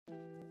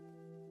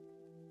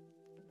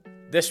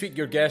This week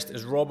your guest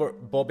is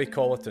Robert Bobby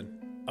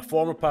Colliton, a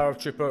former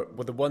paratrooper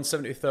with the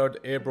 173rd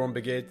Airborne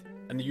Brigade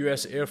and the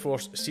US Air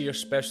Force SEER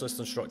Specialist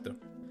Instructor.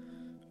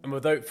 And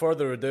without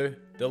further ado,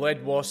 the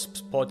Lead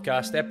Wasps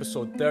podcast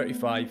episode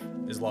 35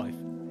 is live.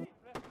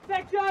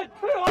 Section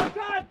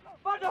 200,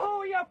 find the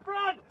hole in your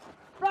front!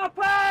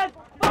 Rapid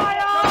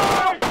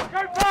fire! Go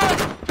front!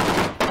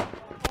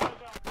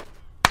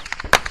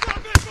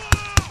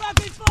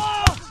 Rapid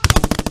fire!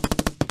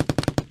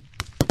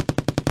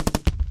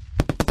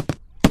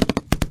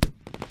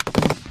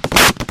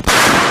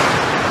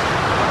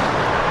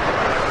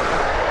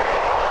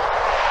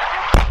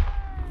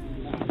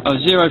 Oh,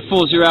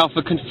 040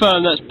 Alpha,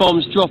 confirm that's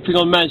bombs dropping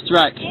on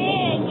Mazdak.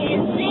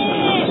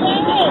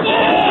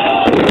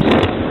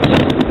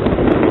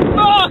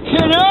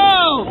 Fucking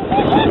hell!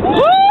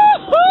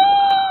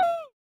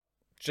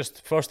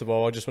 Just first of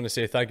all, I just want to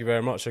say thank you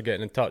very much for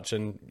getting in touch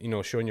and, you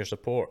know, showing your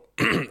support.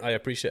 I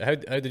appreciate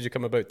it. How did you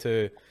come about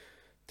to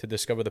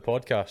discover the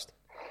podcast?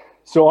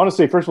 So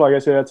honestly, first of all, I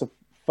gotta say that's a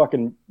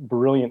fucking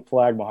brilliant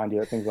flag behind you.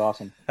 That thing's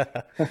awesome.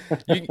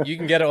 you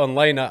can get it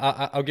online.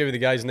 I'll give you the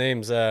guys'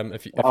 names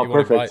if you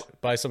want to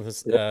buy something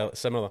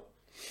similar.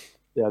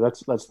 Yeah,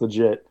 that's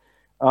legit.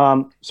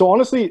 So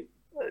honestly,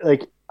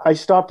 like I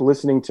stopped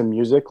listening to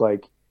music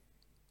like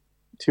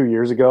 2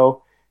 years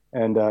ago,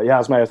 and I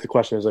was going to ask the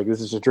question. I was like,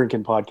 this is a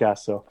drinking podcast,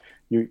 so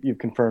you've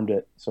confirmed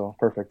it. So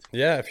perfect.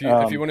 Yeah, if you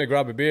want to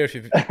grab a beer,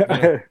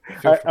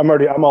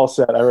 I'm all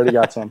set. I already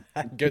got some.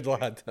 Good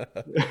lad.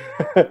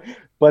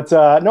 But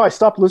no, I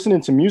stopped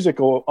listening to music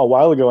a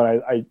while ago,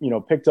 and I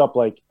picked up,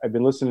 like, I've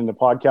been listening to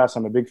podcasts.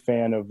 I'm a big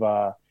fan of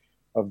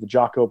the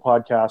Jocko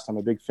podcast. I'm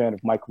a big fan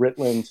of Mike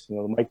Ritland's,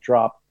 the Mic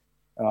Drop,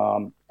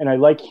 and I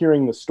like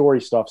hearing the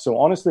story stuff. So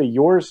honestly,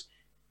 yours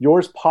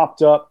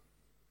popped up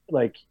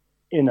like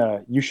in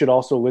a you should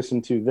also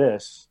listen to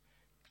this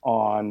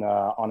on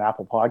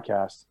Apple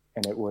Podcasts,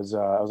 and it was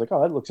I was like,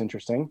 oh, that looks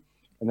interesting,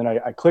 and then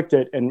I clicked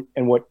it, and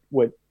what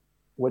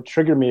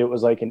triggered me, it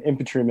was like an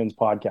infantryman's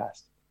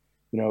podcast.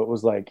 It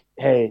was like,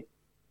 hey,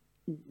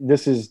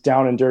 this is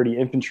down and dirty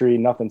infantry,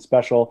 nothing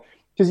special.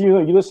 Because you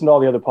listen to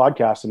all the other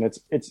podcasts, and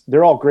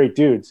they're all great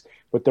dudes,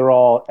 but they're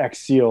all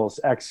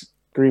ex-SEALs,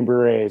 ex-Green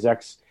Berets,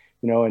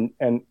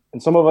 and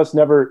some of us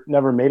never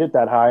made it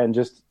that high, and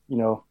just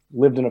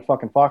lived in a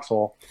fucking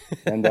foxhole,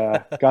 and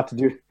got to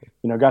do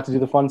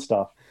the fun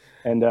stuff.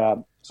 And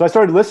so I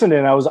started listening,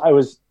 and I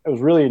was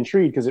really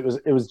intrigued, because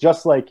it was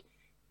just like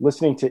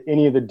listening to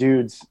any of the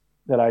dudes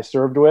that I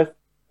served with,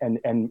 and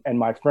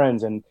my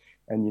friends, and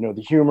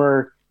the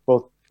humor,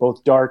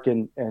 both dark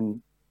and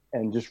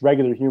just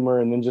regular humor,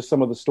 and then just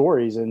some of the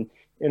stories and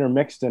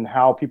intermixed, and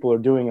how people are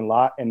doing a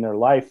lot in their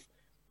life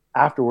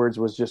afterwards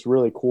was just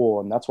really cool.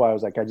 And that's why I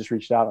was like, I just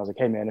reached out and I was like,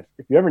 hey man,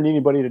 if you ever need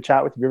anybody to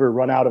chat with, if you ever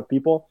run out of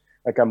people,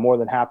 like, I'm more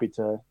than happy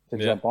to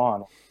jump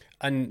on.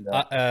 And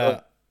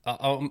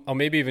I'll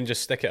maybe even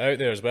just stick it out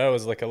there as well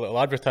as like a little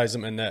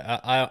advertisement in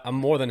that I'm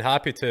more than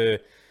happy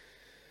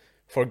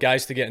for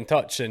guys to get in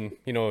touch and,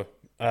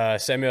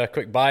 send me a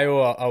quick bio.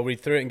 I'll read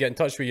through it and get in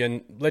touch with you.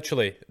 And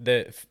literally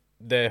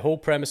the whole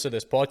premise of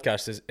this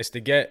podcast is to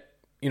get,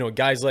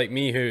 guys like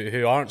me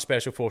who aren't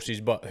special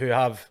forces, but who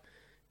have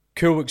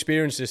cool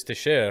experiences to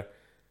share,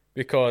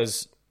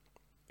 because,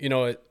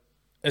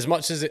 as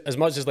much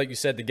as like you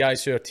said, the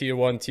guys who are tier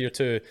 1, tier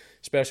 2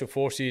 special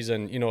forces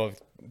and, have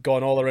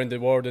gone all around the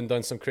world and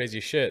done some crazy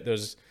shit.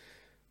 There's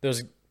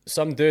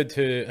some dude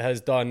who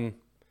has done,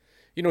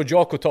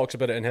 Jocko talks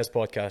about it in his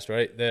podcast,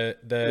 right?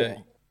 The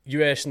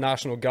US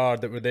National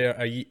Guard that were there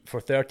for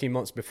 13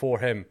 months before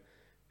him.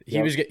 He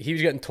was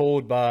getting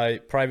told by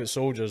private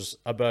soldiers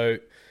about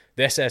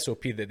the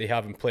SOP that they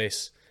have in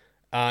place,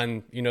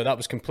 and that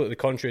was completely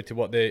contrary to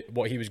what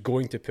he was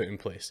going to put in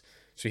place.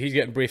 So he's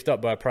getting briefed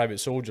up by a private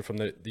soldier from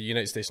the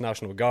United States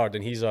National Guard,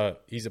 and he's a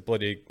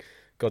bloody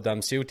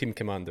goddamn SEAL team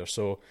commander.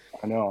 So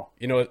I know,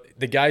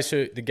 the guys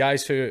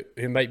who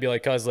might be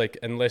like us, like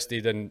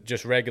enlisted and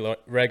just regular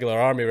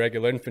army,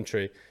 regular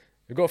infantry,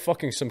 they've got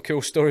fucking some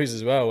cool stories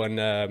as well. And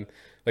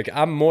like,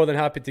 I'm more than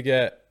happy to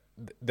get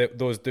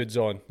those dudes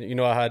on.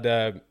 I had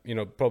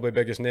probably the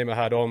biggest name I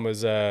had on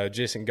was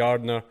Jason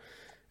Gardner.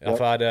 Yep. I've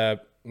had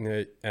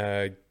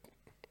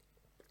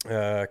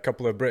a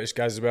couple of British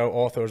guys as well,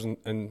 authors,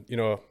 and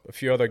a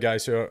few other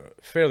guys who are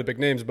fairly big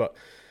names, but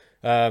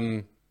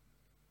I'm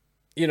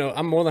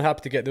more than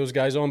happy to get those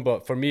guys on.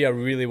 But for me, I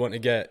really want to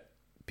get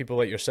people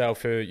like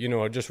yourself who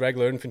are just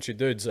regular infantry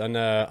dudes. And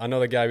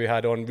another guy we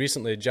had on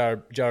recently,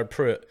 Jared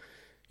Pruitt,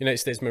 United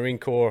States Marine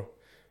Corps,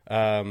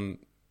 and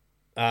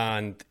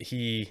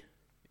he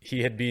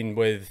had been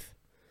with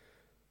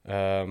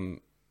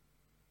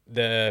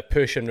the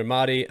push in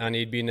Ramadi, and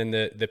he'd been in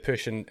the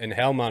push in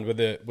Helmand with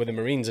the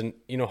Marines. And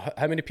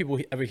how many people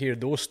ever hear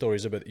those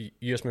stories about the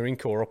US Marine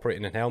Corps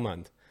operating in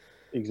Helmand?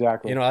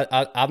 Exactly.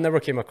 I've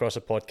never came across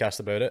a podcast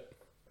about it.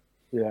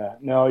 Yeah,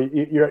 no,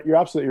 you're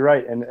absolutely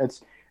right, and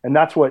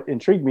that's what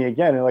intrigued me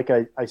again. And like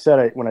I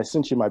said, when I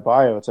sent you my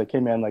bio, it's like, hey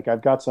man, like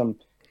I've got some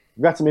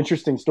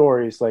interesting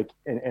stories, like,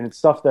 and it's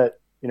stuff that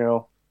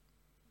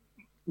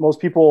most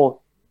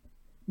people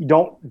you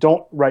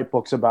don't write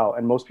books about,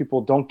 and most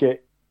people don't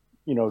get,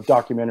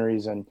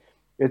 documentaries, and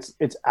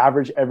it's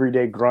average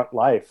everyday grunt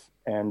life.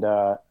 And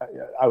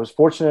I was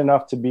fortunate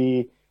enough to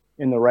be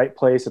in the right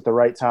place at the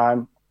right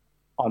time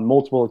on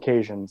multiple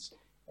occasions.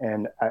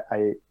 And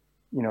I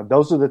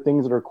those are the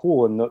things that are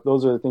cool. And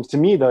those are the things to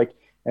me, like,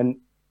 and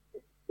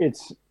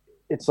it's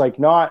like,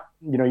 not,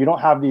 you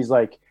don't have these,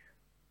 like,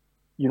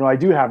 I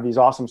do have these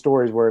awesome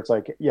stories where it's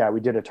like, yeah, we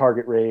did a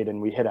target raid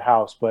and we hit a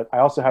house, but I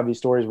also have these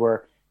stories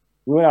where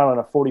we went out on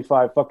a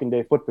 45 fucking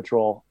day foot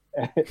patrol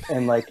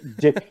and like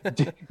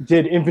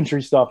did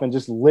infantry stuff and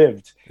just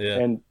lived. Yeah.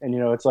 And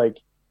it's like,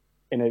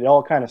 and it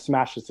all kind of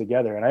smashes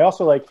together. And I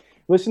also like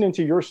listening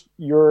to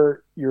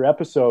your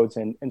episodes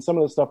and some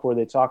of the stuff where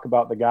they talk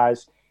about the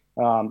guys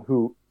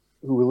who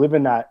live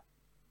in that,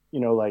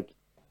 like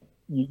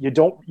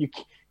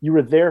you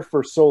were there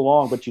for so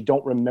long, but you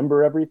don't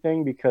remember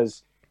everything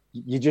because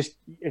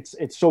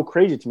it's so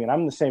crazy to me. And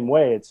I'm the same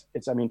way.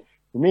 It's, I mean,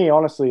 for me,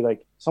 honestly,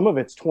 like some of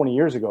it's 20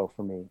 years ago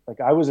for me. Like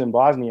I was in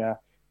Bosnia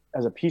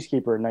as a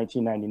peacekeeper in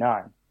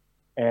 1999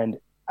 and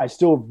I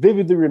still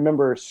vividly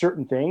remember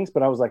certain things,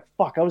 but I was like,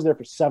 fuck, I was there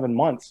for 7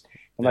 months.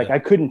 And like, I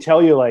couldn't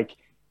tell you, like,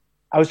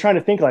 I was trying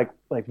to think like,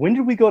 when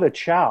did we go to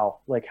Chow?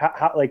 Like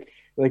how like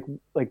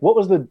what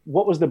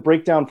was the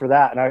breakdown for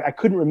that? And I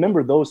couldn't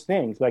remember those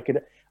things, but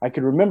I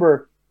could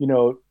remember,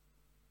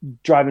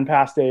 driving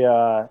past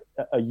a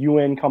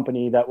UN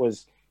company that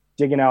was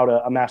digging out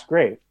a mass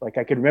grave. Like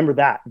I could remember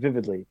that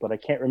vividly, but I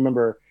can't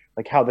remember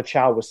like how the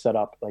chow was set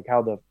up, like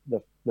how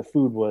the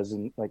food was,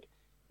 and like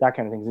that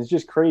kind of things. It's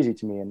just crazy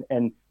to me.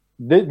 And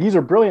these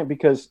are brilliant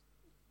because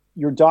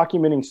you're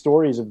documenting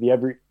stories of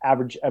the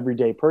average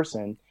everyday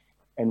person.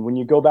 And when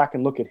you go back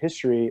and look at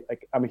history,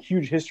 like I'm a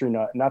huge history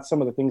nut, and that's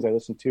some of the things I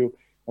listen to,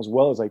 as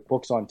well as like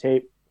books on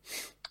tape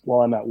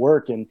while I'm at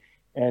work. And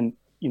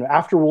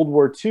after World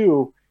War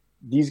II,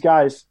 these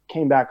guys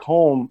came back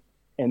home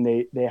and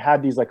they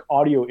had these like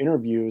audio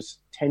interviews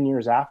 10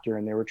 years after,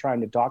 and they were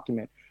trying to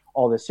document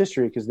all this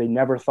history because they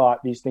never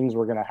thought these things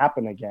were going to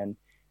happen again.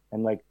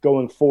 And like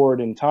going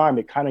forward in time,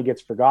 it kind of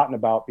gets forgotten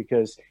about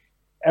because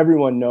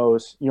everyone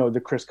knows,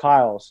 the Chris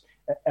Kyles,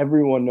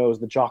 everyone knows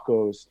the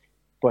Jockos,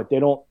 but they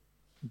don't.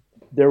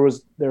 There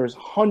was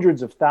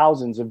hundreds of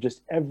thousands of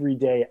just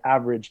everyday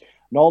average,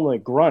 not only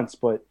grunts,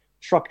 but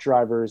truck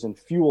drivers and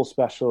fuel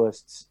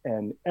specialists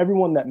and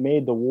everyone that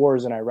made the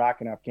wars in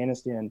Iraq and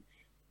Afghanistan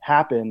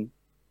happen,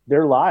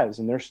 their lives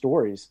and their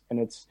stories.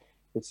 And it's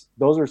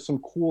those are some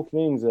cool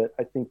things that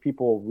I think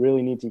people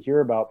really need to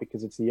hear about,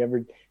 because it's the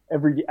every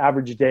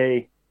average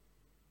day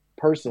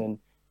person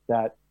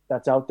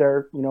that's out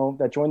there,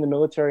 that joined the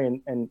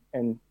military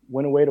and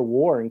went away to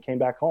war and came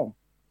back home.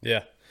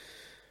 Yeah.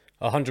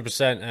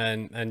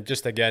 100%, and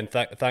just again,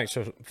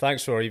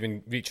 thanks for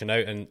even reaching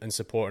out and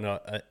supporting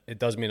it. It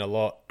does mean a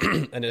lot,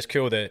 and it's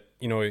cool that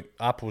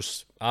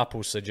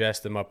Apple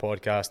suggested my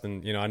podcast,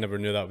 and I never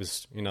knew that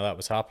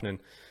was happening.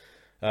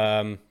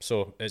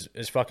 So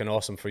it's fucking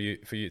awesome for you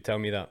to tell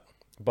me that.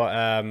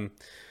 But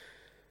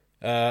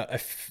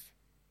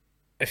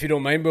if you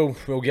don't mind,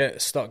 we'll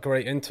get stuck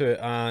right into it,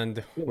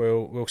 and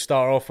we'll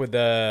start off with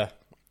the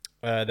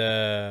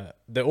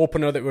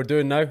opener that we're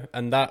doing now,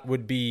 and that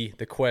would be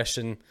the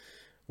question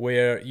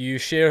where you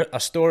share a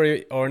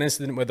story or an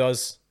incident with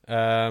us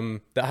that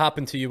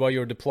happened to you while you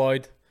were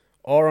deployed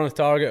or on a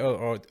target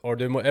or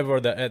doing whatever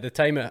that at the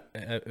time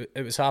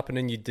it was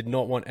happening you did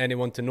not want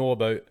anyone to know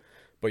about,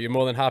 but you're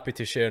more than happy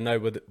to share now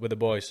with the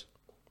boys.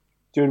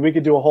 Dude, we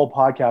could do a whole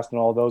podcast on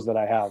all those that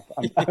I have.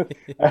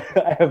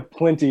 I have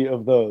plenty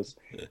of those.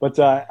 But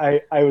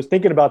I was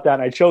thinking about that,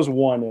 and I chose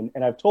one,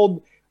 and I've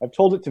told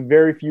it to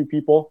very few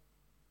people.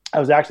 I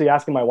was actually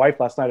asking my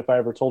wife last night if I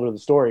ever told her the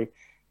story,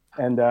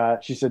 and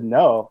she said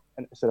no.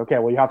 And I said, okay,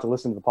 well, you have to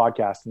listen to the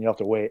podcast, and you have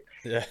to wait.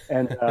 Yeah.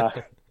 And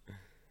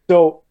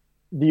so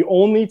the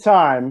only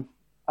time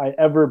I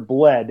ever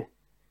bled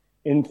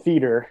in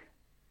theater,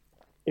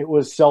 it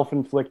was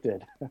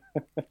self-inflicted.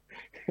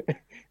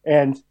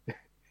 and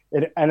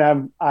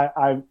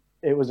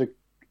it was a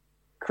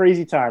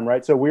crazy time,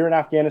 right? So we were in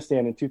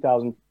Afghanistan in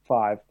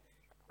 2005,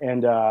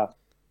 and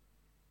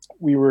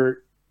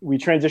we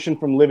transitioned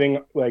from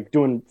living, like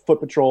doing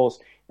foot patrols,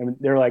 and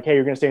they were like, hey,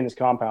 you're going to stay in this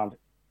compound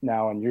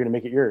now and you're going to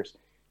make it yours.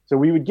 So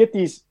we would get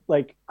these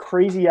like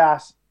crazy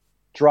ass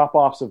drop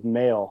offs of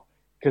mail,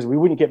 because we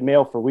wouldn't get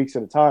mail for weeks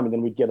at a time. And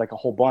then we'd get like a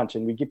whole bunch,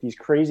 and we'd get these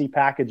crazy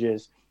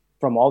packages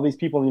from all these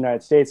people in the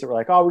United States that were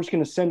like, oh, we're just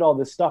going to send all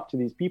this stuff to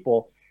these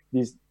people,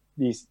 these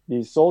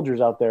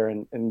soldiers out there,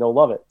 and they'll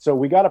love it. So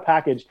we got a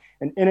package,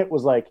 and in it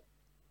was like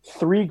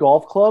 3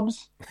 golf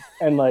clubs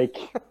and like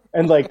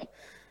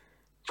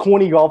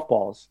 20 golf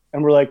balls.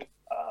 And we're like,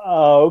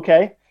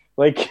 okay,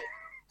 like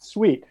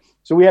sweet.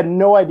 So we had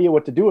no idea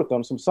what to do with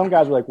them. So some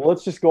guys were like, well,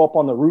 let's just go up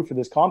on the roof of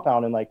this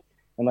compound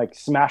and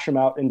smash them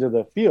out into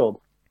the field.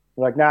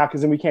 We're like, nah,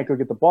 because then we can't go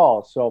get the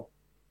balls. So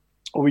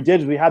what we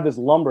did is we had this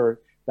lumber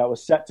that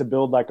was set to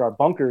build like our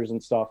bunkers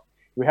and stuff.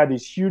 We had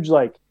these huge they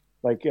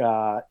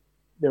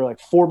were like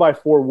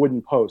 4x4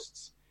 wooden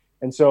posts.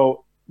 And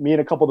so me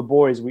and a couple of the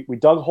boys, we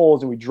dug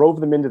holes and we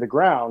drove them into the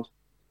ground.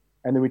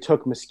 and then we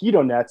took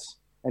mosquito nets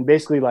and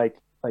basically like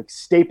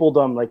stapled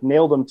them, like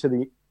nailed them to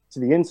the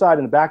inside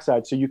and the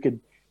backside, so you could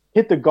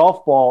hit the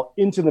golf ball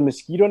into the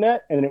mosquito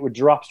net and then it would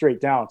drop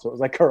straight down. So it was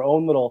like our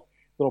own little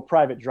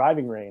private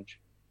driving range.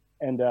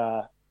 And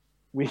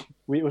we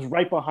it was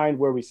right behind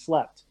where we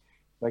slept.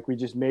 Like we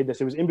just made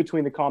this. It was in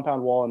between the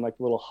compound wall and like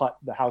the little hut,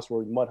 the house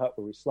mud hut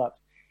where we slept.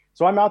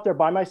 So I'm out there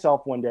by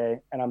myself one day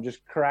and I'm just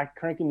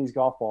cranking these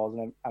golf balls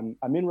and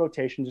I'm in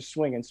rotation, just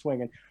swinging.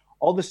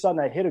 All of a sudden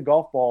I hit a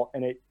golf ball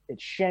and it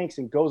shanks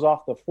and goes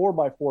off the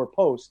 4x4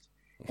 post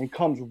and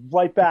comes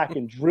right back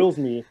and drills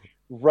me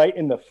right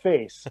in the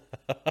face.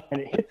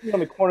 And it hits me on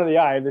the corner of the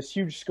eye. I have this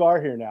huge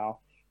scar here now.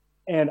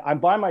 And I'm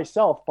by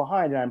myself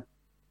behind and I'm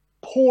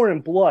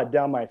pouring blood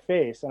down my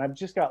face. And I've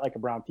just got like a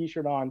brown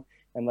t-shirt on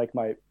and like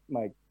my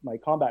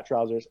combat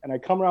trousers. And I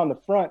come around the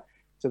front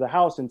to the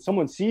house and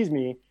someone sees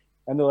me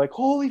and they're like,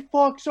 holy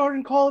fuck,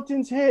 Sergeant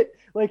Colliton's hit.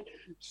 Like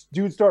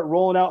dudes start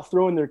rolling out,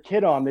 throwing their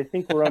kit on. They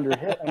think we're under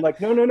hit. I'm like,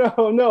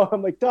 no.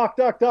 I'm like, doc,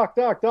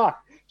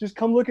 just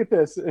come look at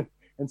this.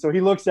 And so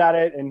he looks at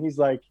it and he's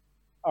like,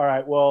 all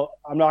right, well,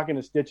 I'm not going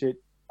to stitch it.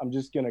 I'm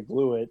just going to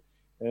glue it.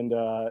 And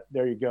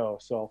there you go.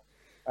 So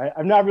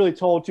I've not really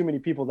told too many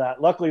people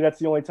that. Luckily, that's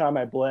the only time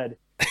I bled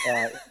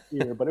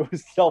here, but it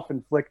was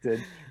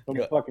self-inflicted from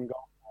the fucking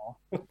golf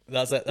ball.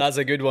 That's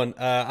a good one.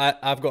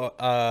 I've got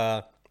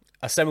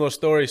a similar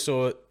story.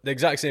 So the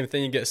exact same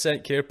thing. You get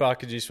sent care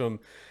packages from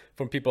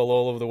people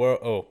all over the world.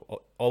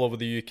 All over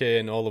the UK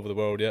and all over the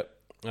world. Yep.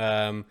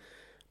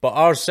 But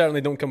ours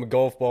certainly don't come with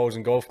golf balls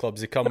and golf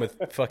clubs. They come with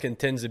fucking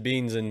tins of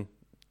beans and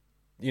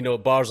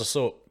bars of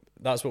soap.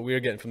 That's what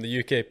we're getting from the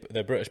UK,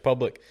 the British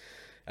public.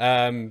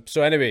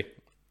 So anyway,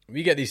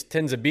 we get these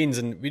tins of beans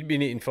and we'd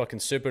been eating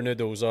fucking super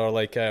noodles or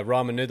like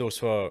ramen noodles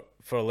for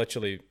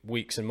literally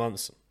weeks and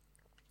months.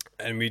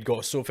 And we'd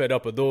got so fed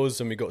up with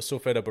those and we got so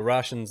fed up with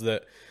rations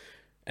that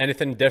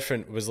anything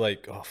different was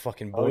like, oh,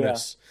 fucking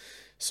bonus.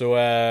 Oh,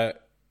 yeah.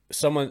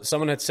 So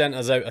someone had sent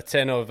us out a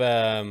tin of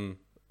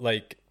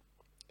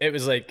it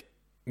was like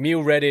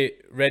meal ready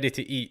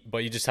to eat,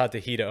 but you just had to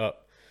heat it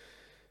up.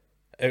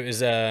 It was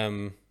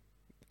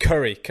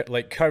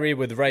curry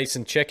with rice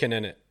and chicken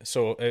in it.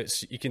 So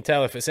you can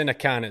tell if it's in a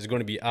can, it's going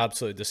to be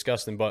absolutely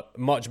disgusting, but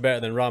much better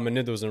than ramen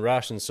noodles and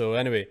rations. So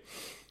anyway,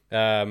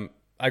 I've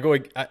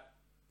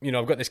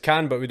got this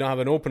can, but we don't have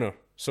an opener.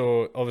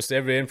 So obviously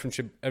every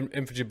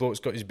infantry bloke's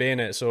got his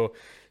bayonet. So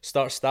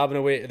start stabbing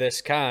away to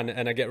this can,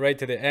 and I get right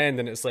to the end,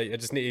 and it's like I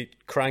just need to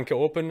crank it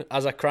open.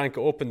 As I crank it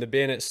open, the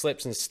bayonet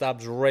slips and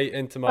stabs right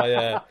into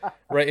my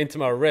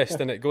wrist,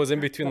 and it goes in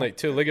between like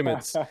two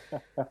ligaments.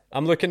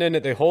 I'm looking in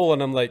at the hole,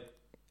 and I'm like,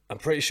 I'm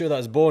pretty sure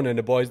that's bone. And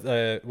the boys,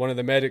 one of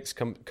the medics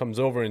comes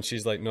over, and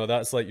she's like, no,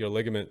 that's like your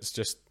ligaments,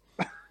 just.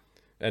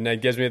 And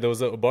then gives me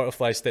those little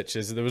butterfly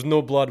stitches. There was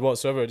no blood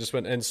whatsoever. It just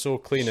went in so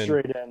clean.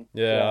 Straight in.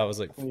 Yeah, I was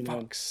like,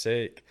 fuck's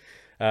sake.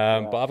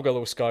 But I've got a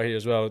little scar here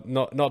as well.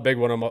 Not a big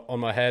one on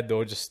my head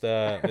though. Just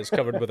it's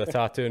covered with a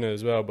tattoo now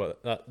as well.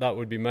 But that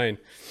would be mine.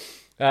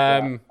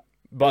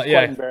 But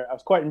I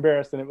was quite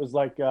embarrassed, and it was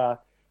like,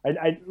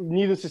 I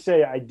needless to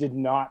say, I did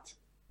not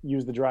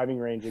use the driving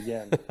range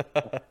again.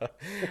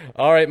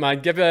 All right,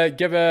 man. Give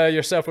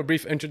yourself a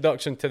brief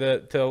introduction to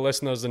the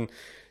listeners and.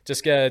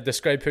 Just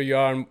describe who you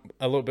are and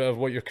a little bit of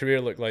what your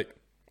career looked like.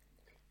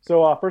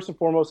 So first and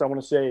foremost, I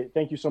want to say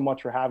thank you so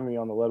much for having me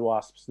on the Lead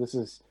Wasps. This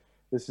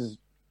is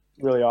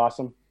really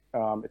awesome.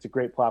 It's a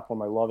great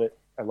platform. I love it.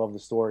 I love the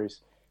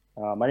stories.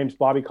 My name is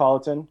Bobby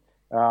Colliton.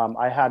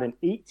 I had an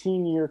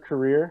 18-year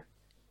career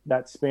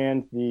that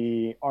spanned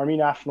the Army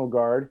National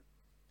Guard,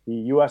 the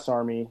U.S.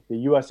 Army, the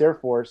U.S. Air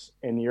Force,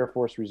 and the Air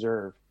Force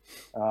Reserve.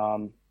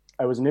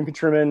 I was an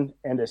infantryman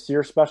and a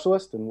SEER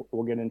specialist, and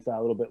we'll get into that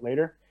a little bit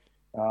later.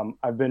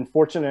 I've been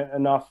fortunate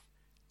enough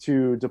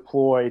to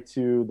deploy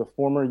to the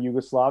former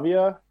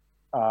Yugoslavia,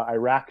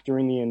 Iraq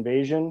during the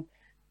invasion,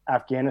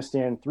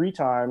 Afghanistan 3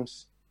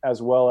 times,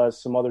 as well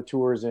as some other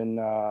tours in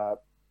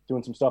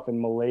doing some stuff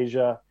in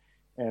Malaysia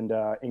and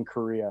in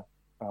Korea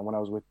when I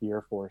was with the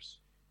Air Force.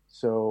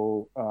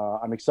 So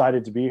I'm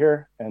excited to be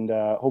here, and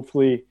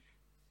hopefully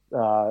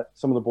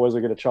some of the boys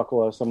are going to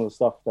chuckle at some of the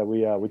stuff that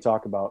we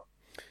talk about.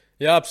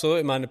 Yeah,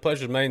 absolutely, man. The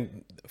pleasure's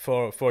mine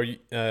for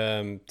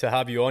to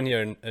have you on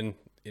here, and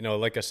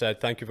like I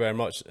said, thank you very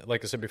much.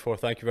 Like I said before,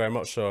 thank you very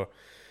much for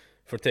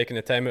taking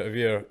the time out of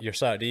your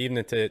Saturday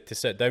evening to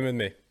sit down with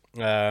me.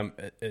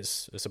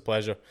 It's a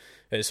pleasure.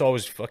 It's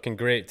always fucking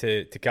great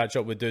to catch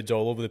up with dudes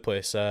all over the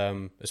place,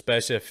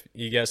 especially if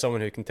you get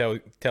someone who can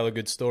tell a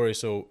good story.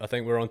 So I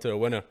think we're on to a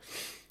winner.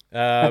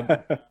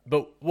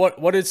 But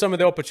what did some of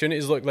the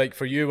opportunities look like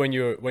for you when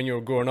you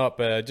were growing up?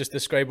 Just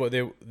describe what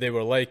they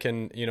were like,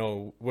 and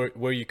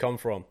where you come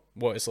from,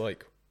 what it's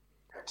like.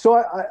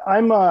 So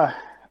I'm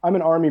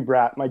an Army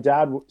brat. My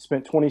dad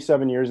spent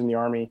 27 years in the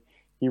Army.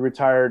 He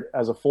retired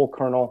as a full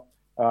colonel.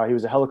 He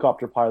was a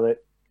helicopter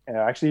pilot.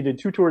 Actually, he did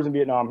 2 tours in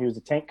Vietnam. He was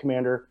a tank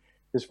commander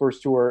his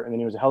first tour, and then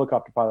he was a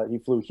helicopter pilot. He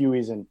flew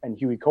Hueys and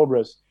Huey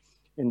Cobras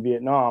in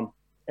Vietnam,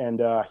 and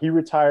he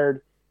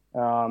retired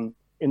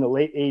in the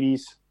late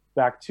 80s.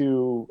 back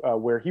to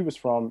where he was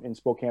from in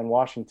Spokane,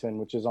 Washington,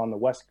 which is on the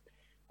west.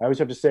 I always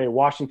have to say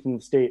Washington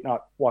State,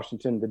 not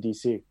Washington, the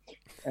DC.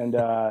 And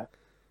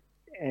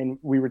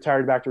we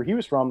retired back to where he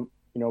was from,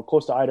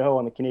 close to Idaho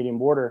on the Canadian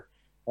border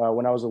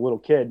when I was a little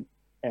kid.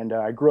 And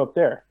I grew up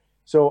there.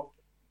 So,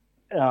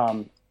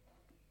 having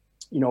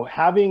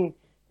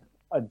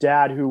a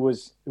dad who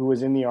was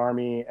in the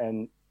Army,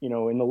 and,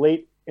 in the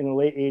late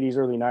 80s,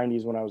 early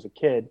 90s, when I was a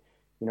kid,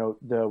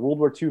 the World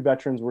War II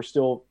veterans were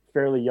still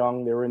fairly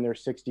young. They were in their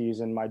 60s,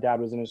 and my dad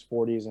was in his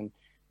 40s. And,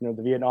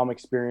 the Vietnam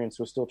experience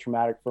was still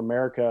traumatic for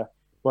America,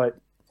 but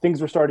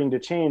things were starting to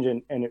change.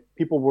 And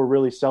people were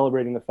really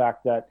celebrating the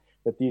fact that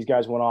these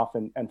guys went off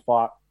and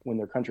fought when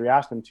their country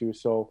asked them to.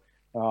 So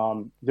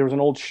there was an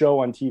old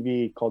show on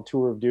TV called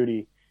Tour of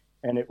Duty,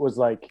 and it was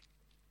like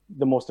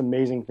the most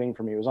amazing thing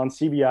for me. It was on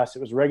CBS. It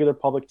was regular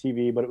public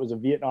TV, but it was a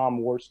Vietnam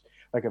War,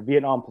 like a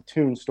Vietnam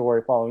platoon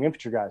story following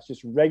infantry guys,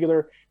 just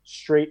regular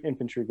straight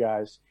infantry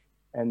guys.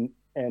 And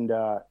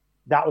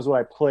that was what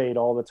I played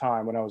all the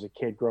time when I was a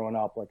kid growing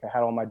up. Like I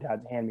had all my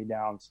dad's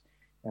hand-me-downs,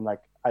 and like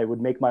I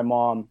would make my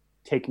mom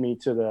take me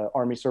to the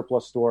Army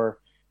surplus store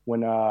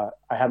when I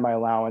had my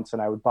allowance,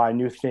 and I would buy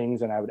new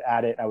things and I would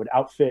add it. I would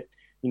outfit,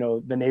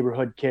 the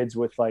neighborhood kids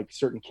with like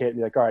certain kit.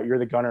 Like, all right, you're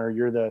the gunner,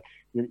 you're the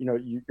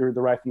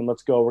rifleman.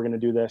 Let's go. We're going to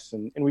do this.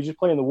 And we just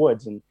play in the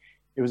woods. And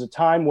it was a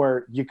time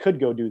where you could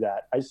go do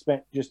that. I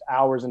spent just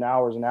hours and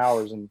hours and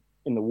hours in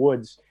the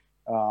woods,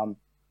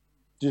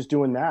 just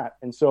doing that.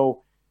 And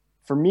so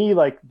for me,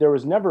 like there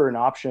was never an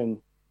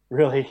option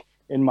really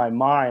in my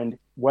mind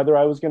whether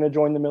I was going to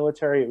join the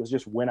military. It was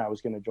just when I was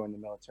going to join the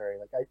military.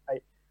 Like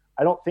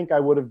I don't think I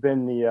would have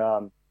been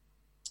the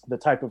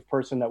type of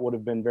person that would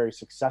have been very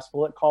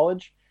successful at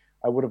college.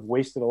 I would have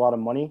wasted a lot of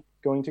money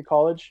going to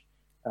college.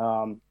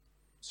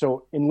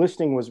 So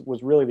enlisting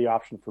was really the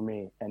option for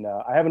me. And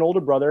I have an older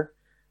brother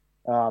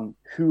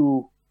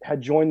who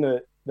had joined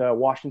the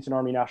Washington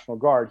Army National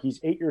Guard. He's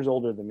 8 years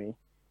older than me.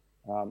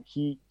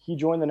 He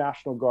joined the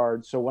National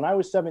Guard. So when I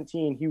was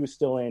 17, he was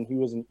still in. He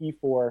was an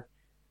E4,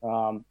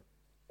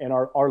 and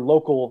our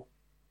local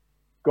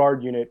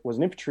guard unit was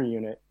an infantry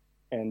unit.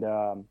 And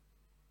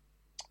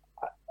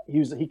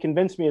he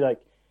convinced me, like,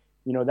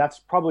 that's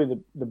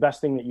probably the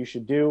best thing that you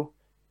should do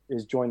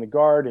is join the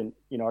Guard. And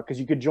because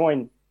you could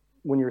join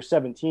when you're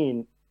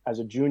 17 as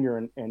a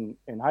junior in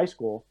high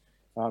school.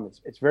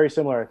 It's very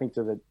similar, I think,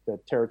 to the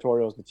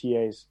territorials, the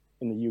TAs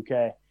in the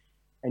UK.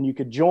 And you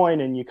could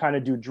join and you kind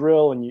of do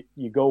drill, and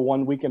you go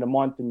 1 weekend a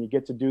month, and you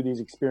get to do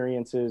these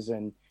experiences,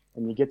 and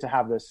you get to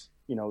have this,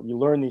 you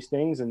learn these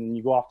things, and then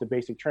you go off to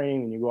basic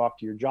training, and you go off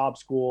to your job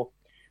school.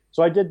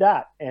 So I did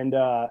that. And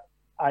I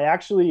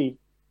actually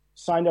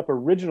signed up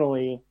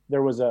originally.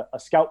 There was a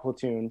scout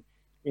platoon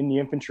in the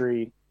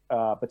infantry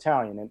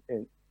battalion,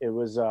 and it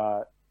was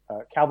a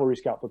cavalry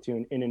scout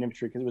platoon in an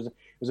infantry, because it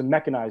was a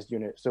mechanized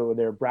unit. So it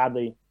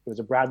was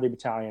a Bradley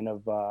battalion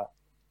of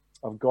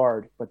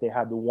Guard, but they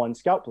had the one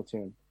scout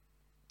platoon.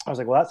 I was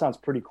like, well, that sounds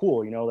pretty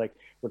cool. Like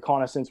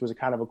reconnaissance was a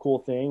kind of a cool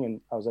thing. And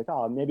I was like,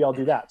 oh, maybe I'll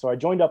do that. So I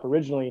joined up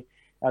originally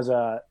as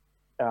a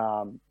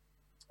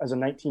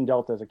 19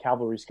 Delta, as a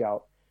cavalry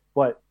scout.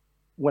 But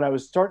when I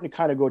was starting to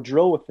kind of go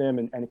drill with them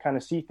and kind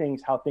of see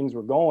how things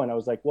were going, I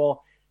was like,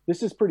 well,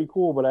 this is pretty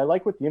cool, but I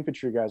like what the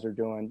infantry guys are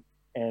doing.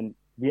 And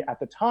at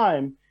the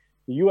time,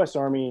 the U.S.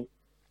 Army,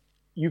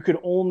 you could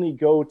only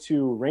go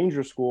to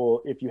Ranger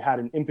School if you had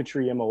an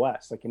infantry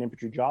MOS, like an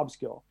infantry job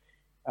skill,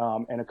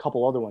 and a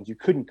couple other ones. You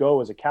couldn't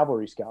go as a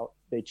cavalry scout.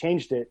 They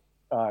changed it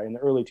in the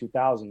early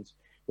 2000s,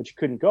 but you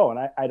couldn't go.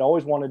 And I'd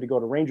always wanted to go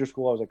to Ranger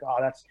School. I was like, oh,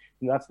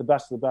 that's the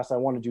best of the best. I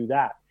want to do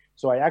that.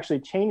 So I actually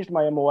changed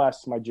my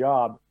MOS, my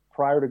job,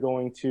 prior to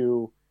going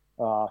to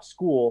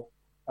school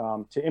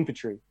to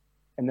infantry.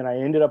 And then I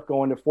ended up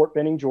going to Fort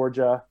Benning,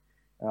 Georgia.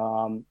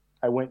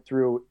 I went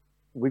through,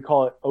 we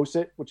call it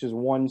OSIT, which is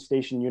one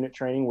station unit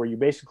training, where you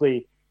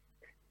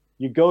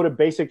go to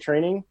basic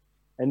training,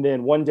 and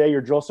then one day your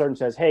drill sergeant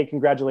says, hey,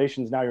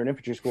 congratulations, now you're in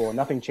infantry school, and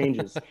nothing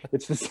changes.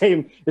 It's the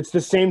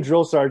same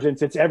drill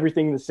sergeants. It's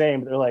everything the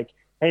same. They're like,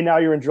 hey, now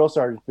you're in drill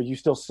sergeant, but you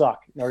still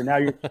suck. Or now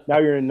you're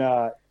in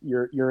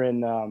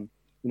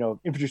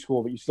infantry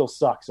school, but you still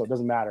suck, so it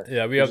doesn't matter.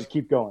 Yeah, just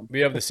keep going. We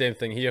have the same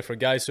thing here for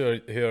guys who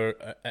are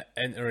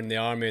entering the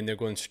army and they're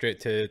going straight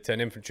to an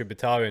infantry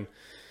battalion.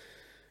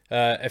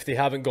 If they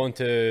haven't gone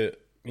to,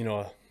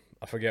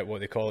 I forget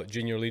what they call it,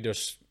 junior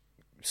leaders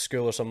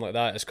school or something like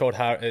that. It's called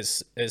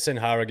it's in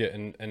Harrogate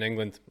in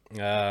England.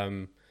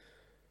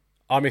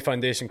 Army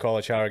Foundation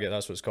College, Harrogate,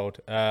 that's what it's called.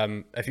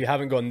 If you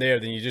haven't gone there,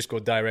 then you just go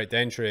direct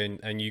entry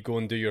and you go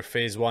and do your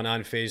phase 1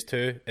 and phase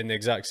 2 in the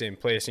exact same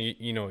place. And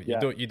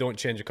you don't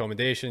change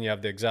accommodation. You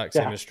have the exact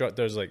same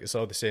instructors. Like, it's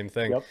all the same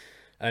thing. Yep.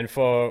 And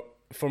for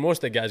most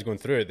of the guys going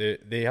through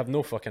it, they have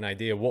no fucking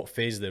idea what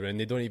phase they're in.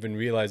 They don't even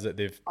realize that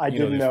they've. I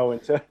didn't know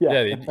until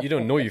you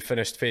don't know you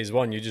finished phase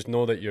 1. You just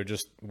know that you're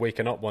just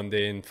waking up one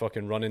day and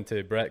fucking running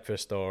to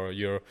breakfast, or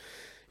you're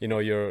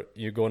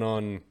going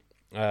on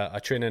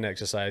a training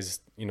exercise,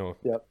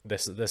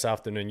 this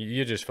afternoon.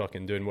 You're just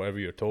fucking doing whatever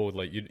you're told.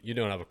 Like you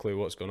don't have a clue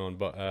what's going on.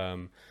 But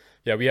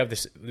Yeah, we have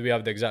this. We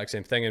have the exact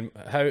same thing. And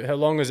how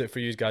long is it for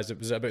you guys?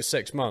 Was it about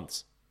 6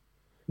 months?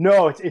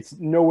 No, it's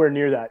nowhere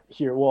near that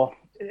here. Well,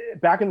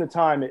 back in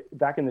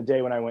the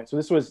day when I went, so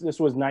this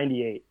was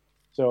 98.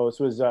 So this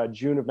was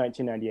June of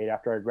 1998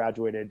 after I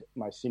graduated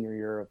my senior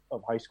year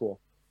of high school.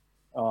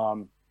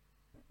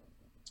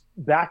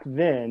 Back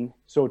then,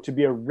 so to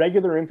be a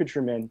regular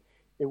infantryman,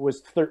 it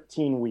was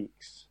 13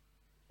 weeks.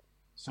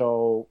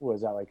 So what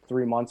was that, like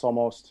 3 months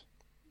almost,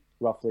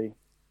 roughly?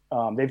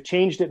 They've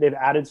changed it. They've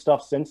added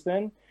stuff since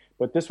then.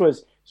 But this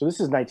is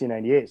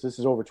 1998. So this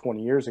is over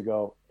 20 years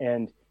ago.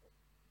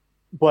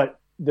 But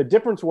the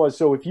difference was,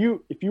 so if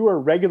you were a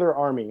regular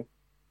Army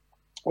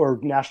or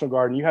National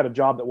Guard and you had a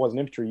job that wasn't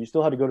infantry, you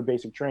still had to go to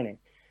basic training.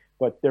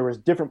 But there was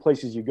different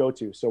places you go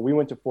to. So we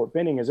went to Fort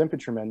Benning as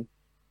infantrymen,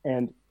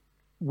 and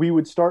we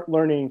would start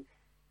learning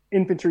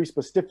infantry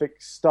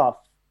specific stuff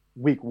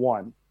week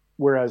 1.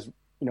 Whereas,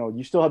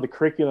 you still had the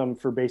curriculum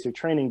for basic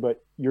training,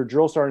 but your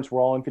drill sergeants were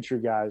all infantry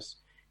guys,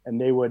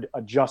 and they would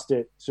adjust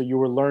it. So you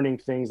were learning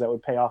things that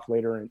would pay off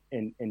later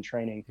in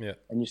training. Yeah.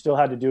 And you still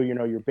had to do,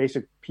 your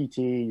basic PT,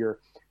 your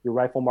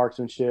rifle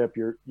marksmanship,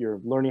 you're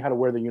learning how to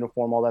wear the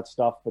uniform, all that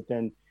stuff. But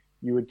then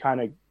you would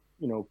kind of,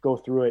 go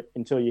through it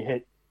until you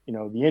hit,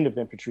 the end of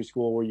infantry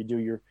school, where you do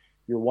your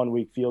 1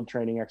 week field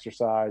training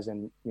exercise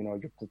and, your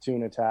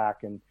platoon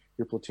attack and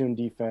your platoon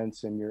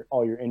defense and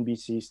all your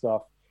NBC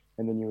stuff.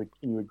 And then you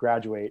would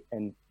graduate.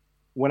 And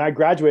when I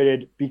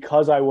graduated,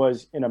 because I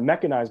was in a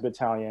mechanized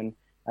battalion,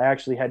 I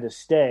actually had to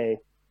stay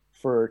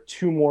for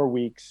 2 more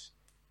weeks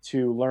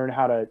to learn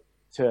how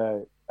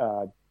to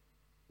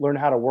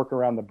work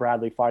around the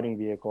Bradley fighting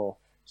vehicle.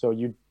 So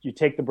you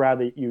take the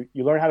Bradley, you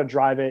learn how to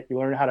drive it, you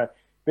learn how to,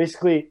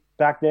 basically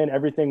back then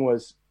everything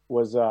was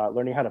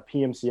learning how to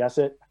PMCS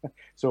it.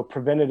 So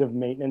preventative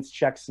maintenance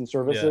checks and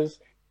services.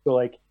 Yeah. So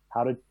like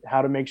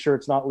how to make sure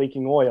it's not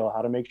leaking oil,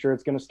 how to make sure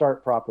it's going to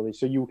start properly.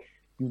 So you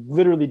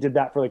literally did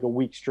that for like a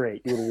week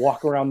straight. You would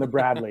walk around the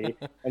Bradley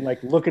and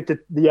like look at the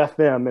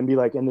FM and be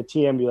like, and the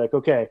TM be like,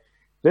 okay,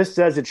 this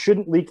says it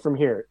shouldn't leak from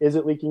here. Is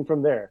it leaking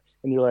from there?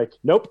 And you're like,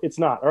 nope, it's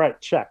not. All right,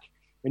 check.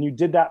 And you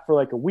did that for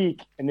like a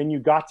week, and then you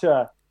got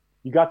to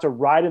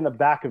ride in the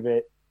back of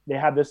it. They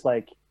had this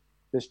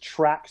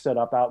track set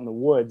up out in the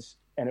woods,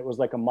 and it was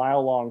like a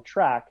mile-long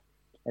track,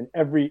 and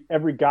every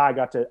guy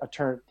got to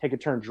take a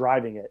turn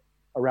driving it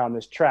around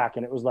this track,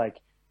 and it was like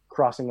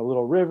crossing a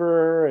little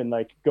river and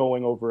like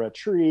going over a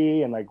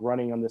tree and like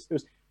running on this.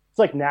 It's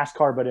like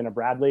NASCAR but in a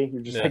Bradley.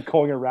 You're just like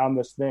going around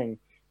this thing,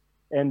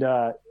 and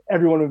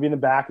everyone would be in the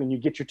back, and you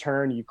get your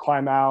turn, you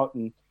climb out,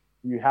 and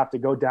you have to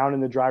go down in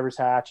the driver's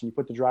hatch, and you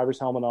put the driver's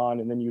helmet on,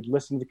 and then you'd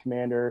listen to the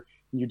commander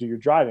and you do your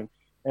driving.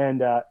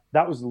 And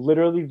that was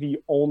literally the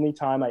only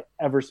time I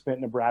ever spent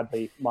in a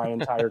Bradley my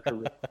entire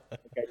career. Like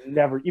I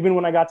never, even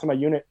when I got to my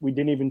unit, we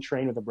didn't even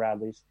train with the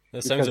Bradleys.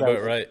 That sounds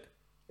about right.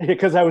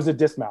 Because I was a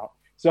dismount.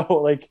 So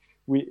like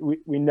we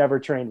never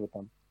trained with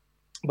them.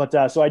 But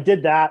so I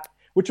did that,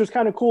 which was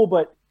kind of cool,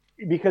 but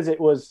because it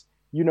was,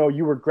 you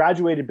were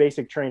graduated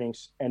basic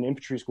trainings and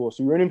infantry school.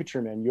 So you were an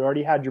infantryman. You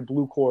already had your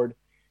blue cord.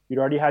 You'd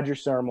already had your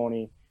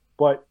ceremony,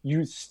 but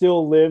you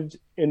still lived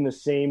in the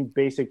same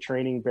basic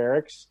training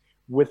barracks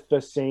with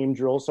the same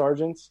drill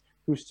sergeants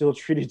who still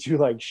treated you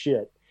like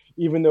shit,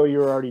 even though you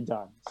were already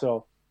done.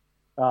 So,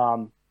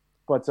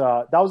 but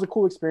that was a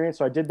cool experience.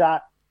 So I did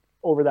that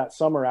over that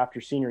summer after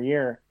senior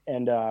year.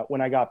 And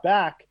when I got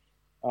back,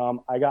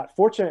 I got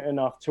fortunate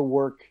enough to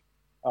work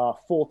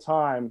full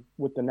time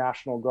with the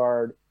National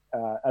Guard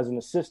as an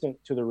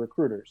assistant to the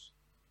recruiters.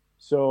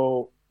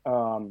 So,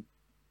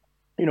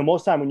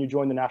 most time when you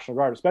join the National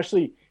Guard,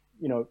 especially,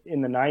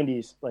 in the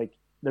 90s, like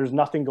there's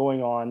nothing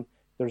going on.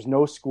 There's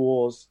no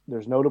schools,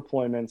 there's no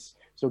deployments.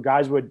 So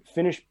guys would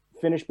finish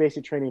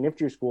basic training in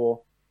infantry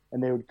school,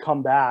 and they would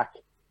come back,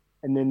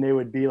 and then they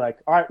would be like,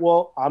 all right,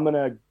 well, I'm going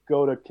to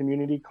go to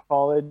community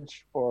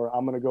college, or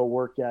I'm going to go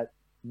work at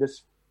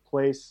this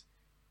place.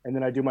 And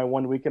then I do my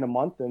 1 week in a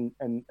month, and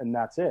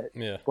that's it.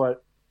 Yeah.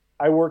 But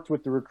I worked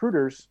with the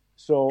recruiters.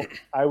 So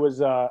I was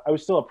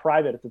still a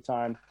private at the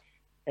time.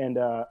 And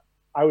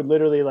I would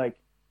literally, like,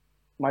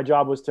 my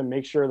job was to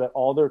make sure that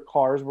all their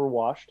cars were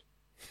washed.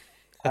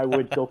 I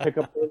would go pick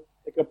up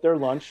their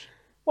lunch,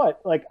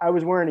 but like I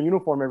was wearing a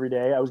uniform every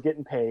day. I was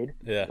getting paid.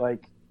 Yeah.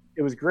 Like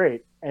it was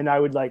great. And I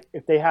would, like,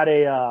 if they had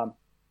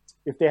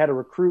a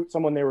recruit,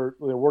 someone they were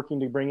working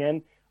to bring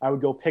in, I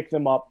would go pick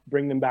them up,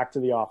 bring them back to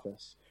the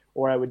office,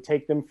 or I would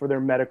take them for their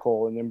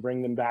medical and then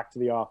bring them back to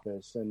the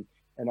office and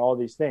all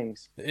these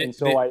things. And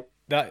so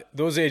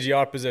those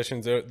AGR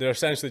positions, they're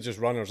essentially just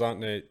runners, aren't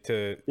they?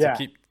 To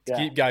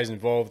keep guys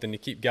involved and to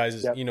keep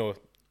guys,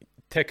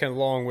 ticking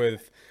along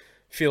with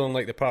feeling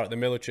like they're part of the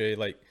military.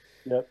 Like,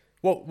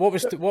 what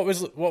was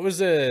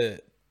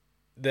the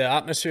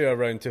atmosphere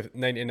around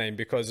 99?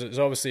 Because it's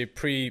obviously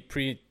pre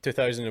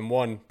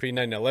 2001, pre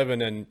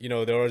 9/11, and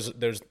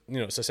there's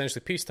it's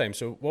essentially peacetime.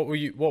 So what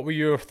were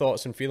your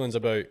thoughts and feelings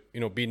about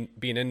being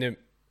in the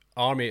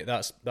army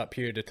at that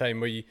period of time?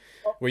 Were you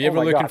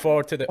ever looking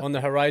forward to on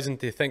the horizon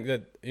to think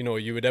that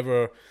you would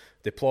ever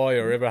deploy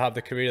or ever have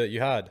the career that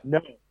you had?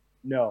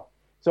 No.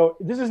 So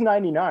this is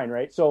 99,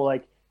 right? So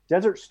like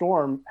Desert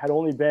Storm had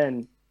only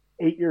been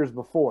 8 years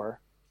before.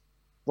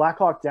 Black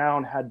Hawk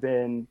Down had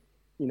been,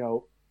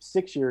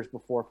 6 years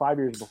before, 5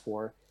 years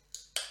before.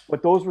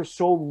 But those were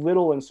so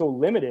little and so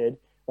limited.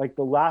 Like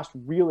the last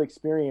real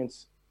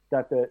experience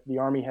that the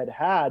Army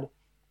had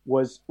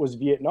was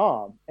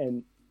Vietnam.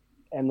 And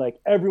like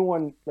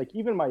everyone, like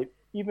even like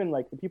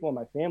the people in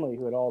my family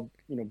who had all,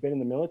 been in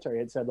the military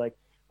had said like,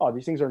 oh,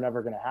 these things are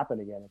never going to happen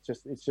again.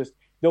 It's just,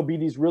 there'll be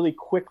these really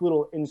quick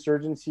little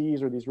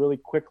insurgencies or these really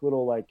quick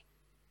little like,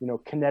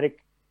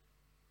 kinetic,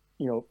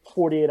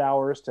 48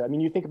 hours to, I mean,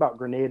 you think about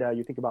Grenada,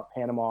 you think about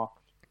Panama,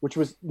 which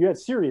was, you had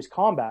serious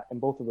combat in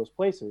both of those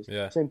places.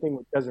 Yeah. Same thing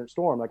with Desert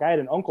Storm. Like I had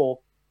an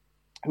uncle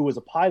who was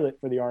a pilot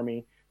for the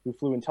Army who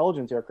flew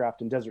intelligence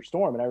aircraft in Desert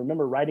Storm. And I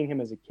remember riding him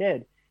as a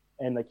kid,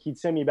 and like, he'd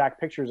send me back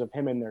pictures of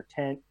him in their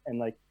tent. And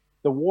like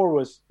the war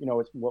was,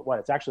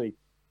 it's actually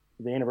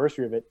the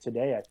anniversary of it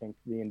today, I think,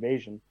 the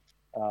invasion.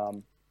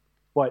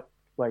 But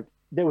like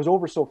it was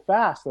over so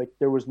fast, like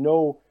there was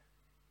no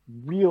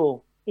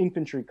real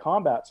infantry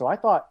combat. So I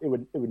thought it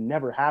would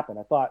never happen.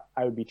 I thought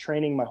I would be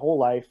training my whole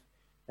life,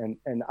 and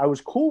I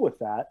was cool with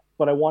that,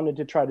 but I wanted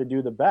to try to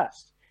do the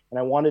best. And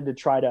I wanted to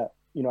try to,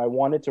 I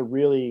wanted to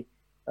really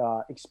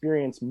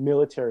experience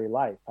military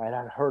life. I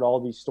had heard all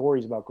these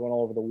stories about going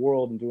all over the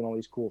world and doing all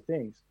these cool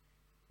things.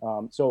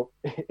 So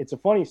it's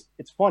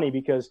funny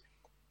because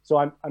so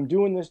I'm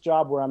doing this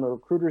job where I'm a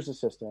recruiter's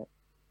assistant,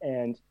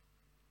 and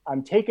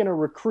I'm taking a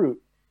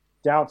recruit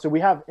down. So we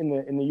have in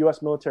the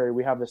U.S. military,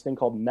 we have this thing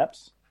called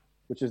MEPS,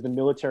 which is the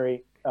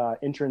Military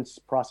Entrance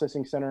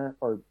Processing Center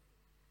or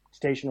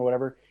station or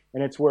whatever.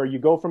 And it's where you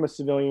go from a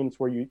civilian, it's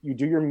where you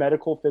do your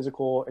medical,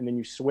 physical, and then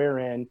you swear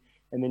in,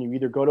 and then you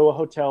either go to a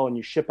hotel and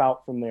you ship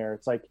out from there.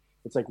 It's like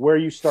where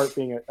you start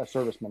being a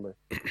service member.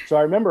 So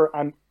I remember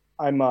and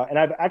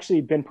I've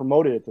actually been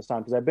promoted at this time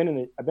because I've been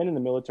in the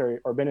military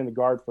or been in the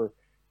Guard for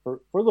a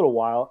little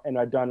while, and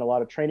I'd done a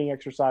lot of training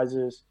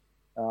exercises.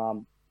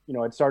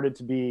 I'd started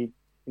to be,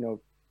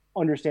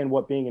 understand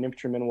what being an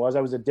infantryman was.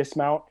 I was a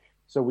dismount,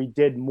 so we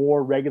did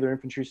more regular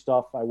infantry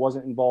stuff. I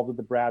wasn't involved with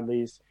the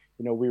Bradleys.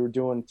 We were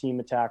doing team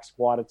attack,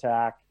 squad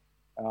attack.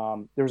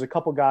 There was a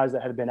couple guys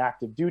that had been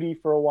active duty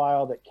for a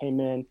while that came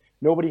in.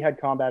 Nobody had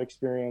combat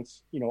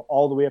experience,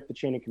 all the way up the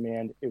chain of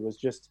command. It was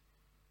just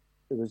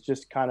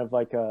kind of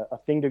like a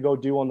thing to go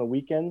do on the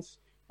weekends.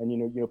 And,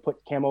 you put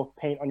camo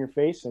paint on your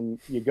face and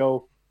you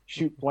go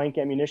shoot blank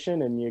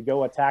ammunition and you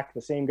go attack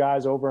the same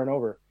guys over and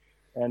over.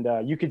 And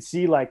you could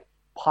see like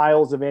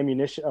piles of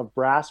ammunition of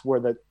brass where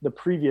the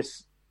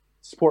previous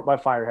support by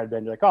fire had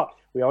been. You're like, oh,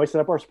 we always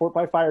set up our support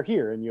by fire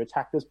here, and you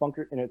attack this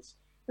bunker, and it's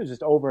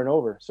just over and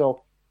over.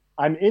 So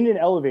I'm in an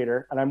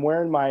elevator, and I'm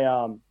wearing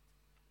my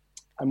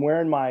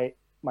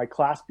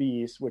Class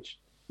Bs, which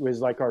was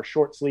like our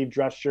short sleeve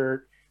dress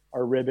shirt,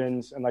 our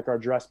ribbons, and like our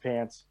dress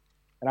pants.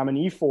 And I'm an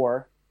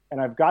E4,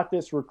 and I've got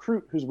this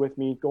recruit who's with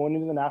me going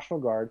into the National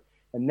Guard,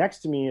 and next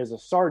to me is a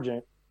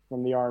sergeant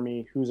from the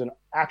Army who's an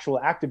actual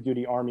active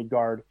duty Army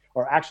Guard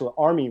or actual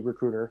Army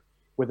recruiter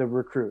with a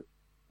recruit.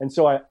 And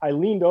so I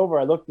leaned over,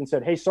 I looked and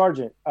said, hey,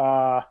 Sergeant,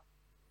 can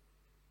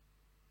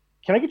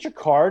I get your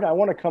card? I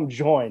want to come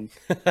join.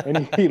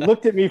 And he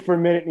looked at me for a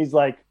minute, and he's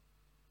like,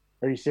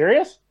 are you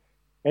serious?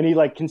 And he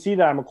like can see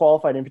that I'm a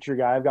qualified infantry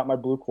guy. I've got my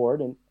blue cord.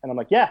 And I'm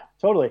like, yeah,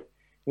 totally.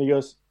 And he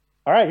goes,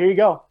 all right, here you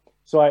go.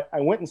 So I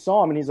went and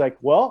saw him, and he's like,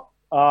 well,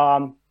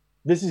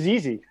 this is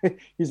easy.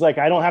 He's like,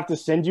 I don't have to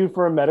send you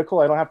for a medical.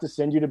 I don't have to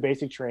send you to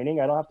basic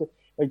training. I don't have to,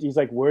 like, he's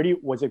like, what do you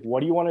want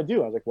to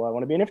do? I was like, well, I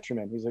want to be an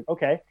infantryman. He's like,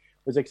 okay.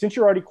 I was like, since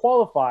you're already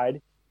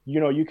qualified,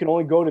 you can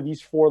only go to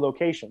these 4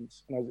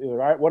 locations. And I was like, all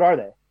right, what are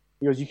they?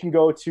 He goes, you can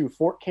go to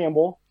Fort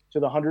Campbell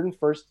to the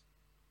 101st.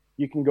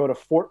 You can go to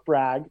Fort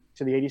Bragg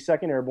to the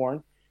 82nd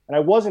Airborne. And I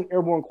wasn't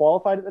airborne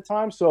qualified at the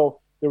time, so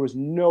there was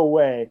no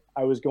way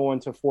I was going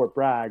to Fort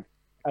Bragg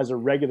as a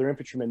regular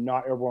infantryman,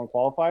 not airborne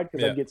qualified,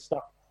 because I'd get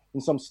stuck in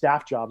some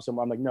staff job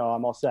somewhere. I'm like, no,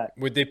 I'm all set.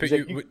 Would they put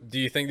you? Do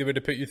you think they would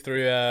have put you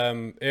through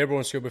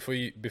airborne school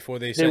before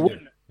they sent you?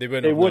 They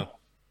wouldn't. They would. No.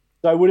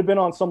 So I would have been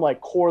on some like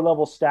corps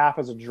level staff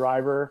as a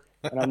driver,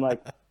 and I'm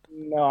like,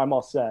 no, I'm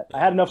all set. I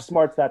had enough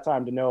smarts that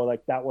time to know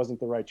like that wasn't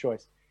the right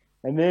choice.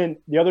 And then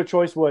the other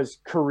choice was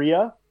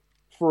Korea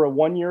for a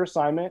 1-year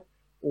assignment,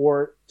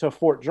 or to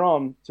Fort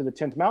Drum to the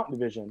 10th Mountain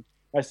Division.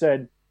 I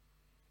said,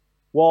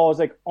 well, I was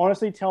like,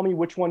 honestly, tell me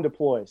which one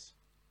deploys.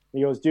 And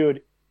he goes,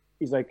 dude,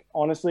 he's like,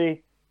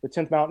 honestly, the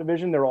 10th Mountain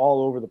Division, they're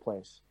all over the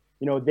place.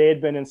 They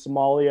had been in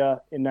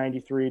Somalia in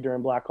 '93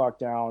 during Black Hawk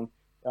Down.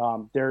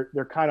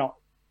 They're kind of,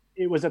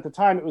 it was at the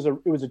time, it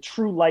was a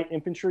true light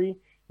infantry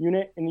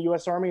unit in the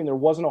U.S. Army, and there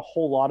wasn't a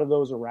whole lot of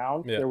those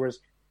around. Yeah. There was,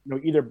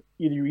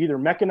 either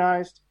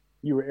mechanized,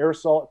 you were air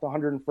assault at the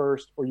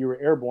 101st, or you were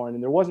airborne,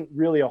 and there wasn't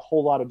really a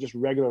whole lot of just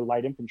regular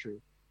light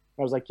infantry.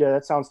 I was like, yeah,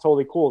 that sounds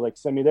totally cool. Like,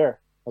 send me there.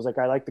 I was like,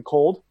 I like the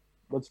cold.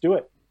 Let's do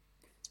it.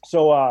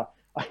 So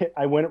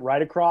I went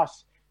right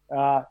across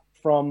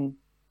from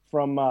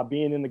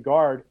being in the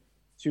Guard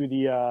to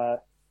the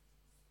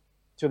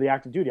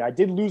active duty. I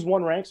did lose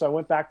 1 rank, so I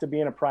went back to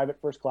being a private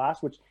first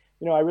class, which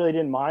I really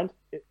didn't mind.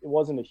 It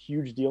wasn't a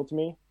huge deal to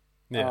me.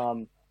 Yeah.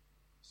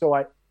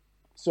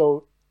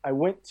 So I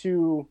went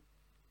to,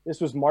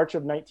 this was March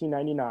of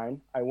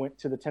 1999. I went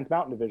to the 10th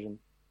Mountain Division,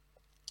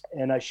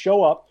 and I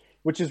show up,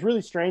 which is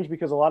really strange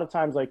because a lot of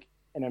times, like,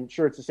 and I'm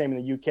sure it's the same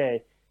in the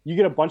UK, you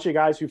get a bunch of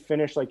guys who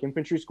finish like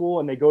infantry school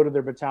and they go to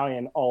their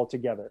battalion all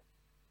together.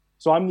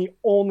 So I'm the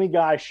only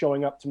guy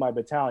showing up to my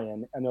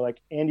battalion, and they're like,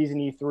 Andy's an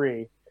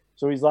E3.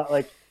 So he's not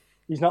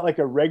like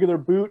a regular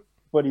boot,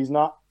 but he's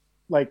not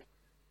like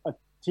a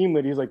team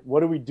lead. He's like, what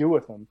do we do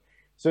with him?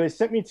 So they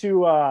sent me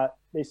to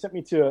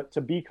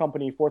B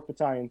Company, 4th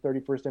Battalion,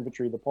 31st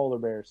Infantry, the Polar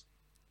Bears.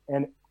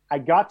 And I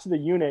got to the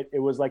unit. It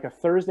was like a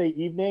Thursday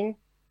evening,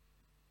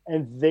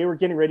 and they were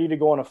getting ready to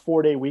go on a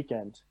 4-day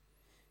weekend.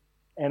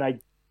 And I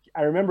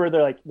remember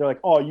they're like,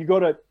 oh, you go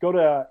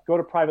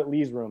to Private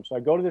Lee's room. So I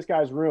go to this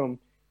guy's room.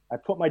 I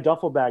put my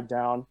duffel bag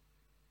down,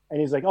 and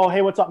he's like, oh,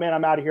 hey, what's up, man?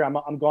 I'm out of here.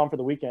 I'm gone for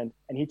the weekend.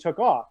 And he took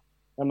off.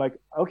 I'm like,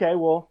 okay,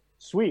 well,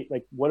 sweet.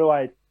 Like, what do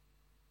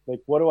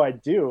I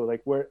do?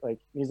 Like, where? Like,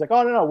 he's like,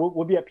 oh, no,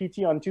 we'll be at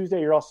PT on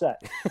Tuesday. You're all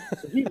set.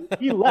 So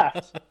he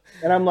left,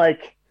 and I'm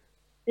like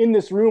in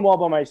this room all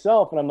by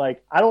myself, and I'm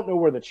like, I don't know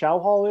where the chow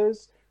hall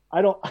is.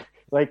 I don't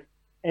like,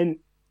 and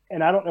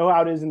I don't know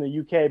how it is in the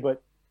UK,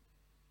 but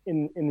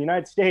in the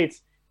United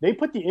States, they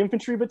put the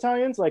infantry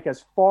battalions like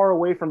as far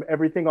away from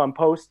everything on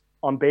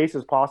base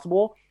as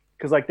possible,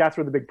 because like that's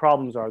where the big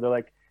problems are. They're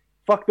like,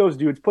 fuck those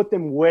dudes, put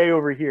them way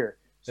over here.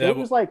 So it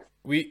was like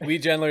we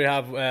generally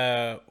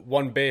have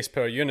one base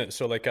per unit.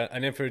 So like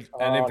an infantry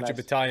nice.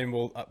 battalion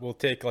will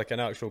take like an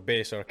actual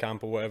base or a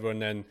camp or whatever,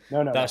 and then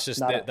that's just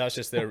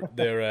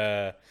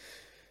their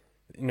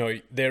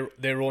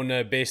their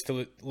own base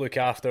to look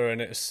after,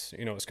 and it's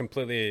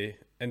completely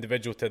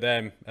individual to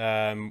them.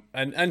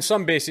 And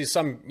some bases,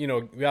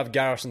 we have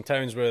garrison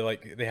towns where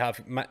like they have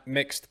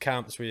mixed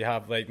camps where you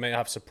have like might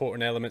have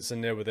supporting elements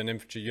in there with an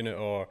infantry unit,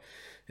 or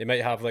they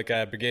might have like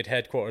a brigade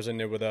headquarters in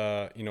there with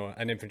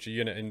an infantry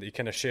unit, and you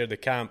kind of share the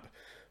camp.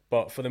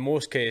 But for the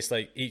most case,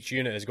 like each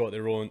unit has got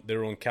their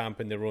own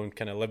camp and their own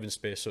kind of living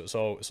space,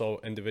 so it's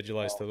all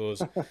individualized to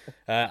those.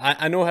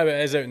 I know how it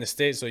is out in the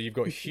States, so you've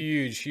got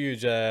huge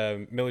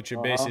military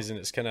bases, and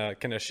it's kind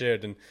of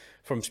shared. And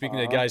from speaking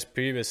to guys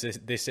previous,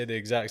 they say the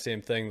exact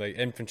same thing. Like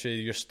infantry,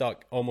 you're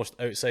stuck almost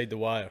outside the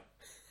wire.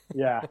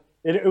 Yeah,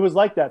 it was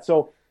like that.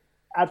 So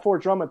at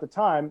Fort Drum at the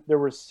time, there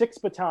were 6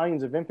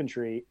 battalions of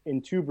infantry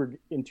in two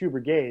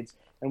brigades,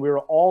 and we were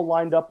all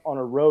lined up on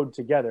a road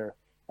together.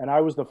 And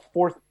I was the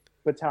 4th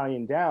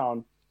battalion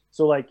down.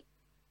 So like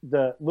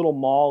the little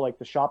mall, like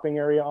the shopping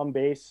area on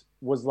base,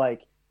 was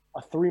like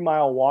a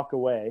 3-mile walk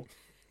away.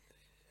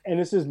 And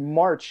this is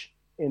March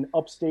in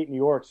upstate New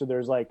York, so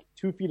there's like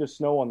 2 feet of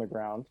snow on the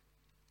ground.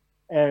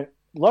 And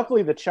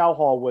luckily the chow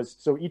hall was,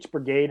 so each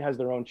brigade has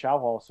their own chow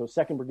hall. So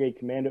 2nd Brigade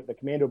the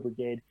commando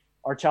brigade,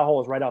 our chow hall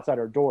was right outside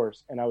our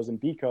doors, and I was in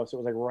BCO, so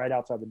it was like right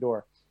outside the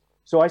door.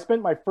 So I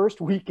spent my first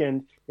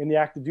weekend in the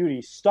active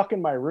duty stuck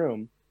in my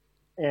room,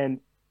 and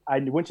I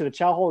went to the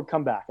chow hall and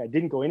come back. I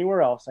didn't go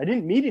anywhere else. I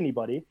didn't meet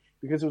anybody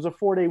because it was a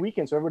 4-day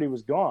weekend, so everybody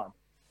was gone.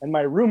 And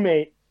my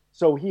roommate,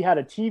 so he had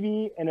a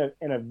TV and a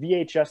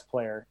VHS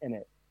player in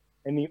it.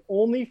 And the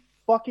only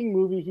fucking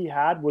movie he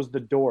had was The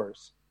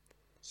Doors.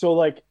 So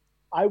like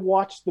I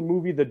watched the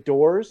movie The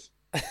Doors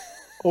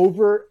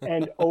over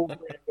and over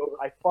and over.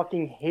 I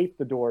fucking hate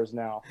The Doors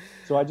now.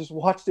 So I just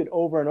watched it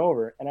over and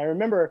over. And I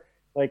remember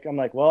like, I'm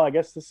like, well, I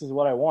guess this is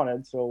what I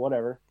wanted. So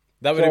whatever.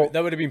 That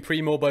would have been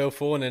pre-mobile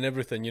phone and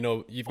everything.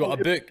 You've got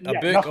a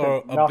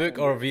book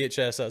or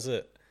VHS. That's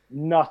it.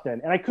 Nothing.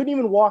 And I couldn't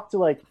even walk to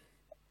like,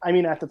 I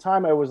mean, at the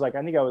time I was like,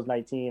 I think I was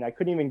 19. I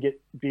couldn't even get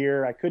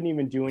beer. I couldn't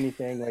even do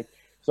anything. Like,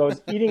 so I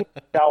was eating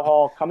chow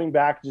hall, coming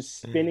back,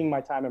 just spending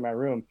my time in my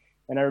room.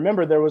 And I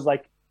remember there was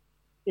like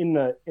in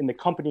the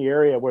company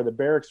area where the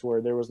barracks were,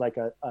 there was like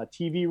a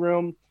TV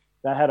room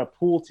that had a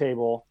pool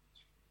table.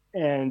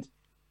 And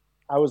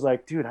I was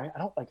like, dude, I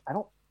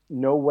don't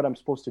know what I'm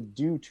supposed to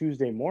do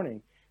Tuesday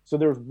morning. So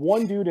there was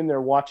one dude in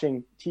there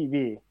watching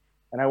TV,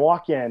 and I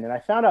walk in and I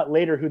found out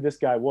later who this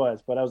guy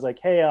was, but I was like,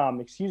 hey,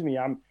 excuse me,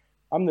 I'm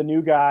the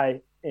new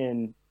guy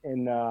in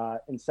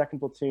 2nd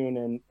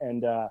platoon,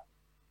 and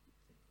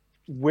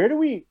where do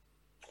we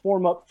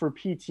form up for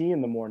PT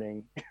in the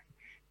morning?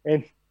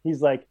 And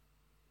he's like,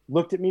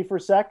 looked at me for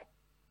a sec,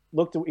 he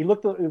looked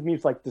at me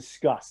with like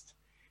disgust,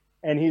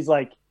 and he's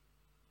like,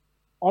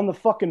 on the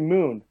fucking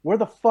moon. Where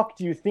the fuck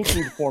do you think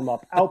you'd form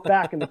up? Out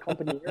back in the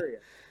company area.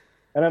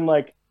 And I'm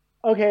like,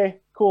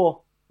 okay,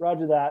 cool.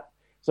 Roger that.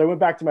 So I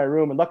went back to my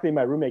room, and luckily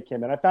my roommate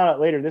came in. I found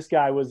out later this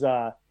guy was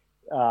a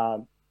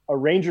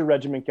Ranger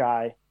Regiment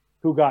guy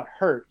who got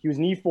hurt. He was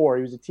an E4.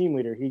 He was a team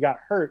leader. He got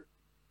hurt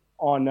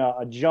on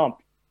a jump.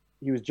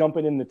 He was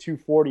jumping in the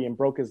 240 and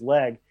broke his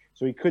leg,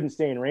 so he couldn't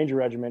stay in Ranger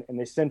Regiment, and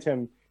they sent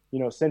him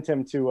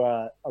to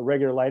a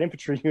regular light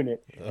infantry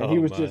unit. And he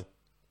was just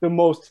the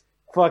most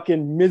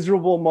fucking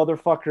miserable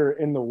motherfucker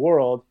in the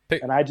world,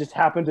 and I just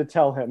happened to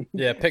tell him.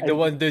 Yeah, pick the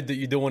one dude that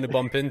you don't want to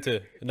bump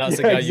into, and that's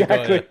the guy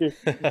exactly. You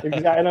got.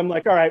 Exactly. And I'm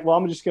like, all right, well,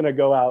 I'm just gonna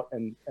go out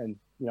and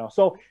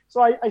so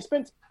I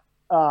spent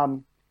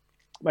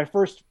my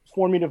first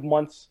formative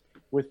months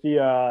with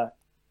the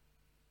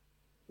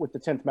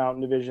 10th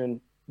Mountain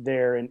Division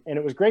there, and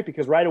it was great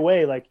because right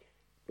away, like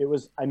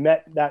I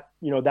met that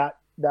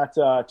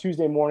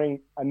Tuesday morning,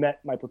 I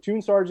met my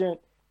platoon sergeant,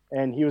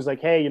 and he was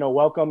like, hey,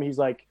 welcome. He's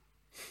like,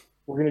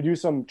 we're going to do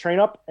some train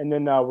up, and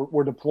then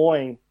we're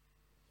deploying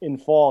in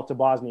fall to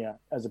Bosnia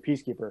as a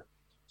peacekeeper.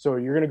 So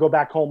you're going to go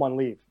back home on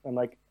leave. I'm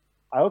like,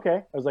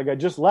 okay. I was like, I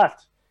just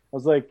left. I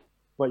was like,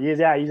 but he's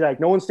like,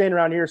 no one's staying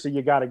around here, so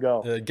you got to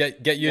go.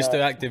 Get used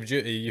to active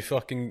duty. You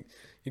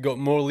got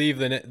more leave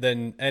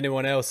than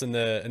anyone else in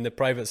the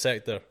private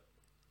sector.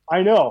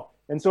 I know.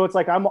 And so it's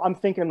like, I'm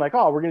thinking like,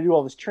 oh, we're going to do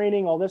all this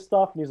training, all this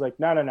stuff. And he's like,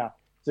 no.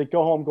 He's like,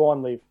 go home, go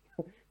on leave.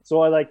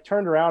 So I like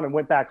turned around and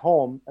went back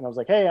home, and I was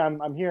like, hey,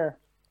 I'm here.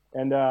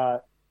 And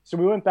so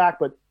we went back,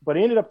 but I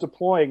ended up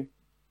deploying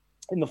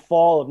in the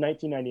fall of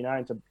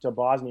 1999 to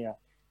Bosnia,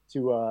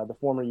 to the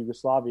former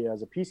Yugoslavia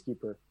as a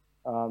peacekeeper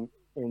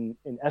in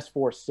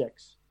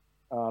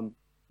S-46,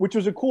 which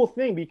was a cool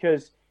thing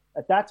because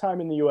at that time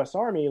in the U.S.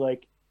 Army,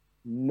 like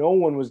no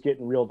one was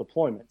getting real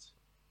deployments.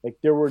 Like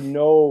there were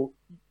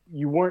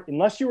you weren't,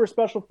 unless you were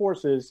special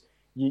forces,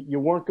 you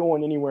weren't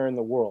going anywhere in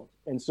the world.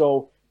 And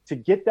so to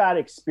get that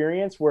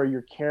experience where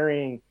you're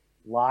carrying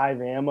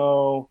live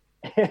ammo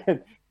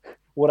and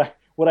what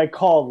I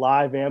call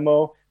live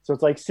ammo. So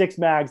it's like 6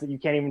 mags that you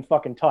can't even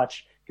fucking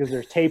touch because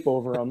there's tape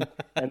over them,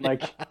 and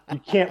like you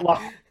can't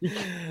lock.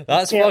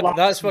 That's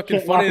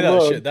fucking funny.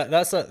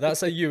 That shit.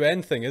 That's a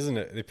UN thing, isn't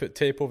it? They put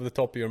tape over the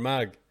top of your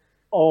mag.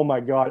 Oh my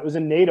god, it was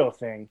a NATO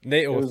thing.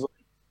 NATO. It was,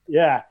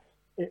 yeah,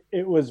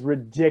 it was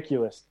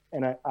ridiculous.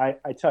 And I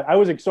tell you, I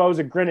was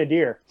a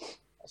grenadier,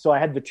 so I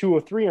had the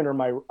 203 under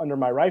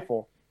my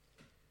rifle,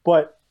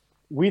 but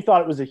we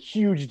thought it was a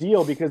huge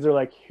deal because they're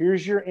like,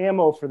 here's your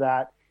ammo for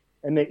that,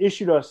 and they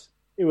issued us.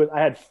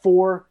 I had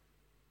 4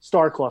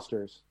 star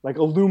clusters, like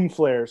illume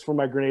flares for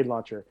my grenade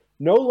launcher.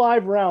 No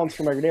live rounds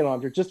for my grenade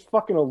launcher, just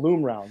fucking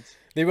illume rounds.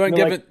 They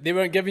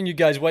weren't giving you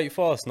guys white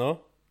phos,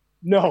 no?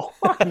 No,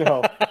 fuck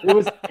no. It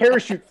was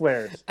parachute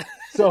flares.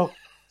 So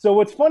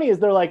what's funny is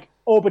they're like,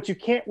 oh, but you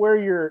can't wear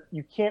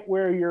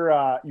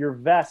your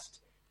vest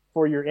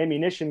for your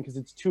ammunition because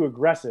it's too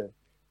aggressive.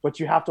 But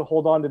you have to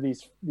hold on to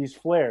these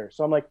flares.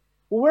 So I'm like,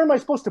 well, where am I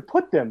supposed to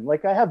put them?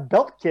 Like I have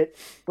belt kit,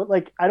 but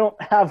like I don't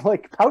have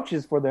like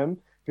pouches for them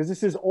because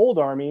this is old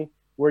Army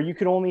where you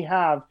could only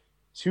have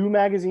 2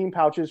 magazine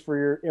pouches for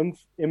your and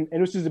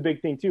this is a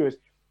big thing too, is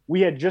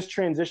we had just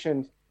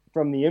transitioned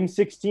from the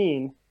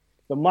M16,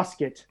 the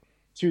musket,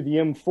 to the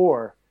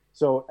M4.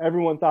 So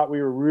everyone thought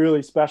we were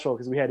really special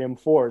because we had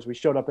M4s. We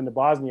showed up into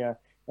Bosnia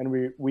and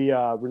we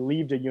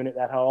relieved a unit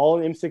that had all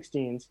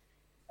M16s,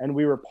 and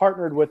we were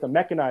partnered with a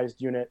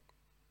mechanized unit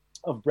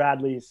of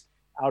Bradleys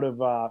out of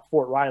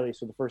Fort Riley,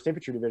 so the 1st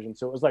Infantry Division.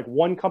 So it was like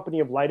 1 company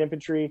of light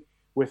infantry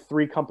with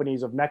 3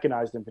 companies of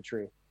mechanized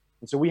infantry.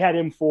 And so we had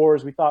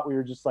M4s. We thought we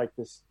were just like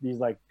these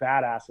like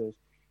badasses,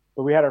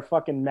 but we had our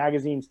fucking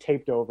magazines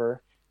taped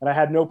over, and I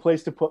had no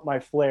place to put my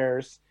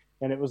flares.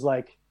 And it was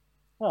like,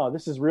 oh,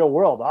 this is real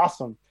world,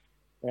 awesome.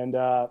 And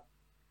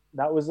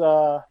that was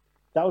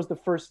the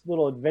first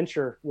little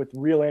adventure with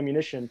real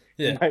ammunition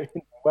in my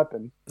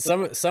weapon.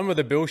 Some of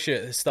the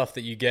bullshit stuff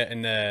that you get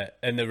in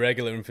the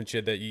regular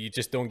infantry that you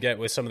just don't get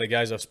with some of the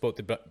guys I've spoke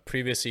to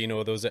previously,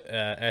 those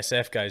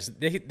SF guys,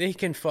 they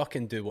can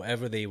fucking do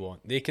whatever they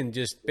want. They can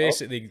just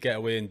basically get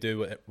away and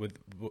do with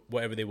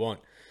whatever they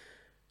want.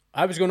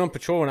 I was going on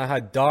patrol and I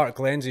had dark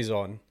lenses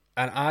on,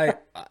 and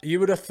you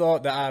would have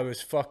thought that I was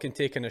fucking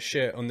taking a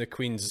shit on the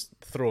Queen's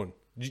throne.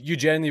 You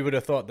genuinely would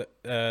have thought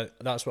that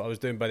that's what I was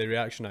doing by the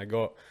reaction I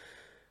got.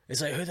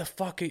 It's like, who the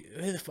fuck?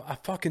 I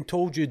fucking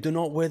told you, do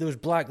not wear those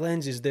black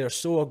lenses. They're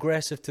so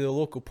aggressive to the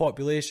local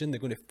population. They're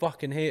going to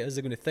fucking hate us.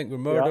 They're going to think we're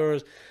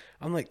murderers.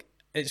 Yeah. I'm like,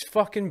 it's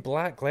fucking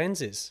black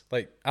lenses.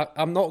 Like,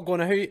 I'm not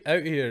going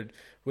out here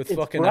with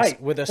fucking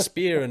with a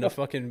spear and a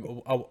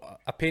fucking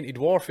a painted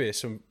war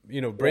face from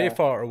Braveheart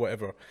or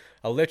whatever.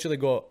 I literally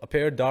got a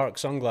pair of dark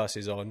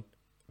sunglasses on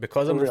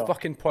because I'm the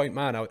fucking point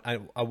man.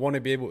 I want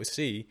to be able to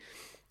see,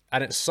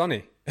 and it's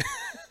sunny.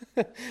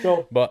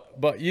 So,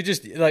 but you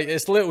just like,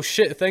 it's little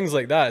shit things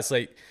like that. It's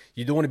like,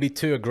 you don't want to be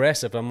too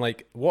aggressive. I'm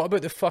like, what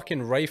about the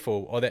fucking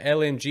rifle or the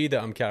LMG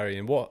that I'm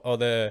carrying? Or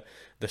the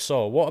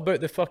saw? What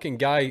about the fucking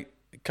guy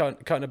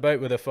cutting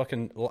about with a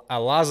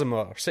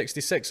Lazima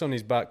 66 on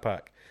his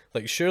backpack?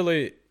 Like,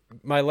 surely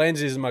my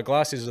lenses and my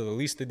glasses are the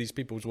least of these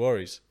people's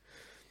worries.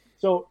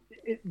 So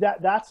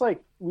that's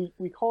like,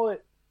 we call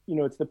it,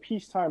 it's the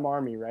peacetime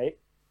army, right?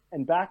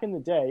 And back in the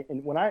day,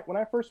 and when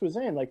I first was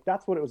in, like,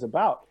 that's what it was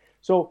about.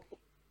 So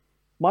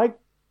my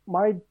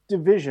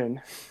division,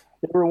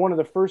 they were one of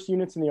the first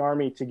units in the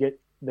Army to get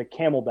the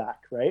Camelback,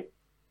 right?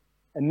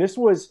 And this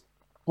was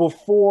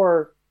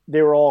before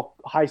they were all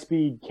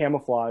high-speed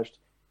camouflaged.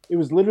 It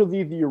was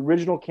literally the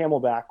original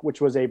Camelback, which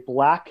was a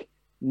black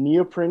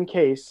neoprene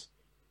case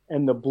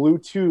and the blue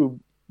tube,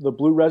 the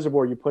blue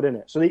reservoir you put in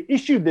it. So they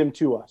issued them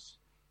to us.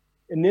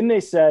 And then they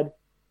said,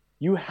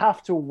 you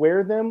have to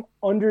wear them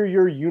under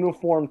your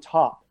uniform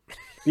top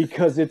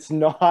because it's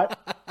not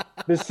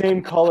the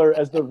same color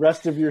as the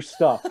rest of your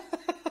stuff.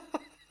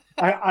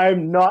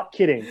 I'm not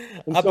kidding.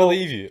 And I so,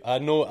 believe you. I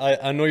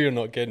know you're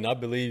not kidding. I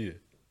believe you.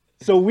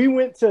 so we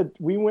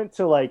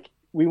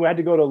had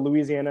to go to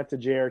Louisiana to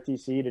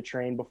JRTC to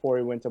train before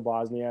we went to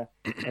Bosnia,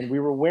 and we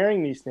were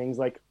wearing these things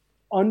like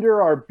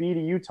under our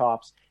BDU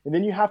tops, and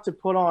then you have to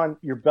put on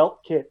your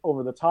belt kit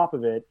over the top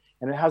of it,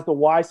 and it has the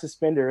Y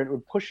suspender, and it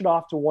would push it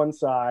off to one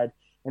side,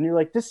 and you're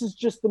like, this is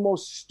just the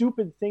most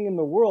stupid thing in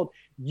the world.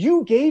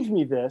 You gave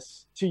me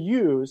this to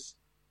use,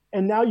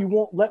 and now you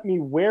won't let me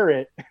wear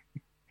it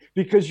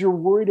because you're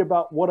worried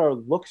about what our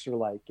looks are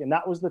like. And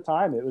that was the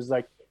time. It was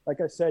like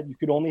I said, you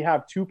could only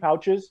have 2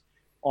 pouches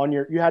on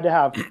you had to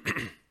have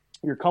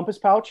your compass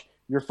pouch,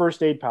 your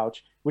first aid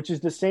pouch, which is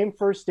the same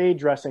first aid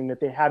dressing that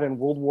they had in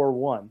World War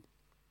One.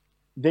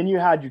 Then you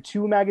had your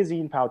 2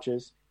 magazine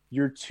pouches,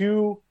 your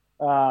two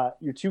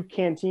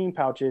canteen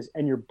pouches,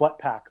 and your butt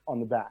pack on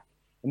the back.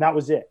 And that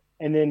was it.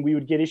 And then we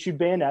would get issued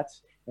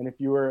bayonets. And if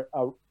you were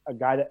a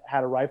guy that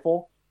had a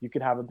rifle, you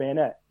could have a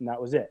bayonet, and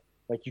that was it.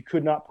 Like, you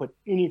could not put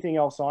anything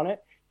else on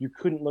it. You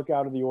couldn't look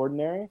out of the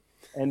ordinary.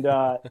 And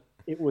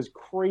it was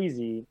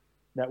crazy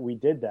that we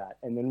did that.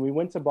 And then we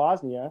went to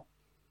Bosnia.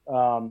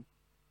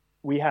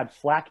 We had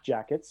flak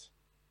jackets,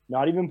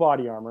 not even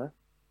body armor,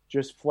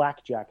 just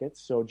flak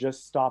jackets. So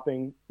just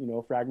stopping,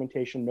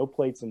 fragmentation, no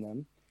plates in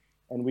them.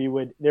 And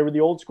they were the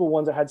old school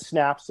ones that had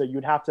snaps, that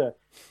you'd have to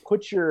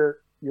put your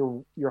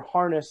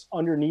harness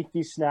underneath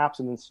these snaps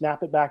and then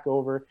snap it back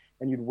over,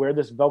 and you'd wear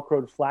this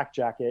Velcroed flak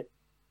jacket,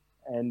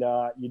 and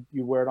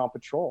you wear it on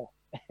patrol.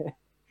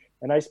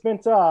 And I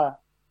spent, I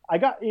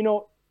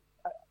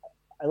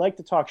like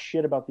to talk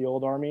shit about the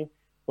old Army,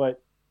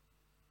 but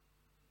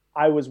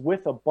I was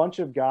with a bunch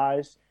of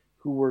guys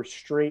who were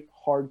straight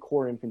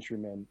hardcore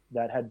infantrymen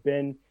that had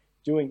been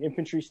doing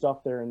infantry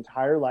stuff their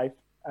entire life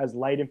as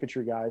light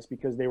infantry guys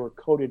because they were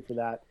coded for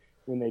that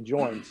when they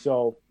joined.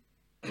 So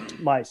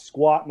my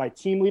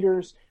team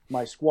leaders,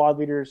 my squad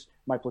leaders,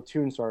 my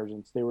platoon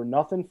sergeants, they were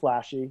nothing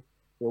flashy.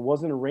 There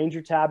wasn't a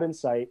Ranger tab in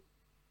sight.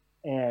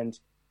 And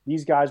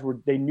these guys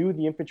they knew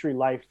the infantry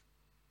life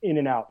in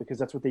and out because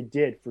that's what they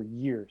did for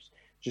years.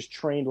 Just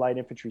trained light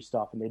infantry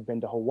stuff. And they'd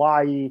been to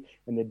Hawaii,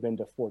 and they'd been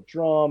to Fort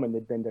Drum, and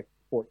they'd been to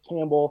Fort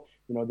Campbell.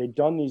 They'd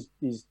done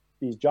these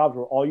jobs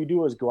where all you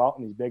do is go out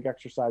in these big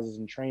exercises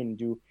and train and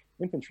do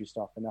infantry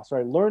stuff. And so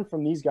I learned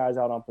from these guys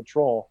out on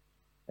patrol.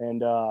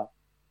 And,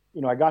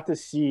 I got to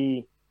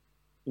see,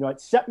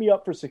 it set me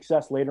up for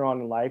success later on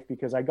in life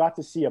because I got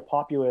to see a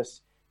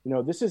populace.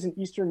 This is an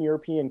Eastern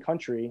European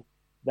country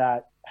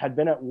that had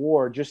been at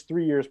war just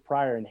 3 years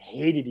prior and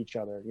hated each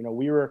other.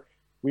 We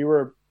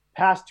were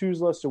past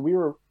Tuzla,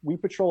 so we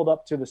patrolled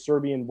up to the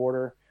Serbian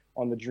border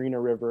on the Drina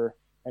River,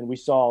 and we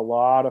saw a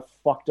lot of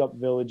fucked up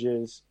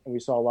villages, and we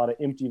saw a lot of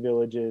empty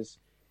villages,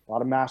 a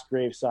lot of mass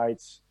grave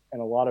sites,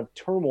 and a lot of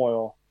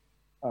turmoil.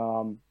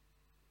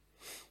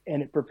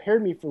 And it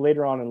prepared me for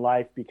later on in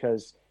life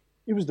because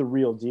it was the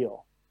real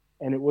deal.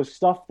 And it was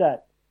stuff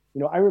that,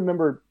 I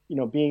remember,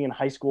 being in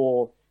high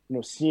school,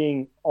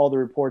 seeing all the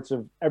reports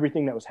of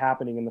everything that was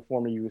happening in the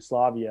former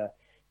Yugoslavia.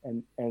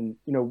 And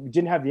we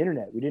didn't have the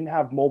internet. We didn't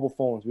have mobile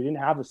phones. We didn't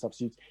have the stuff.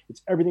 So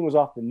everything was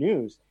off the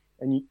news.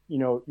 And,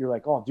 you're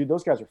like, oh, dude,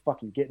 those guys are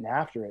fucking getting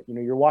after it.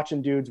 You're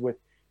watching dudes with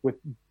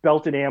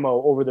belted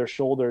ammo over their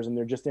shoulders, and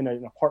they're just in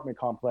an apartment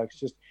complex,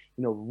 just,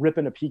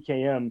 ripping a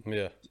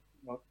PKM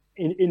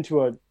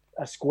into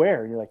a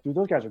square. And you're like, dude,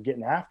 those guys are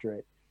getting after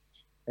it.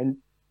 And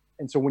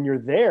so when you're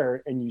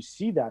there and you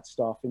see that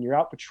stuff and you're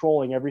out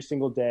patrolling every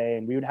single day,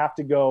 and we would have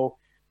to go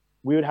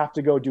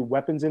do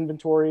weapons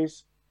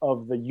inventories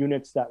of the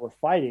units that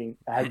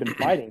had been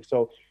fighting.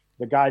 So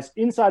the guys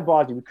inside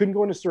Bosnia, we couldn't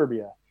go into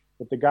Serbia,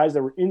 but the guys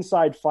that were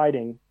inside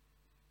fighting,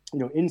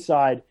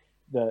 inside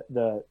the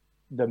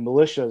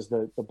militias,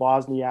 the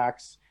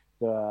Bosniaks,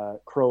 the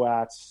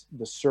Croats,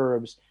 the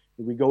Serbs,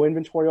 we go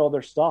inventory all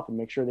their stuff and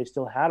make sure they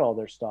still had all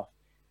their stuff.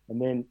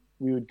 And then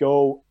we would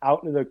go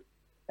out in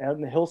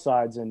the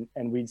hillsides and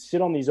we'd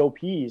sit on these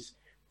OPs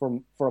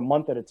for a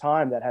month at a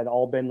time that had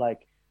all been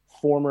like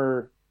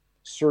former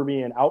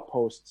Serbian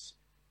outposts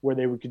where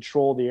they would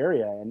control the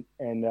area.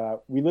 And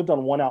we lived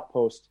on one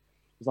outpost.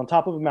 It was on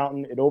top of a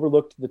mountain. It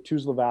overlooked the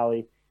Tuzla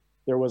Valley.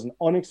 There was an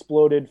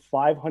unexploded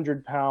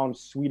 500-pound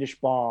Swedish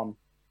bomb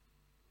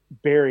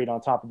buried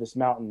on top of this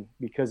mountain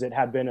because it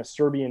had been a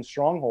Serbian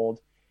stronghold.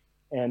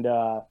 And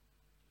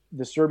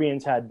the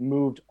Serbians had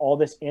moved all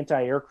this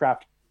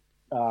anti-aircraft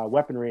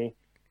weaponry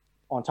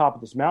on top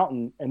of this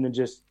mountain and then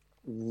just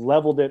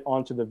leveled it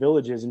onto the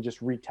villages and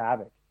just wreaked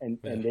havoc. And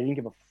they didn't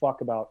give a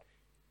fuck about,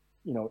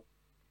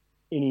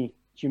 any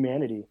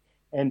humanity.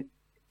 And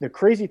the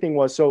crazy thing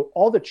was, so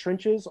all the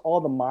trenches,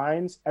 all the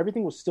mines,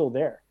 everything was still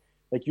there.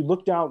 Like, you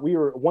look down, we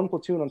were one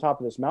platoon on top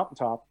of this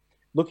mountaintop.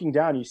 Looking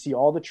down, you see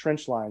all the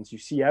trench lines, you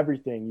see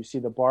everything, you see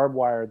the barbed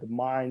wire, the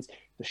mines,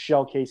 the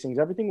shell casings,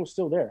 everything was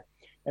still there.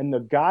 And the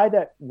guy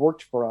that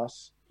worked for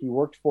us, he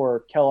worked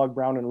for Kellogg,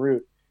 Brown and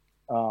Root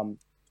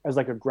as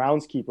like a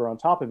groundskeeper on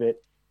top of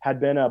it, had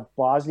been a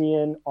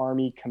Bosnian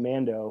army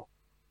commando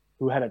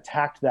who had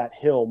attacked that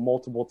hill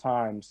multiple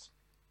times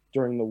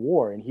during the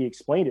war. And he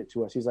explained it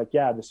to us. He's like,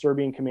 yeah, the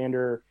Serbian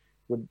commander,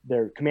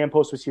 their command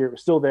post was here. It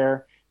was still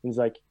there. And he's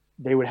like,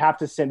 they would have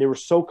to send, they were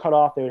so cut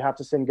off. They would have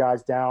to send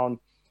guys down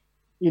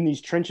in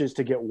these trenches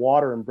to get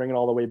water and bring it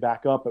all the way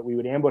back up. But we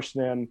would ambush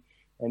them.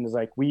 And he's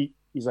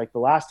like, the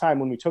last time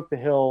when we took the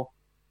hill,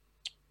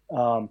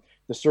 the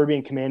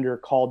Serbian commander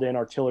called in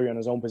artillery on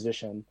his own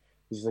position.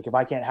 He's like, if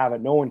I can't have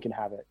it, no one can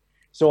have it.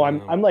 So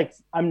I'm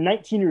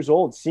 19 years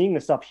old, seeing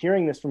this stuff,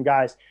 hearing this from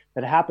guys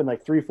that happened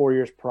like 3-4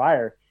 years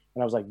prior.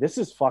 And I was like, this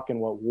is fucking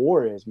what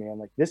war is, man.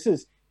 Like, this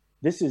is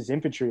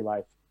infantry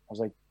life. I was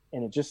like,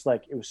 and it just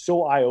like, it was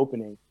so eye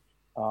opening.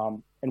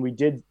 And we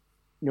did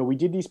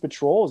these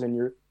patrols,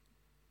 and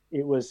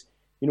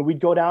we'd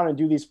go down and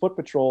do these foot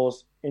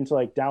patrols into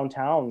like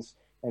downtowns,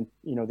 and,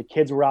 the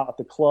kids were out at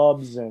the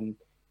clubs, and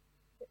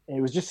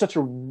it was just such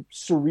a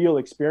surreal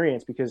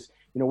experience because,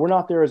 we're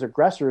not there as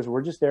aggressors.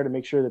 We're just there to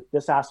make sure that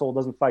this asshole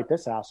doesn't fight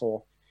this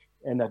asshole,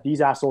 and that these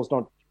assholes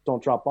don't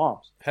drop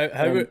bombs. How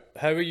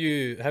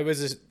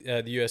was this,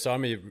 the US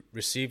Army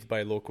received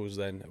by locals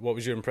then? What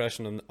was your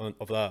impression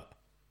of that?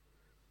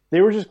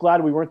 They were just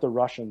glad we weren't the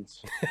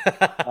Russians.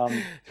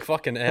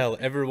 Fucking hell.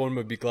 Everyone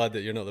would be glad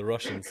that you're not the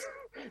Russians.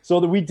 So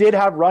we did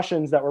have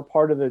Russians that were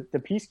part of the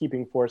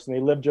peacekeeping force, and they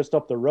lived just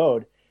up the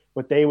road,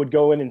 but they would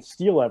go in and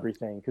steal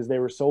everything because they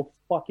were so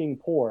fucking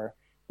poor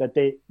that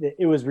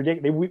it was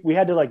ridiculous. We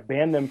had to like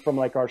ban them from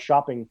like our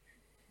shopping,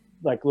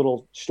 like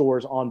little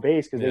stores on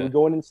base, because they would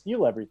go in and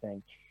steal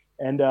everything.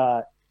 And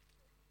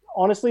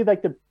honestly,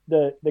 like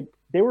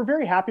they were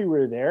very happy we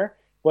were there,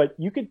 but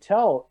you could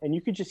tell, and you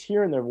could just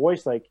hear in their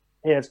voice, like,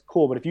 hey, it's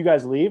cool, but if you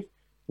guys leave,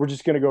 we're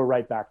just going to go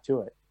right back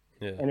to it.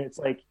 Yeah. And it's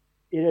like,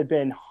 it had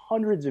been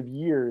hundreds of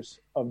years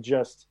of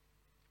just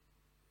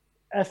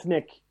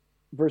ethnic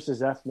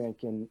versus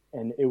ethnic. And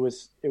it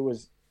was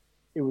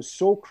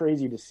so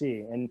crazy to see.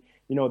 And,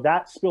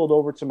 that spilled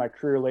over to my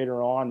career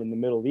later on in the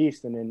Middle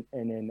East and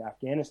in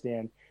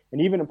Afghanistan,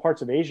 and even in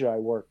parts of Asia I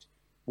worked,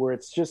 where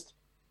it's just,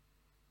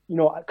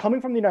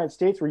 coming from the United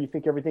States, where you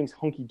think everything's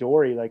hunky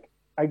dory. Like,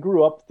 I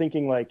grew up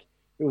thinking like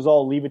it was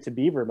all Leave It to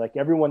Beaver. Like,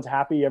 everyone's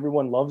happy.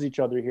 Everyone loves each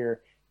other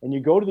here. And you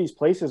go to these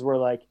places where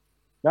like,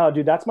 no,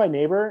 dude, that's my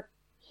neighbor.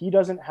 He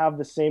doesn't have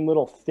the same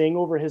little thing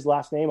over his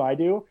last name I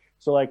do.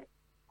 So like,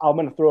 I'm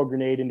going to throw a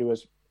grenade into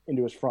his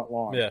front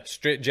lawn. Yeah.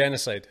 Straight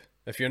genocide.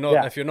 If you're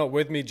not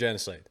with me,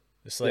 genocide.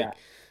 It's like,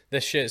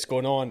 this shit's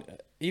going on.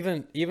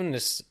 Even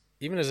as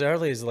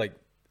early as like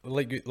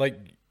the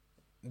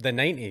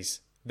 90s,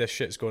 this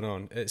shit's going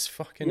on. It's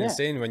fucking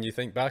insane when you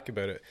think back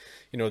about it.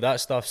 That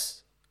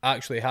stuff's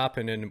actually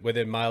happening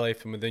within my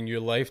life and within your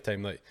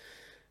lifetime. Like,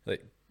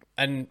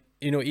 and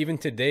even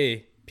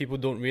today, people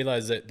don't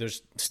realize that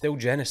there's still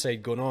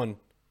genocide going on,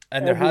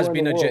 and there has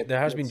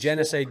been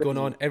genocide going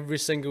on every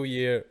single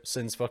year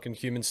since fucking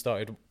humans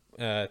started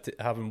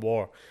having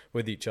war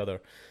with each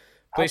other.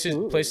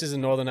 Places in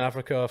Northern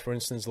Africa, for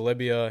instance,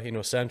 Libya,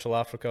 Central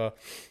Africa,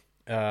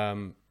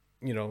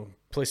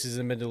 places in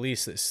the Middle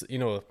East. It's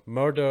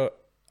murder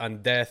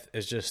and death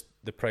is just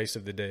the price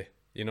of the day.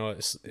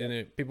 It's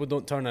people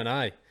don't turn an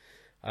eye,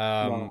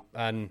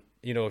 and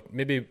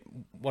maybe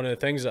one of the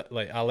things that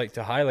like I like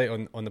to highlight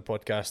on the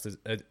podcast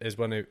is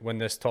when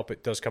this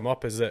topic does come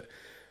up, is that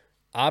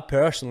I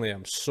personally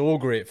am so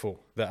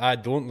grateful that I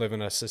don't live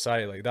in a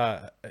society like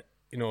that.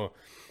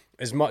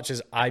 As much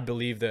as I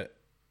believe that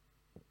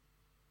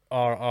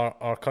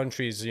our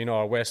countries,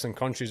 our Western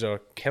countries are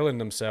killing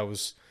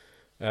themselves,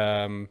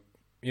 at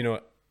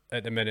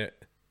the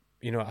minute,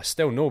 I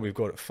still know we've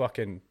got it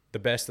fucking the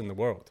best in the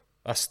world.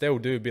 I still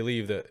do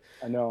believe that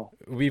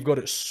we've got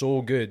it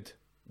so good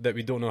that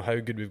we don't know how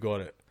good we've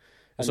got it.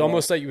 It's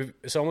almost like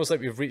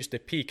we've reached a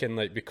peak, and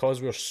like,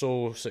 because we're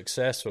so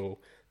successful,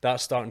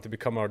 that's starting to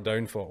become our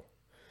downfall.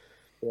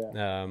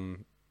 Yeah.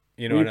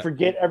 We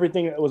forget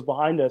everything that was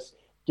behind us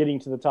getting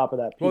to the top of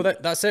that peak. Well,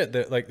 that's it.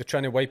 They're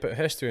trying to wipe out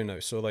history now.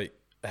 So like,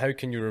 how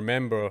can you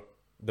remember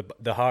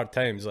the hard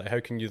times? Like, how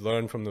can you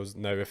learn from those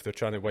now if they're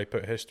trying to wipe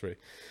out history?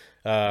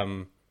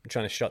 Trying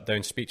to shut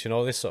down speech and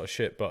all this sort of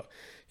shit. But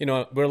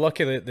we're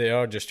lucky that they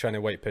are just trying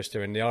to wipe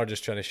history, and they are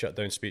just trying to shut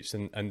down speech,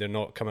 and they're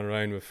not coming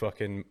around with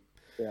fucking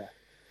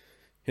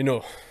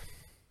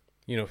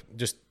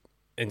just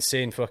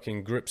insane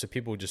fucking groups of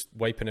people just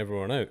wiping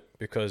everyone out,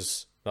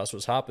 because that's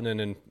what's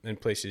happening in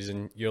places.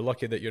 And you're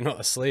lucky that you're not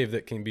a slave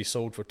that can be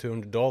sold for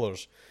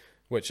 $200,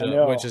 which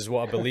is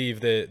what I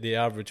believe the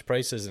average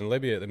price is in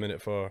Libya at the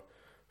minute for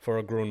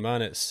a grown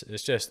man. It's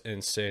just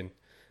insane.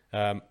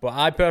 But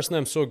I personally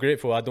am so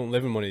grateful I don't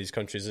live in one of these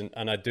countries,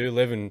 and I do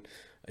live in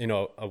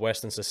a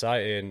Western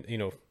society,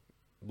 and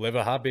live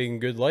a happy and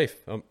good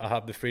life. I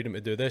have the freedom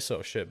to do this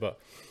sort of shit. But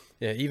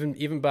yeah,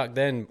 even back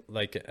then,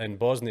 like in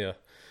Bosnia,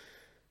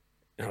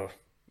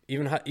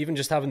 even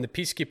just having the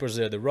peacekeepers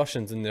there, the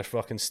Russians, and they're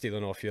fucking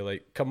stealing off you.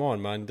 Like, come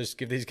on, man, just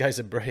give these guys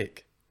a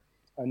break.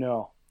 I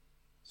know.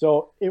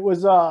 So it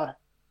was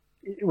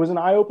an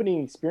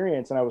eye-opening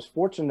experience, and I was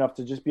fortunate enough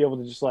to just be able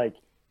to just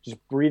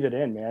breathe it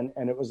in, man.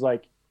 And it was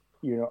like,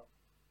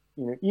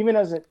 even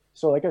as it,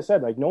 so like I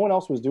said, like, no one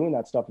else was doing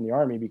that stuff in the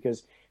Army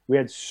because we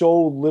had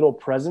so little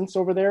presence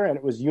over there, and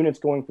it was units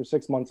going for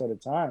 6 months at a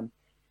time.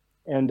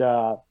 And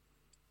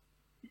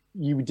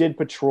you did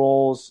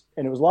patrols,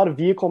 and it was a lot of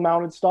vehicle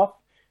mounted stuff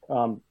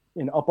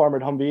in up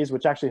armored Humvees,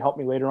 which actually helped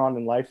me later on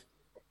in life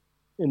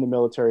in the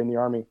military, in the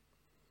Army.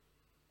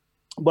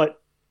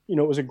 But, it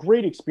was a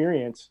great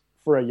experience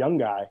for a young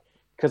guy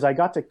because I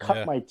got to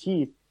cut my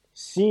teeth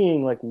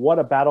seeing like what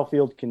a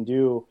battlefield can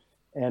do,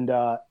 and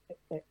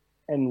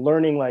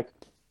learning like,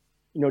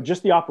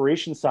 just the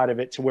operations side of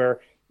it, to where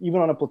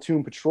even on a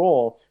platoon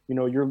patrol,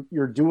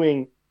 you're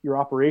doing your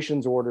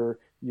operations order,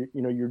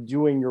 you're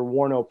doing your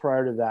Warno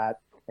prior to that,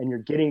 and you're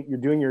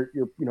doing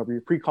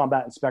your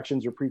pre-combat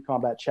inspections, your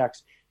pre-combat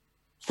checks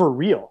for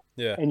real.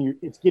 Yeah. And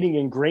it's getting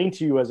ingrained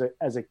to you as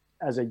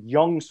a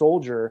young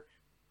soldier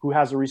who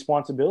has a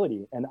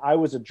responsibility. And I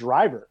was a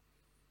driver,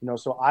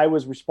 so I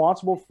was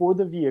responsible for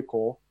the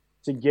vehicle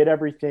to get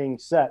everything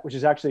set, which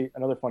is actually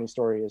another funny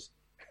story is,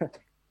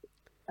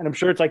 and I'm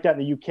sure it's like that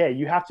in the UK,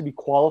 you have to be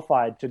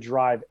qualified to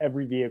drive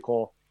every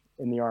vehicle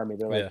in the Army.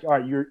 They're like, all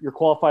right, you're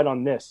qualified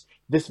on this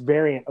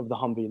variant of the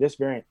Humvee, this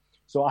variant.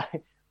 So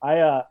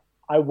I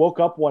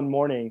woke up one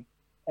morning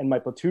and my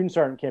platoon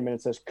sergeant came in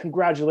and says,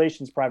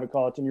 "Congratulations, Private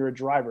Colliton, you're a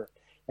driver."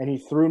 And he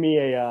threw me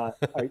a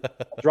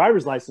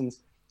driver's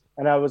license.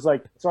 And I was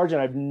like,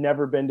 "Sergeant, I've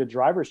never been to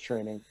driver's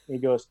training." And he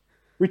goes,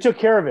 "We took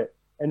care of it."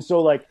 And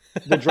so like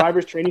the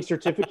driver's training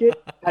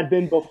certificate had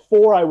been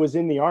before I was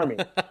in the Army.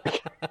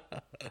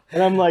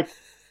 And I'm like,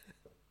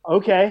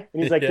 okay.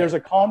 And he's like, "There's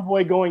a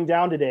convoy going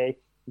down today.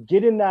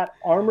 Get in that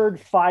armored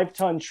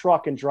 5-ton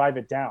truck and drive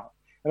it down."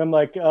 And I'm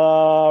like,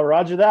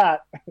 roger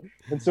that.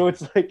 And so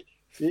it's like,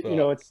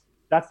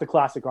 that's the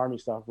classic Army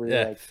stuff where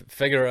you're like,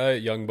 figure it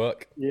out, young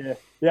buck.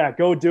 Yeah,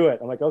 go do it.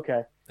 I'm like,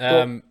 okay.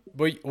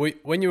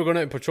 When you were going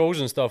out on patrols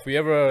and stuff, were you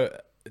ever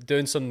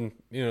doing some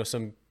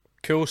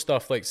cool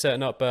stuff like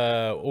setting up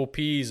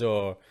OPs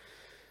or?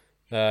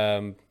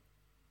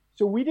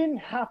 So we didn't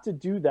have to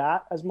do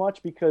that as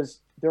much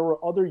because there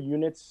were other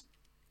units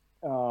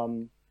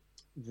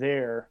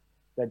there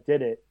that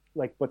did it.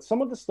 But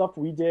some of the stuff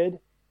we did,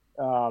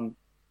 like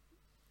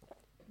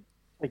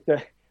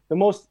the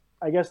most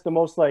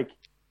like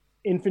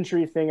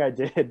infantry thing I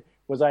did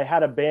was I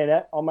had a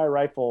bayonet on my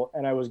rifle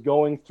and I was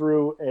going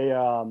through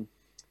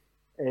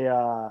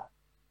a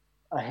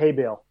hay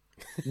bale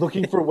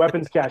looking for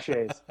weapons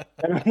caches.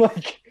 And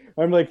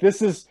I'm like,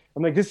 this is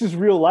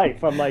real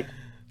life. I'm like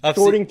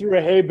sorting through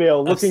a hay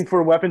bale looking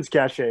for weapons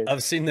caches.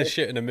 I've seen this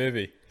shit in a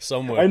movie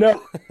somewhere. I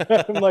know.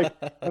 I'm like,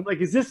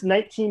 is this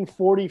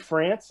 1940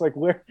 France?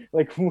 Where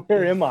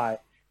am I?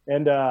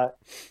 And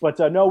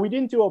but no, we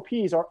didn't do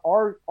OPs.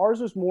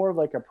 Ours was more of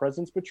like a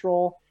presence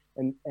patrol,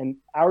 and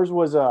ours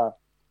was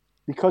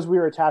because we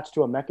were attached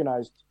to a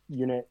mechanized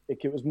unit.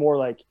 It was more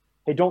like,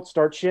 hey, don't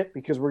start shit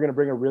because we're gonna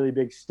bring a really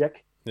big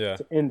stick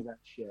to end that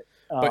shit.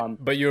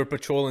 But you were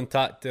patrolling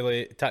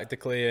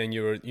tactically, and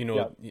you were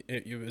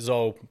it was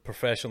all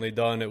professionally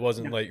done. It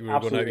wasn't like we were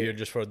going out here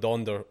just for a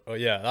donder.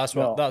 That's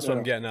what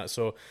I'm getting at.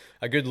 So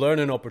a good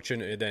learning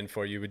opportunity then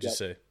for you, would you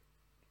say?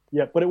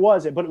 Yeah, but it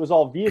was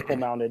all vehicle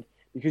mounted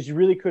because you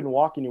really couldn't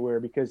walk anywhere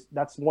because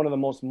that's one of the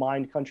most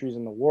mined countries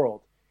in the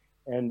world,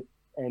 and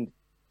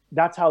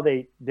that's how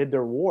they did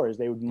their wars.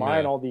 They would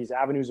mine all these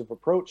avenues of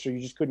approach, so you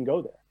just couldn't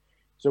go there.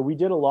 So we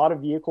did a lot of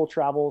vehicle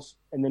travels,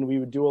 and then we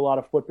would do a lot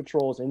of foot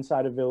patrols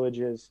inside of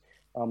villages,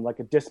 like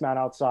a dismount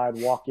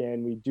outside, walk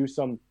in. We'd do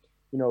some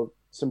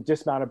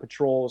dismounted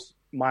patrols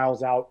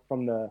miles out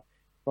from the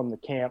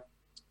camp,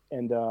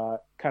 and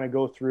kind of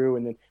go through.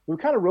 And then we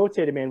kind of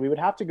rotated, man. We would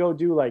have to go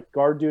do like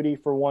guard duty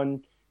for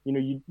one.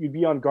 You'd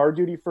be on guard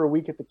duty for a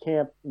week at the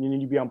camp, and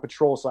then you'd be on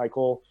patrol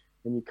cycle,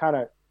 and you kind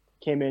of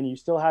came in. You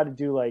still had to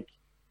do like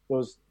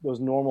those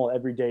normal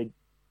everyday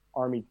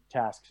Army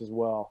tasks as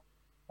well.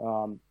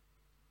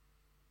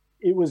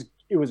 It was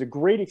a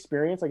great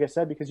experience, like I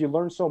said, because you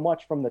learn so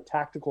much from the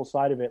tactical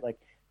side of it, like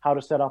how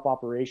to set up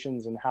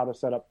operations and how to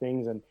set up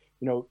things. And,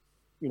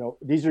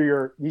 these are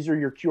your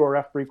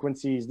QRF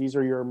frequencies. These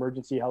are your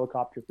emergency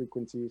helicopter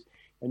frequencies.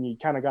 And you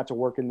kind of got to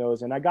work in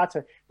those. And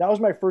that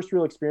was my first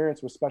real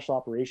experience with special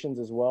operations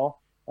as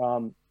well.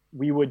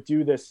 We would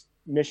do this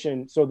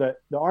mission. So the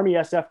Army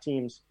SF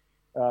teams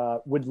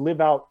would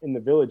live out in the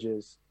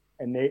villages,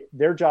 and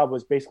their job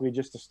was basically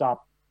just to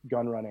stop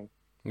gun running.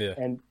 Yeah.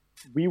 And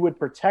we would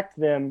protect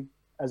them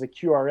as a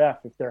QRF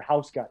if their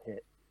house got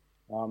hit.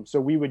 So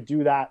we would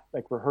do that,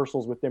 like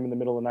rehearsals with them in the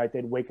middle of the night.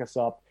 They'd wake us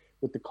up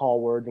with the call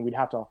word, and we'd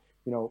have to,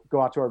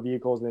 go out to our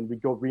vehicles, and then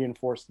we'd go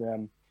reinforce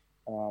them.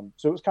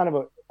 So it was kind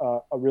of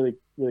a really,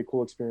 really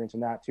cool experience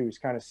in that too. Is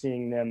kind of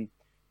seeing them,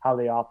 how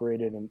they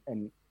operated,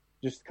 and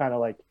just kind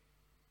of like,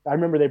 I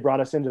remember they brought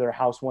us into their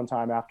house one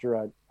time after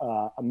a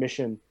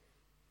mission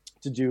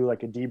to do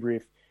like a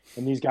debrief,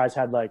 and these guys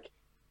had like,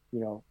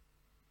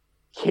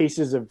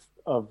 cases of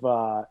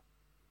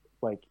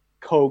like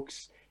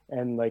Cokes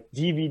and like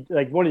DVD,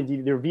 like one of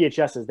their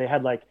VHSs. They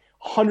had like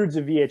hundreds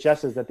of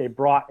VHSs that they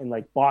brought in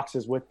like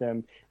boxes with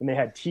them, and they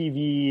had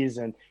TVs,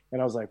 and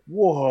I was like,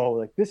 whoa,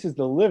 like this is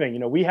the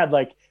living. We had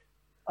like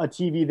a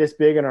TV this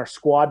big in our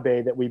squad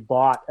bay that we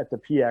bought at the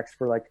PX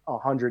for like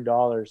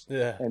 $100.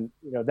 Yeah. And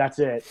that's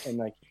it. And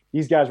like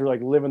these guys were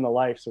like living the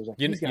life. So it was like,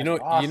 these guys you know,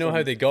 are awesome. you know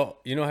how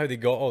they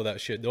got all that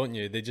shit, don't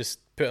you? They just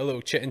put a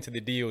little chit into the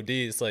DoD.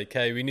 It's like,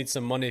 hey, we need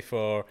some money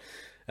for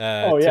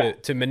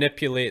to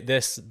manipulate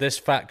this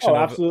faction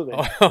absolutely.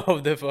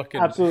 of the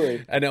fucking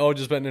Absolutely. And it all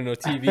just went in our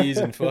TVs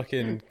and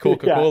fucking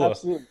Coca-Cola. Yeah,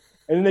 absolutely.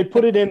 And then they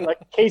put it in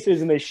like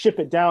cases and they ship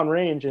it down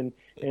range, and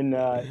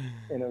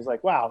it was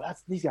like, wow,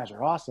 these guys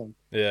are awesome.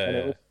 Yeah, and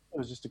yeah. It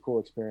was just a cool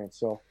experience.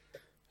 So,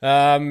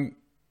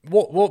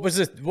 what was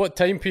this? What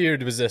time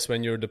period was this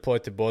when you were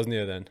deployed to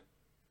Bosnia then?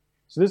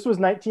 So this was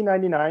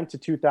 1999 to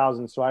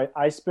 2000. So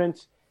I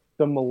spent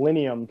the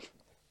millennium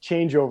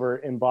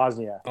changeover in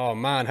Bosnia. Oh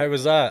man, how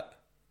was that?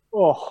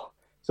 Oh,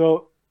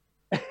 so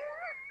this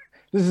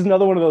is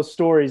another one of those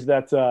stories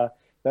that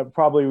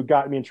probably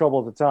got me in trouble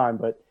at the time.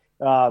 But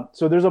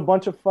so there's a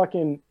bunch of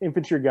fucking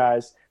infantry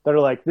guys that are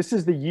like, this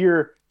is the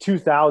year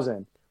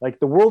 2000. Like,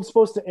 the world's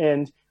supposed to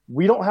end.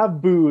 We don't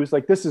have booze.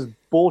 Like, this is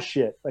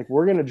bullshit. Like,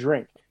 we're gonna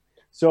drink.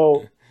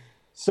 So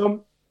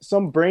some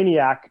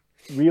brainiac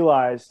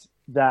realized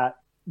that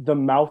the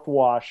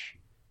mouthwash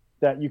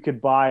that you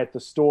could buy at the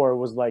store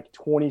was like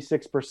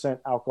 26%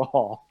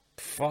 alcohol.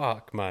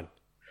 Fuck, man.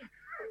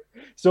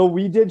 So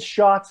we did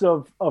shots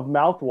of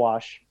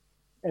mouthwash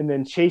and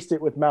then chased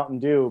it with Mountain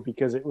Dew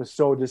because it was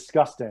so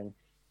disgusting.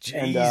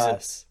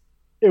 Jesus.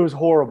 And, it was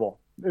horrible.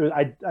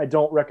 I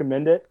don't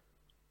recommend it.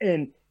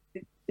 And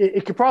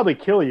it could probably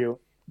kill you,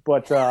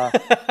 but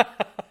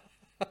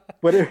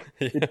but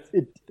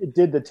it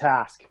did the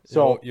task.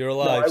 So you're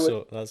alive,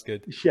 so that's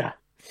good. Yeah.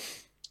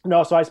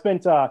 No, so I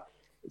spent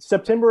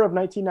September of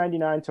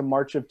 1999 to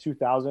March of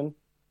 2000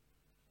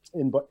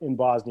 in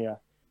Bosnia.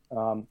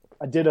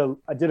 I did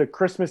a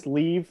Christmas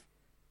leave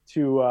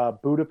to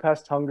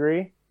Budapest,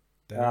 Hungary.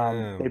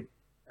 They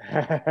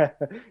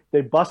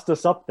bust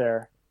us up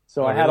there.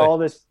 So I had all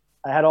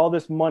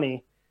this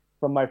money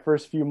from my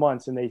first few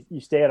months, and you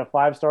stay at a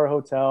 5-star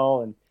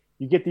hotel, and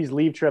you get these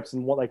leave trips,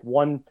 and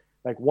one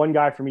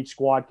guy from each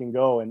squad can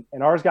go, and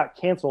ours got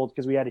canceled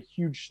because we had a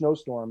huge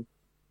snowstorm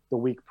the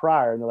week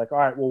prior, and they're like, all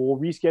right, well, we'll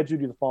reschedule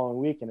you the following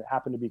week, and it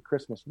happened to be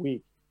Christmas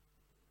week,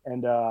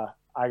 and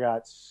I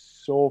got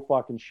so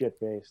fucking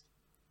shit-faced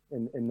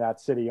in that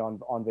city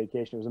on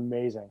vacation. It was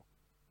amazing.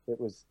 It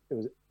was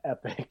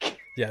epic.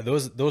 Yeah,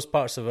 those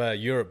parts of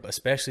Europe,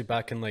 especially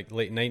back in like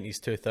late 90s,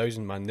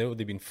 2000, man,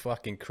 they've been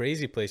fucking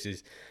crazy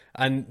places,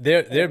 and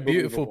they're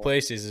beautiful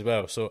places as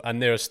well. So,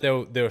 and they're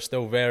still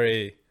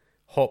very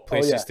hot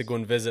places to go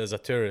and visit as a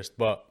tourist.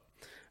 But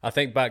I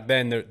think back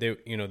then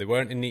they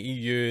weren't in the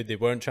EU, they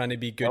weren't trying to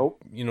be good,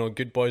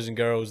 good boys and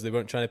girls. They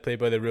weren't trying to play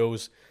by the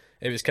rules.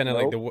 It was kind of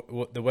like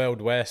the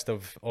Wild West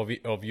of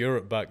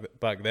Europe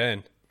back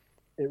then.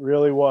 It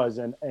really was,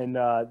 and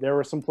there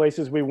were some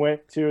places we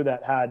went to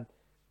that had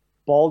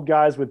bald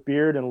guys with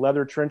beard and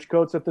leather trench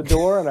coats at the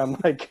door, and I'm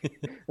like,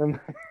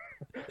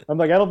 I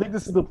don't think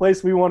this is the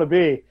place we want to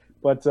be.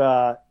 But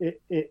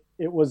it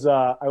was.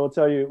 I will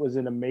tell you, it was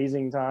an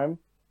amazing time.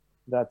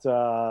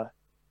 That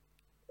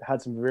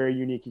had some very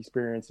unique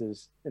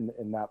experiences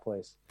in that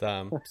place.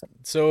 Damn.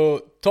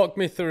 So talk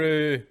me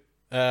through.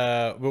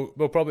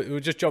 We'll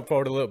just jump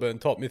forward a little bit and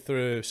talk me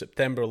through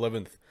September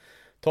 11th.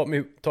 Talk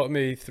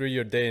me through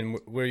your day and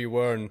where you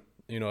were, and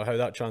how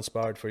that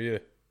transpired for you.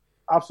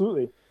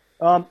 Absolutely.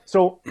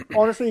 So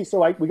honestly,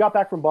 we got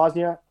back from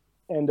Bosnia,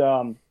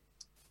 and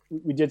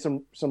we did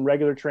some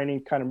regular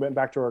training. Kind of went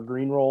back to our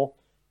green role,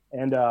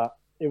 and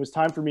it was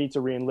time for me to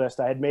re-enlist.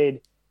 I had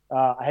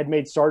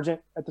made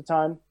sergeant at the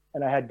time,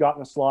 and I had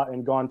gotten a slot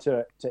and gone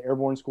to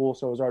airborne school.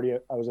 So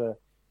I was a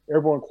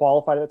airborne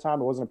qualified at the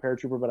time. I wasn't a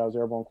paratrooper, but I was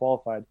airborne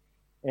qualified,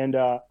 and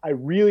I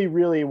really,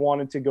 really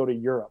wanted to go to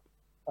Europe.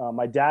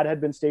 My dad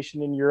had been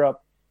stationed in Europe.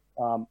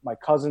 My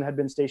cousin had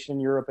been stationed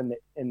in Europe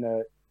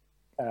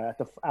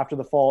after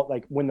the fall,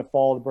 like when the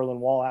fall of the Berlin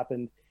Wall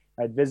happened.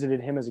 I had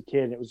visited him as a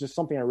kid, and it was just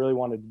something I really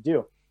wanted to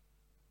do.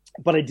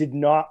 But I did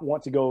not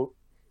want to go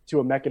to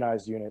a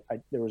mechanized unit.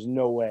 There was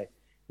no way.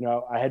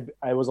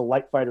 I was a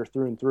light fighter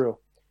through and through.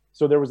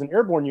 So there was an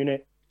airborne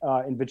unit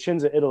in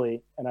Vicenza,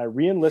 Italy, and I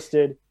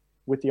re-enlisted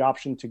with the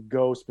option to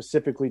go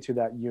specifically to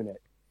that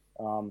unit.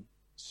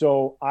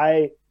 So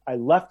I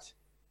left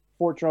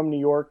Fort Drum, New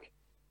York,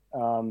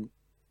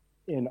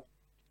 in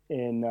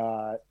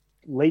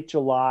late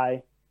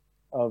July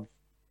of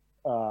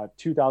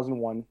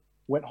 2001.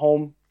 Went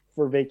home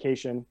for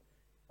vacation,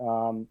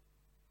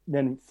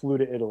 then flew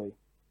to Italy,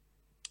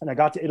 and I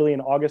got to Italy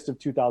in August of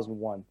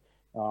 2001.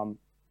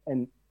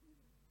 And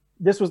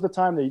this was the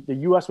time the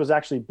U.S. was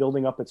actually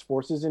building up its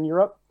forces in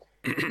Europe.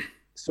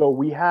 So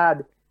we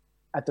had,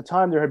 at the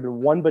time, there had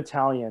been one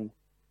battalion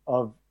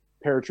of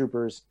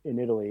paratroopers in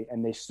Italy,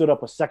 and they stood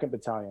up a second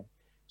battalion.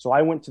 So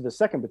I went to the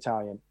second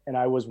battalion, and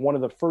I was one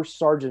of the first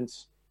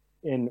sergeants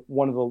in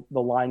one of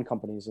the line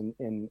companies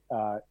in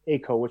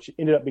ACO, which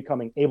ended up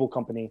becoming Able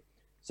Company,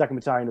 2nd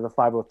Battalion of the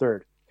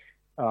 503rd.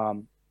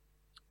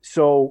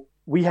 So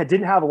we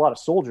didn't have a lot of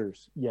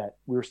soldiers yet.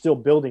 We were still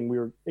building. We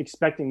were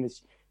expecting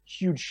this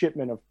huge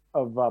shipment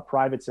of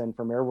privates in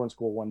from airborne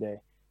school one day.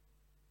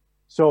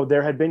 So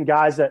there had been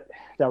guys that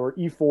were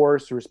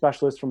E4s who were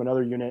specialists from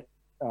another unit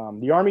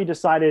The Army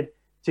decided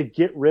to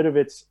get rid of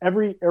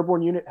every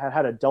airborne unit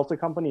had a Delta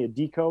company, a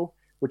DECO,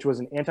 which was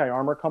an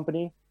anti-armor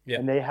company,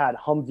 and they had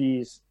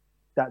Humvees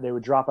that they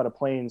would drop out of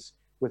planes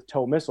with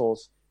TOW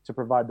missiles to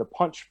provide the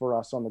punch for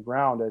us on the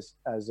ground as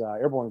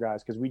airborne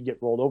guys, because we'd get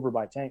rolled over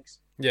by tanks.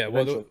 Yeah,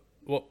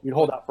 we'd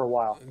hold out for a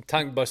while.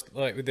 Tank bust,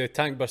 like with the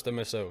tank buster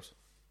missiles.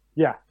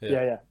 Yeah.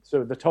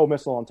 So the TOW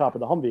missile on top of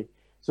the Humvee.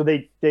 So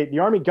the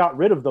Army got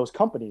rid of those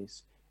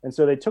companies, and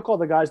so they took all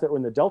the guys that were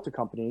in the Delta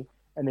company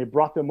and they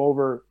brought them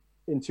over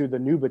into the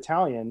new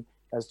battalion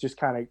as just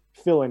kind of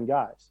fill-in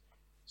guys.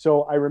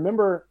 So I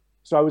remember,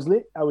 I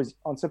was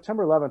on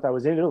September 11th. I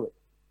was in Italy,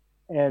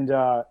 and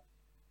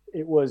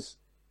it was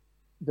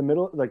the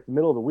middle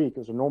of the week. It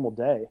was a normal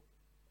day,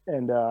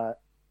 and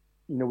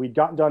we'd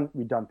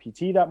done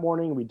PT that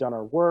morning. We'd done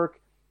our work,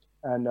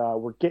 and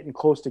we're getting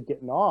close to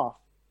getting off.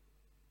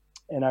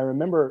 And I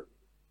remember,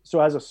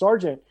 so as a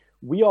sergeant,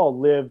 we all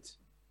lived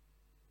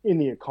in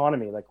the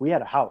economy. Like, we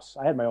had a house.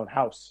 I had my own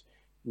house,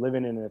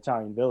 living in an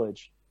Italian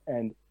village,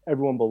 and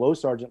everyone below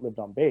sergeant lived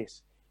on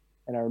base.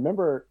 And I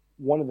remember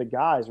one of the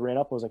guys ran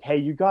up and was like, "Hey,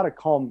 you gotta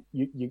come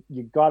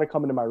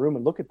into my room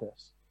and look at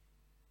this."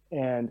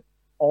 And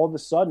all of a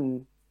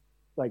sudden,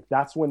 like,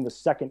 that's when the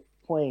second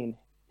plane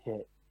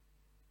hit.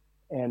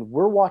 And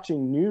we're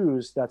watching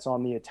news that's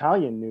on the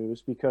Italian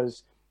news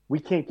because we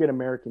can't get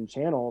American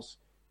channels.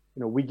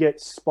 We get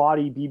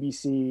spotty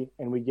BBC,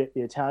 and we get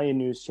the Italian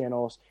news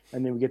channels,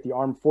 and then we get the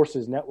Armed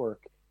Forces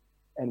Network.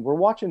 And we're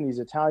watching these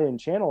Italian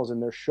channels,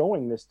 and they're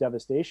showing this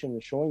devastation.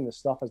 They're showing this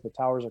stuff as the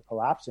towers are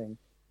collapsing.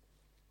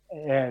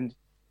 And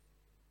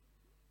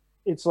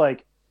it's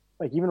like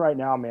even right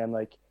now, man,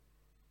 like,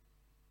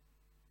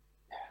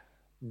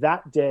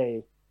 that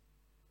day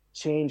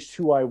changed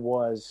who I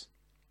was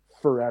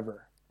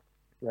forever,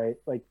 right?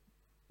 Like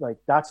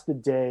that's the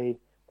day.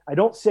 I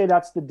don't say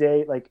that's the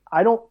day. Like,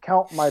 I don't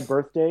count my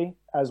birthday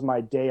as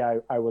my day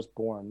I was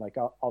born. Like,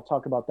 I'll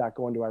talk about that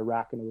going to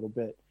Iraq in a little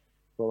bit.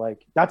 But,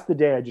 like, that's the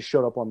day I just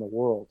showed up on the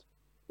world.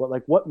 But,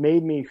 like, what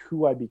made me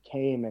who I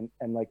became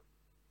and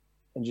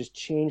just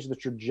changed the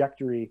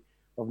trajectory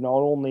of not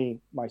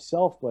only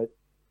myself, but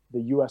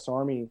the U.S.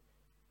 Army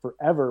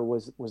forever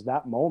was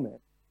that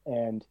moment.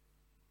 And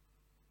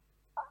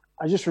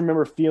I just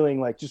remember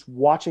feeling like, just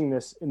watching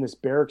this in this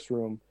barracks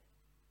room,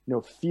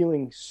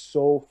 feeling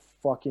so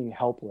fucking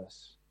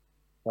helpless.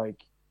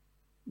 Like,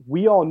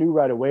 we all knew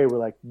right away, we're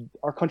like,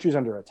 our country's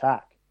under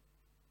attack.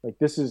 Like,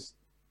 this is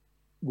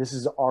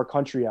our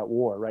country at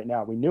war right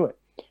now. We knew it.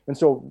 And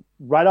so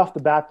right off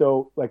the bat,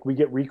 though, like, we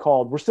get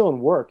recalled. We're still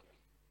in work.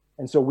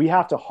 And so we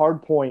have to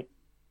hard point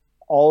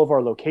all of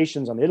our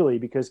locations on Italy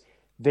because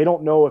they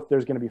don't know if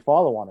there's going to be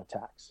follow-on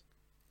attacks.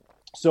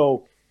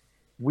 So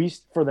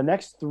for the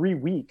next 3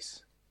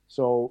 weeks,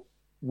 so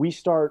we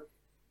start,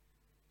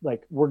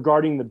 like, we're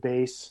guarding the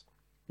base.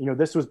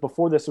 This was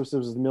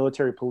the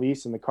military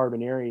police and the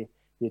Carabinieri,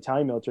 the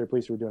Italian military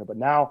police who were doing it. But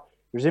now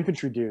there's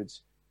infantry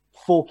dudes,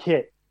 full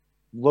kit,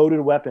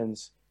 loaded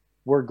weapons.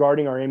 We're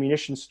guarding our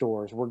ammunition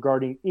stores. We're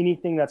guarding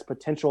anything that's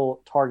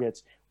potential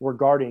targets. We're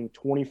guarding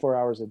 24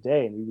 hours a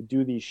day. And we would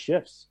do these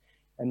shifts.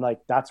 And, like,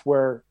 that's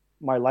where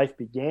my life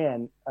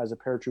began as a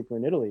paratrooper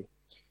in Italy.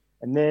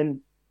 And then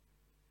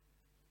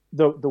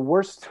the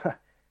worst,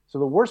 so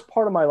the worst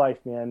part of my life,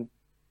 man,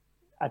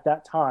 at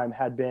that time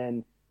had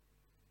been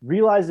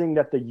realizing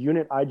that the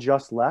unit I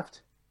just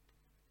left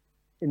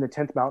in the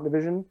 10th Mountain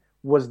Division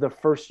was the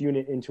first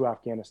unit into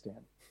Afghanistan.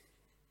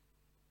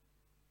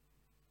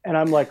 And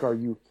I'm like, are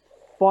you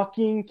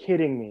fucking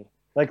kidding me?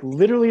 Like,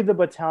 literally the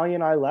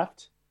battalion I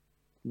left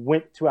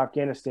went to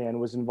Afghanistan,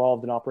 was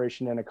involved in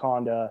Operation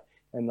Anaconda,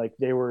 and, like,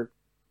 they were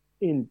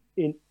in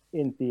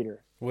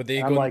theater. Were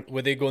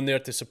they going there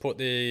to support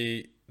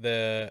the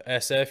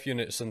SF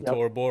units in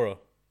Tora Bora?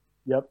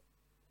 Yep.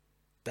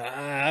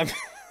 Damn.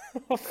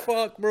 Oh,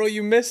 fuck, bro,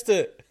 you missed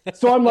it.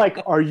 So I'm like,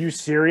 are you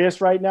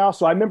serious right now?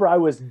 So I remember I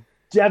was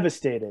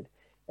devastated.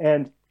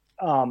 And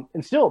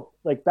still,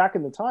 like, back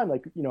in the time,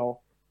 like,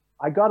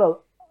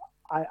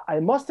 I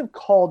must have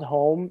called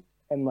home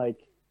and, like,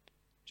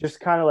 just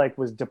kind of, like,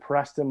 was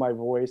depressed in my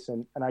voice.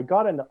 And I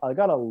got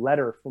a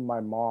letter from my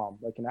mom,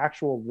 like, an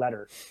actual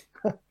letter.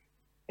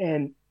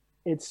 And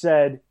it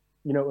said,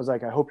 it was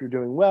like, I hope you're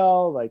doing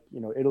well. Like,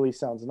 Italy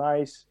sounds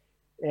nice.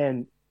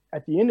 And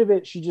at the end of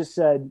it, she just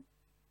said,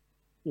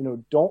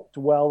 don't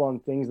dwell on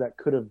things that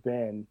could have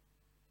been.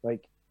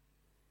 Like,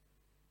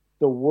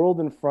 the world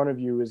in front of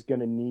you is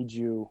going to need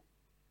you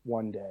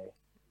one day.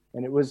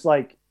 And it was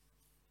like,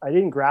 I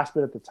didn't grasp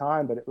it at the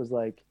time, but it was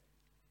like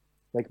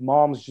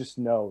moms just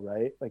know,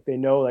 right? Like, they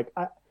know, like,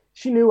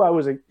 she knew I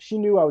was an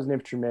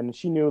infantryman, and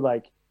she knew,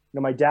 like,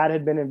 my dad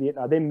had been in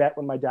Vietnam. They met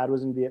when my dad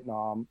was in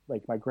Vietnam.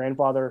 Like, my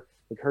grandfather,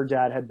 like, her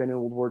dad had been in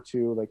World War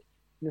II. Like,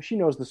 she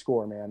knows the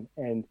score, man.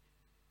 And,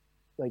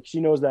 like, she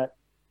knows that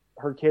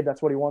her kid,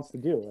 that's what he wants to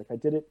do. Like, I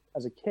did it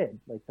as a kid.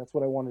 Like, that's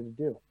what I wanted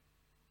to do.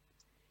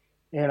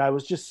 And I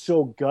was just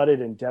so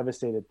gutted and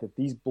devastated that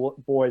these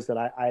boys that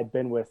I had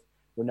been with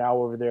were now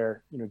over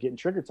there, getting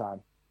trigger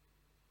time.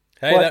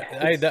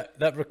 Hey,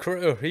 that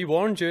recruiter, he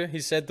warned you. He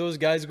said those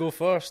guys go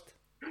first.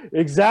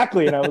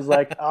 Exactly. And I was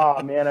like,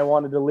 oh man, I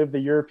wanted to live the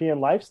European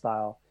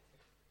lifestyle.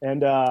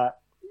 And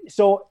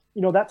so,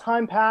 that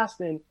time passed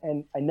and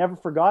I never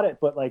forgot it,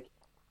 but like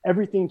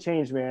everything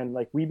changed, man.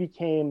 Like we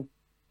became,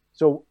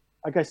 so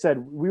like I said,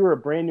 we were a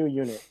brand new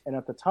unit. And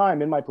at the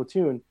time in my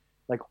platoon,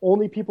 like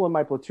only people in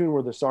my platoon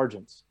were the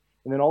sergeants.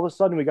 And then all of a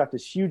sudden we got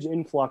this huge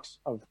influx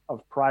of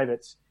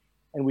privates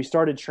and we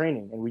started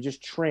training and we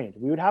just trained.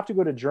 We would have to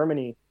go to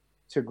Germany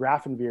to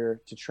Grafenwehr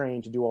to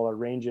train, to do all our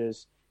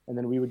ranges. And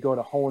then we would go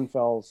to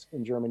Hohenfels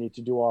in Germany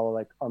to do all of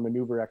like our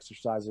maneuver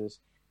exercises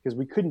because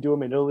we couldn't do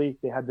them in Italy.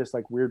 They had this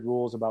like weird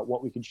rules about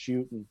what we could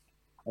shoot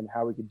and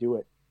how we could do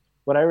it.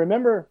 But I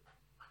remember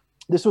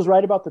this was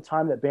right about the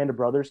time that Band of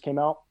Brothers came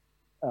out.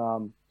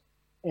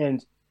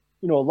 And,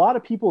 a lot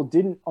of people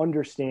didn't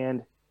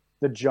understand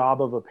the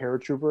job of a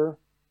paratrooper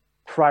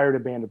prior to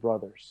Band of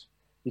Brothers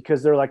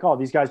because they're like, oh,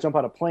 these guys jump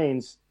out of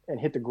planes and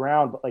hit the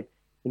ground. But like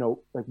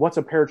what's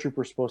a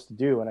paratrooper supposed to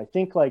do? And I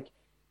think like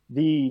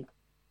the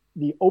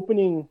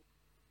opening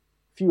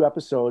few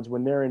episodes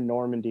when they're in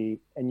Normandy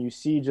and you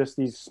see just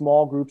these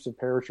small groups of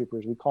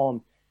paratroopers, we call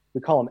them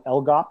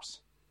LGOPs,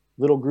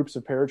 little groups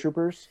of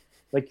paratroopers.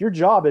 Like your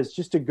job is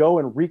just to go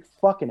and wreak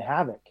fucking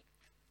havoc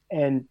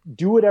and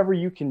do whatever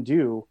you can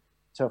do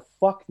to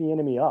fuck the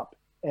enemy up.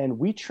 And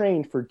we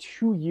trained for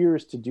 2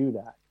 years to do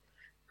that.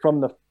 From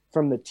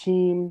the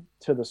team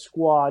to the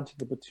squad to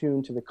the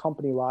platoon to the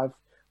company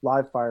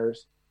live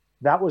fires,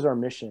 that was our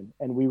mission.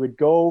 And we would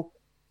go,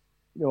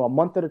 a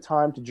month at a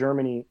time to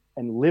Germany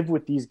and live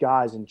with these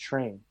guys and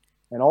train.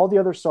 And all the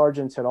other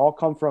sergeants had all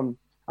come from,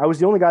 I was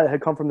the only guy that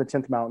had come from the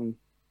 10th Mountain.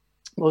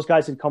 Most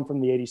guys had come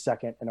from the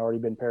 82nd and already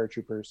been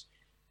paratroopers.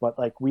 But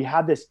like we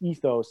had this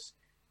ethos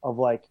of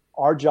like,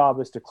 our job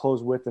is to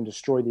close with and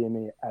destroy the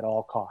enemy at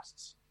all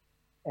costs.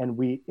 And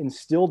we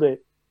instilled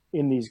it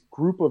in these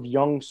group of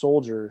young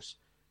soldiers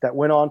that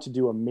went on to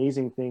do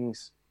amazing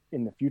things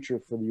in the future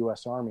for the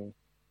U.S. Army.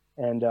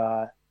 And,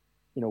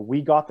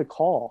 we got the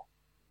call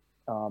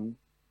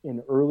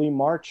in early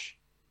March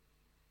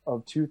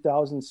of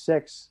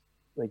 2006.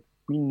 Like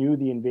we knew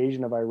the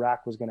invasion of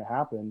Iraq was going to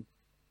happen.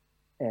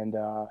 And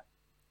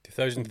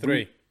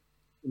 2003.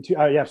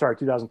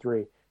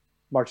 2003.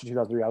 March of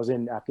 2003. I was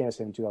in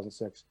Afghanistan in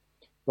 2006.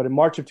 But in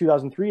March of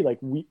 2003, like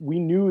we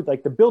knew,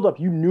 like the buildup,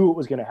 you knew it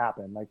was going to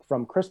happen. Like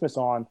from Christmas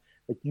on,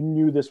 like you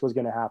knew this was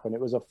going to happen.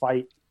 It was a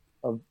fight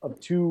of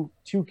two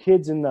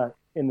kids in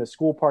the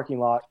school parking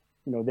lot.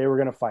 They were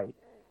going to fight,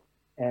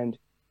 and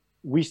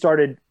we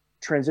started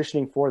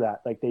transitioning for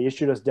that. Like they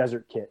issued us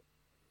desert kit,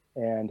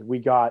 and we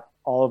got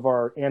all of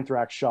our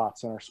anthrax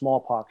shots and our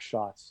smallpox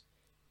shots,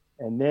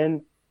 and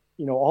then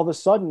all of a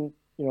sudden,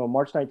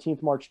 March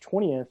 19th, March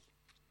 20th,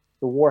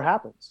 the war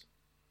happens.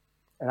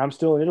 And I'm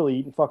still in Italy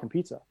eating fucking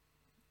pizza.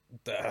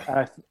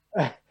 And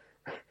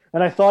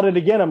I thought it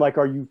again. I'm like,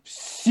 are you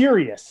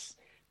serious?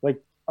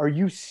 Like, are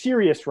you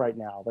serious right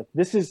now? Like,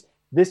 this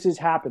is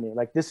happening.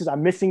 Like,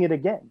 I'm missing it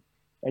again.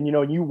 And,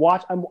 you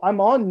watch, I'm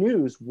on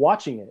news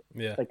watching it.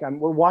 Yeah. Like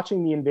we're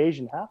watching the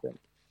invasion happen.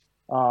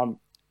 And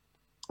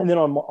then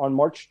on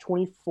March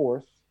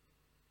 24th,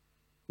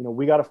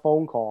 we got a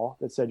phone call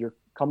that said,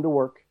 come to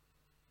work,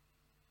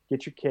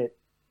 get your kit.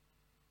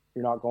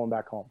 You're not going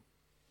back home.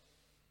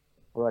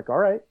 We're like, all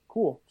right,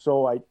 cool.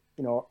 So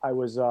I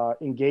was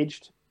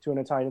engaged to an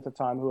Italian at the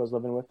time who I was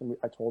living with. And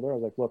I told her, I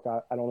was like, look,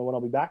 I don't know when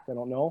I'll be back. I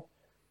don't know.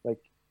 Like,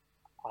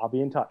 I'll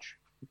be in touch.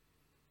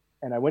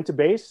 And I went to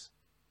base.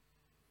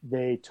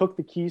 They took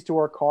the keys to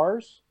our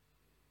cars.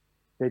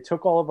 They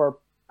took all of our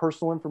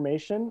personal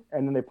information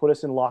and then they put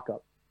us in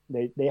lockup.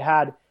 They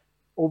had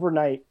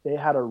overnight, they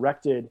had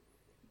erected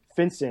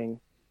fencing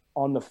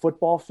on the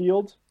football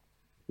field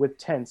with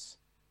tents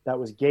that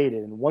was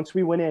gated. And once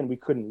we went in, we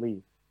couldn't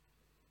leave.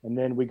 And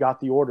then we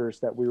got the orders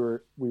that we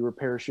were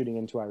parachuting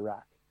into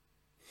Iraq.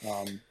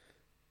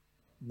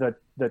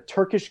 The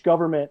Turkish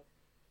government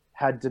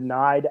had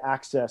denied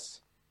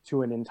access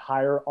to an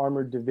entire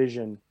armored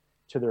division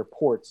to their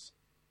ports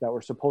that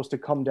were supposed to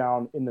come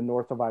down in the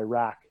north of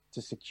Iraq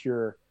to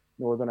secure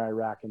northern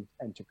Iraq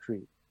and to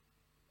Crete.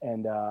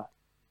 And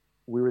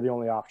we were the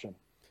only option.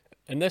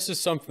 And this is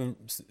something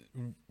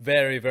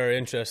very, very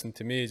interesting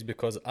to me, is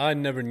because I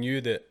never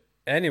knew that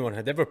anyone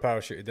had ever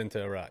parachuted into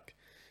Iraq.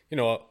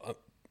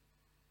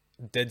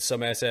 Did some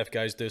SF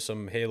guys do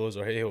some halos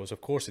or hey-hos? Of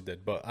course they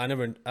did, but I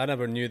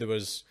never knew there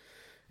was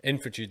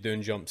infantry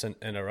doing jumps in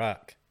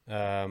Iraq.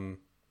 But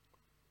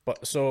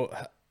so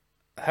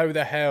how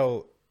the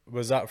hell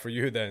was that for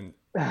you then?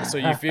 So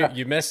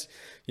you missed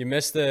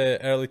the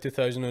early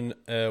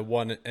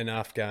 2001 in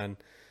Afghan.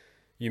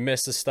 You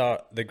missed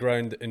the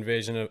ground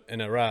invasion in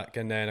Iraq,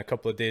 and then a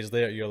couple of days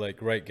later, you're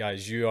like, right,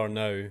 guys, you are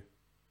now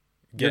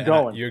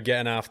you're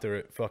getting after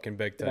it, fucking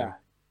big time. Yeah.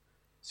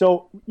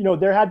 So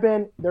there had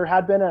been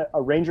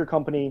a Ranger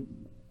company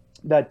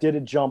that did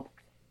a jump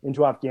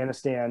into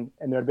Afghanistan,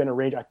 and there had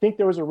been I think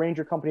there was a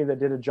Ranger company that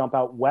did a jump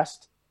out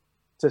west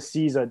to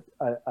seize a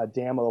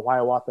dam, or the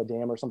Hiawatha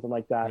Dam or something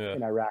like that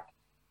in Iraq.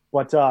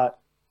 But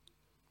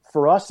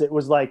for us, it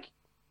was like,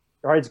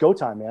 all right, it's go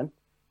time, man.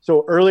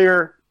 So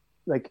earlier,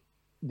 like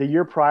the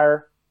year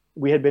prior,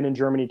 we had been in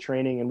Germany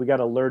training, and we got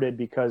alerted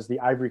because the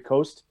Ivory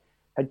Coast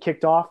had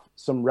kicked off.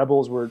 Some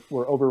rebels were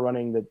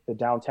overrunning the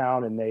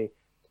downtown, and they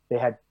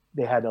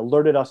had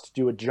alerted us to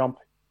do a jump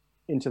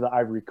into the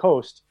Ivory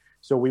Coast.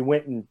 So we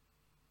went and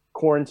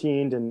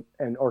quarantined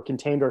and or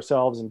contained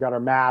ourselves and got our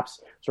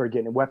maps, started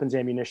getting weapons,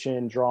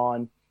 ammunition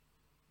drawn,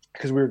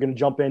 because we were going to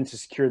jump in to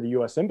secure the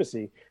U.S.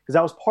 embassy, because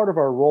that was part of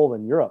our role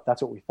in Europe.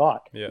 That's what we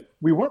thought. Yeah.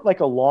 We weren't like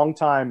a long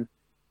time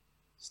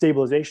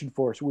stabilization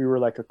force. We were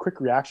like a quick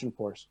reaction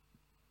force.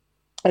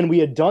 And we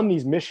had done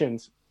these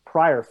missions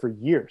prior for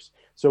years.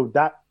 So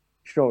that,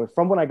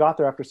 from when I got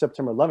there after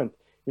September 11th,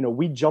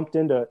 we jumped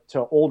into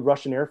old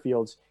Russian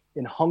airfields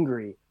in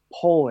Hungary,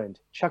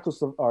 Poland, Czech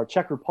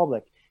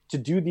Republic, to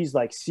do these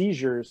like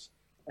seizures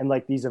and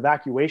like these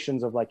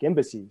evacuations of like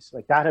embassies.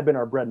 Like that had been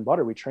our bread and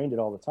butter. We trained it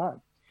all the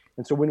time.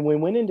 And so when we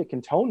went into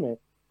cantonment,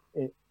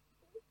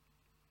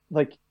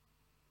 like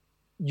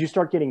you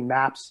start getting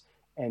maps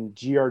and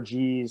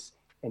GRGs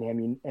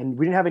and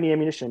we didn't have any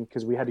ammunition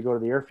because we had to go to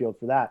the airfield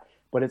for that.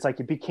 But it's like,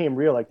 it became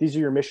real. Like, these are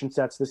your mission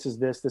sets. This is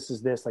this, this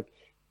is this. Like,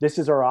 this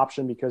is our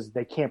option, because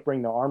they can't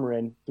bring the armor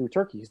in through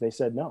Turkey. They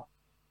said no.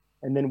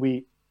 And then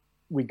we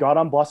got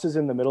on buses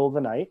in the middle of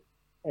the night,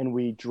 and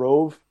we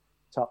drove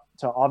to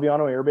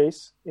Aviano Air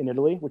Base in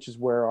Italy, which is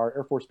where our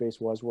Air Force base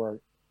was.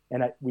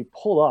 We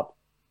pull up,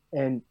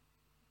 and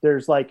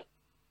there's like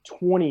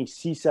 20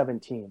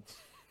 C-17s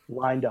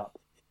lined up.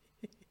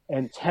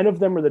 And 10 of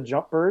them are the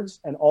jump birds,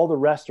 and all the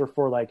rest are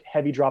for like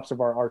heavy drops of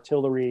our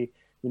artillery,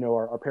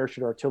 our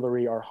parachute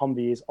artillery, our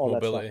Humvees, all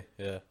Mobility,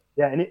 that stuff. yeah.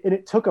 Yeah, and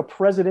it took a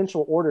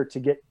presidential order to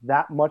get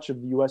that much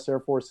of the U.S. Air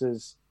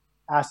Force's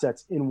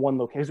assets in one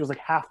location. It was like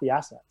half the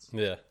assets.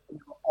 Yeah.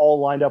 All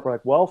lined up. We're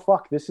like, well,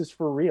 fuck, this is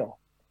for real.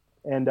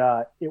 And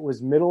it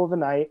was middle of the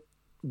night.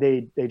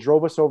 They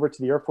drove us over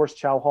to the Air Force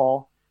Chow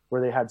Hall,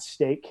 where they had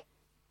steak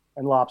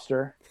and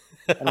lobster.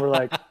 And we're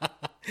like,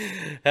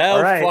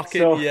 hell right,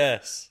 fucking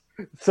yes.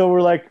 So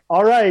we're like,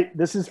 all right,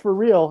 this is for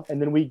real.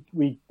 And then we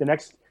the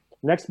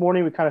next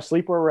morning, we kind of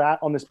sleep where we're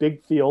at on this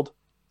big field.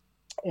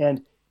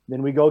 And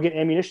then we go get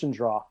ammunition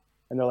draw.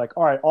 And they're like,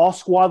 all right, all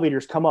squad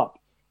leaders come up.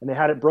 And they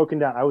had it broken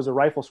down. I was a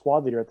rifle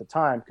squad leader at the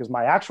time, because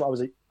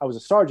I was a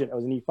sergeant. I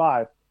was an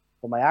E5.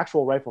 But my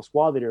actual rifle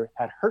squad leader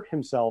had hurt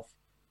himself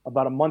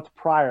about a month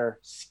prior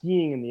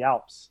skiing in the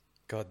Alps.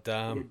 God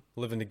damn,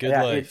 living the good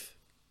life.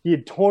 He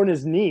had torn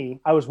his knee.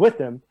 I was with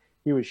him.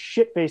 He was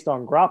shit-faced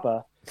on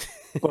grappa,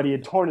 but he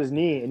had torn his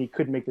knee and he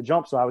couldn't make the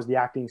jump. So I was the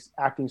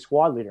acting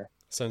squad leader.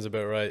 Sounds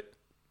about right.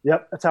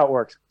 Yep, that's how it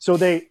works. So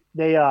they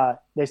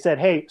said,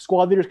 hey,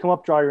 squad leaders, come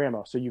up, draw your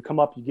ammo. So you come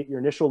up, you get your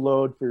initial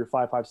load for your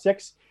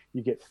 5.56.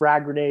 You get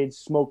frag grenades,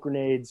 smoke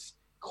grenades,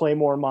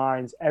 claymore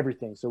mines,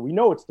 everything. So we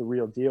know it's the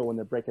real deal when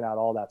they're breaking out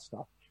all that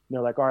stuff. And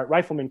they're like, all right,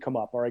 riflemen, come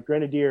up. All right,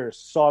 grenadiers,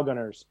 saw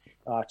gunners,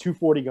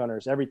 240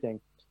 gunners, everything.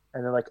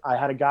 And they're like, I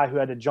had a guy who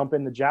had to jump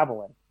in the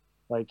Javelin.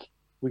 Like,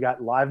 we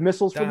got live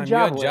missiles for the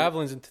Javelin. You had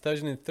Javelins in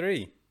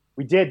 2003.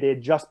 We did. They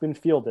had just been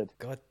fielded.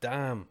 God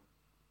damn.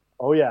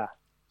 Oh, yeah.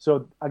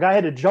 So a guy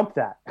had to jump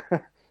that.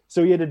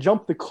 So he had to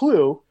jump the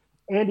clue,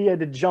 and he had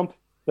to jump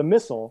the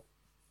missile.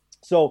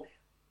 So,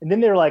 and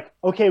then they're like,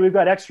 okay, we've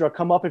got extra.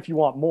 Come up if you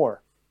want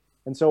more.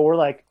 And so we're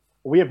like,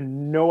 we have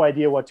no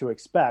idea what to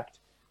expect.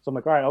 So I'm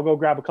like, all right, I'll go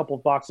grab a couple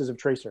of boxes of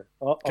tracer.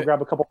 I'll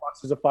grab a couple of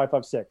boxes of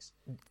 5.56.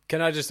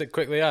 Can I just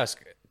quickly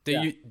ask,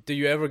 do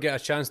you ever get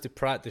a chance to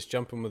practice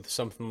jumping with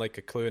something like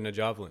a clue and a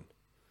javelin?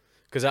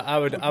 Because I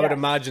would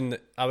imagine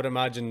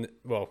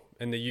well,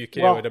 in the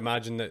UK, I would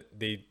imagine that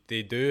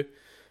they do,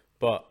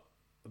 but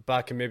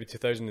back in maybe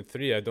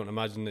 2003, I don't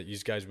imagine that you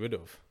guys would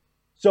have.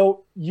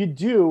 So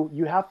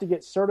you have to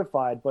get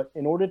certified, but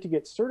in order to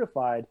get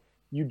certified,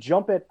 you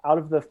jump it out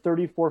of the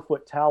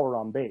 34-foot tower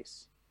on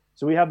base.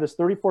 So we have this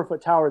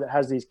 34-foot tower that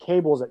has these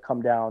cables that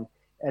come down,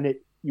 and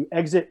you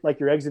exit like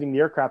you're exiting the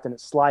aircraft, and it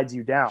slides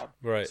you down.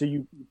 Right. So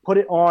you put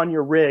it on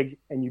your rig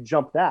and you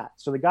jump that.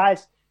 So the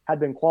guys had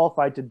been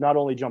qualified to not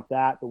only jump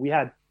that, but we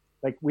had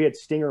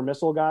Stinger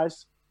missile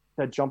guys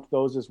that jumped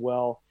those as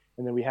well,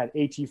 and then we had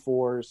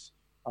AT4s,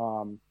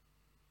 and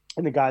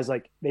the guys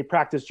they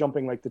practice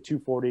jumping like the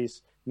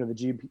 240s,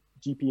 the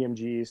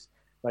GPMGs.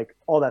 Like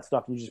all that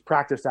stuff, and you just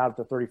practice out at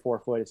the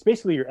 34-foot. It's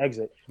basically your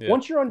exit. Yeah.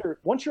 Once you're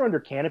under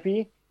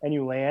canopy and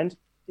you land,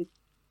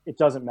 it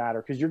doesn't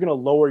matter, because you're going to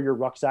lower your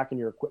rucksack and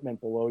your equipment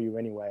below you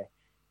anyway.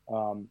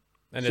 And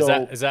is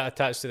that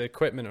attached to the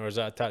equipment, or is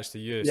that attached to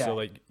you? Yeah, so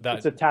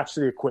it's attached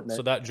to the equipment.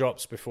 So that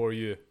drops before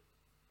you,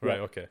 right?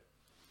 Yeah. Okay.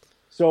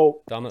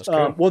 So damn, that's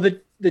cool. Well,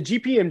 the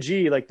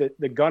GPMG, like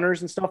the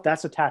gunners and stuff,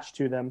 that's attached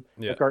to them.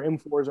 Yeah. Like our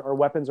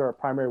M4s, our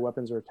primary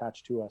weapons are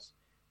attached to us.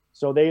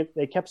 So they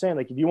kept saying,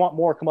 like, if you want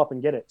more, come up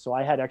and get it. So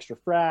I had extra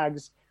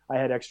frags, I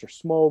had extra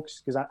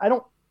smokes, because I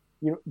don't,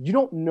 you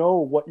don't know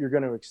what you're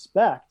going to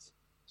expect.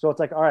 So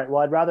it's like, all right,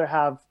 well, I'd rather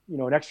have,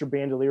 an extra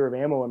bandolier of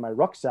ammo in my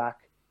rucksack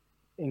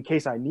in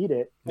case I need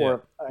it,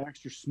 or an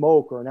extra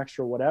smoke or an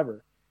extra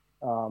whatever.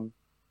 And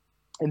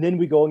then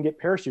we go and get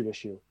parachute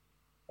issue.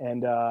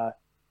 And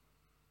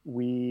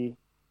we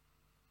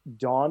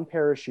don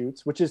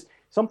parachutes, which is,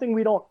 something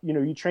we don't,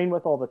 you train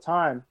with all the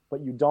time,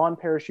 but you don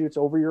parachutes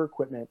over your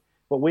equipment.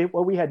 But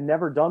what we had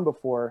never done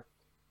before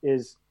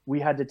is we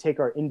had to take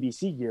our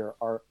NBC gear,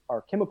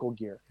 our chemical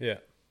gear. Yeah.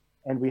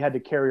 And we had to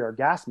carry our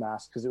gas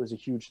mask because it was a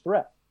huge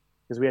threat,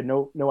 because we had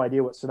no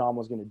idea what Saddam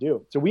was going to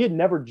do. So we had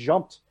never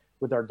jumped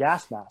with our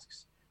gas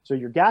masks. So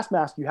your gas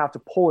mask, you have to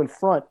pull in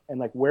front and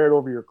like wear it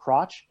over your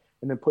crotch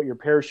and then put your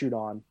parachute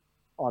on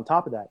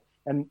top of that.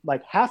 And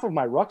like half of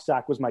my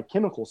rucksack was my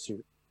chemical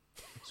suit.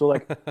 So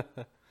like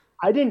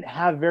I didn't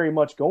have very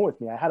much going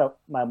with me. I had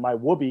my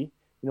whoopee,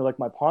 like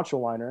my poncho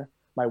liner,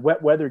 my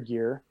wet weather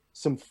gear,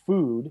 some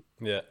food.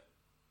 Yeah.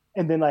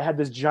 And then I had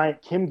this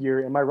giant chem gear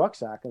in my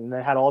rucksack, and then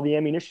I had all the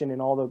ammunition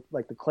and all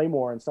the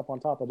claymore and stuff on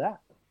top of that.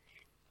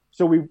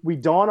 So we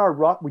don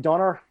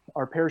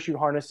our parachute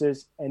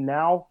harnesses, and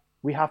now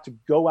we have to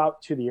go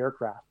out to the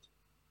aircraft,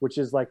 which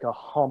is like a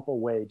hump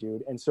away,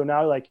 dude. And so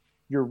now like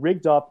you're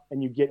rigged up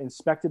and you get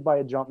inspected by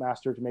a jump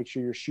master to make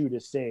sure your chute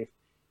is safe.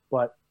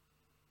 But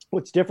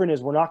what's different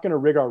is we're not going to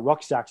rig our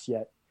rucksacks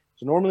yet.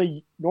 So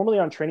normally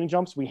on training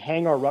jumps, we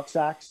hang our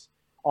rucksacks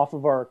off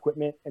of our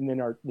equipment, and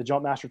then the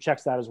jump master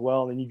checks that as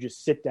well. And then you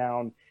just sit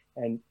down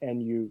and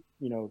you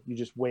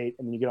just wait,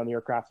 and then you get on the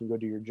aircraft and go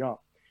do your jump.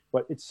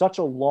 But it's such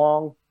a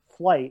long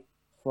flight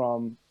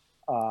from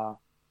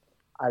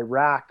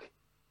Iraq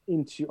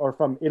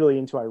from Italy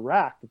into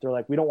Iraq that they're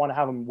like, we don't want to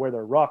have them wear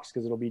their rucks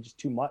because it'll be just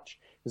too much,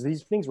 because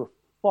these things were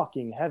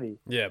fucking heavy.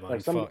 Yeah,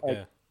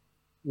 man.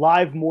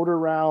 Live mortar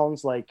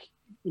rounds,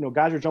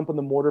 guys are jumping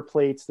the mortar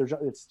plates.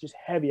 It's just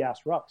heavy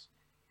ass rucks.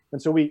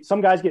 And so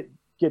some guys get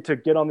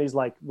on these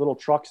like little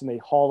trucks and they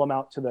haul them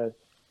out to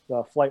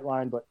the flight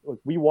line. But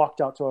we walked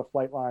out to a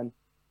flight line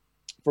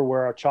for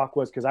where our chalk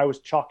was, because I was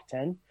chalk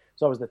 10.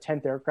 So I was the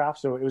 10th aircraft.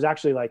 So it was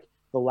actually like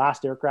the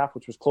last aircraft,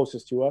 which was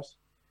closest to us.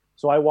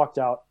 So I walked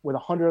out with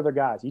 100 other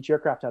guys. Each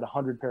aircraft had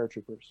 100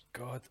 paratroopers.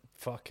 God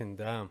fucking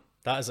damn.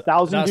 That's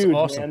 1,000 dudes,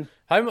 awesome.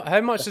 Man.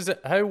 How much is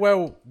it? How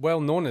well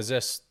known is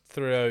this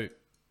throughout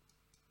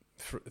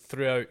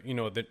the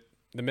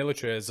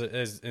military is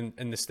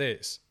in the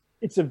States?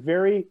 It's a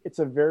very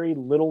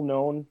little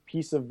known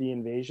piece of the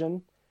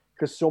invasion,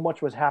 because so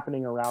much was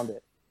happening around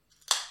it.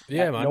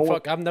 Yeah, man.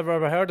 I've never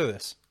ever heard of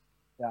this.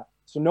 Yeah.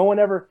 So no one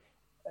ever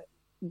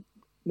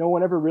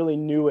really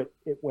knew it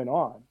went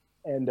on.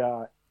 And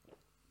I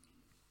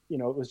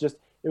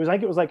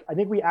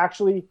think we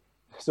actually,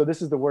 so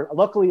this is the word.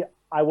 Luckily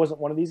I wasn't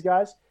one of these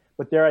guys,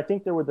 but there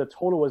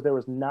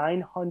was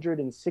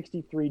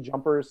 963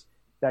 jumpers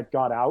that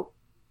got out,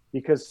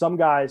 because some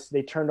guys,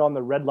 they turned on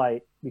the red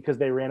light because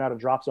they ran out of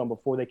drop zone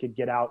before they could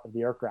get out of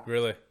the aircraft.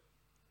 Really?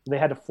 They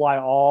had to fly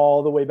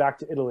all the way back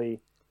to Italy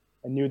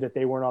and knew that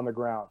they weren't on the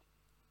ground.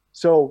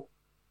 So,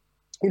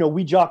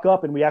 we jock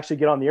up and we actually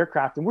get on the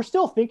aircraft, and we're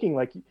still thinking,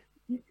 like,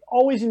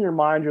 always in your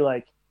mind, you're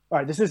like, all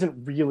right, this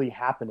isn't really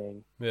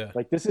happening. Yeah.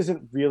 Like, this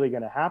isn't really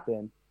going to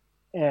happen.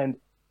 And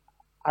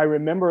I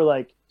remember,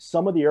 like,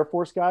 some of the Air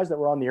Force guys that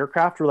were on the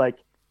aircraft were like,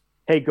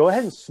 hey, go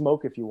ahead and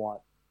smoke if you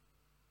want.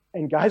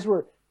 And guys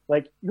were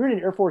like, you're in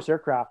an Air Force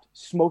aircraft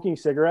smoking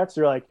cigarettes.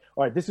 They're like,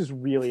 all right, this is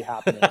really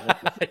happening.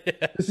 Like,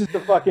 yeah. This is the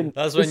fucking.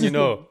 That's when you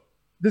know.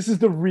 This is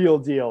the real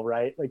deal,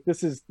 right? Like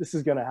this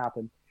is gonna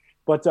happen.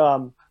 But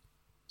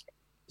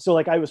so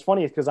like, I was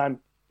funny because I'm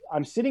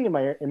sitting in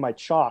my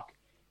chalk,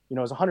 it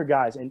was 100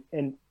 guys,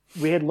 and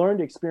we had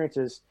learned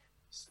experiences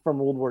from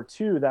World War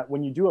II that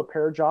when you do a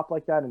para drop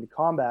like that into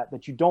combat,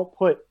 that you don't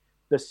put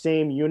the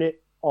same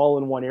unit all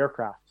in one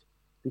aircraft.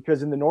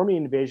 Because in the Normandy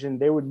invasion,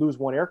 they would lose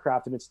one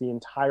aircraft and it's the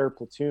entire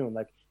platoon,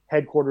 like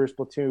headquarters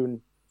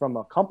platoon from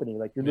a company.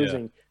 Like you're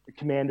losing the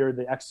commander,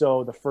 the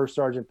XO, the first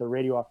sergeant, the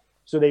radio off.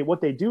 So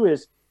what they do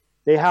is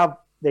they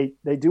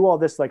do all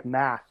this like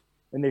math,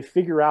 and they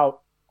figure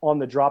out on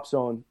the drop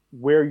zone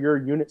where your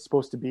unit's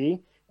supposed to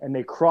be, and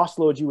they cross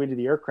load you into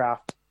the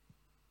aircraft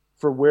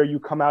for where you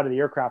come out of the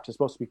aircraft is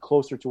supposed to be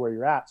closer to where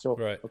you're at. So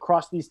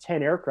across these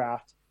 10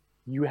 aircraft,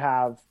 you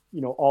have,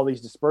 all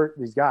these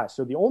these guys.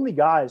 So the only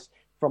guys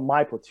from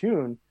my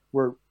platoon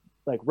were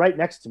like right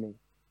next to me.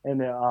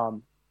 And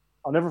I'll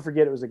never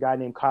forget, it was a guy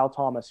named Kyle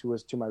Thomas who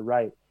was to my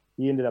right.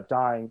 He ended up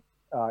dying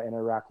in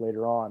Iraq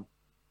later on.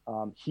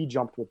 He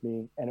jumped with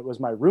me, and it was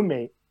my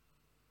roommate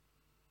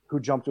who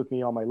jumped with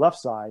me on my left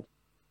side.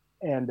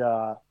 And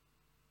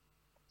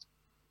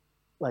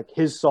like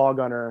his saw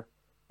gunner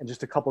and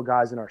just a couple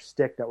guys in our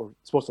stick that were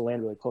supposed to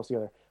land really close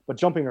together. But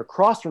jumping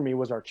across from me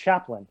was our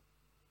chaplain.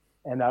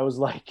 And I was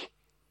like,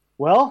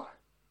 well,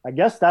 I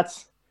guess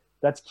that's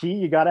key.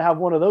 You got to have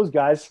one of those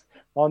guys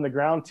on the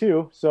ground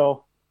too.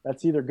 So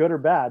that's either good or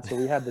bad. So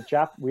we had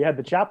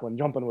the chaplain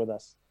jumping with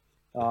us.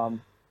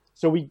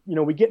 So we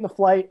get in the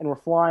flight and we're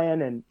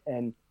flying,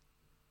 and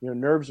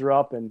nerves are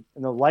up, and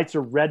the lights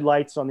are red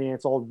lights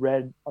it's all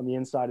red on the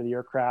inside of the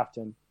aircraft.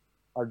 And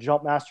our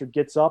jump master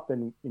gets up,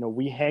 and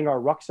we hang our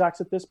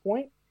rucksacks at this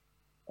point,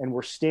 and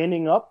we're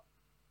standing up,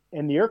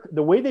 and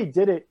the way they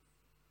did it,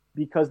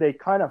 because they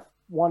kind of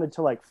wanted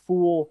to like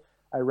fool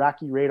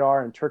Iraqi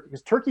radar and Turkey,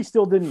 because Turkey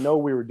still didn't know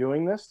we were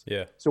doing this.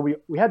 Yeah. So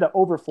we had to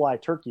overfly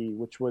Turkey,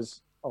 which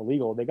was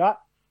illegal. They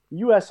got the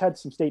U.S. had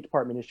some State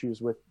Department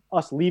issues with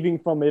us leaving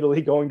from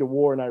Italy, going to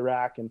war in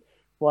Iraq, and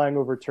flying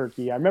over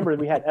Turkey. I remember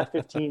we had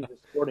F-15s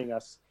escorting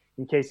us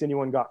in case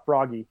anyone got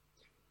froggy.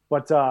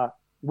 But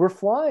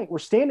we're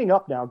standing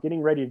up now,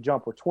 getting ready to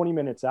jump. We're 20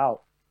 minutes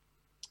out,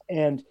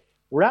 and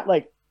we're at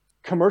like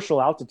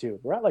commercial altitude.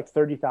 We're at like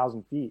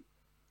 30,000 feet,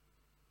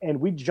 and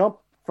we jump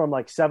from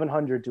like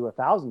 700 to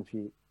 1,000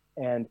 feet.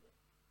 And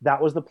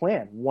that was the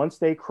plan. Once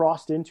they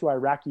crossed into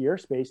Iraqi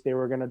airspace, they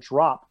were going to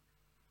drop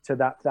to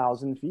that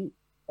 1,000 feet.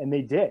 And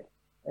they did.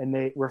 And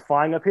they were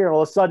flying up here. And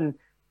all of a sudden,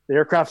 the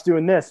aircraft's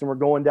doing this, and we're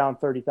going down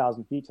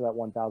 30,000 feet to that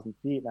 1,000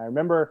 feet. And I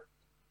remember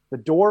the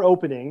door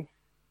opening,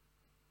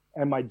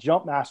 and my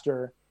jump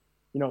master,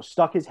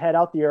 stuck his head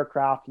out the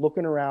aircraft,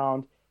 looking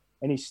around,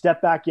 and he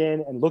stepped back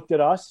in and looked at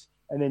us.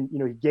 And then,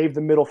 he gave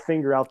the middle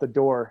finger out the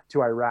door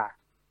to Iraq.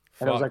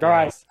 And I was like, all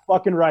right,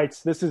 fucking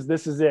rights. This is it.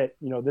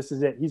 This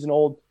is it. He was an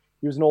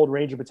old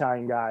Ranger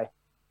Battalion guy.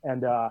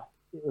 And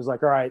it was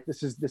like, all right,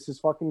 this is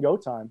fucking go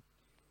time.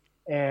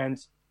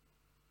 And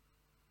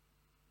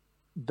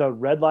the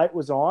red light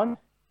was on.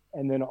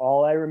 And then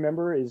all I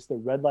remember is the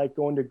red light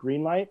going to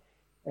green light,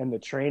 and the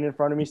train in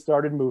front of me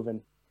started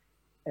moving.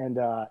 And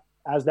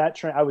as that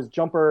train, I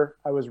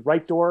was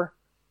right door,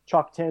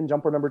 chalk 10,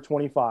 jumper number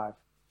 25.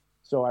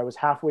 So I was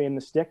halfway in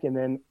the stick, and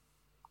then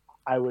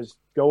I was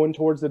going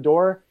towards the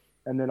door.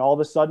 And then all of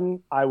a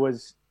sudden I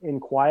was in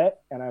quiet,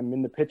 and I'm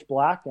in the pitch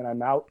black, and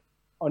I'm out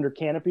under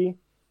canopy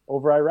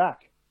over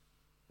Iraq.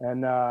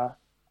 And I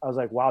was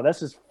like, wow,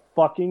 this is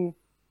fucking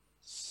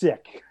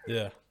sick.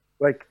 Yeah.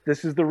 Like,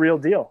 this is the real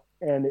deal.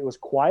 And it was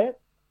quiet,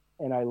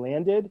 and I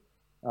landed.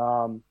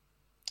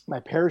 My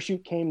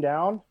parachute came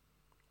down.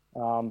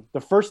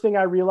 The first thing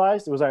I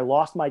realized was I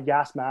lost my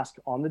gas mask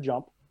on the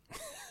jump.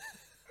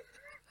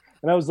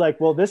 And I was like,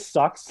 well, this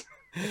sucks.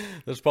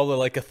 There's probably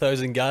like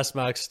 1,000 gas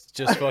masks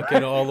just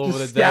fucking all over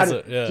the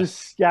scattered, desert. Yeah. Just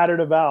scattered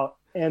about.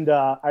 And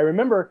I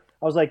remember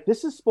I was like,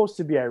 this is supposed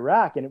to be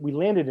Iraq. And we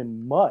landed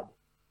in mud.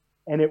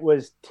 And it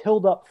was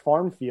tilled up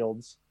farm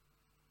fields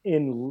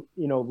in,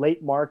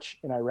 late March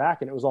in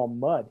Iraq. And it was all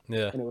mud.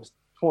 Yeah. And it was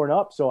torn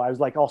up. So I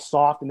was like all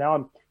soft. And now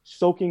I'm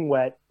soaking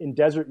wet in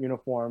desert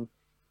uniform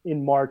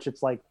in March.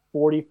 It's like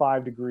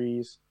 45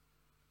 degrees.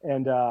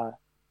 And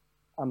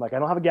I'm like, I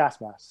don't have a gas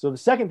mask. So the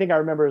second thing I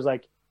remember is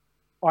like,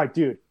 all right,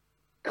 dude,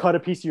 cut a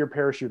piece of your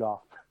parachute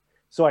off.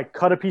 So I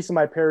cut a piece of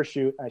my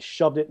parachute. I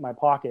shoved it in my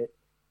pocket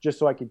just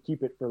so I could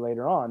keep it for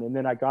later on. And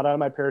then I got out of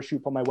my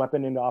parachute, put my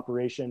weapon into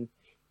operation.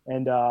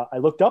 And I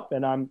looked up,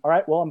 and I'm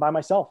by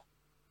myself.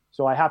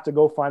 So I have to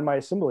go find my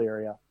assembly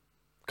area.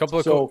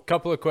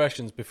 Couple of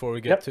questions before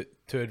we get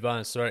to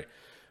advance. Right.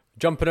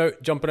 Jumping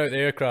out the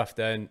aircraft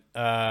then,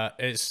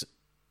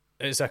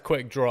 it's a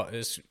quick draw.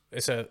 It's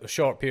a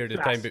short period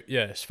of time, but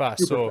yeah, it's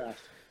fast. Super fast.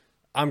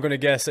 I'm going to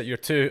guess that you're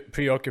too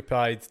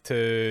preoccupied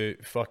to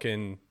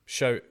fucking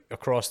shout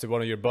across to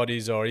one of your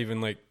buddies, or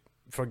even like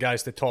for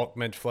guys to talk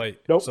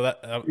mid-flight. Nope. So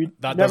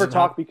that never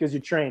talk because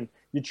you train.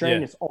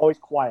 It's always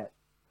quiet.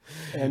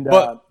 And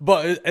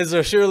but is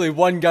there surely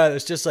one guy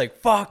that's just like,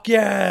 fuck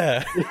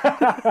yeah?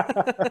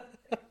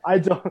 I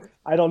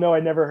don't know. I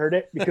never heard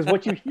it, because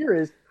what you hear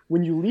is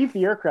when you leave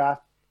the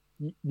aircraft,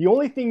 the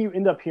only thing you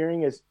end up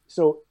hearing is,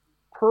 so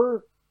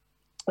per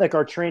like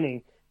our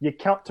training, you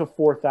count to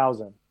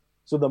 4,000.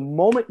 So the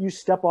moment you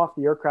step off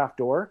the aircraft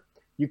door,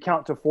 you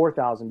count to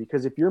 4,000,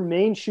 because if your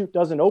main chute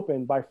doesn't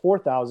open by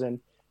 4,000,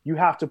 you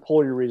have to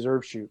pull your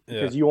reserve chute,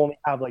 because you only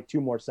have like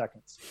 2 more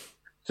seconds.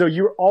 So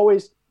you're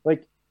always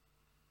like,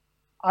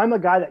 I'm a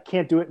guy that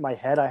can't do it in my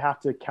head. I have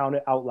to count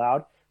it out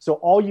loud. So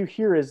all you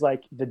hear is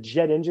like the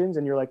jet engines,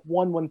 and you're like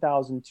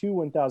 1,000, 2,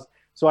 1,000.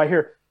 So I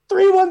hear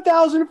 3,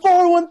 1,000,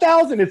 4,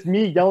 1,000. It's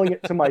me yelling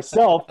it to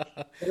myself.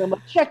 And I'm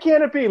like, check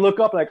canopy, look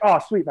up, like, oh,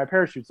 sweet, my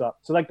parachute's up.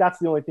 So like, that's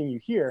the only thing you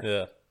hear.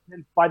 Yeah.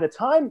 And by the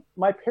time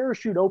my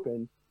parachute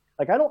opened,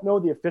 like, I don't know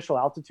the official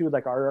altitude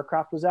like our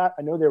aircraft was at.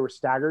 I know they were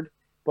staggered,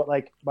 but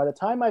like by the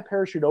time my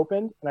parachute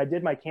opened and I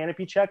did my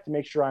canopy check to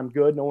make sure I'm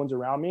good, no one's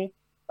around me,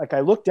 like I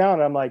looked down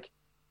and I'm like,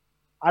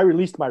 I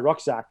released my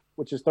rucksack,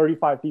 which is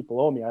 35 feet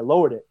below me. I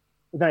lowered it,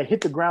 and then I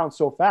hit the ground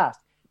so fast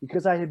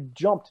because I had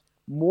jumped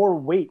more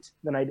weight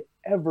than I'd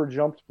ever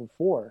jumped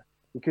before.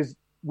 Because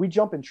we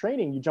jump in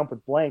training, you jump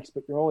with blanks,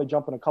 but you're only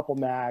jumping a couple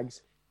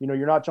mags.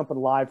 You're not jumping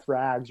live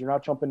frags. You're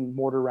not jumping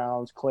mortar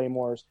rounds,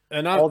 claymores,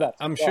 and all that.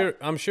 I'm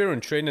sure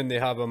in training they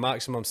have a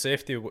maximum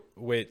safety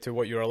weight to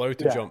what you're allowed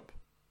to jump.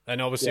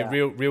 And obviously,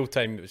 real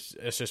time,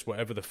 it's just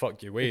whatever the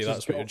fuck you weigh.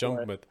 That's what you're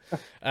jumping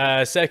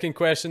with. Second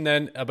question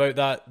then about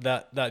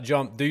that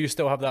jump. Do you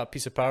still have that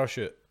piece of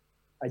parachute?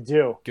 I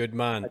do. Good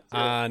man.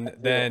 And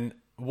then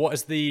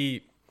what's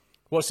the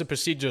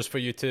procedures for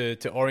you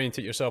to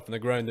orientate yourself on the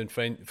ground and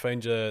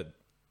find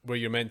where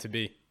you're meant to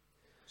be?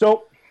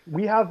 So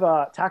we have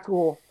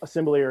tactical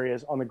assembly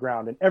areas on the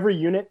ground, and every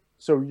unit.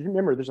 So you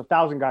remember, there's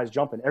 1,000 guys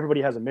jumping.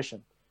 Everybody has a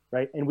mission,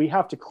 right? And we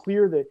have to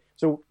clear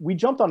so we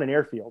jumped on an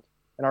airfield.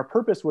 And our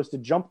purpose was to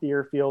jump the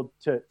airfield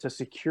to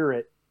secure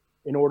it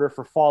in order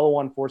for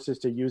follow-on forces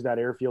to use that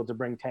airfield to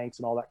bring tanks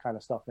and all that kind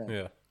of stuff in.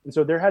 Yeah. And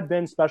so there had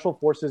been special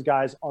forces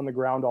guys on the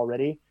ground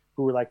already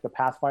who were like the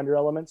Pathfinder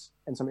elements,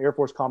 and some Air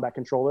Force combat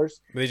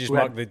controllers. They just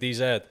marked the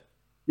DZ.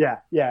 Yeah,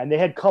 and they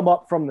had come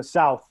up from the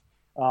south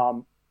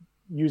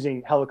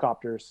using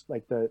helicopters,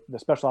 like the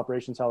special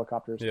operations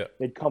helicopters. Yeah.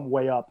 They'd come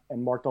way up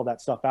and marked all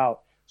that stuff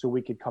out so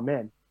we could come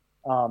in.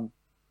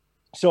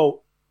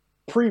 So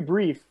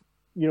pre-brief,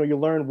 you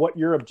learn what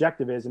your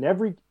objective is, and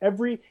every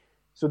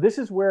so this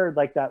is where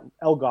like that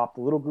LGOP,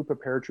 the little group of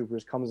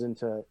paratroopers, comes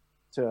into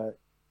to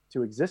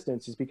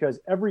existence, is because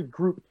every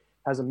group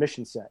has a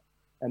mission set.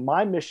 And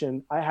my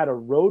mission, I had a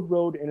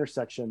road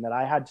intersection that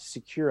I had to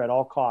secure at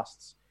all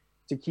costs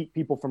to keep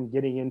people from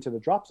getting into the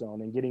drop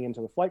zone and getting into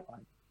the flight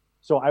line.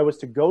 So I was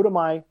to go to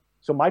my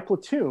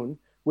platoon,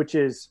 which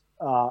is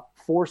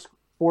four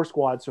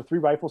squads, so 3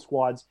 rifle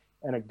squads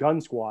and a gun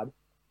squad.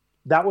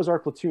 That was our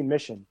platoon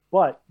mission.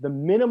 But the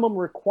minimum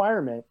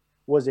requirement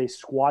was a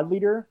squad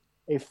leader,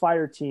 a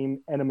fire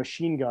team, and a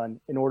machine gun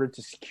in order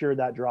to secure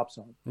that drop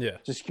zone. Yeah.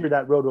 To secure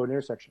that road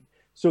intersection.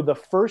 So the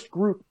first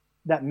group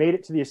that made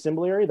it to the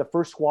assembly area, the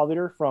first squad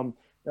leader from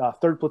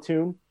 3rd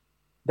platoon,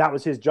 that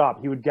was his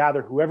job. He would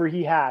gather whoever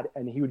he had,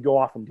 and he would go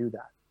off and do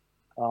that.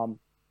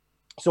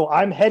 So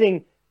I'm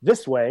heading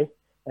this way,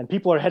 and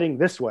people are heading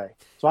this way.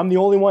 So I'm the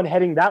only one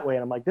heading that way.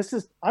 And I'm like,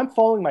 I'm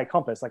following my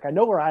compass. Like, I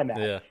know where I'm at.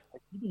 Yeah.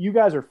 Like, you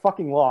guys are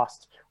fucking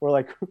lost, or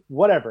like,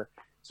 whatever.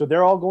 So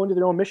they're all going to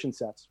their own mission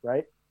sets,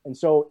 right? And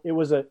so it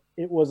was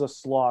a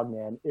slog,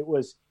 man. It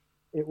was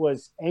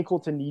ankle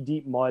to knee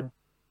deep mud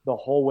the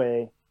whole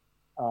way.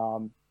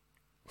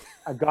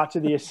 I got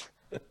to the.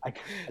 I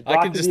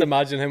can just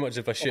imagine how much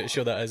of a shit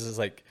show that is. It's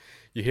like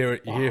you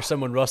hear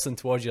someone rustling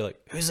towards you, like,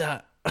 who's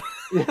that?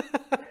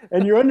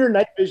 And you're under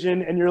night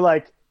vision, and you're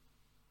like,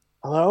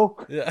 hello?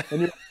 Yeah.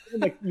 And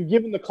you're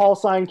giving the call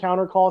sign,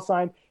 counter call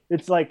sign.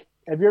 It's like,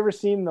 have you ever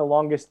seen The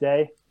Longest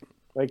Day,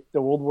 like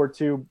the World War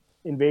II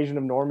Invasion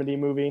of Normandy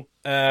movie?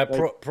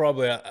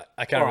 Probably.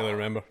 I can't really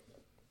remember.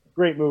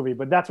 Great movie,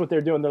 but that's what they're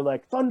doing. They're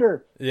like,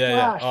 thunder,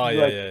 yeah, flash. yeah. Oh,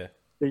 yeah,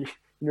 yeah.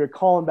 You're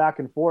calling back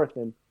and forth,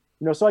 and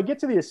so I get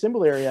to the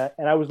assembly area,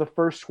 and I was the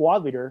first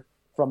squad leader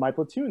from my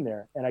platoon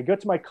there, and I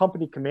get to my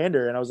company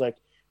commander, and I was like,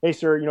 hey,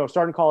 sir,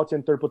 Sergeant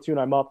Colliton, 3rd platoon,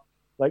 I'm up.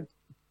 Like,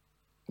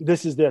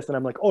 this is this, and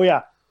I'm like, oh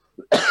yeah.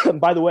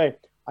 By the way,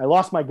 I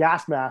lost my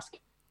gas mask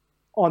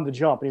on the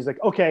jump, and he's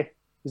like, okay.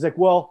 He's like,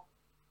 well,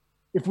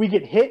 if we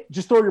get hit,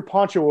 just throw your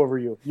poncho over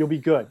you. You'll be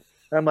good.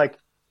 And I'm like,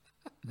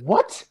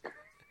 what?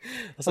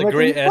 That's a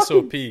great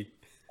SOP.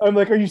 I'm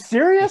like, are you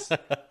serious?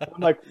 I'm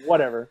like,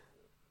 whatever.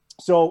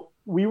 So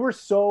we were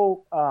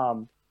so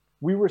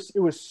it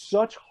was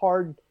such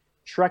hard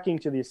trekking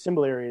to the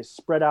assembly areas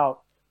spread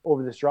out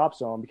over this drop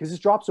zone, because this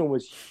drop zone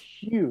was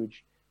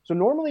huge. So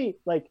normally,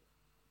 like,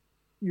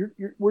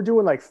 we're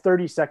doing like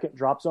 30-second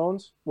drop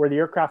zones where the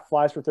aircraft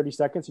flies for 30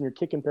 seconds and you're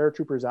kicking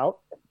paratroopers out.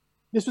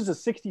 This was a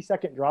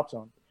 60-second drop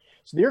zone.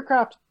 So the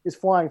aircraft is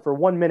flying for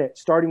 1 minute,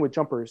 starting with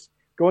jumpers,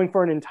 going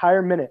for an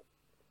entire minute,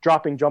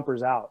 dropping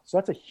jumpers out. So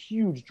that's a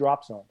huge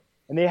drop zone.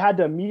 And they had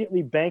to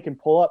immediately bank and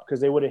pull up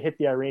because they would have hit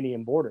the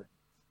Iranian border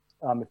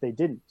if they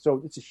didn't.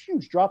 So it's a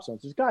huge drop zone.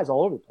 So there's guys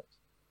all over the place.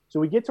 So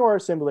we get to our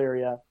assembly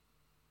area.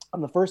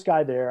 I'm the first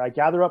guy there. I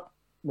gather up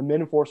the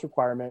min and force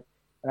requirement,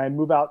 and I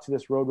move out to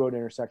this road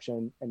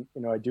intersection, and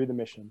I do the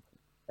mission.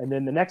 And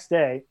then the next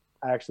day,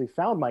 I actually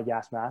found my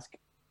gas mask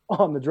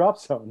on the drop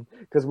zone,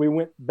 because we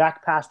went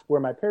back past where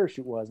my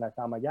parachute was, and I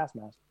found my gas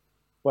mask.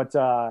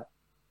 But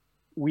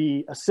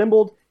we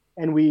assembled,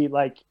 and we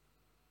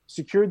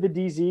secured the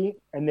DZ,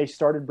 and they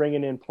started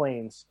bringing in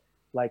planes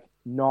like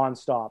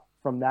nonstop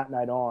from that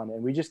night on.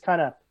 And we just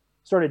kind of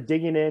started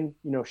digging in,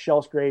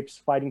 shell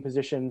scrapes, fighting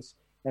positions,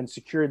 and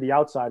secured the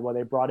outside while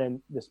they brought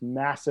in this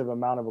massive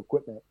amount of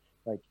equipment,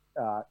 like,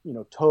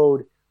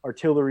 towed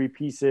artillery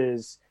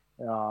pieces,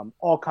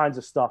 all kinds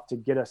of stuff to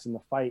get us in the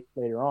fight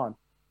later on.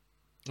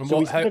 And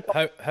So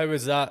how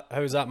is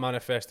that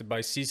manifested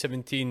by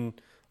C-17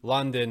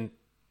 landing,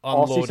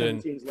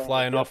 unloading, C-17s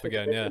flying landing, off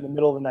again? Yeah. In the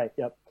middle of the night.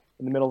 Yep.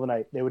 In the middle of the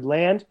night. They would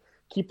land,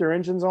 keep their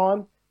engines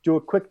on, do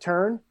a quick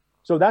turn.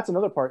 So that's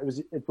another part,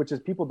 which is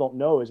people don't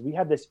know, is we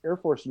had this Air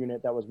Force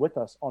unit that was with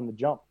us on the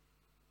jump.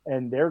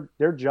 And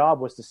their job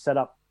was to set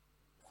up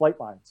flight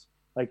lines.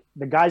 Like,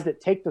 the guys that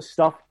take the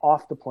stuff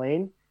off the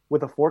plane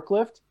with a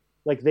forklift,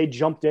 like, they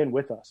jumped in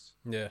with us.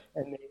 Yeah.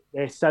 And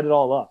they set it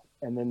all up,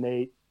 and then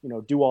they,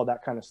 do all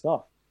that kind of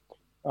stuff.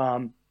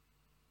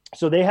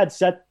 So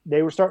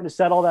they were starting to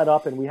set all that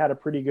up, and we had a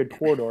pretty good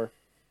corridor.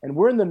 And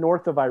we're in the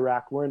north of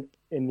Iraq. We're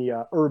in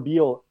the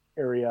Erbil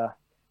area,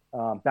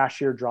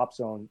 Bashir drop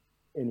zone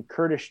in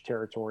Kurdish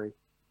territory.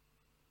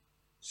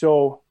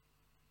 So,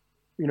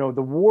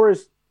 the war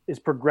is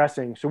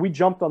progressing. So we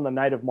jumped on the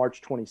night of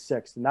March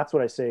 26th. And that's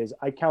what I say is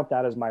I count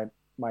that as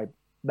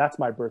that's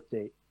my birth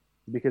date,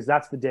 because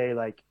that's the day,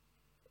 like,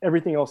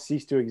 everything else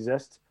ceased to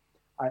exist.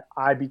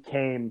 I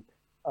became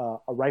a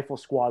rifle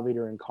squad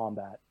leader in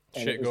combat.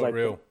 And Shit got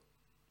real.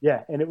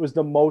 Yeah. And it's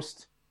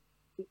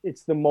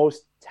the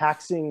most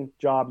taxing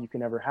job you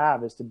can ever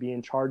have, is to be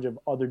in charge of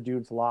other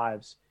dudes'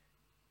 lives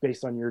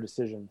based on your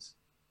decisions.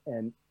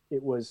 And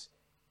it was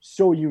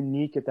so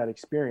unique at that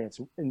experience.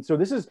 And so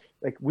this is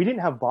like, we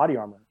didn't have body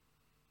armor.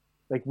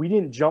 like we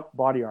didn't jump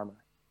body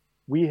armor.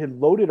 We had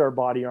loaded our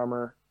body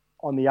armor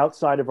on the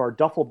outside of our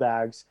duffel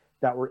bags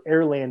that were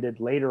air landed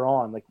later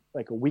on,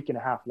 like a week and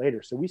a half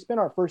later. So we spent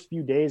our first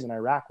few days in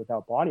Iraq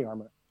without body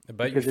armor. I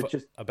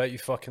bet you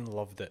fucking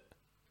loved it.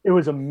 It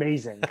was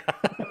amazing.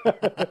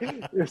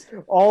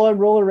 All I'm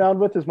rolling around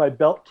with is my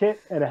belt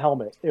kit and a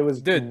helmet. It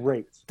was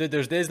great. Dude,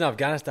 there's days in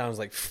Afghanistan I was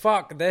like,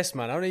 fuck this,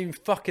 man. I don't even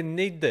fucking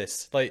need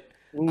this. Like,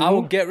 I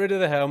will get rid of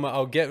the helmet,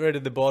 I'll get rid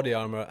of the body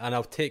armor, and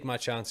I'll take my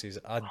chances.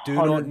 I do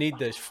not need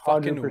this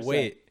fucking 100%.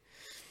 weight.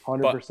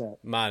 100%.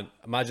 But, man,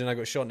 imagine I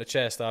got shot in the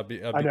chest. I'd be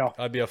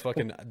a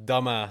fucking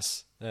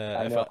dumbass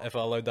if I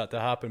allowed that to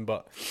happen.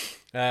 But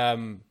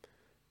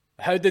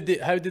how did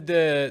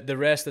the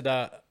rest of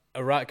that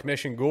Iraq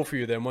mission go for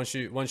you then? Once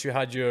you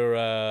had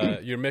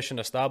your mission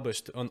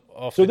established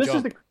So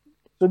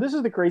this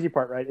is the crazy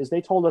part, right? Is they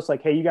told us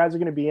like, hey, you guys are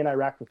going to be in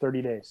Iraq for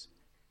 30 days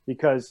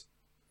because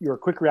you're a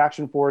quick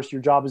reaction force.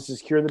 Your job is to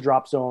secure the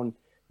drop zone.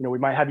 You know, we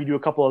might have you do a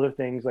couple other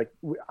things. Like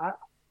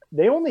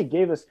they only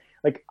gave us,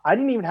 like, I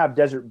didn't even have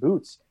desert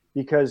boots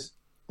because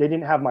they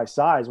didn't have my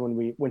size when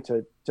we went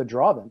to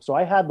draw them. So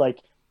I had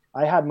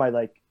my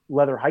like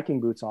leather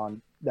hiking boots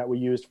on that we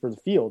used for the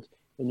field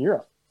in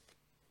Europe.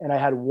 And I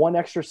had one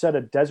extra set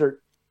of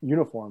desert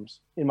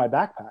uniforms in my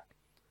backpack.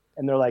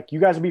 And they're like,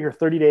 you guys will be here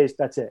 30 days.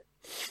 That's it.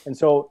 And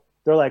so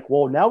they're like,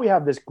 well, now we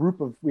have this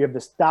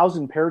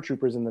 1,000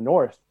 paratroopers in the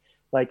north.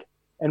 Like,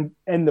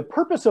 and the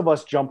purpose of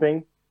us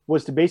jumping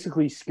was to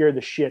basically scare the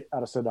shit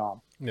out of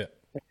Saddam. Yeah.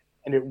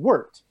 And it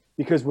worked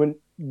because when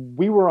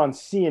we were on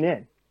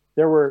CNN,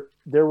 there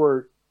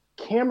were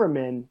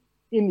cameramen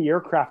in the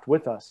aircraft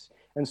with us.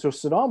 And so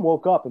Saddam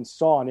woke up and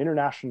saw on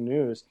international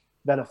news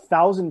that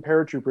 1,000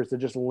 paratroopers that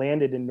just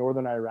landed in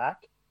northern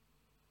Iraq.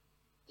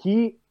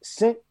 He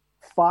sent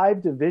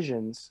 5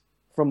 divisions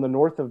from the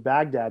north of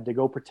Baghdad to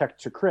go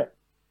protect Tikrit,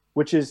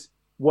 which is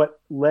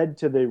what led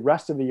to the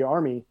rest of the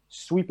army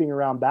sweeping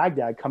around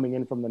Baghdad coming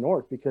in from the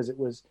north because it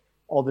was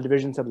all the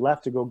divisions had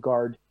left to go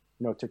guard,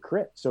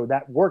 Tikrit. So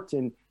that worked,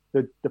 and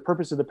the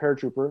purpose of the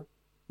paratrooper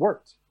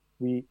worked.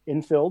 We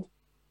infilled.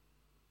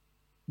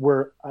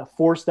 We're a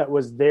force that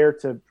was there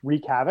to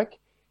wreak havoc,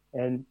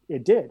 and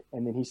it did.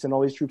 And then he sent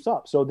all these troops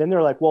up. So then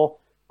they're like,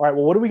 well, all right,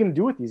 well, what are we going to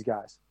do with these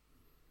guys?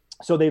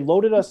 So they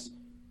loaded us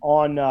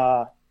on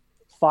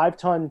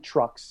 5-ton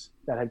trucks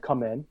that had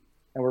come in,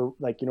 and we're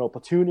like, a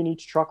platoon in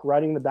each truck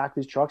riding in the back of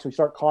these trucks. We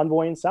start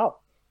convoying south.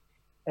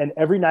 And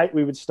every night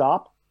we would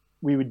stop,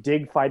 we would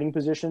dig fighting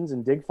positions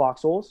and dig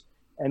foxholes,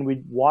 and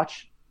we'd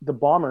watch the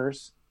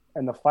bombers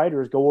and the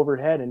fighters go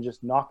overhead and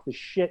just knock the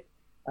shit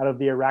out of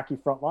the Iraqi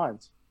front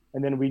lines.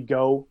 And then we'd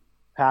go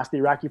past the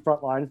Iraqi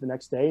front lines the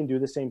next day and do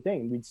the same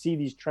thing. We'd see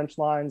these trench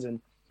lines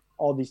and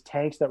all these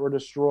tanks that were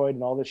destroyed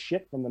and all this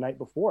shit from the night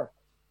before.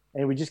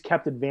 And we just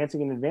kept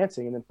advancing and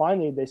advancing. And then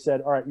finally they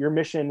said, all right, your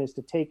mission is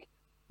to take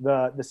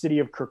the city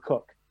of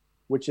Kirkuk,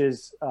 which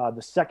is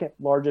the second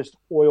largest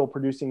oil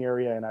producing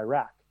area in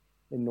Iraq,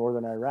 in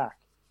northern Iraq.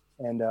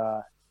 And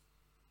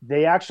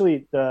they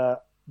actually, the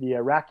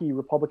Iraqi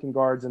Republican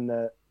Guards and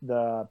the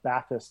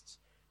Baathists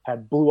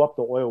had blew up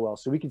the oil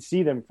wells. So we could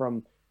see them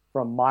from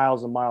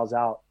miles and miles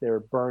out. They were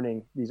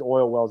burning these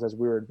oil wells as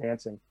we were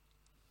advancing.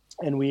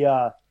 And we,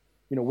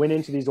 went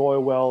into these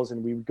oil wells,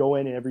 and we would go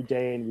in every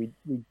day and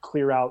we'd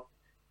clear out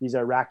these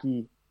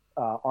Iraqi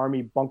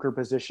army bunker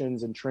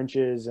positions and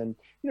trenches. And,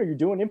 you're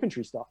doing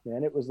infantry stuff,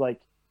 man. It was like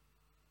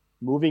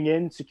moving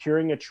in,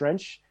 securing a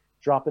trench,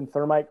 dropping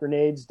thermite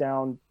grenades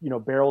down,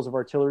 barrels of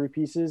artillery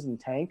pieces and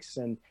tanks,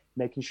 and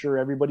making sure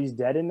everybody's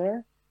dead in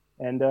there.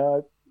 And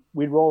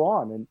we'd roll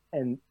on.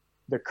 And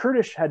the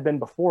Kurdish had been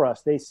before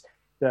us.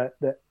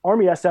 The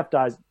Army SF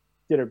guys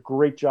did a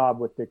great job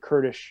with the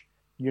Kurdish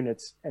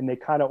units, and they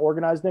kind of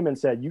organized them and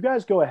said, you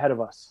guys go ahead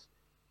of us,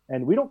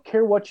 and we don't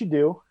care what you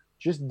do,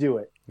 just do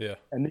it. Yeah.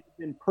 And they've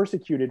been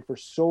persecuted for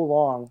so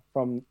long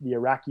from the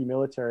Iraqi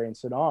military and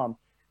Saddam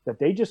that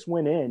they just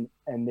went in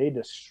and they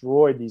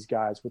destroyed these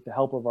guys with the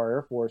help of our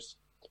Air Force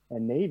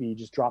and Navy,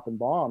 just dropping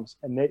bombs.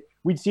 And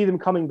we'd see them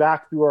coming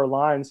back through our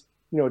lines,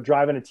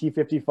 driving a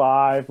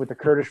T-55 with the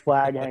Kurdish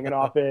flag hanging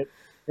off it,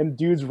 and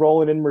dudes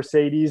rolling in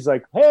Mercedes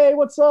like, hey,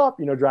 what's up?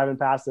 Driving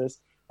past us,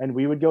 and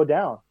we would go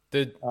down.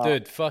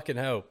 Dude, fucking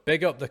hell.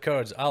 Big up the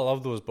Kurds. I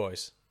love those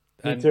boys.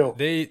 Me And too.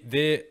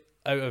 They,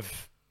 out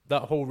of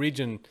that whole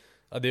region,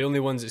 are the only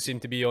ones that seem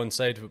to be on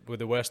side with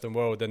the Western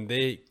world, and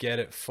they get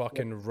it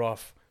fucking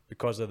rough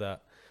because of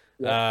that.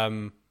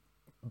 Yeah.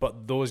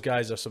 But those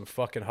guys are some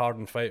fucking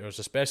hardened fighters,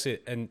 especially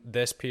in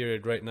this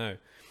period right now.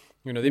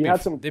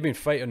 They've been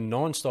fighting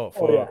nonstop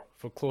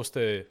for close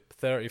to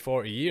 30,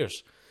 40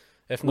 years.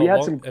 We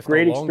had some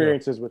great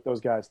experiences with those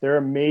guys. They're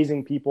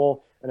amazing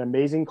people, an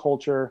amazing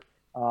culture.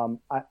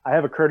 I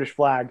have a Kurdish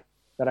flag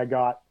that I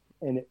got,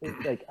 and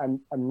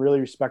I'm really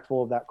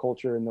respectful of that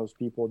culture and those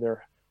people.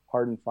 They're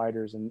hardened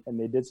fighters, and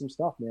they did some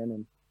stuff,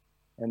 man.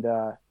 And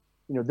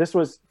this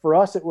was, for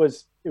us, it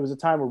was a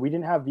time where we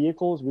didn't have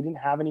vehicles, we didn't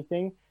have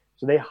anything,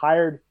 so they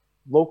hired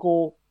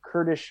local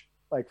Kurdish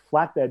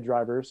flatbed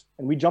drivers,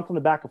 and we jumped on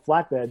the back of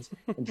flatbeds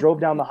and drove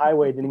down the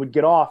highway. Then we'd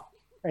get off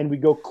and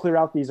we'd go clear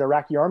out these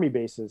Iraqi army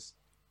bases.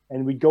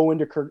 and we'd go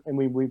into Kirk, and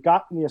we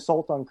got in the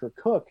assault on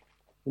Kirkuk.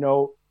 You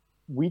know,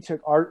 we took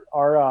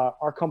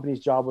our company's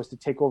job was to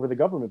take over the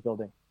government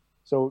building.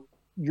 So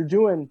you're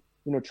doing,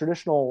 you know,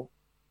 traditional,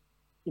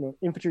 you know,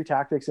 infantry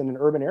tactics in an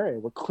urban area.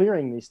 We're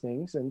clearing these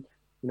things, and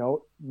you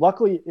know,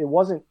 luckily it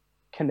wasn't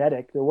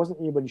kinetic. There wasn't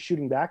anybody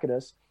shooting back at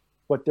us,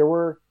 but there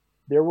were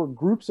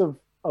groups of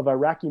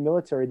Iraqi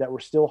military that were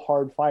still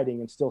hard fighting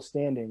and still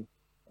standing,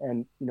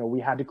 and you know,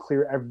 we had to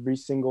clear every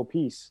single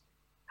piece,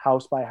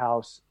 house by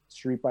house,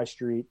 street by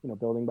street, you know,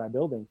 building by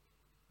building.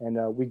 And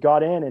we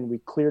got in and we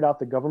cleared out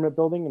the government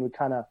building, and we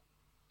kind of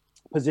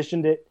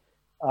positioned it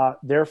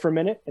there for a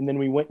minute, and then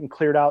we went and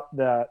cleared out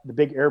the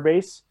big air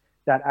base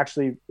that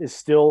actually is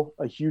still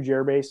a huge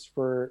air base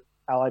for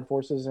Allied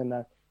forces in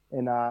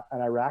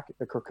Iraq,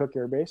 the Kirkuk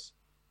air base.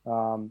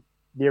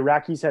 The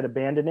Iraqis had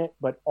abandoned it,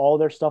 but all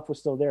their stuff was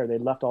still there. They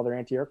left all their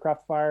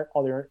anti-aircraft fire,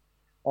 all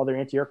their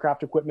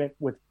anti-aircraft equipment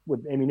with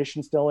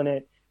ammunition still in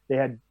it. They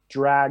had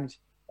dragged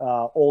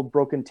old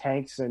broken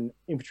tanks and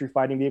infantry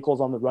fighting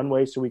vehicles on the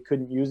runway, so we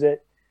couldn't use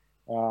it.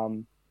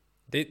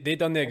 They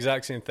done the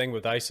exact same thing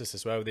with ISIS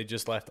as well. They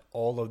just left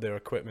all of their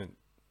equipment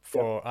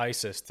for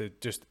ISIS to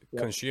just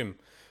consume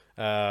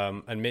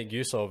and make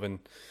use of, and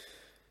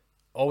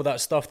all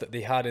that stuff that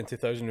they had in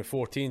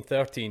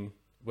 2014-13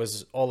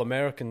 was all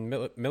American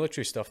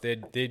military stuff.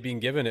 They'd been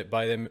given it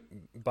by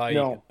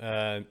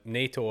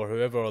NATO or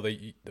whoever, or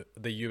the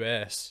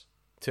US,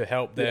 to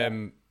help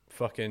them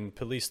fucking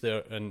police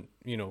their and,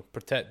 you know,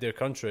 protect their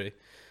country.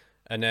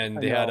 And then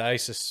they had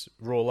ISIS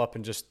roll up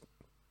and just,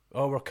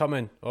 oh, we're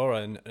coming,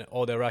 and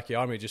all the Iraqi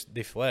army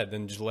they fled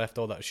and just left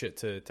all that shit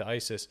to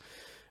ISIS.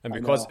 And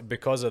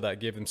because of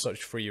that, gave them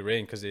such free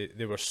reign, because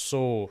they were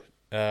so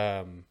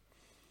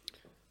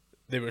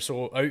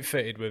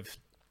outfitted with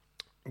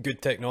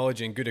good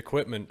technology and good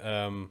equipment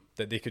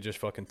that they could just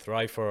fucking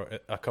thrive for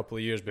a couple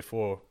of years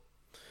before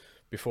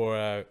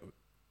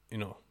you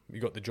know, you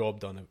got the job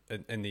done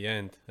in the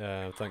end.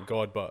 Thank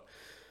God. But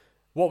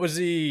what was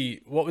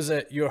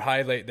your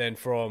highlight then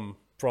from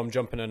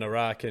jumping in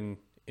Iraq, and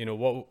you know,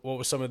 what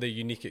were some of the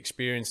unique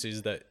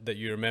experiences that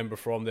you remember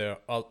from there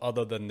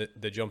other than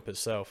the jump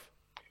itself?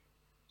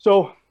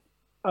 So,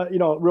 you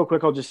know, real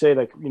quick, I'll just say,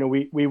 like, you know,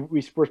 we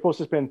were supposed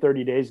to spend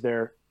 30 days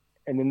there,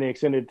 and then they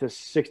extended it to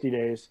 60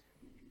 days,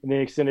 and then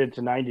extended it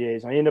to 90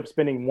 days. I ended up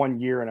spending 1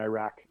 year in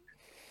Iraq.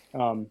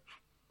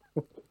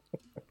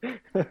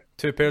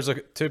 Two pairs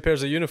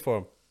of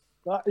uniform.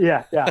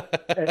 Yeah.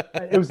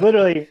 It was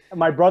literally,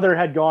 my brother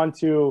had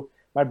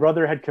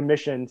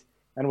commissioned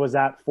and was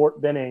at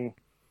Fort Benning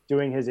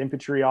doing his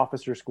infantry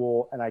officer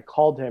school. And I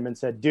called him and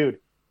said, dude,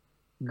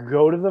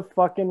 go to the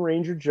fucking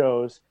Ranger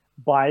Joe's,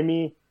 buy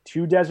me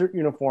 2 desert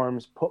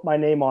uniforms, put my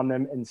name on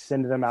them, and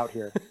send them out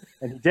here.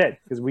 And he did,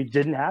 because we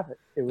didn't have it.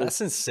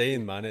 That's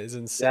insane, man. It is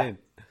insane.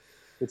 Yeah,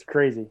 it's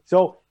crazy.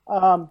 So,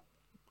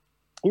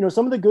 you know,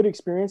 some of the good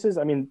experiences,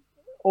 I mean,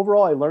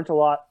 overall, I learned a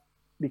lot,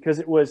 because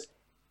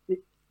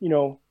you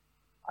know,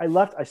 I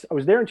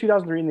was there in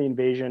 2003 in the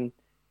invasion,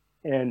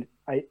 and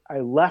I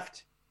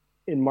left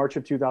in March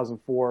of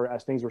 2004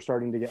 as things were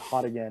starting to get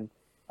hot again.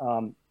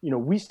 You know,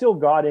 we still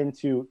got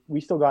into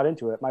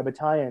it. My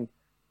battalion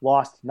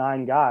lost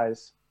 9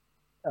 guys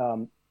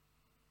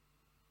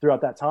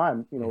throughout that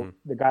time. You know,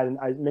 the guy that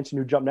I mentioned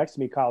who jumped next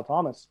to me, Kyle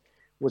Thomas,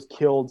 was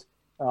killed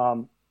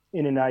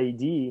in an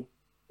IED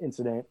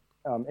incident.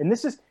 And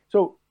this is,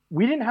 so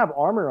we didn't have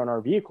armor on our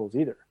vehicles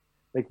either.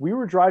 Like, we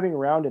were driving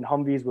around in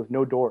Humvees with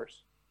no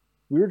doors.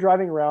 We were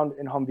driving around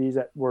in Humvees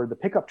that were the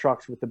pickup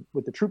trucks with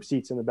the troop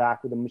seats in the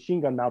back with a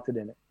machine gun mounted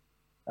in it.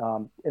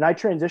 And I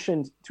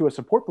transitioned to a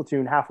support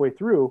platoon halfway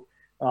through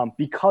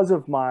because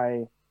of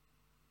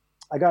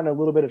I got in a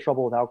little bit of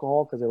trouble with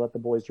alcohol because I let the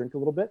boys drink a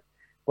little bit,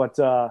 but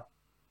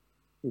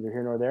neither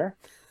here nor there.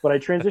 But I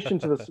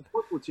transitioned to the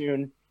support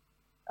platoon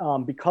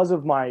because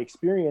of my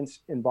experience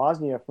in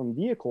Bosnia from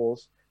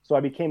vehicles. So I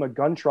became a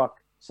gun truck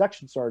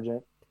section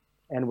sergeant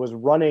and was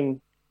running,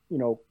 you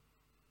know,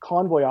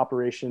 convoy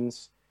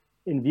operations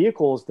in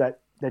vehicles that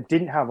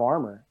didn't have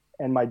armor.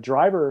 And my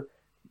driver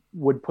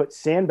would put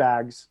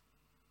sandbags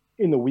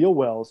in the wheel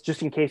wells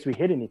just in case we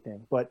hit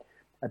anything. But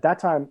at that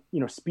time, you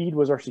know, speed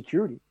was our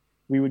security.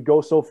 We would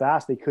go so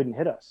fast they couldn't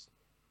hit us.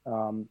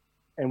 And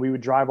we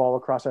would drive all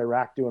across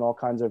Iraq doing all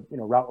kinds of, you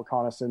know, route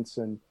reconnaissance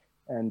and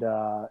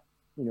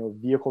you know,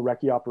 vehicle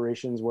recce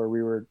operations where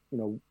we were,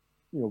 you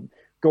know,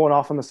 going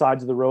off on the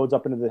sides of the roads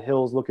up into the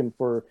hills looking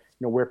for,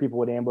 you know, where people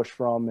would ambush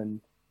from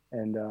and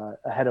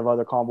ahead of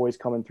other convoys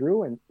coming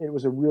through. And it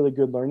was a really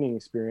good learning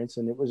experience.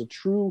 And it was a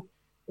true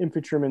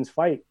infantryman's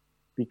fight,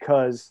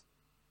 because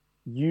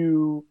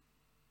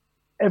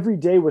every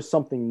day was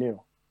something new.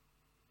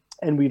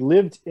 And we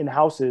lived in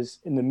houses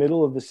in the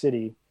middle of the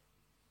city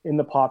in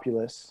the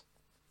populace.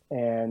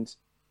 And,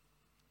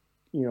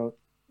 you know,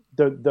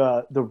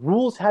 the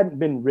rules hadn't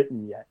been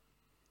written yet.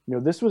 You know,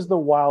 this was the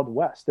Wild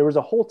West. There was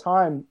a whole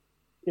time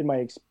in my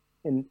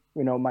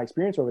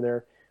experience over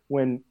there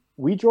when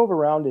we drove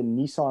around in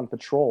Nissan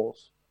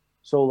Patrols.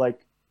 So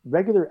like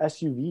regular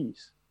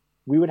SUVs,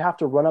 we would have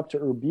to run up to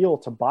Erbil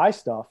to buy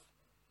stuff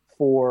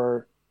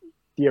for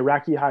the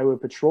Iraqi Highway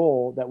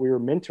Patrol that we were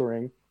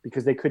mentoring,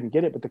 because they couldn't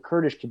get it, but the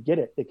Kurdish could get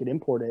it. They could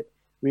import it.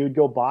 We would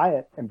go buy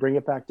it and bring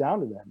it back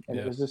down to them. And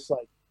it was just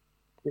like,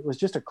 it was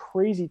just a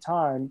crazy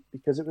time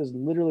because it was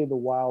literally the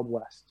Wild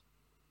West.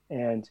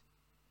 And,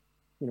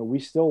 you know, we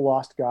still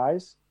lost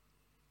guys.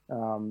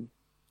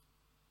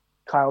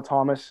 Kyle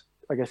Thomas,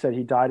 like I said,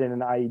 he died in an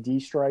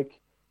IED strike.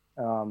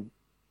 And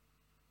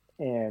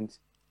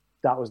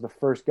that was the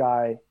first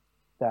guy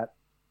that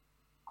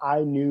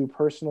I knew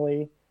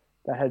personally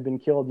that had been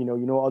killed. You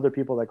know, other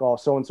people like, oh,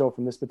 so-and-so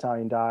from this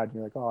battalion died. And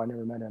you're like, oh, I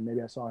never met him.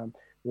 Maybe I saw him.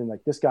 And then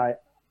like this guy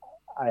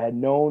I had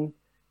known,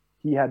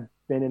 he had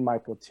been in my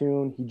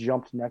platoon. He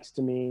jumped next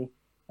to me.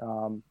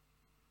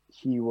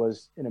 He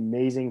was an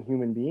amazing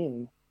human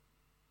being.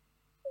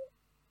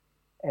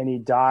 And he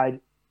died,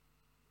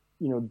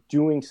 you know,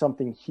 doing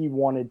something he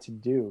wanted to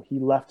do. He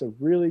left a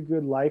really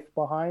good life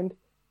behind.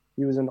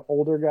 He was an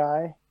older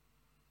guy,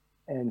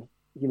 and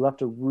he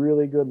left a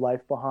really good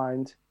life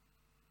behind,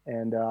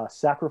 and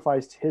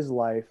sacrificed his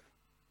life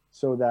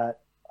so that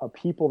a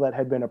people that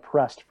had been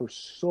oppressed for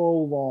so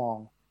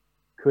long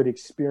could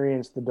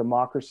experience the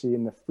democracy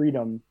and the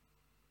freedom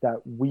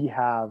that we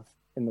have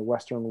in the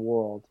Western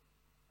world.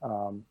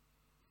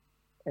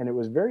 And it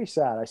was very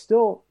sad. I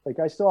still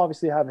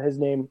obviously have his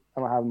name. I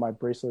don't have my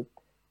bracelet,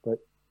 but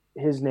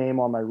his name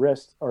on my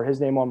wrist, or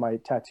his name on my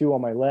tattoo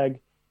on my leg.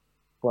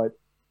 But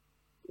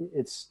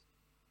it's,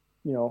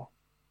 you know,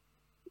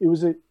 it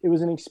was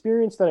an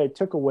experience that I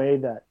took away,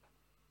 that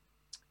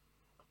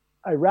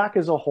Iraq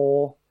as a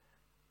whole,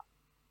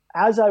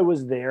 as I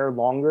was there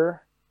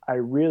longer, I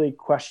really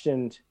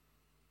questioned,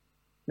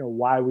 you know,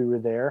 why we were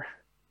there.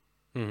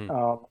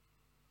 Mm-hmm.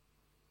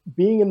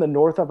 Being in the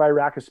north of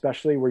Iraq,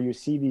 especially, where you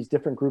see these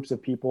different groups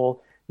of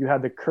people, you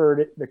had the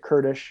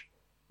Kurdish,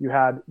 you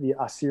had the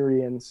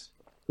Assyrians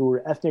who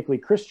were ethnically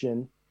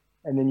Christian,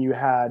 and then you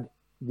had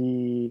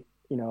the,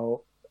 you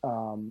know,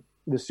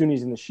 the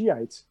Sunnis and the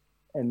Shiites,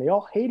 and they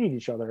all hated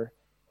each other.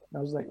 And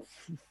I was like,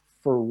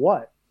 for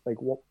what? Like,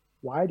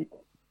 why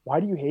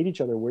do you hate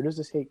each other? Where does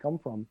this hate come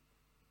from?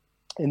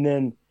 And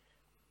then,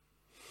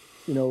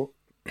 you know,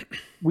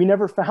 we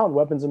never found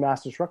weapons of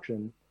mass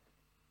destruction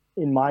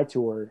in my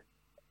tour.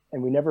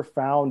 And we never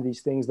found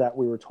these things that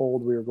we were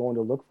told we were going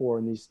to look for,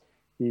 and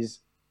these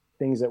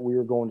things that we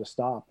were going to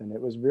stop. And it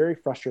was very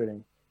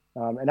frustrating.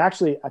 And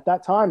actually, at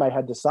that time, I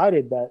had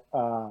decided that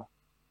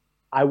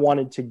I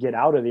wanted to get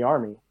out of the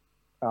Army.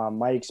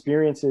 My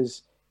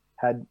experiences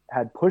had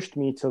pushed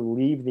me to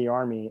leave the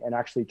Army and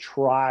actually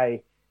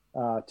try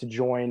to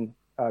join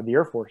the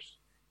Air Force,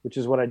 which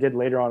is what I did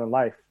later on in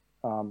life.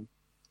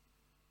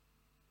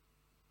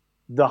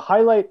 The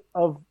highlight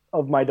of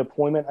my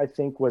deployment, I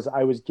think, was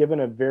I was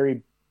given a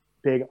very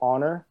big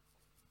honor,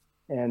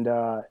 and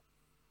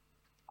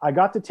I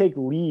got to take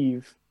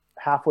leave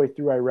halfway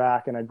through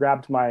Iraq, and I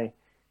grabbed my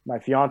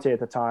fiance at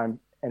the time,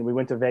 and we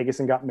went to Vegas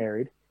and got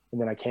married, and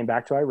then I came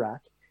back to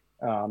Iraq.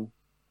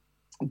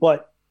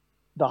 But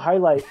the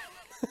highlight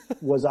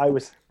was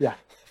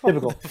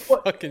typical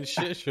fucking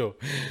shit show.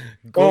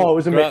 It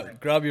was amazing.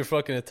 Grab your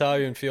fucking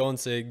Italian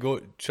fiance,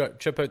 go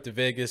trip out to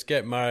Vegas,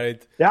 get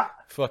married.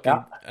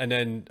 And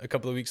then a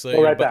couple of weeks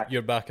later,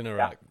 you're back in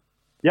Iraq.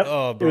 Yep.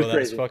 Oh, bro,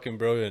 that's fucking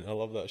brilliant. I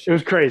love that shit. It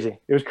was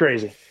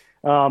crazy.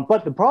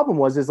 But the problem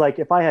was like,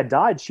 if I had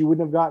died, she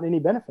wouldn't have gotten any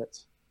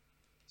benefits.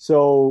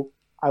 So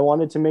I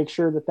wanted to make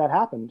sure that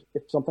happened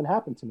if something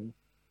happened to me.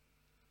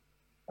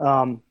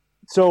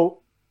 So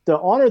the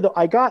honor that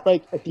I got,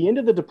 like, at the end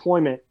of the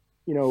deployment,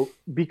 you know,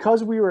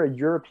 because we were a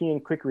European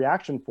quick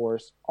reaction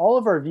force, all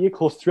of our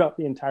vehicles throughout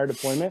the entire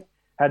deployment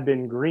had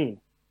been green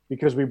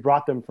because we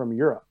brought them from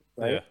Europe,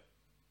 right? Yeah.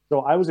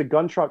 So I was a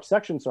gun truck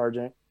section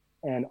sergeant,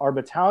 and our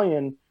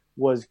battalion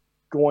was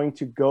going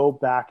to go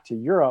back to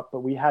Europe,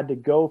 but we had to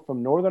go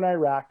from northern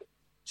Iraq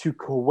to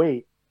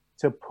Kuwait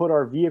to put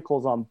our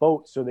vehicles on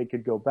boats so they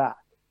could go back.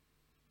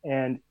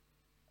 And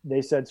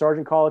they said,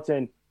 Sergeant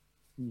Colliton,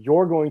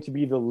 you're going to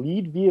be the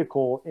lead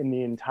vehicle in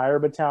the entire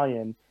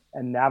battalion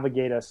and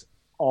navigate us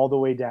all the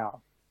way down.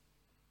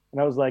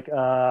 And I was like,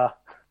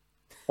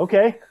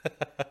 okay,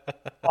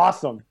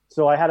 awesome.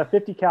 So I had a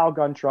 50 cal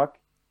gun truck,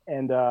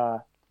 and I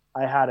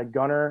had a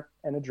gunner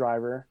and a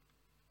driver.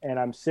 And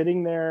I'm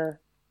sitting there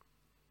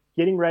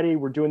getting ready.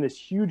 We're doing this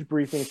huge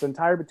briefing. It's the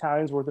entire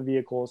battalion's worth of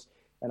vehicles.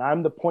 And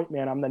I'm the point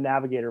man. I'm the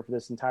navigator for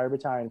this entire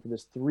battalion for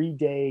this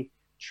 3-day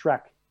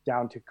trek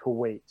down to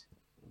Kuwait.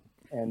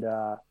 And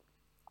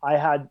I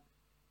had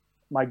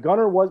my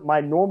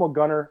normal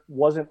gunner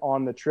wasn't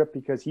on the trip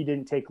because he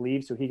didn't take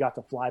leave. So he got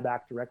to fly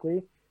back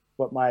directly.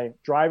 But my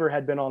driver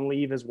had been on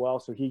leave as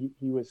well. So he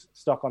was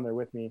stuck on there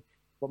with me.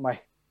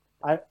 But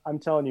I'm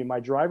telling you,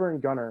 my driver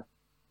and gunner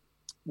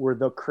were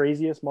the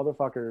craziest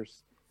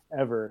motherfuckers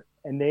ever.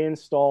 And they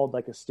installed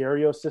like a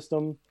stereo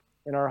system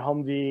in our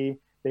Humvee.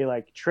 They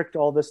like tricked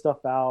all this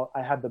stuff out.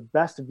 I had the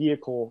best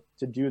vehicle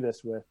to do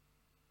this with.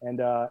 And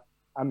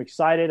I'm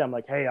excited. I'm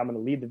like, hey, I'm going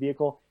to lead the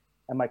vehicle.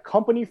 And my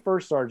company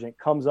first sergeant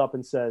comes up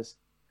and says,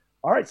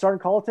 all right,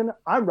 Sergeant Colliton,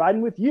 I'm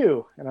riding with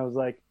you. And I was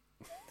like,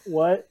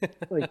 what?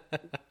 Like,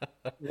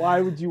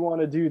 why would you want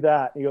to do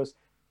that? And he goes,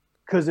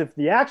 because if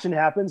the action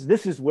happens,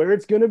 this is where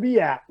it's going to be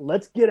at.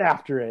 Let's get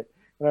after it.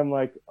 And I'm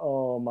like,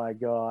 oh my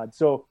God.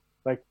 So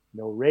like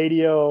no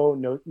radio,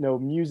 no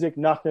music,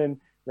 nothing.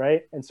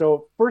 Right. And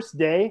so first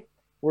day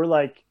we're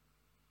like,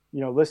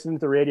 listening to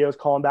the radios,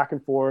 calling back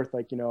and forth,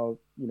 like,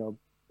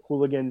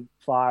 Hooligan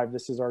 5.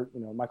 This is our,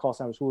 my call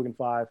sign was Hooligan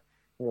 5.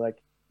 We're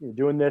like,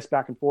 doing this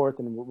back and forth,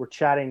 and we're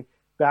chatting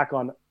back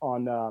on.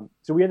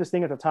 So we had this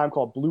thing at the time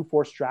called Blue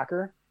Force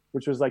Tracker,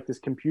 which was like this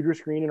computer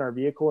screen in our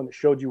vehicle, and it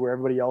showed you where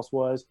everybody else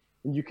was,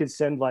 and you could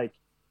send like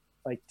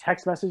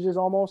text messages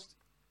almost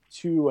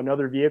to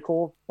another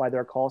vehicle by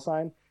their call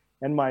sign.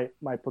 And my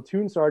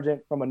platoon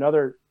sergeant from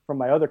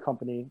my other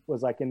company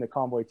was like in the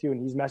convoy too,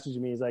 and he's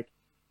messaging me.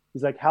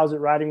 He's like, how's it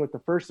riding with the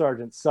first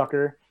sergeant,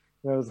 sucker?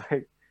 And I was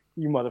like,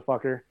 you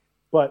motherfucker.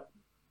 But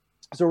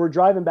so we're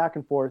driving back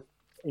and forth,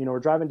 we're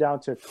driving down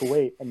to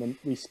Kuwait, and then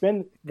we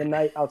spend the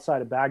night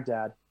outside of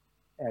Baghdad.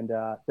 And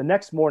the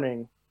next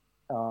morning,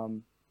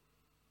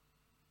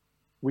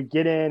 we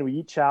get in, we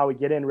eat chow, we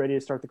get in ready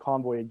to start the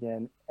convoy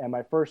again. And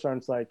my first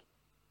sergeant's like,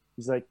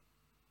 he's like,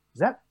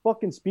 does that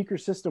fucking speaker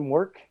system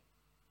work?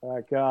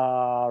 Like,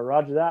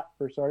 roger that,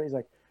 first sergeant. He's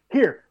like,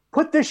 here,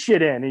 put this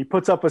shit in. And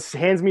he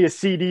hands me a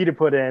CD to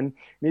put in. And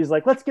he's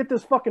like, let's get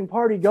this fucking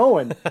party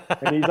going.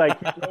 And he's like,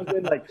 he throws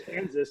in like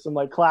Kansas, some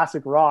like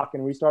classic rock,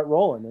 and we start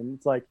rolling. And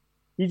it's like,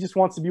 he just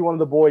wants to be one of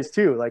the boys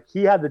too. Like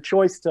he had the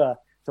choice to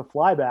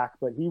fly back,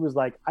 but he was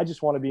like, I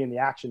just want to be in the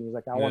action. He's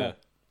like, I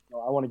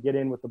want to get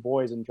in with the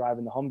boys and drive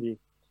in the Humvee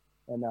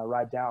and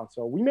ride down.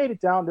 So we made it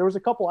down. There was a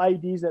couple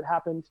IEDs that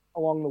happened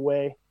along the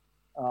way.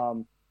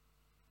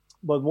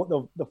 But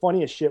the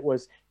funniest shit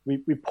was we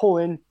pull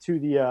into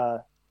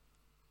the,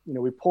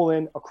 we pull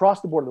in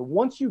across the border.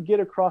 Once you get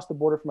across the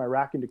border from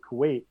Iraq into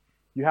Kuwait,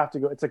 you have to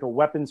go. It's like a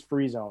weapons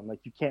free zone.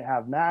 Like you can't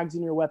have mags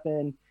in your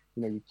weapon.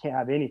 You can't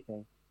have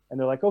anything. And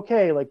they're like,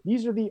 okay, like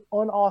these are the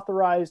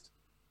unauthorized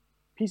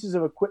pieces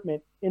of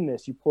equipment in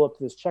this. You pull up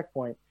to this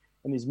checkpoint,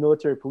 and these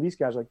military police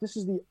guys are like,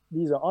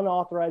 these are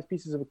unauthorized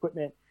pieces of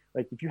equipment.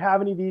 Like if you have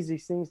any of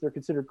these things, they're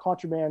considered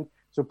contraband.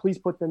 So please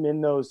put them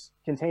in those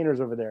containers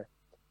over there.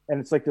 And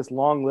it's like this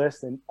long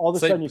list, and all of a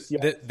sudden you see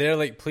they're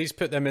like, please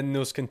put them in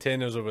those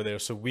containers over there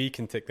so we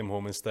can take them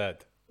home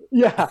instead.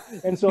 Yeah.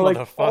 And so like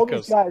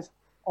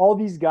all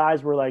these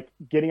guys were like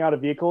getting out of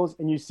vehicles,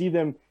 and you see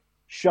them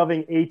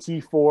shoving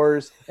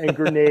AT4s and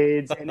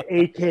grenades and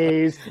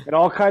AKs and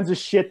all kinds of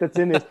shit that's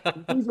in this.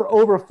 Things are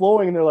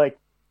overflowing, and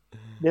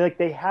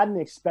they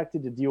hadn't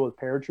expected to deal with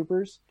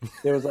paratroopers.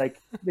 There was like,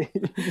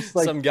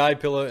 some guy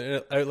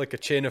pulling out like a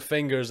chain of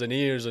fingers and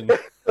ears and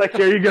like,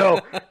 here you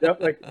go.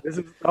 Yep, like this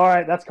is all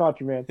right. That's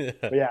contraband. Yeah.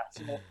 But yeah,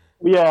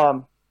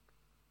 so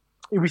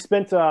we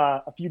spent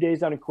a few days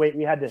down in Kuwait.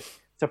 We had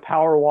to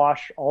power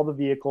wash all the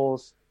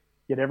vehicles,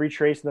 get every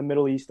trace of the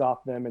Middle East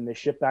off them, and they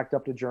shipped back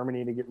up to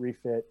Germany to get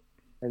refit.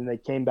 And they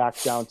came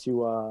back down to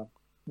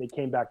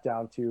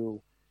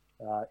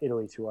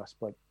Italy to us.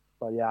 But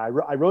yeah,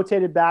 I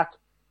rotated back.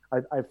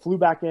 I flew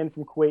back in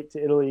from Kuwait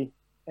to Italy,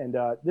 and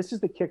this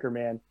is the kicker,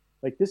 man.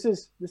 Like this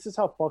is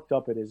how fucked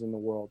up it is in the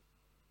world.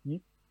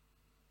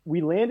 We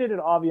landed at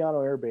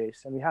Aviano Air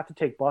Base, and we have to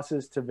take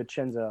buses to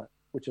Vicenza,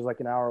 which is like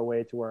an hour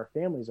away to where our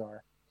families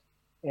are.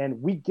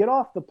 And we get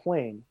off the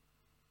plane,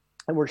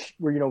 and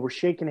we're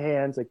shaking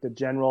hands, like the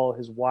general,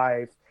 his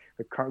wife,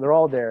 they're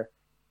all there.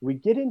 We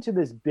get into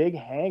this big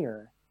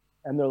hangar,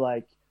 and they're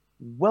like,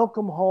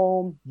 welcome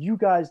home. You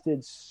guys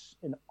did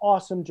an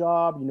awesome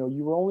job.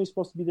 You were only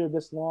supposed to be there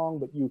this long,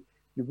 but you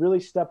really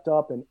stepped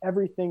up, and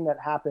everything that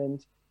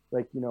happened,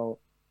 like,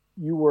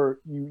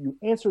 you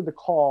answered the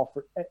call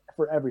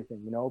for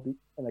everything, and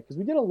like, cause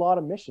we did a lot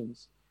of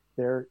missions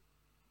there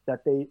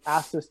that they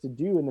asked us to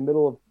do in the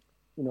middle of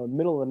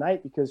the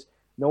night, because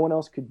no one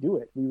else could do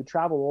it. We would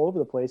travel all over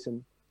the place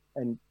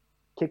and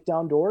kick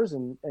down doors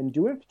and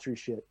do infantry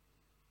shit.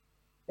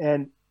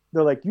 And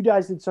they're like, you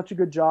guys did such a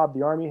good job.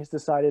 The Army has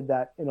decided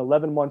that in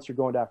 11 months, you're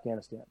going to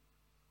Afghanistan.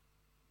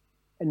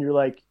 And you're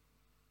like,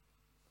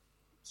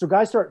 so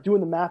guys start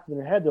doing the math in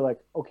their head. They're like,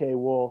 okay,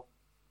 well,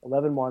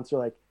 11 months. They're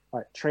like, all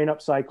right, train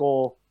up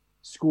cycle,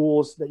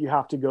 schools that you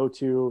have to go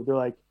to. They're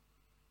like,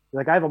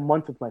 I have a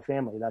month with my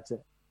family. That's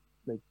it.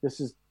 Like, this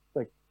is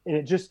like, and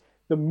it just,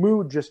 the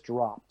mood just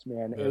dropped,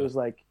 man. Yeah. It was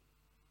like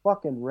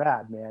fucking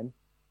rad, man.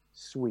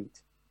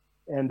 Sweet.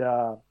 And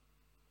I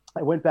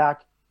went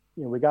back.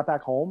 We got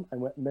back home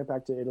and went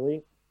back to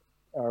Italy,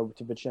 or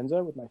to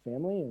Vicenza with my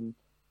family.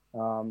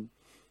 And,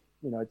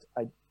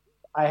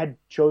 I had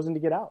chosen to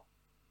get out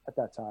at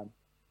that time.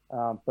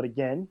 But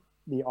again,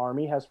 the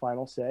Army has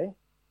final say,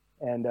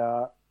 and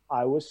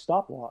I was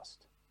stop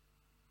lost.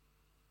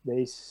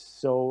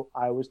 So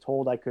I was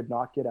told I could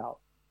not get out.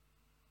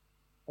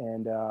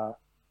 And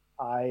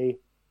I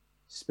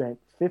spent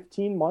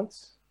 15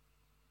 months,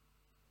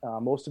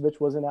 most of which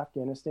was in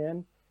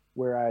Afghanistan,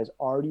 where I was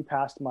already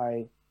past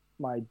my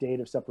date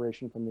of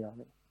separation from the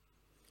Army.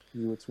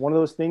 It's one of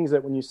those things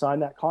that when you sign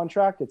that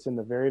contract, it's in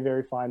the very,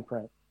 very fine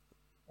print.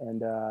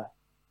 And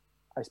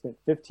I spent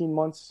 15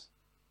 months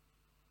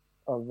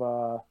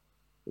of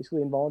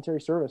basically involuntary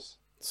service.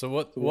 So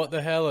what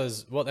the hell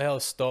is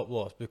stop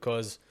loss?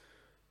 Because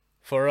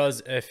for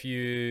us, if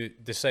you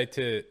decide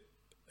to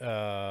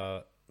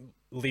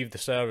leave the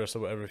service or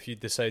whatever, if you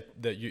decide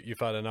that you've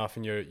had enough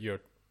and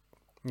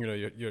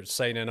you're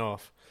signing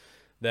off,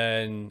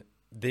 then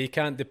they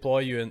can't deploy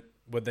you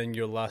within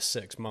your last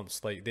 6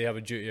 months. Like, they have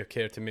a duty of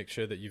care to make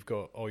sure that you've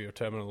got all your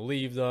terminal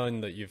leave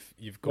done, that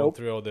you've gone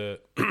through all the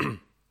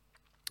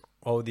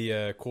all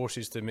the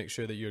courses to make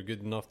sure that you're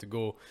good enough to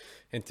go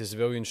into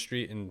civilian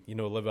street and, you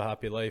know, live a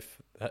happy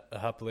life,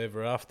 happily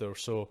ever after.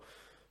 So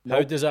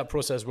how does that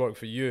process work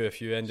for you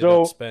if you ended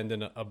up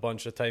spending a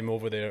bunch of time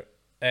over there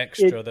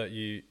extra that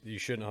you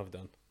shouldn't have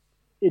done?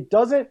 It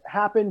doesn't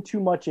happen too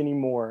much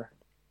anymore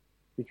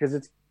because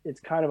it's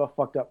kind of a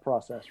fucked up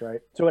process, right?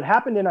 So it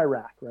happened in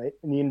Iraq, right?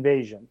 In the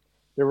invasion.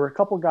 There were a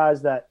couple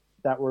guys that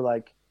were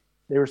like,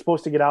 they were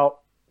supposed to get out,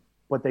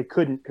 but they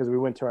couldn't because we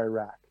went to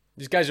Iraq.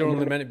 These guys are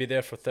only meant to be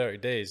there for 30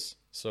 days.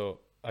 So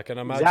I can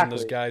imagine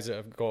there's guys that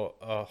have got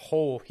a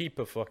whole heap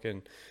of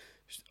fucking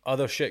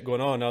other shit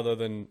going on other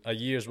than a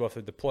year's worth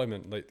of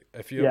deployment. Like,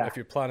 if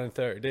you're planning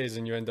 30 days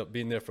and you end up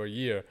being there for a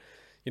year,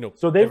 you know,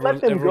 so they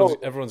let them go.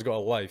 Everyone's got a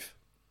life.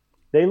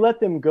 They let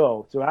them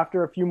go. So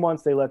after a few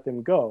months, they let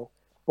them go.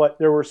 But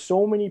there were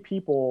so many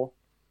people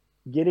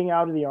getting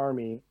out of the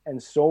Army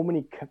and so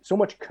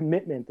much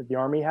commitment that the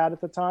Army had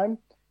at the time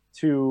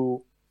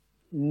to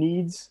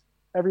needs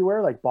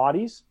everywhere, like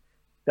bodies,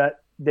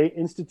 that they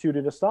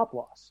instituted a stop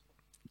loss,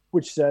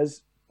 which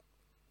says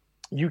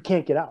you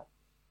can't get out.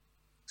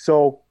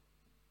 So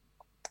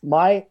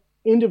my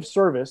end of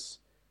service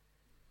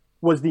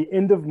was the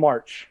end of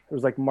March. It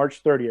was like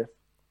March 30th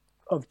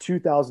of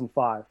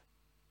 2005.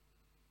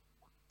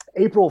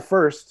 April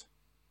 1st,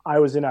 I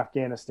was in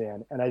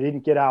Afghanistan, and I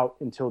didn't get out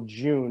until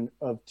June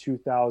of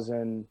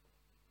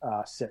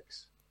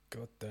 2006.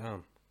 God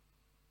damn.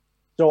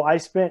 So I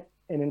spent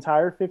an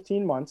entire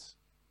 15 months,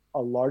 a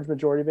large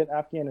majority of it in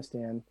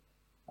Afghanistan,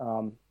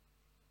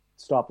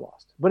 stop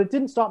lost. But it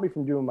didn't stop me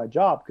from doing my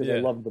job because I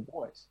loved the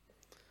boys.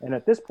 And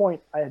at this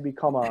point, I had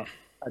become an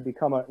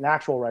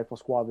actual rifle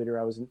squad leader.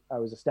 I was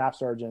a staff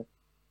sergeant,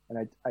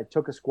 and I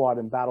took a squad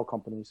in battle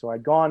company. So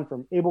I'd gone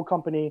from Able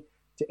Company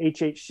to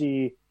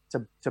HHC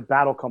to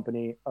battle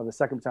company of the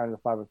 2nd Battalion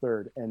of the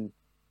 503rd. And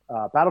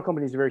battle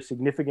company is a very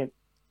significant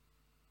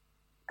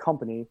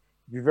company.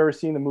 If you've ever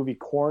seen the movie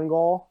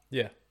Korengal,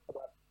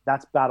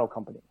 that's battle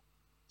company.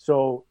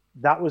 So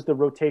that was the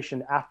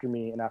rotation after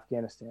me in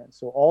Afghanistan.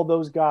 So all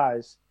those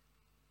guys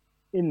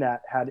in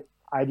that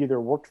I'd either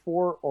worked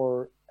for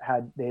or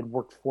they had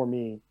worked for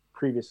me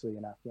previously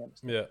in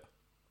Afghanistan.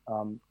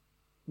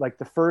 Like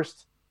the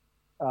first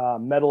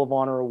Medal of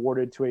Honor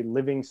awarded to a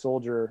living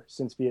soldier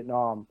since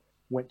Vietnam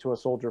went to a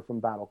soldier from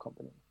battle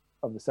company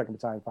of the 2nd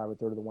Battalion,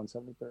 503rd of the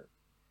 173rd.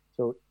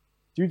 So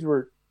dudes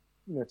were,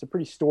 you know, it's a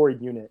pretty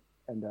storied unit,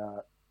 and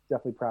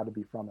definitely proud to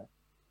be from it.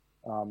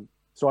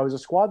 So I was a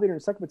squad leader in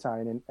 2nd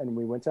Battalion, and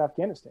we went to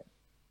Afghanistan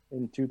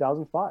in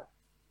 2005.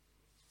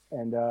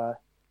 And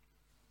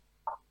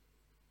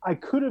I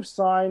could have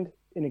signed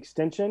an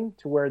extension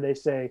to where they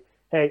say,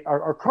 hey,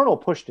 our colonel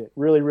pushed it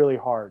really, really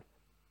hard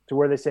to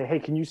where they say, hey,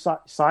 can you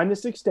sign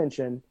this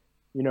extension,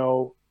 you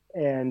know,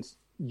 and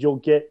you'll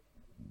get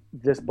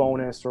this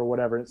bonus or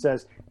whatever. And it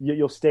says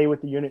you'll stay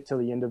with the unit till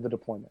the end of the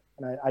deployment.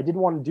 And I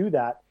didn't want to do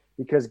that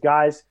because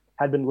guys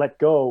had been let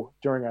go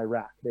during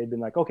Iraq. They'd been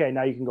like, okay,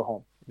 now you can go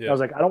home. I was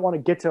like, I don't want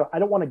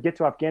to get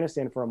to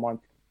Afghanistan for a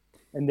month,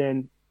 and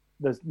then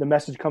the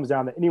message comes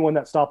down that anyone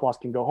that stop loss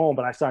can go home,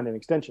 but I signed an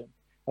extension. I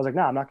was like,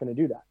 nah, I'm not going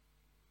to do that.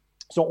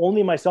 So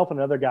only myself and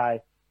another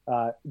guy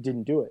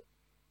didn't do it,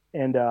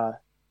 and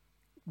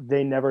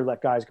they never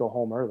let guys go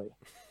home early.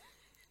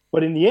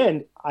 But in the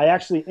end, I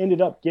actually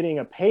ended up getting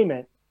a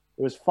payment.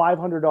 It was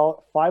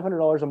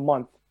 $500 a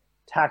month,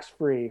 tax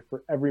free,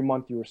 for every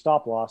month you were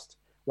stop lost,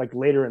 like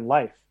later in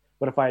life.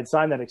 But if I had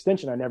signed that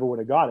extension, I never would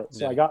have got it.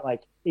 So I got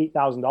like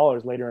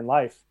 $8,000 later in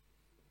life,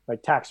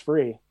 like tax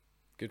free.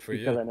 Good for you.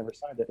 Because I never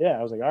signed it. Yeah,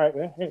 I was like, all right,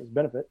 well, hey, it's a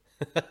benefit.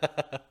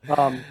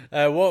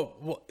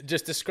 What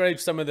just describe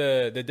some of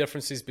the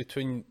differences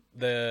between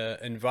the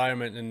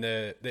environment and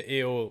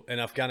the AO in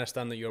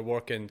Afghanistan that you're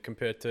working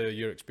compared to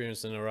your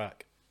experience in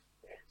Iraq?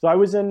 So I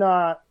was in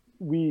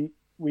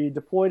we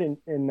deployed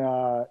in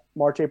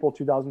March, April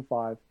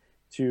 2005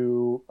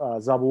 to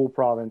Zabul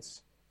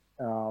province,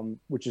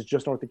 which is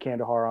just north of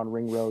Kandahar on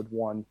Ring Road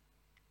 1.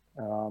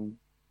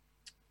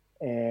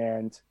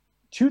 And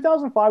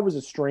 2005 was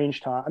a strange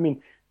time. I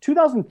mean,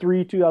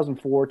 2003,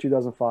 2004,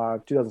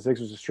 2005, 2006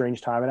 was a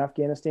strange time in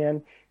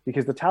Afghanistan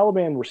because the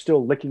Taliban were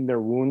still licking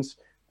their wounds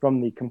from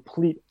the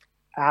complete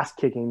ass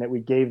kicking that we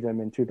gave them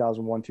in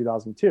 2001,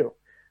 2002,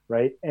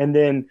 right? And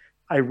then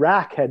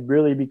Iraq had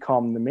really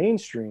become the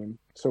mainstream.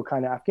 So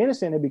kind of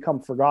Afghanistan had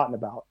become forgotten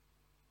about.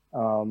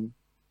 And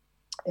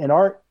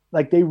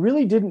they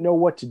really didn't know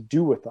what to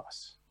do with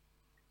us.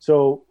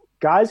 So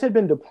guys had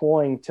been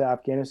deploying to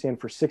Afghanistan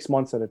for 6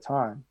 months at a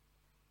time.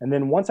 And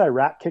then once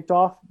Iraq kicked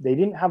off, they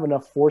didn't have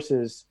enough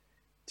forces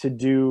to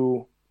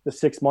do the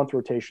 6 month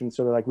rotation.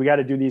 So they're like, we got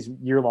to do these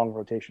year-long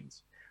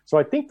rotations. So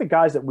I think the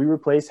guys that we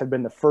replaced had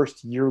been the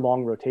first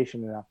year-long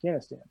rotation in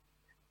Afghanistan.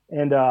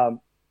 And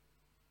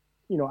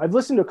I've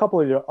listened to a couple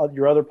of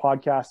your other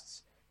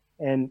podcasts,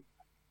 and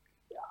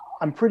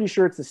I'm pretty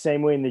sure it's the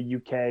same way in the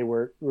UK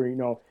where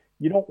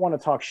you don't want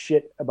to talk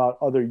shit about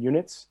other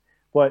units,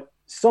 but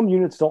some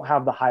units don't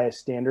have the highest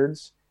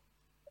standards,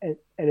 and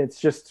it's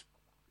just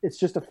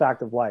a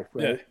fact of life,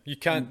 right? Yeah,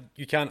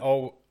 you can't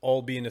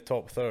all be in the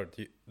top third.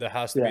 There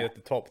has to be at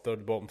the top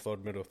third, bottom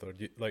third, middle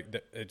third.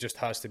 It just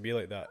has to be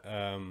like that.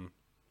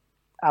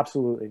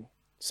 Absolutely.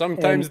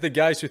 Sometimes the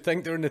guys who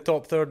think they're in the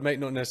top third might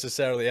not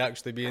necessarily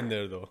actually be in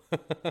there, though.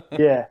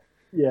 Yeah.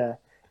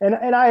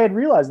 And I had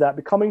realized that,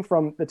 but coming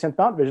from the 10th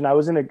Mountain Division, I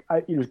was it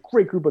was a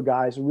great group of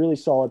guys, really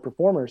solid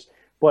performers.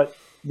 But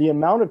the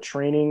amount of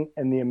training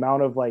and the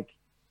amount of like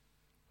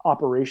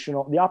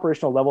operational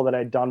level that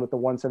I'd done with the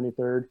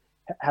 173rd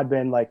had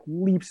been like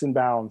leaps and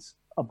bounds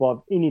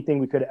above anything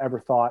we could have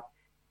ever thought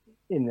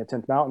in the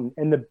 10th Mountain.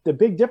 And the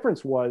big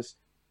difference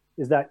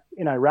is that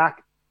in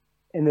Iraq,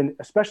 and then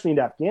especially in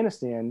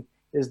Afghanistan,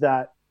 is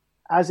that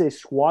as a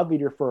squad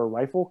leader for a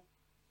rifle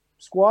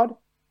squad,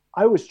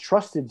 I was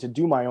trusted to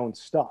do my own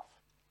stuff.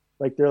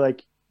 Like, they're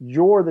like,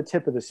 you're the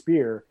tip of the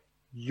spear.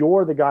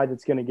 You're the guy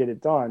that's going to get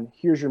it done.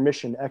 Here's your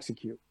mission,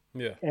 execute.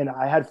 Yeah. And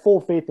I had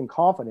full faith and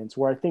confidence,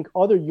 where I think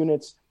other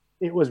units,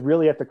 it was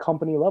really at the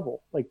company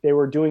level. Like, they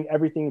were doing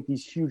everything at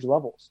these huge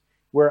levels,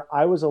 where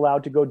I was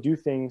allowed to go do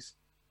things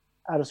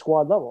at a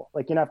squad level.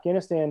 Like in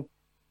Afghanistan,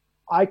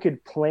 I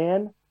could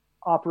plan,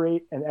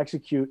 operate, and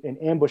execute an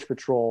ambush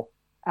patrol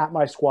at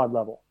my squad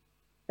level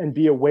and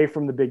be away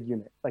from the big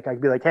unit. Like, I'd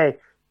be like, hey,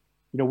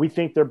 we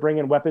think they're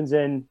bringing weapons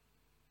in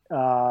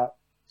to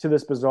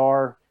this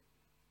bazaar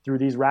through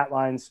these rat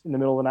lines in the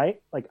middle of the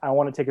night. Like, I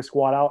want to take a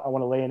squad out. I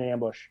want to lay an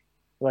ambush.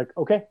 They're like,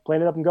 okay,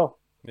 plan it up and go.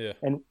 Yeah.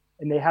 And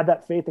they had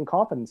that faith and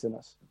confidence in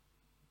us.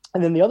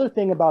 And then the other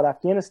thing about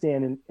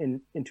Afghanistan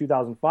in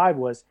 2005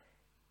 was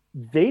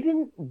they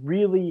didn't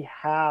really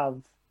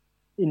have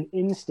an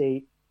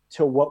in-state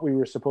to what we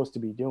were supposed to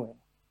be doing.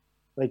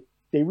 Like,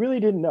 they really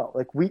didn't know.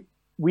 Like,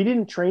 we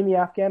didn't train the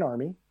Afghan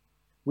army.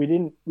 We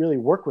didn't really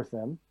work with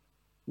them.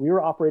 We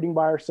were operating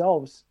by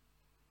ourselves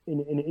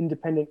in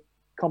independent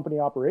company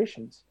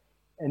operations.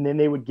 And then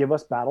they would give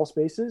us battle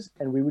spaces,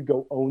 and we would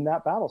go own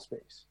that battle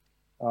space.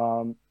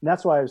 And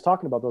that's why I was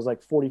talking about those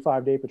like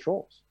 45-day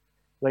patrols.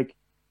 Like,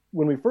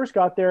 when we first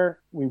got there,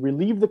 we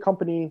relieved the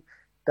company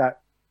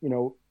that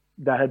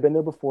had been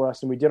there before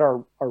us, and we did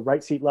our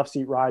right seat, left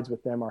seat rides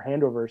with them, our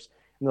handovers.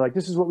 And they're like,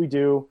 this is what we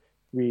do.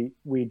 We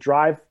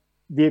drive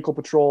vehicle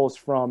patrols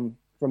from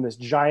this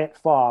giant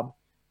fob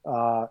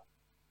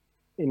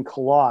in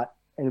Colliton,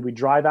 and we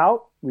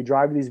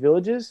drive to these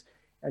villages,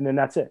 and then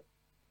that's it.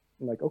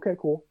 I'm like, okay,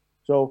 cool.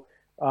 So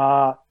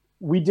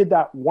we did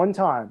that one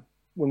time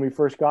when we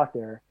first got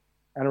there,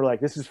 and we're like,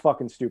 this is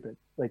fucking stupid.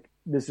 Like,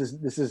 this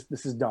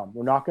is dumb.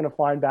 We're not going to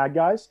find bad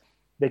guys.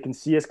 They can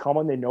see us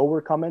coming. They know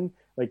we're coming.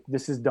 Like,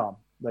 this is dumb.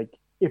 Like,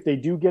 if they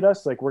do get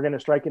us, like, we're going to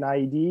strike an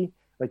IED.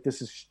 Like,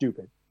 this is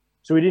stupid.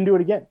 So we didn't do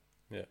it again.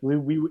 Yeah.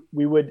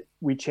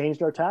 We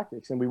changed our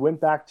tactics, and we went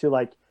back to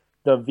like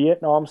the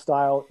Vietnam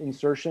style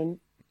insertion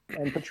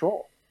and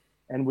patrol.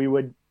 And we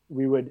would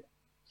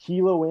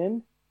kilo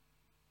in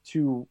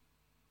to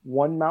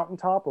one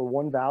mountaintop or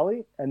one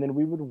valley, and then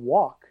we would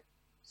walk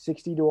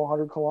 60 to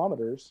 100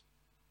 kilometers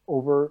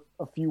over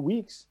a few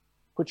weeks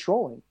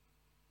patrolling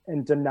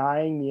and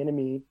denying the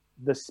enemy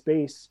the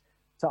space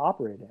to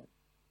operate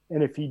in.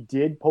 And if he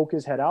did poke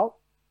his head out,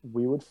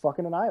 we would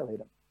fucking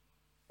annihilate him.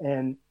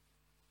 And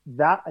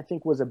that, I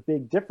think, was a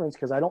big difference,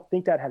 because I don't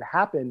think that had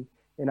happened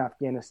in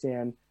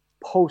Afghanistan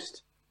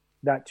post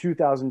that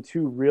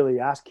 2002 really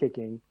ass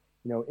kicking,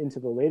 into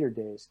the later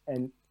days.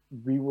 And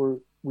we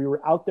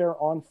were out there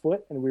on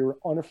foot, and we were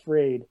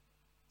unafraid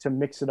to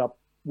mix it up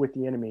with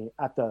the enemy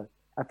at the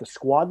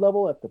squad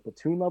level, at the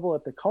platoon level,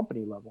 at the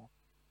company level.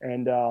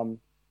 And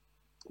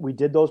we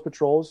did those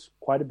patrols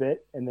quite a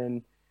bit. And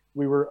then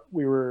we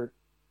were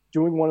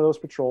doing one of those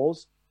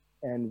patrols,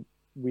 and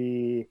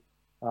we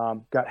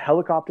got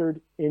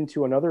helicoptered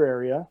into another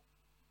area,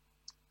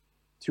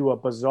 to a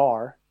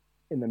bazaar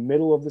in the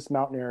middle of this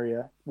mountain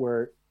area,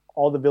 where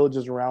all the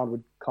villages around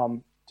would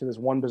come to this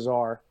one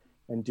bazaar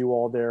and do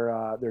all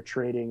their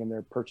trading and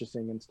their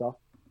purchasing and stuff.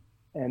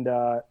 And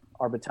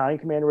our battalion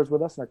commander was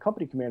with us, and our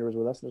company commander was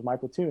with us. It was my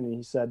platoon. And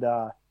he said,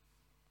 all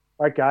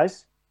right,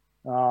 guys,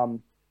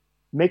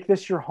 make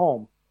this your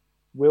home.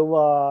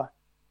 We'll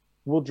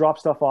drop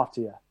stuff off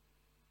to you.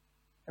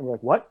 And we're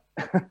like, what?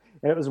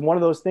 And it was one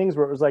of those things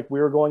where it was like, we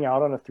were going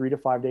out on a 3 to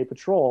 5 day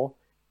patrol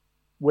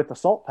with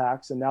assault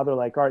packs. And now they're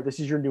like, all right, this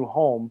is your new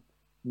home.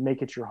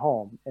 Make it your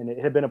home. And it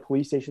had been a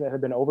police station that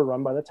had been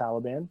overrun by the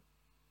Taliban,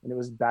 and it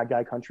was bad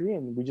guy country.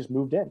 And we just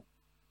moved in,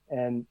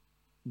 and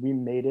we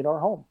made it our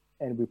home,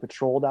 and we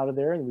patrolled out of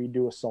there, and we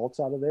do assaults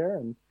out of there.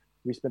 And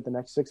we spent the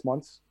next 6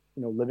 months,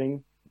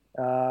 living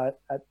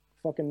at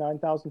fucking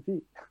 9,000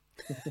 feet.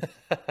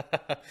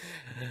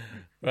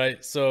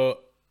 Right. So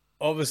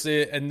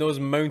obviously in those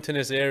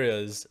mountainous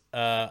areas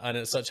and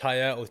at such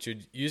high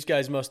altitude, you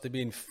guys must have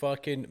been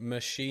fucking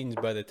machines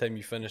by the time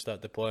you finished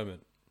that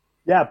deployment.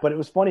 Yeah, but it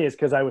was funny is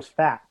because I was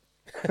fat.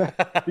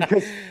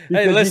 because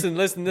Hey, listen,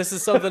 this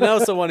is something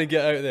else I want to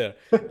get out there.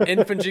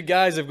 Infantry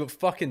guys have got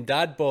fucking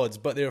dad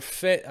bods, but they're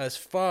fit as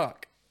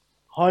fuck.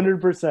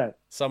 100%.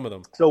 Some of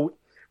them. So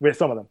with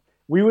some of them,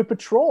 we would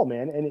patrol,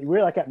 man, and we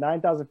were like at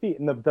 9,000 feet.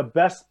 And the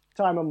best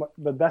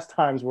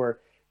times were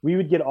we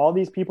would get all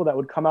these people that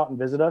would come out and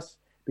visit us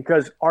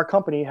because our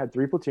company had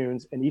 3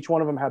 platoons, and each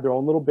one of them had their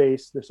own little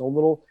base, their own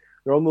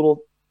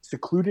little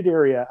secluded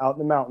area out in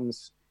the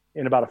mountains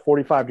in about a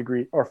 45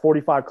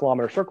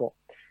 kilometer circle.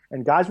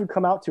 And guys would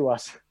come out to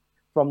us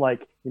from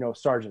like,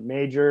 sergeant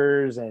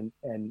majors and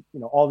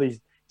all these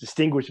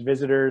distinguished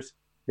visitors.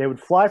 They would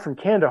fly from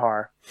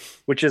Kandahar,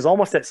 which is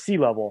almost at sea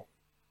level,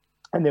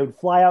 and they would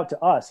fly out to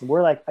us. And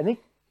we're like, I think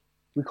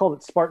we called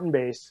it Spartan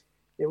Base.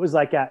 It was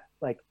like at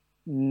like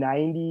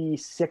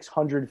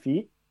 9,600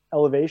 feet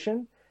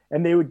elevation.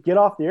 And they would get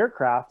off the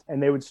aircraft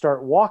and they would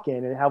start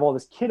walking and have all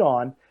this kit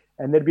on.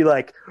 And they'd be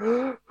like,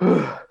 and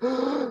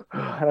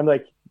I'm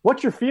like,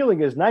 what you're feeling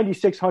is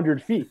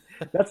 9,600 feet.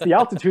 That's the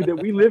altitude that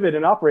we live in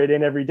and operate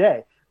in every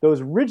day.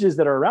 Those ridges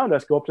that are around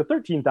us go up to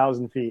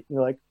 13,000 feet. And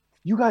they're like,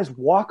 you guys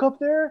walk up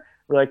there?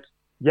 We're like,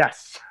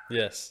 yes.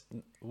 Yes.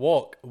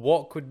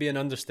 Walk would be an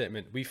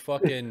understatement. We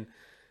fucking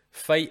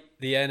fight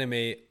the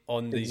enemy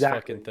on these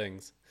fucking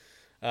things.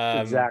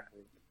 Exactly.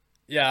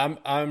 Yeah,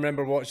 I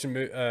remember watching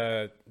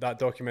that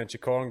documentary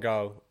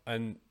Korangal,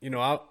 and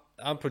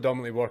I'm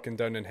predominantly working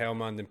down in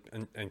Helmand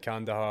and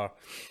Kandahar.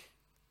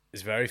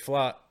 It's very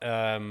flat.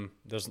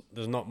 There's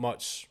not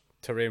much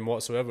terrain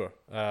whatsoever.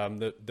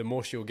 The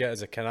most you'll get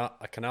is a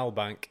canal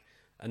bank,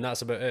 and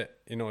that's about it.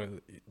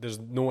 There's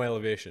no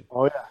elevation.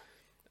 Oh yeah.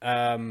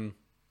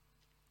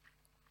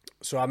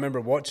 So I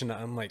remember watching it.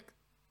 I'm like,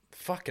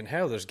 fucking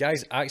hell. There's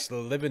guys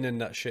actually living in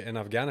that shit in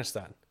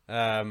Afghanistan.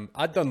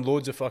 I'd done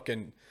loads of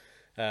fucking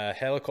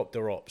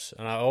helicopter ops,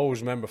 and I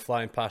always remember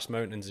flying past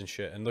mountains and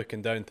shit and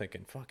looking down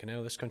thinking, fucking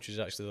hell, this country's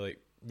actually like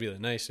really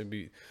nice. It'd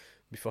be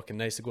fucking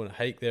nice to go on a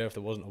hike there if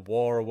there wasn't a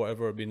war or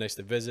whatever. It'd be nice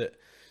to visit.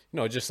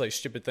 Just like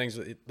stupid things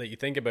that you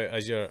think about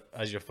as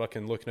you're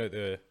fucking looking out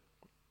the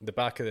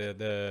back of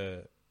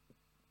the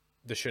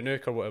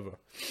Chinook or whatever.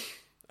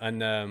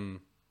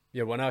 And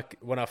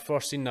when I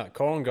first seen that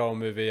Korangal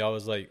movie, I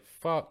was like,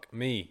 fuck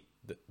me.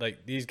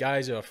 Like, these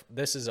guys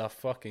this is a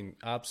fucking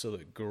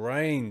absolute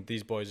grind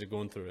these boys are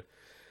going through.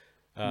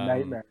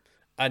 Nightmare.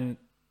 And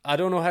I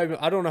don't know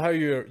how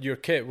your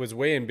kit was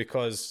weighing,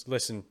 because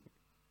listen,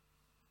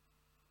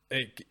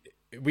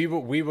 we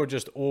were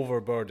just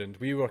overburdened.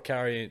 We were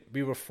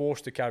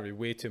forced to carry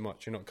way too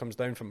much. It comes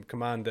down from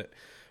command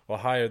or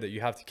higher that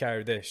you have to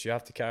carry this, you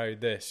have to carry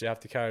this, you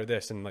have to carry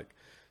this, and like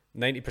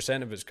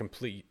 90% of it's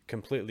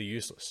completely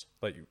useless.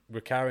 Like,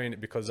 we're carrying it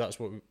because that's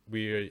what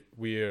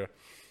we're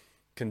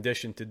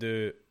conditioned to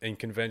do in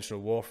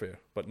conventional warfare.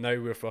 But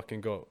now we're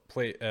fucking got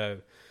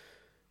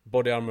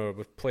body armor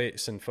with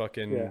plates and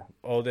fucking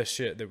all this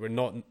shit that we're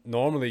not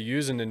normally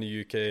using in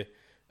the UK,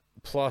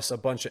 plus a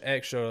bunch of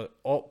extra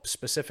op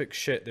specific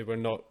shit that we're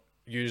not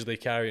usually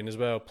carrying as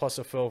well, plus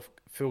a full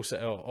set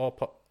of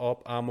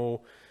op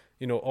ammo,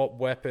 op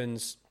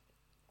weapons,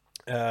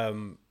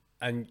 and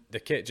the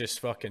kit just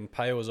fucking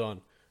piles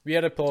on. We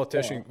had a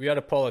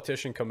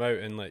politician come out,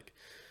 and like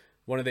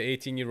one of the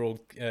 18-year-old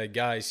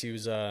guys, he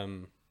was so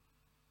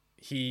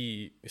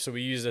we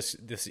use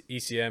this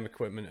ECM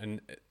equipment,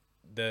 and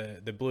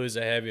the blue is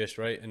the heaviest,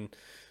 right? And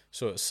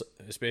so it's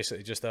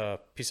basically just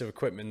a piece of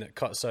equipment that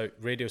cuts out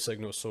radio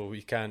signals, so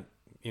we can't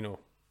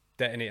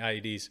detonate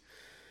IEDs.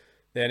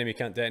 The enemy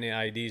can't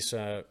detonate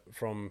IEDs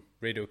from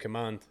radio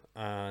command,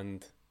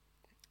 and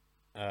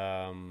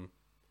the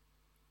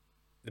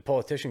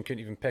politician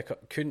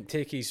couldn't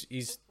take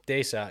his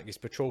day sack, his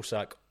patrol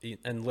sack,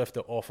 and lift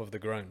it off of the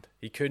ground.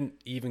 He couldn't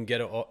even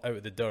get it out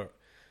of the dirt.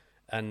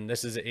 And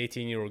this is an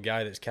 18-year-old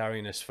guy that's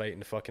carrying this, fighting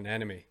the fucking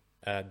enemy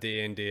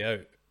day in, day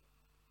out.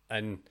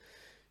 And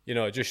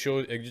it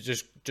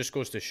just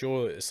goes to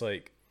show that it's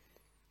like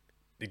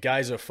the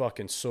guys are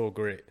fucking so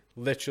great,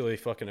 literally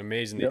fucking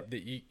amazing. Yep.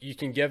 You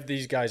can give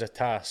these guys a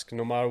task,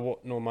 no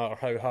matter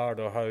how hard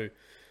or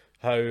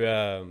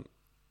how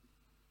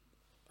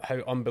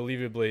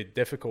unbelievably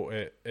difficult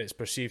it's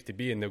perceived to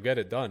be, and they'll get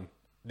it done.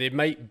 They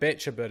might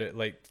bitch about it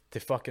like to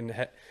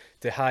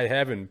high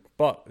heaven,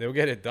 but they'll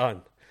get it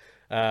done.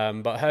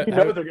 But how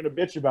they're gonna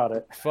bitch about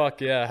it.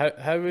 Fuck yeah!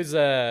 How was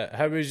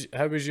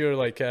your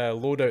like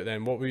loadout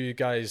then? What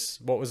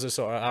was the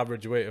sort of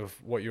average weight of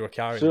what you were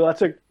carrying? So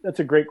that's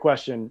a great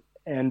question,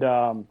 and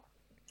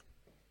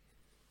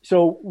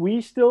so we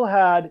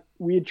had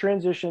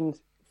transitioned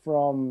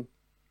from,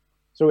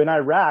 so in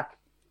Iraq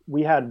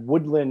we had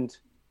woodland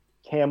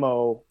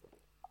camo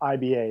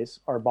IBAs,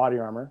 our body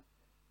armor,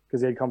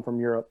 because they'd come from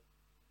Europe,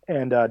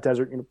 and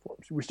desert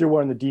uniforms. We're still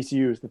wearing the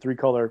DCUs, the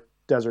 3-color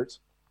deserts.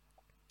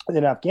 And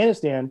in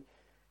Afghanistan,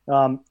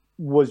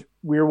 we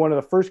were one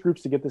of the first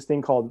groups to get this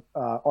thing called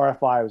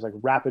RFI. It was like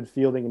Rapid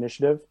Fielding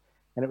Initiative,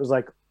 and it was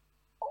like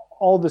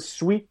all the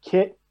sweet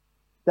kit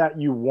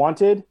that you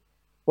wanted,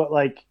 but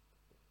like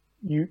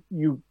the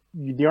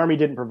Army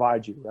didn't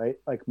provide you, right?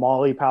 Like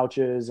Molly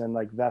pouches and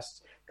like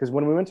vests, because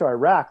when we went to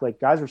Iraq, like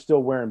guys were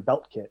still wearing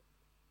belt kit.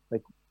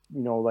 like,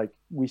 like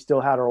we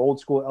still had our old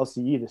school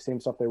LCE, the same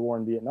stuff they wore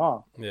in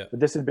Vietnam. Yeah. But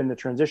this had been the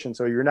transition.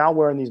 So you're now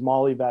wearing these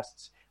MOLLE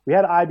vests. We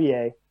had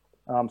IBA,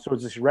 so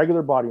it's just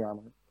regular body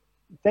armor.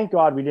 Thank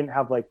God we didn't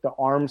have like the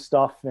arm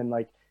stuff and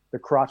like the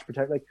crotch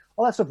protect, like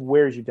all that stuff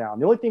wears you down.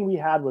 The only thing we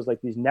had was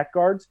like these neck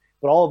guards,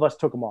 but all of us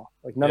took them off.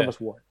 Like none of us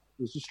wore it.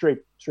 It was just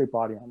straight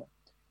body armor.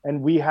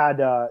 And we had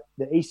the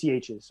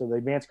ACHs, so the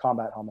Advanced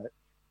Combat Helmet.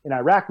 In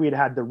Iraq, we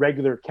had the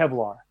regular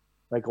Kevlar,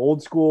 like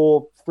old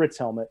school Fritz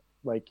helmet.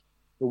 Like,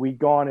 but we'd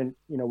gone and,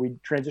 we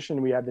transitioned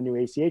and we had the new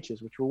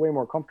ACHs, which were way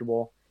more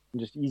comfortable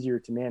and just easier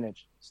to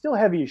manage. Still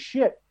heavy as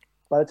shit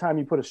by the time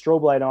you put a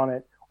strobe light on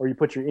it or you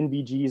put your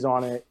NVGs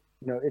on it.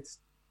 It's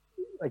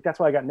like, that's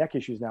why I got neck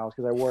issues now, is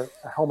because I wore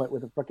a helmet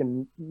with a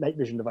fucking night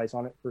vision device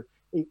on it for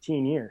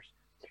 18 years.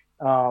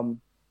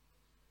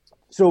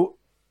 So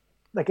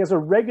like as a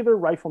regular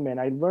rifleman,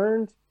 I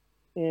learned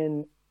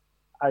in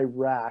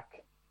Iraq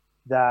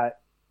that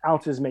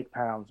ounces make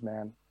pounds,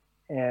 man.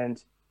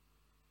 And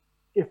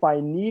if I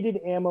needed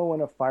ammo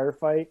in a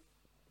firefight,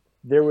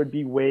 there would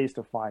be ways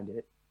to find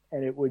it.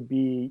 And it would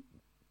be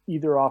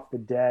either off the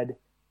dead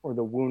or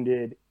the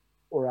wounded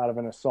or out of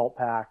an assault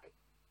pack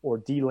or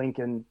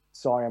D-Lincoln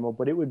saw ammo,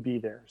 but it would be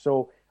there.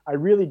 So I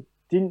really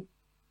didn't,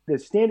 the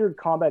standard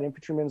combat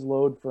infantryman's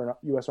load for a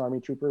U.S. Army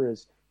trooper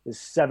is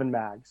 7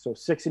 mags. So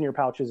 6 in your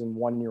pouches and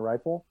 1 in your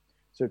rifle.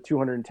 So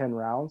 210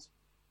 rounds.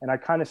 And I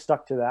kind of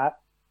stuck to that,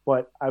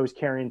 but I was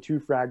carrying 2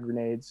 frag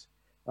grenades.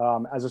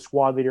 As a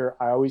squad leader,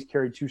 I always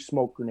carried 2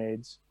 smoke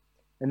grenades.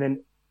 And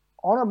then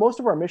on most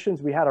of our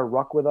missions, we had a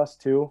ruck with us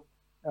too.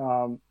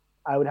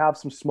 I would have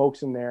some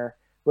smokes in there,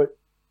 but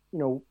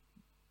when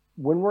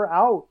we're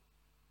out,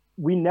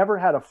 we never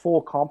had a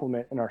full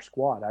complement in our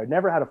squad. I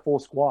never had a full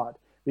squad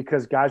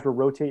because guys were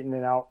rotating in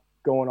and out,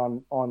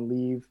 going on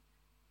leave,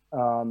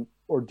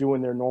 or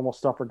doing their normal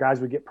stuff, or guys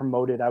would get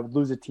promoted. I would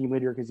lose a team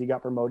leader because he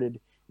got promoted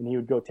and he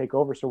would go take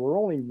over. So we're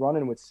only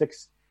running with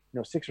 6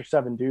 or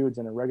 7 dudes,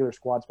 and a regular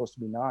squad's supposed to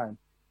be 9.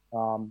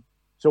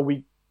 So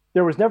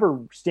there was never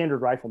standard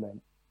riflemen.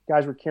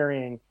 Guys were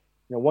carrying,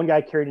 one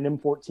guy carried an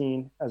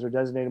M14 as their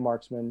designated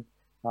marksman.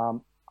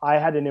 I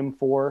had an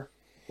M4,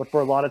 but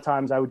for a lot of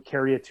times I would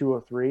carry a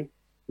 203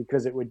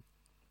 because it would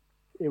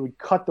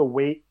cut the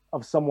weight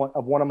of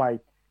one of my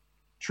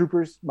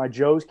troopers, my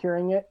Joes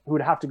carrying it, who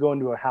would have to go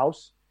into a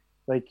house.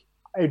 Like,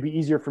 it'd be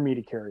easier for me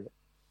to carry it,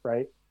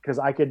 right? Because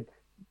I could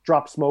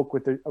drop smoke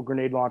with a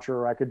grenade launcher,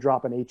 or I could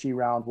drop an HE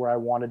round where I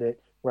wanted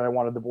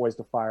the boys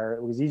to fire.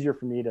 It was easier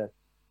for me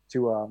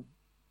to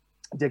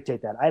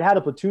dictate that. I had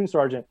a platoon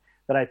sergeant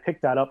that I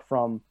picked that up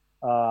from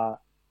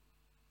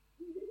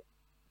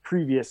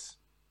previous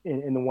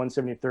in the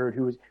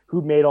 173rd,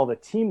 who made all the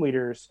team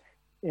leaders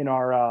in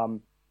our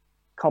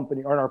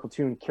company or in our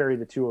platoon carry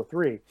the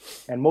 203.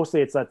 And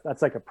mostly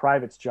that's like a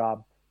private's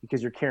job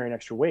because you're carrying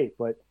extra weight.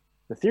 But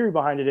the theory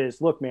behind it is,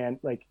 look, man,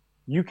 like,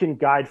 you can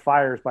guide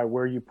fires by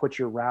where you put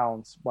your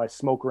rounds, by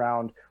smoke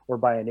round or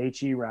by an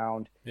HE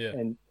round. Yeah.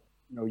 And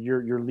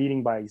you're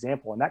leading by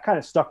example. And that kind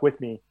of stuck with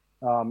me,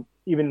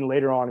 even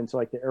later on into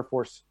like the Air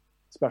Force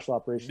special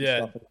operations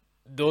stuff.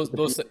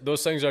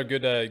 Those things are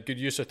good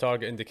use of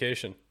target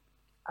indication.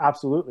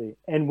 Absolutely.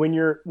 And when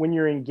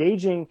you're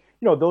engaging,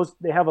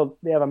 they have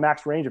a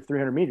max range of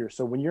 300 meters.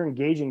 So when you're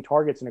engaging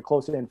targets in a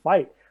close in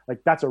fight,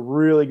 like, that's a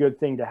really good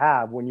thing to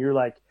have when you're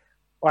like,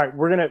 all right,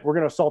 we're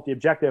gonna assault the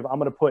objective. I'm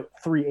gonna put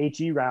 3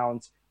 HE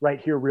rounds right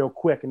here real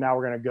quick, and now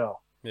we're gonna go.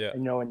 Yeah.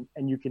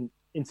 And you can,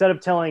 instead of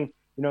telling,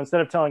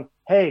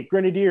 hey,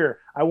 Grenadier,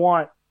 I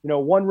want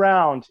 1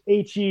 round,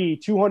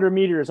 HE, 200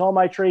 meters, on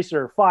my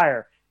tracer,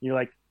 fire. And you're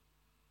like,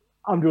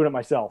 I'm doing it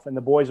myself, and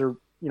the boys are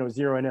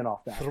zeroing in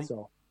off that.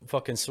 So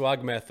fucking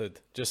swag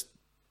method, just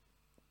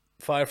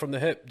fire from the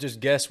hip, just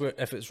guess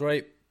if it's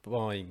right,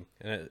 boing,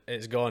 and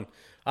it's gone.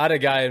 I had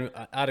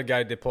a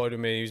guy deployed with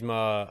me.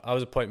 I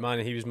was a point man,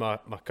 and he was my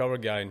cover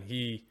guy, and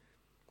he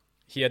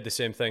had the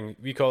same thing.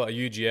 We call it a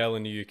UGL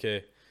in the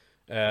UK.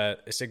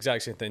 It's the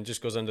exact same thing,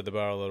 just goes under the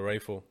barrel of the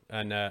rifle.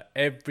 And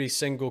every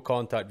single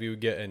contact we would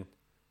get in,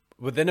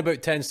 within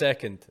about 10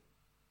 seconds,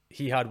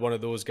 he had one of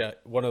those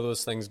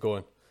things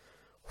going.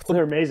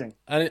 They're amazing.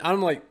 And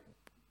I'm like,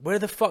 where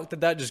the fuck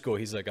did that just go?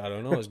 He's like, I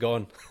don't know, it's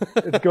gone.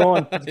 It's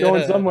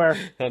going somewhere.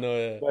 I know,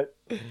 yeah. But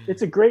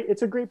it's a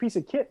great piece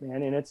of kit,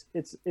 man. And it's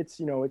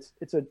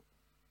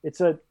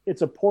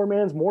a poor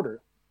man's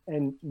mortar,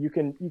 and you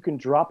can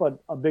drop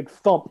a big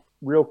thump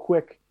real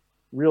quick,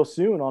 real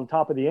soon on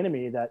top of the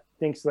enemy that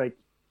thinks like,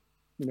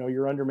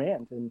 you're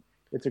undermanned, and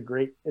it's a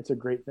great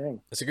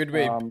thing. It's a good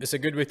way. It's a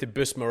good way to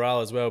boost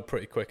morale as well,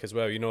 pretty quick as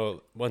well.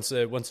 Once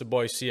the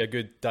boys see a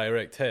good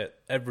direct hit,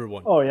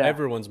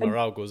 everyone's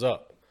morale goes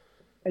up.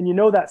 And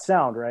that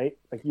sound, right?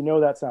 Like,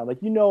 that sound. Like,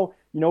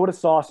 what a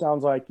saw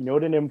sounds like.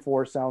 What an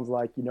M4 sounds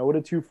like. What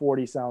a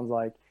 240 sounds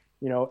like.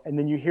 And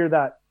then you hear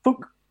that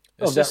thunk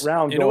of that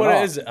round. You know what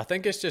it is? I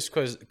think it's just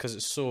because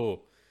it's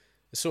so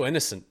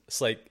innocent. It's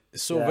like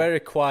very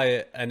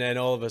quiet, and then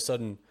all of a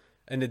sudden,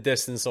 in the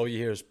distance, all you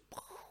hear is.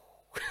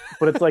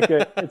 But it's like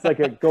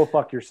a go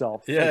fuck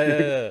yourself.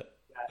 Yeah.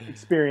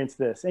 Experience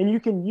this, and you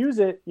can use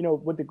it.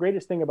 What the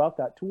greatest thing about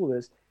that tool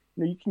is,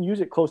 you can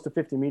use it close to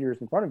 50 meters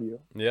in front of you.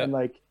 Yeah. And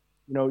like,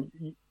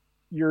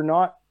 you're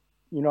not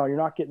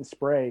getting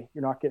spray,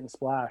 you're not getting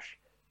splash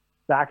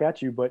back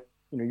at you, but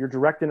you're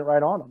directing it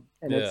right on them.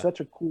 And it's such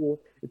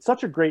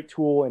a great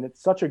tool, and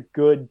it's such a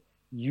good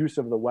use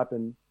of the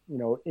weapon,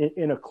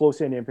 in a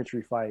close-in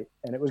infantry fight.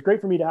 And it was great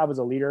for me to have as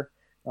a leader.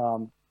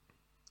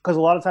 Because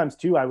a lot of times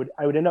too, I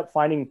would end up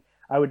finding,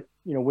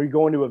 we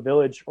go into a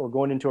village or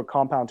going into a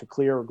compound to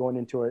clear or going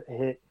into a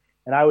hit,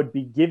 and I would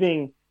be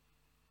giving,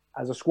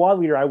 as a squad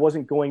leader, I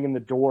wasn't going in the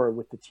door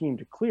with the team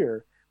to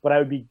clear, but I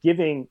would be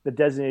giving the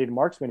designated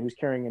marksman who's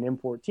carrying an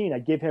M14, I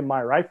give him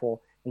my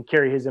rifle and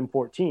carry his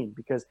M14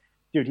 because,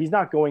 dude, he's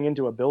not going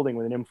into a building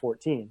with an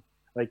M14.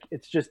 Like,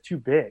 it's just too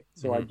big.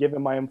 So I'd give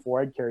him my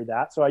M4, I'd carry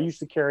that. So I used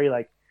to carry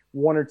like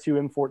 1 or 2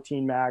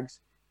 M14 mags,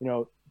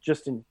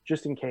 just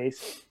in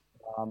case.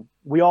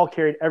 We all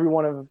carried every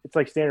one of, it's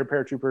like standard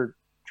paratrooper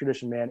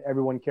tradition, man.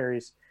 Everyone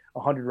carries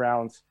 100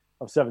 rounds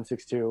of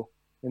 7.62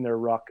 in their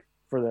ruck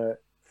for the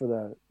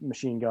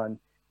machine gun.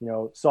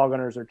 Saw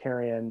gunners are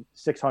carrying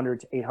 600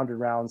 to 800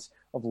 rounds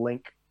of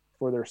link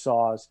for their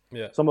saws.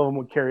 Yeah. Some of them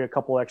would carry a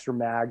couple extra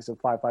mags of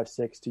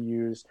 5.56 to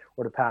use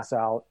or to pass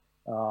out.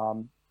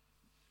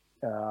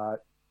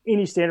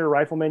 Any standard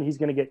rifleman, he's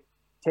going to get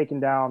taken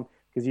down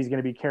because he's going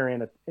to be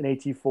carrying an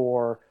AT4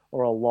 or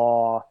a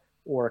Law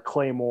or a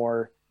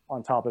Claymore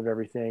on top of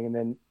everything. And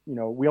then,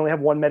 we only have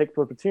one medic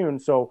per platoon.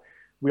 So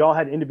we all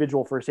had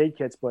individual first aid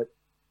kits, but,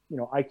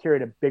 I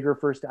carried a bigger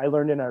I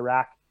learned in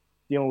Iraq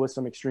dealing with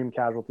some extreme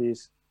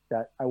casualties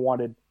that I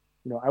wanted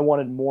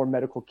more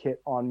medical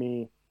kit on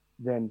me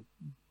than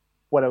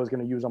what I was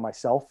going to use on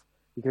myself,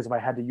 because if I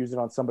had to use it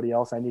on somebody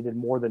else, I needed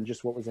more than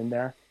just what was in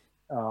there.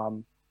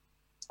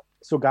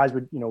 So guys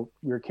would, we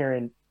were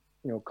carrying,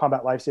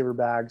 combat lifesaver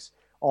bags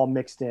all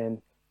mixed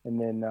in. And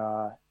then,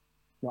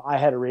 I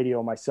had a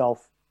radio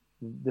myself.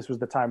 This was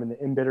the time in the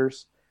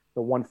embitters,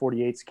 the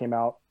 148s came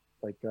out.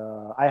 Like,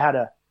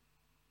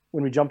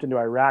 when we jumped into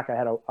Iraq, I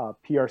had a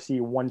PRC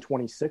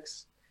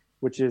 126,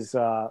 which is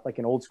like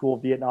an old school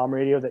Vietnam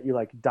radio that you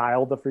like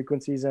dial the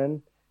frequencies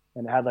in,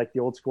 and it had like the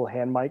old school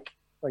hand mic,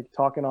 like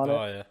talking on it.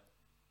 Oh yeah.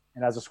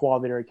 And as a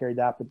squad leader, I carried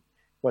that,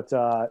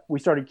 but we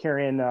started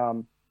carrying,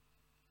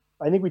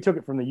 I think we took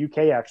it from the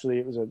UK. Actually,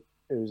 it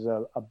was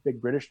a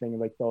big British thing,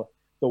 like the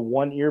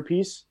one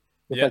earpiece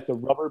with like the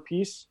rubber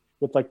piece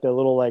with like the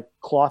little like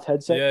cloth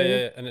headset thing.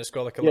 Yeah, and it's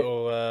got like a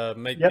little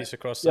mic piece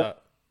across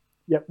that.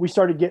 Yep, we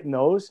started getting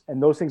those,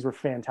 and those things were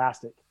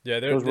fantastic. Yeah,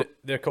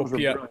 they're called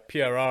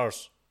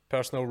PRRs,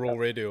 personal role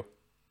radio.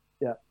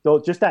 Yeah, so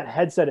just that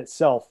headset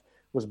itself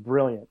was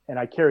brilliant, and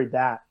I carried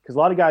that because a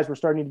lot of guys were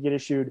starting to get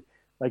issued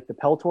like the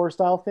Peltor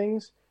style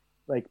things,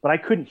 like, but I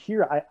couldn't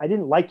hear. I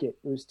didn't like it.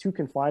 It was too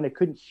confined. I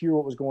couldn't hear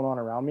what was going on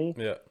around me.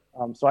 Yeah.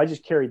 So I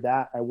just carried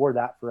that. I wore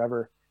that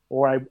forever.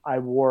 Or I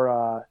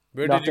wore.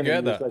 Where did you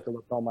get that? Like a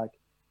lapel mic.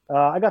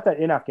 I got that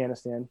in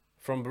Afghanistan.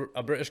 From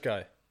a British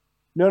guy.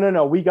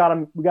 No. We got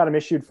them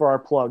issued for our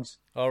plugs.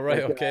 All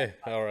right. Like, okay.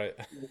 All right.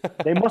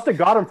 They must have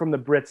got them from the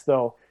Brits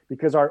though,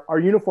 because our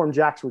uniform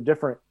jacks were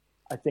different,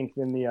 I think,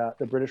 than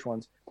the British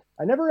ones.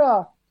 I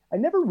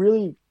never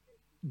really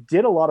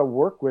did a lot of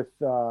work with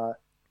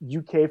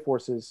UK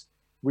forces.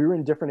 We were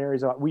in different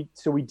areas.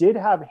 We did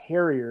have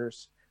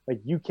Harriers, like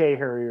UK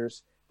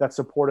Harriers, that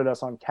supported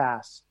us on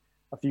CAS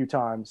a few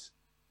times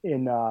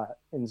in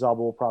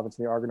Zabul province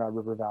in the Argonaut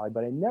River Valley,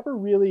 but I never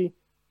really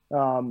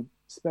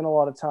spent a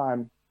lot of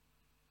time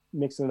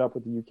mixing it up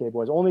with the UK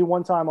boys. Only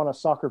one time on a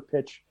soccer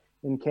pitch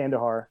in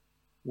Kandahar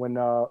when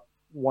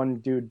one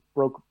dude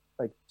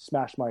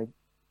smashed my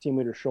team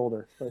leader's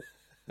shoulder.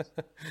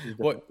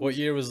 What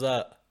year was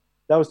that?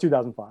 That was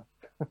 2005.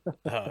 Oh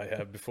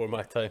yeah, before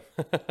my time.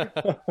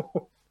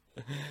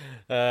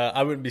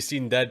 I wouldn't be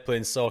seen dead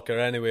playing soccer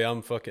anyway.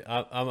 I'm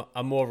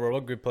more of a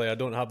rugby player. I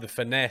don't have the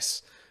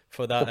finesse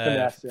for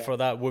that for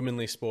that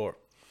womanly sport.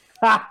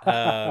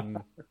 But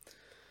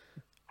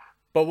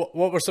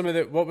what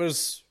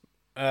was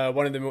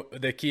one of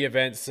the key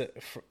events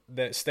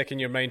that stick in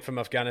your mind from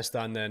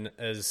Afghanistan then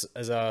as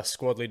a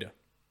squad leader?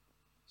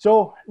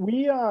 So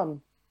we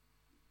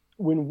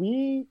when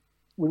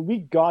we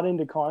got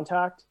into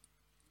contact,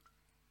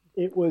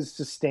 it was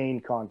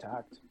sustained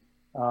contact.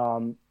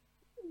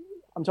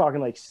 I'm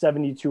talking like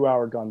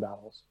 72-hour gun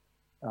battles,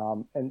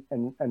 and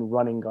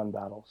running gun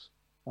battles.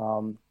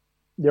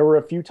 There were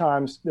a few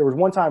times. There was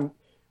one time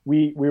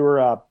we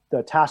were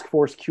the task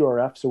force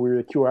QRF, so we were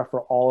the QRF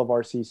for all of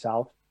RC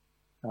South,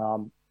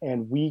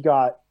 and we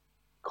got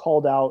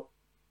called out.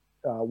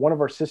 One of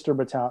our sister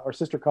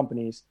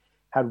companies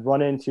had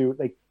run into,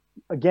 like,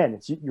 again,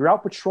 you're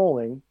out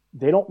patrolling.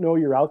 They don't know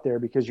you're out there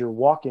because you're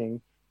walking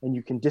and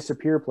you can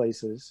disappear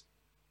places.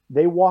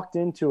 They walked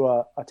into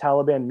a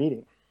Taliban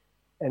meeting,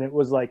 and it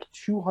was like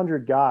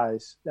 200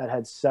 guys that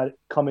had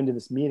come into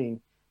this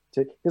meeting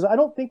because I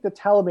don't think the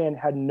Taliban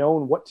had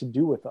known what to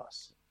do with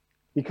us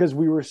because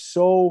we were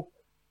so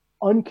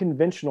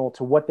unconventional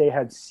to what they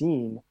had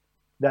seen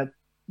that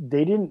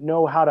they didn't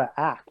know how to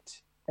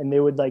act. And they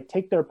would like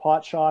take their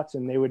pot shots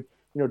and they would,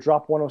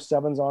 drop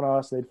 107s on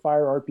us. They'd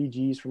fire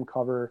RPGs from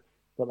cover.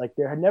 but like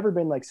there had never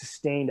been like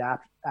sustained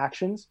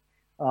actions.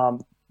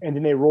 And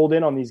then they rolled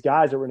in on these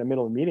guys that were in the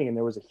middle of the meeting, and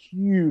there was a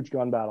huge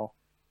gun battle,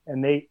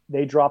 and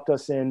they dropped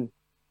us in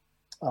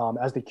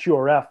as the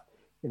QRF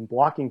in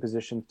blocking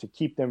positions to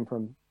keep them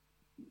from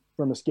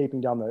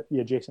escaping down the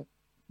adjacent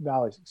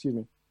valleys. Excuse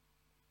me.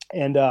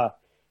 And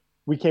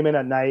we came in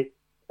at night.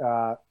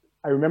 I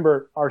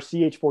remember our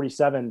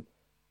CH-47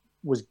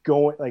 was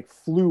going, like,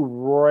 flew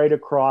right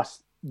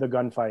across the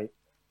gunfight,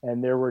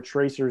 and there were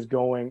tracers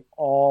going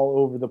all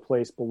over the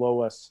place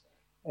below us.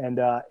 And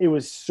it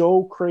was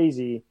so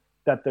crazy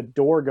that the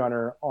door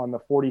gunner on the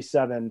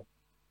 47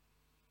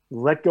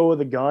 let go of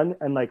the gun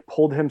and like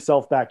pulled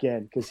himself back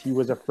in because he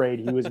was afraid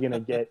he was going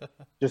to get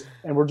just,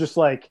 and we're just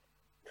like,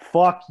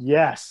 fuck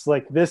yes,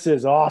 like this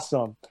is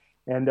awesome.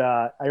 And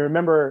I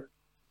remember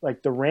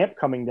like the ramp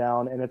coming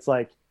down, and it's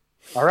like,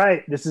 all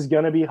right, this is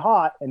going to be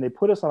hot. And they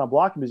put us on a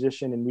blocking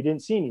position, and we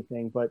didn't see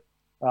anything. But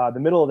the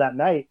middle of that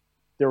night,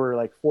 there were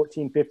like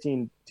 14,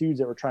 15 dudes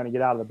that were trying to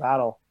get out of the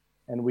battle.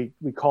 And we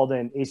called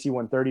in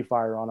AC-130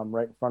 fire on them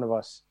right in front of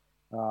us.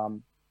 It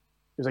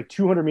was like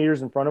 200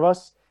 meters in front of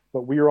us,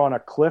 but we were on a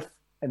cliff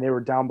and they were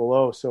down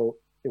below. So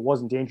it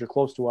wasn't danger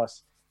close to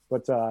us,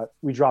 but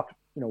we dropped,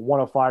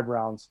 105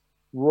 rounds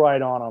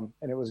right on them,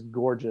 and it was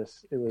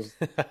gorgeous. It was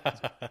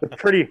a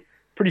pretty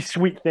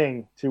sweet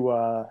thing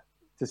to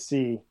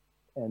see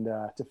and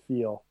to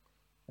feel.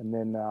 And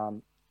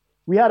then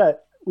we had a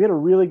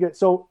really good.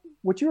 So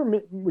what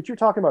you're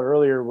talking about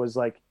earlier was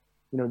like,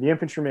 the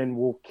infantryman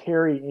will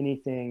carry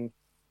anything,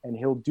 and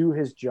he'll do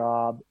his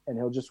job, and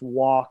he'll just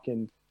walk,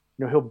 and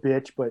he'll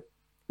bitch, but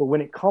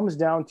when it comes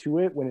down to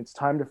it, when it's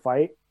time to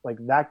fight, like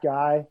that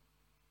guy,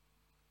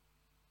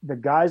 the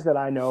guys that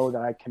I know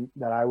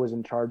that I was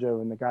in charge of,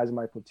 and the guys in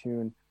my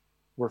platoon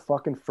were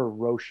fucking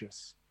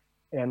ferocious.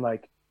 And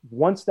like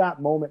once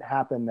that moment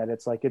happened, that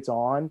it's like it's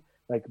on,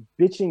 like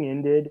bitching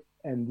ended,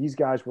 and these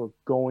guys were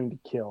going to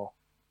kill.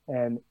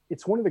 And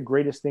it's one of the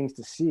greatest things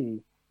to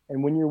see.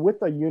 And when you're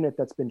with a unit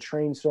that's been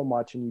trained so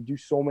much and you do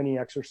so many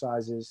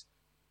exercises,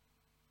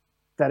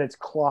 that it's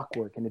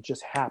clockwork and it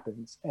just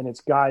happens. And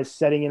it's guys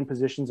setting in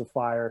positions of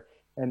fire.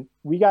 And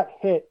we got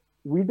hit.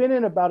 We've been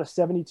in about a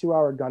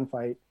 72-hour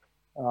gunfight.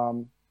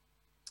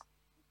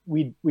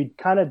 We'd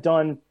kind of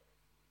done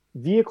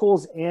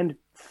vehicles and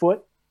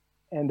foot.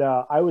 And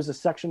I was a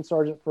section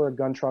sergeant for a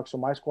gun truck. So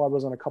my squad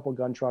was on a couple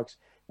gun trucks,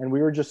 and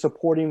we were just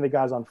supporting the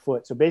guys on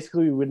foot. So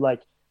basically we would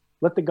like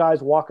let the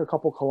guys walk a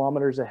couple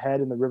kilometers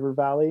ahead in the river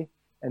valley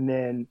and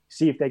then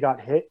see if they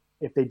got hit.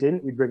 If they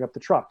didn't, we'd bring up the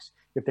trucks.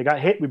 If they got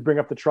hit, we'd bring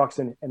up the trucks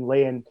and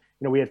lay in,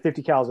 we had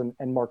 50 cals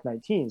and Mark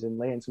 19s and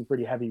lay in some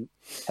pretty heavy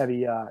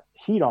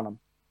heat on them.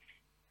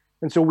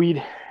 And so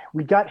we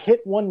got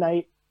hit one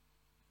night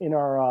in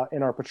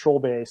our patrol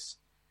base,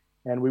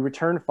 and we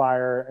returned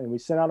fire, and we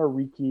sent out a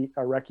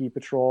recce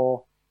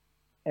patrol,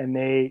 and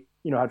they,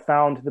 had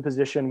found the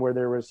position where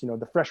there was,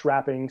 the fresh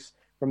wrappings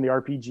from the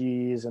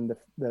RPGs and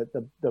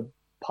the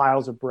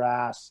piles of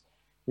brass,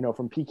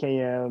 from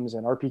PKMs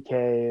and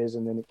RPKs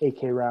and then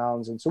AK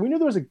rounds. And so we knew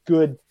there was a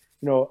good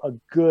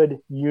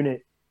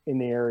unit in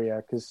the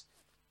area because,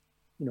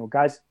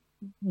 guys,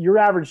 your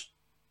average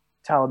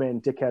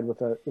Taliban dickhead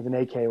with an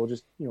AK will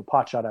just,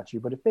 pot shot at you.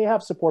 But if they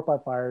have support by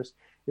fires,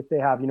 if they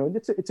have,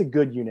 it's a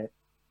good unit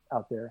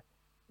out there.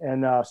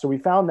 And so we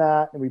found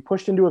that, and we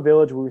pushed into a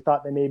village where we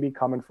thought they may be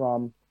coming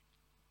from.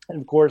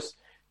 And of course,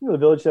 the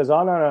village says,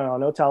 oh,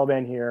 no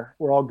Taliban here.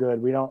 We're all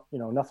good. We don't,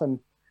 nothing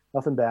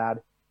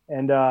bad.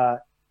 And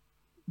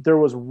there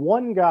was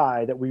one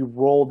guy that we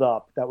rolled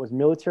up that was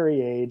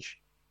military age.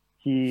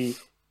 He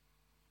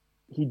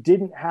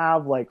didn't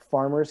have like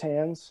farmer's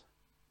hands.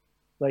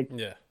 Like,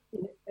 yeah.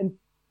 And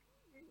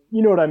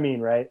you know what I mean,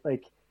 right?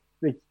 Like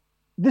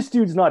this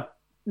dude's not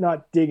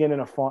digging in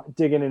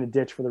a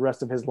ditch for the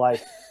rest of his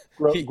life,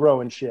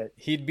 growing shit.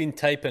 He'd been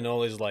typing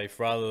all his life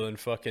rather than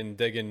fucking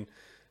digging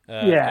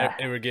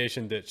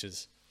irrigation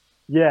ditches.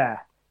 Yeah.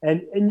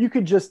 And you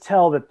could just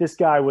tell that this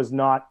guy was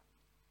not.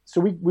 So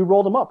we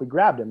rolled him up, we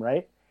grabbed him,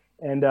 right?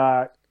 And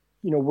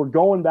we're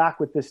going back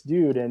with this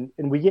dude, and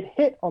we get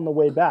hit on the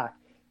way back.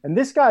 And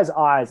this guy's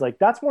eyes, like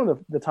that's one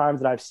of the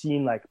times that I've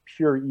seen like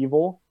pure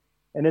evil,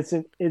 and it's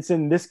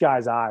in this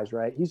guy's eyes,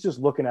 right? He's just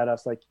looking at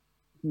us like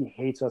he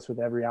hates us with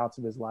every ounce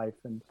of his life.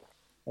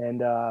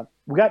 And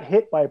we got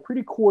hit by a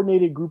pretty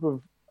coordinated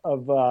group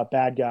of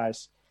bad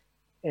guys,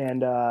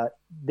 and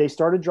they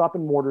started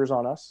dropping mortars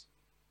on us.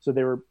 So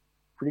they were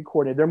pretty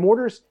coordinated. Their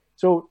mortars.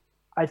 So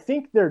I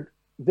think their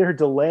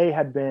delay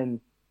had been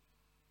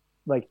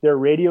like their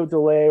radio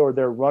delay or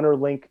their runner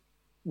link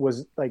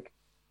was like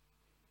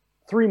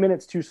 3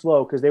 minutes too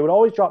slow, because they would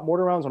always drop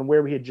mortar rounds on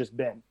where we had just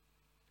been.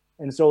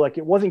 And so like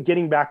it wasn't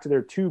getting back to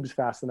their tubes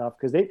fast enough,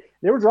 because they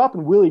were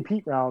dropping Willie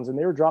Pete rounds and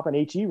they were dropping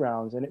HE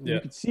rounds, and you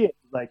could see it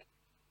like,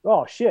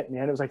 oh shit,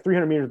 man, it was like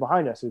 300 meters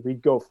behind us as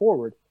we'd go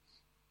forward.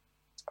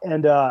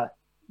 And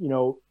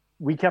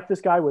we kept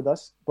this guy with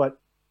us, but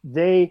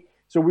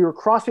so we were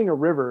crossing a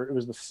river. It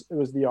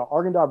was the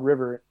Arghandab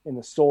River in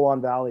the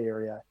Solon Valley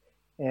area.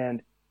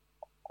 And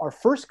our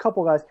first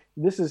couple guys,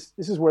 this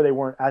is where they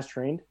weren't as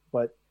trained,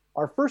 but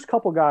our first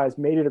couple guys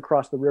made it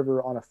across the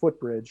river on a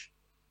footbridge,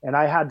 and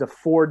I had to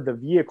ford the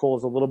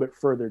vehicles a little bit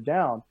further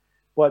down.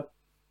 But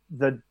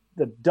the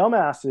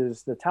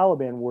dumbasses, the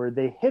Taliban,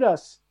 they hit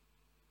us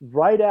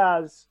right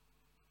as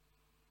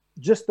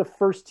just the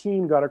first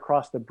team got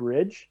across the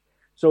bridge.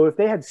 So if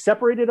they had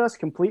separated us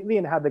completely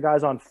and had the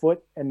guys on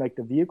foot and like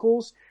the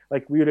vehicles,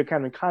 like we would have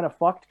kind of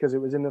fucked because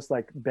it was in this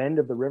like bend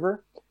of the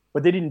river.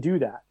 But they didn't do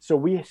that. So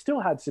we still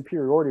had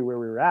superiority where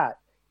we were at,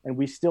 and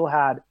we still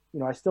had,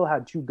 I still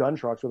had 2 gun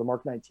trucks with a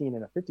Mark 19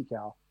 and a 50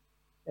 cal,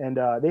 and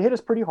they hit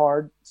us pretty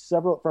hard.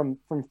 Several from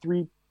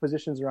 3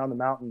 positions around the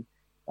mountain.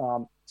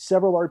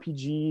 Several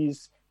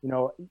RPGs.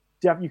 You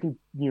can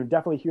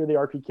definitely hear the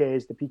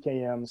RPKs, the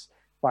PKMs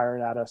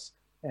firing at us.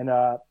 And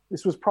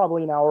this was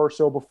probably an hour or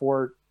so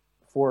before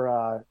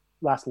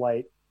last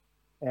light,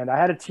 and I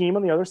had a team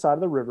on the other side of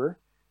the river.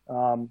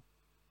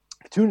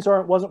 Platoon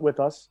sergeant wasn't with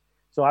us,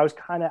 so I was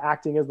kind of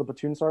acting as the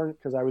platoon sergeant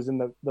because I was in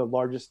the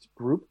largest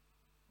group.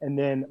 And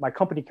then my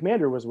company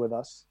commander was with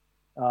us.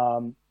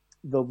 My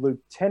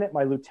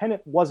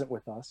lieutenant wasn't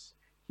with us.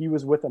 He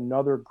was with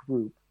another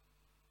group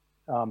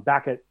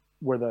back at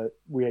where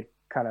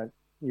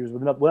he was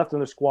left in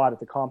the squad at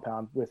the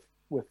compound with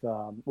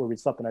where we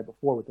slept the night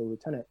before with the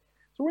lieutenant.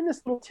 So we're in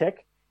this little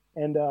tick,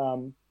 and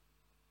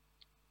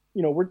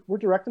we're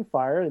directing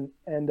fire,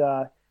 and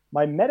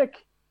my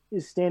medic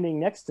is standing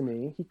next to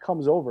me. He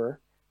comes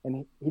over,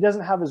 and he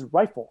doesn't have his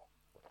rifle.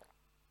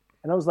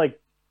 And I was like,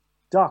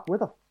 Doc, where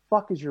the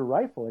fuck is your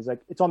rifle? He's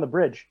like, it's on the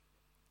bridge.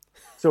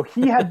 So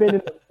he had been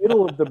in the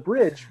middle of the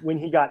bridge when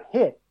he got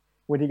hit,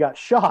 when he got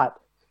shot,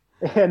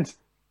 and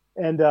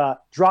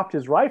dropped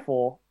his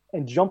rifle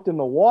and jumped in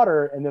the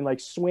water, and then like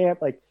swam,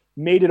 like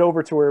made it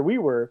over to where we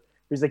were.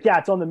 He's like, yeah,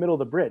 it's on the middle of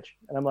the bridge.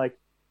 And I'm like,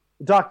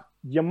 Doc,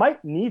 you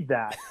might need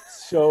that.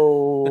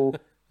 So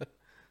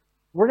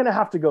we're going to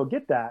have to go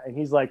get that. And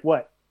he's like,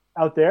 what,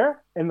 out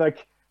there? And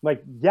like,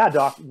 yeah,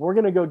 Doc, we're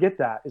going to go get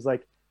that. He's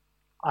like,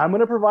 I'm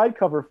going to provide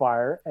cover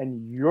fire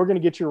and you're going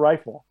to get your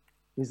rifle.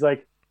 He's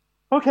like,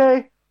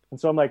 okay. And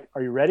so I'm like,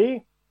 are you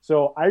ready?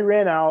 So I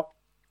ran out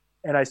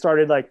and I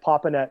started like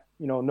popping at,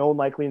 known,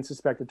 likely, and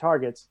suspected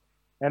targets.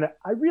 And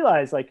I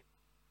realized like,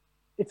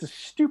 it's a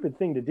stupid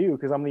thing to do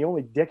because I'm the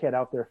only dickhead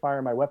out there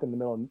firing my weapon in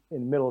the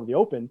middle of the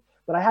open.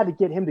 But I had to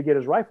get him to get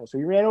his rifle. So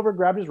he ran over,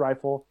 grabbed his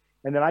rifle,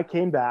 and then I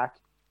came back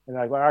and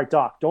I was like, all right,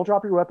 Doc, don't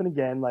drop your weapon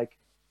again. Like,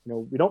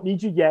 we don't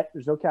need you yet.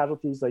 There's no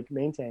casualties. Like,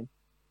 maintain.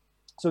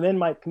 So then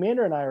my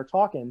commander and I are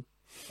talking,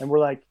 and we're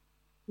like,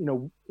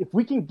 if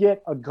we can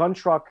get a gun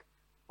truck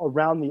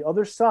around the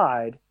other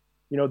side,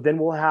 then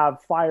we'll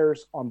have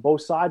fires on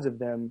both sides of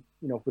them,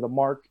 with a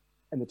Mark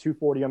and the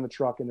 240 on the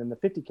truck and then the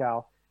 50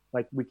 cal.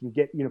 Like we can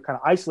get, kind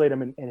of isolate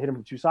them and hit them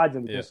from 2 sides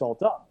and we can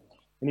assault up.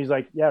 And he's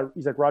like, yeah,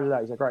 he's like, roger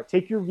that. He's like, all right,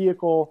 take your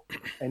vehicle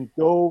and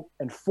go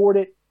and ford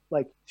it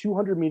like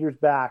 200 meters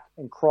back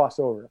and cross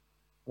over.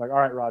 I'm like, all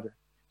right, roger.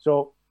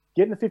 So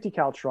get in the 50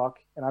 cal truck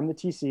and I'm the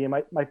TC,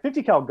 and my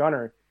 50 cal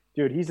gunner,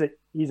 dude, he's a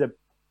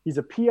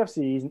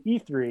PFC, he's an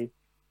E3,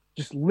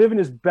 just living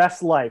his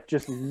best life,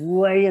 just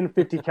laying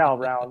 50 cal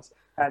rounds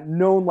at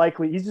known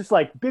likely. He's just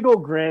like big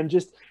old grin,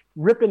 just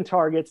ripping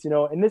targets,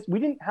 and we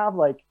didn't have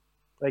like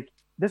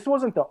this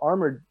wasn't the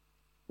armored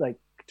like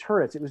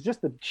turrets. It was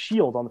just the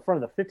shield on the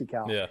front of the 50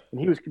 cal. Yeah.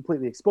 And he was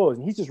completely exposed.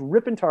 And he's just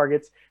ripping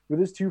targets with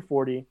his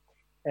 240.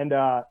 And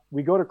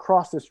we go to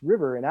cross this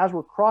river. And as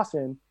we're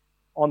crossing,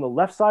 on the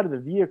left side of the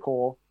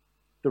vehicle,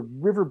 the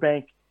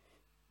riverbank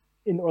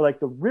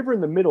the river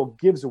in the middle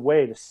gives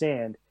away to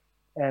sand.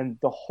 And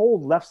the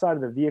whole left side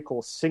of the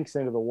vehicle sinks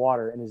into the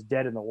water and is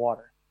dead in the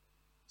water.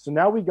 So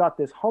now we got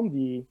this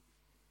Humvee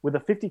with a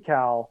 50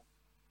 cal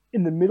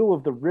in the middle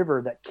of the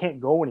river that can't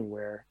go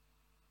anywhere.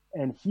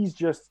 And he's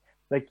just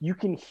like, you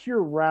can hear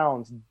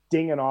rounds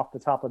dinging off the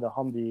top of the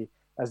Humvee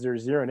as they're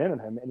zeroing in on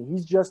him. And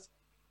he just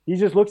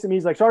looks at me.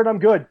 He's like, Sergeant, I'm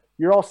good.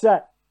 You're all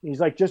set. And he's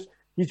like,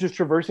 he's just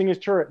traversing his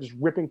turret, just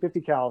ripping 50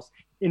 cals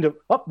into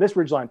up this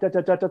ridgeline,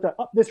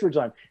 up this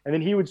ridgeline. And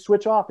then he would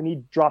switch off and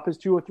he'd drop his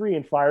 203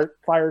 and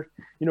fire,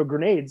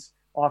 grenades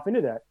off into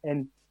that.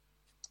 And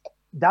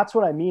that's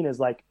what I mean is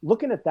like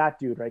looking at that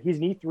dude, right? He's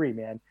an E3,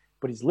 man,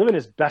 but he's living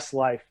his best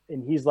life.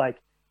 And he's like,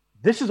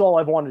 this is all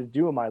I've wanted to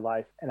do in my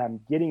life, and I'm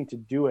getting to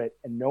do it,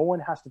 and no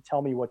one has to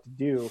tell me what to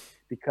do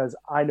because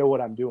I know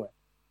what I'm doing.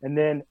 And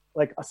then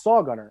like a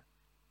saw gunner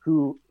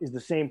who is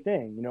the same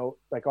thing,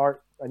 like I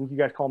think you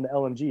guys call them the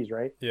LMGs,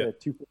 right? Yeah.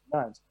 The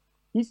 259s.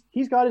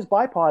 He's got his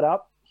bipod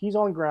up. He's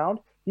on ground.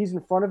 He's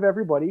in front of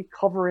everybody,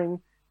 covering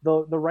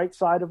the right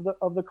side of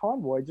the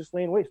convoy, just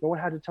laying waste. No one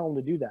had to tell him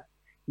to do that.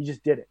 He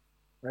just did it,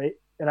 right?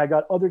 And I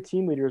got other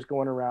team leaders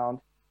going around,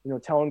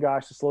 telling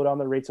guys to slow down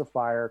their rates of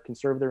fire,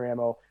 conserve their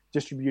ammo,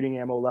 distributing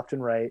ammo left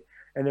and right.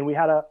 And then we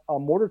had a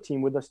mortar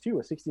team with us too,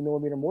 a 60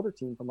 millimeter mortar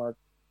team from our,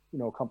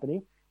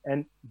 company,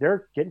 and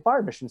they're getting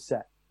fire missions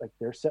set. Like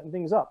they're setting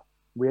things up.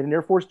 We had an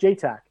Air Force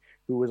JTAC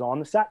who was on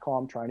the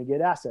SATCOM trying to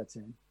get assets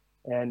in.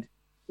 And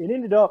it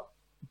ended up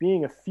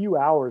being a few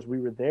hours we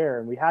were there,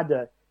 and we had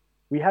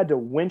to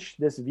winch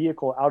this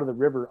vehicle out of the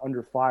river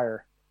under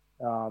fire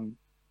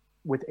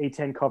with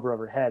A-10 cover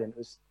overhead. And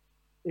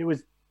it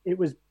was it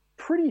was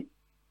pretty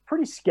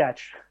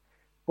sketch,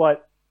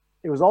 but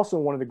it was also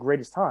one of the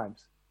greatest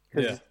times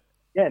because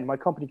again, my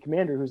company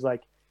commander, who's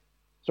like,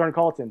 Sergeant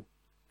Colliton,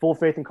 full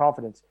faith and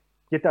confidence,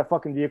 get that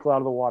fucking vehicle out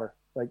of the water.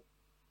 Like,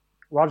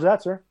 roger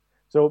that, sir.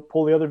 So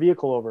pull the other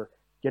vehicle over,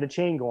 get a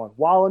chain going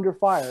while under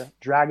fire,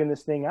 dragging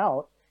this thing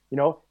out, you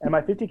know, and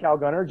my 50 cal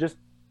gunner just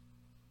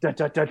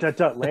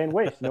laying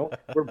waste. You know,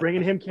 we're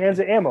bringing him cans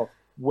of ammo,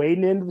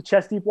 wading into the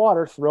chest deep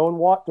water,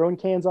 throwing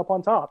cans up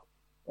on top.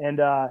 And,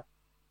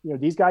 you know,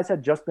 these guys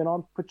had just been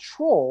on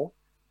patrol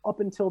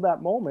up until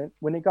that moment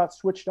when it got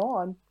switched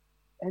on,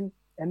 and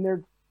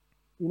they're,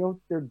 you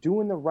know, they're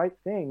doing the right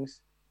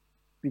things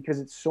because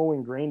it's so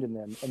ingrained in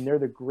them, and they're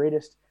the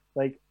greatest.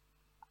 Like,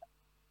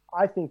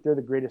 I think they're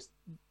the greatest.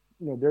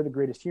 You know, they're the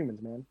greatest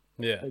humans, man.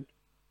 Yeah.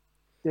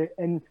 Like,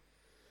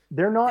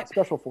 they're not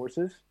special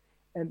forces,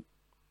 and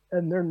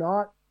they're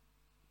not,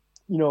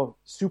 you know,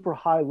 super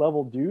high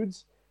level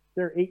dudes.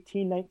 They're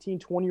 18, 19,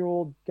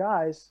 20-year-old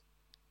guys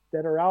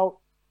that are out,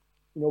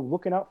 you know,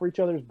 looking out for each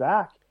other's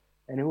back,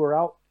 and who are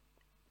out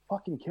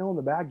fucking killing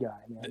the bad guy,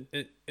 man.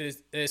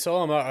 It's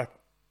all a matter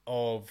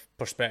of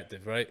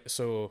perspective, right?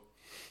 So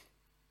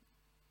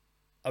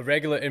a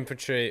regular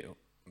infantry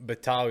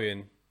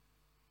battalion,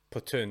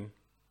 platoon,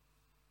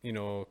 you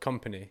know,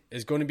 company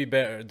is going to be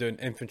better at doing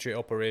infantry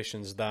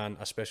operations than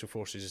a special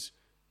forces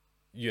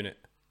unit,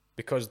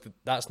 because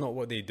that's not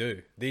what they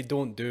do. They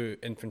don't do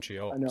infantry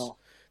ops. I know.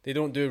 They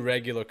don't do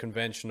regular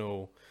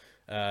conventional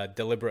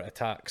deliberate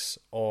attacks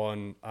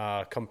on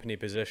a company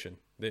position.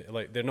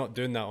 They're not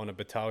doing that on a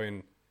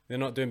battalion. They're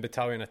not doing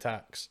battalion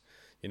attacks,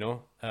 you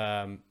know.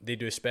 They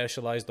do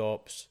specialized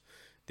ops.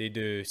 They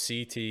do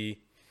CT.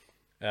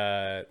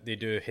 They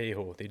do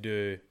hey-ho. They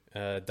do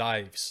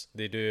dives.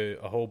 They do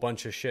a whole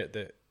bunch of shit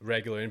that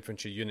regular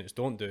infantry units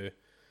don't do.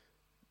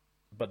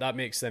 But that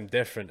makes them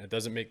different. It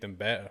doesn't make them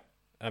better.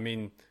 I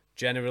mean,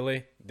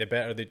 generally, they're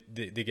better.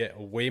 They get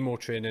way more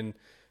training.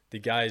 The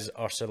guys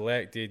are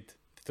selected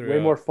through way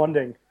more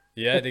funding.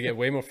 Yeah, they get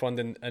way more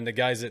funding, and the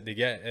guys that they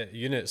get at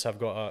units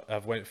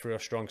have went through a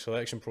strong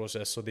selection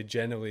process, so they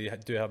generally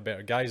do have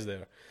better guys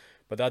there.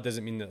 But that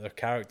doesn't mean that the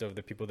character of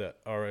the people that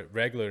are at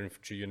regular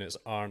infantry units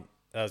aren't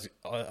as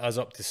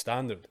up to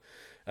standard.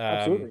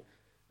 Absolutely.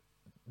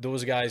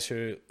 Those guys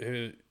who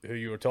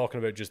you were talking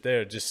about just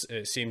there,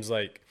 it seems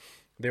like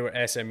they were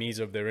SMEs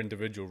of their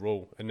individual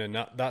role, and then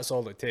that's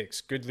all it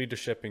takes: good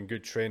leadership and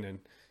good training.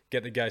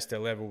 Get the guys to a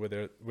level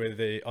where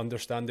they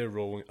understand their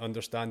role and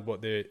understand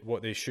what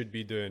they should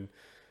be doing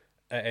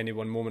at any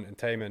one moment in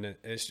time, and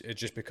it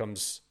just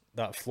becomes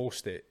that flow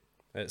state.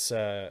 It's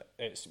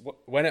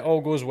when it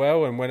all goes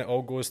well and when it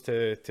all goes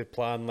to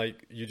plan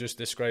like you just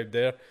described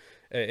there.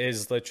 It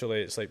is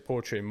literally, it's like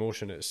poetry in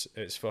motion.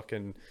 It's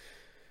fucking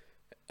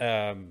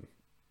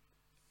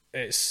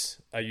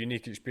it's a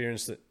unique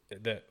experience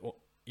that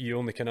you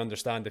only can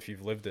understand if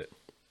you've lived it.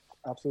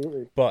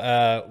 Absolutely.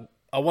 But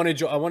I want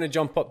to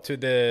jump up to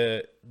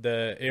the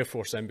Air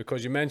Force then,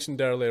 because you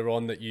mentioned earlier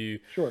on that you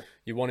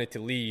wanted to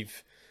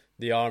leave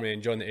the Army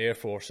and join the Air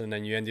Force, and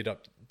then you ended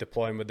up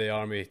deploying with the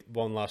Army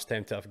one last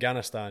time to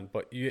Afghanistan.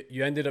 But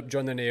you ended up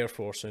joining the Air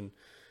Force, and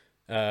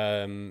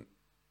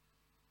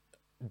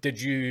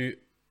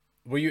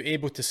were you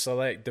able to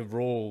select the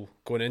role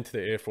going into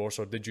the Air Force,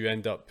 or did you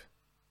end up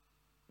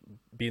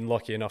being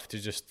lucky enough to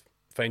just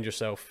find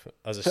yourself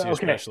as a SEAL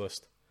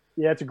specialist?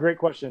 Yeah, it's a great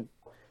question.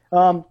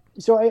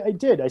 So I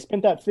did. I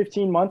spent that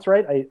 15 months,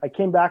 right? I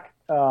came back.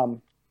 I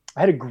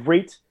had a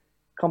great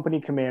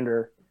company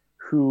commander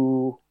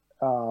who,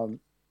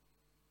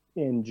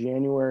 in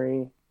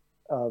January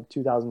of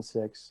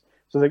 2006,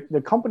 so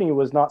the company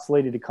was not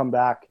slated to come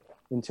back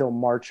until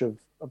March of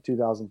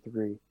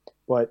 2003.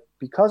 But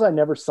because I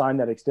never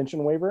signed that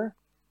extension waiver,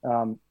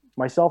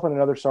 myself and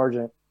another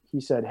sergeant, he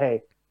said,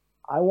 "Hey,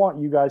 I want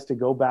you guys to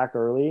go back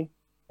early,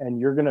 and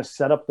you're going to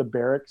set up the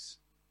barracks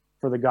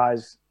for the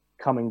guys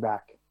coming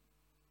back."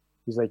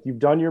 He's like, "You've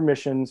done your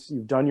missions,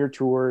 you've done your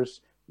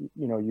tours.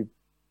 You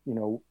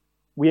know,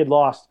 we had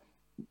lost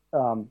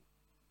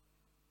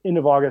end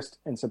of August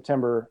and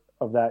September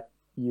of that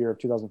year of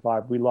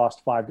 2005. We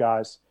lost 5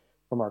 guys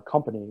from our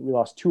company. We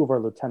lost 2 of our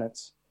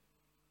lieutenants.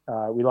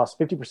 We lost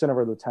 50% of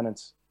our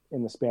lieutenants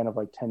in the span of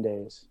like 10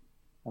 days.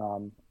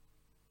 And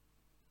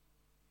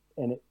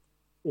it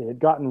had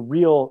gotten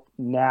real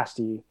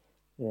nasty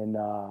in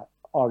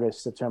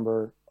August,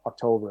 September,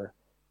 October,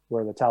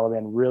 where the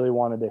Taliban really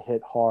wanted to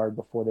hit hard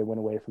before they went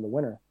away for the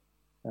winter.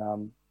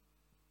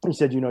 He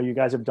said, "You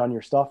guys have done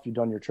your stuff. You've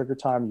done your trigger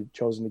time. You've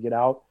chosen to get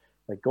out.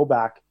 Like, go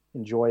back,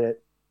 enjoy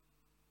it."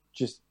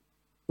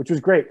 Which was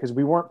great because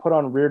we weren't put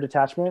on rear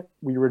detachment.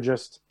 We were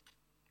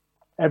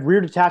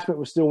rear detachment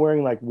was still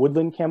wearing like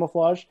woodland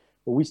camouflage,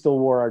 but we still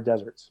wore our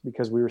deserts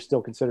because we were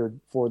still considered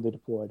forwardly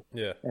deployed.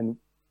 Yeah. And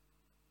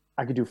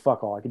I could do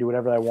fuck all. I could do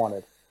whatever I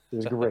wanted. It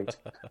was great.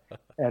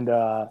 And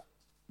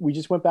we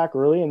just went back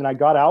early, and then I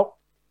got out.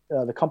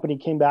 The company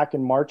came back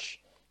in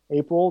March,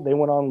 April. They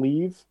went on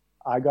leave.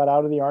 I got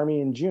out of the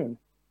Army in June.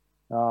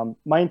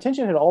 My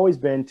intention had always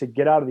been to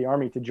get out of the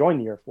Army to join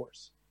the Air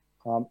Force.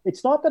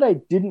 It's not that I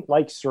didn't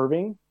like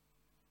serving.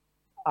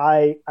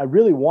 I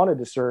really wanted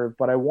to serve,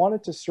 but I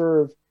wanted to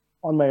serve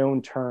on my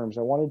own terms.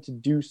 I wanted to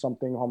do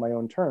something on my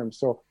own terms.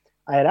 So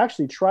I had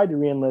actually tried to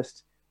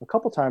reenlist a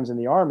couple times in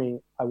the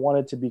Army. I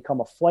wanted to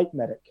become a flight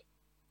medic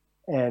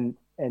and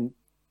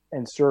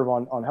serve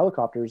on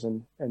helicopters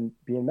and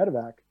be in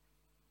medevac.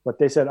 But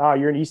they said,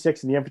 you're an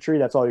E6 in the infantry.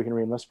 That's all you can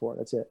reenlist for.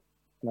 That's it.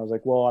 And I was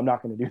like, well, I'm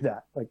not going to do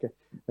that. Like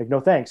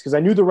no thanks. Because I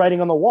knew the writing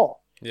on the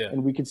wall. Yeah.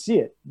 And we could see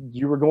it.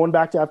 You were going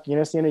back to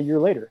Afghanistan a year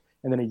later,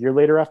 and then a year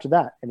later after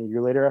that, and a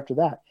year later after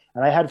that.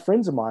 And I had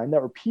friends of mine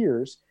that were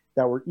peers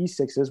that were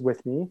E6s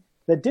with me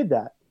that did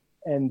that.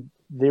 And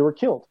they were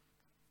killed.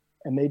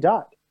 And they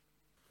died.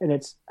 And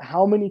it's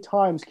how many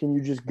times can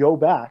you just go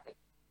back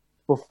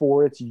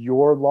before it's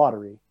your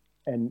lottery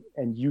and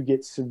you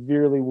get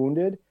severely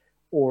wounded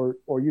or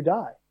you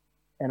die?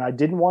 And I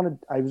didn't want to,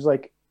 I was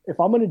like, if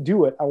I'm going to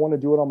do it, I want to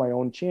do it on my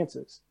own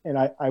chances. And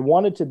I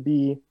wanted to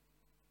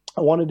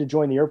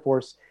join the Air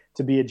Force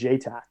to be a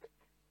JTAC.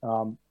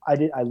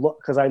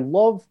 Because I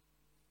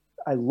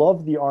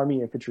love the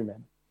Army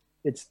infantrymen.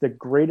 It's the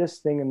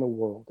greatest thing in the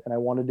world. And I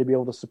wanted to be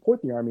able to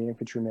support the Army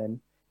infantrymen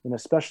in a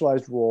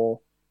specialized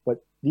role.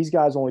 But these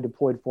guys only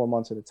deployed 4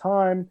 months at a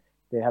time.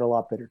 They had a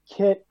lot better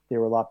kit. They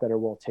were a lot better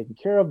well taken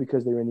care of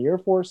because they were in the Air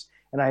Force.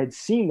 And I had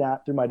seen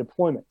that through my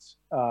deployments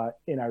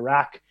in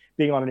Iraq,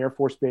 being on an Air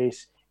Force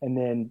base, and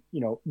then,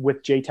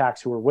 with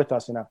JTACs who were with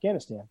us in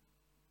Afghanistan.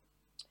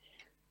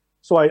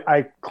 So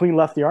I clean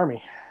left the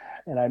Army,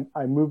 and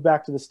I moved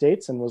back to the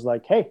States and was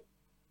like, hey,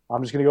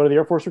 I'm just going to go to the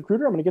Air Force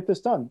recruiter. I'm going to get this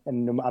done.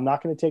 And I'm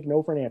not going to take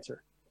no for an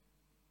answer.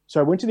 So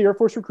I went to the Air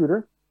Force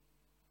recruiter,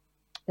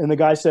 and the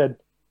guy said,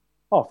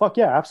 oh, fuck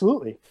yeah,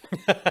 absolutely.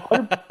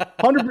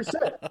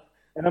 100%.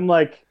 And I'm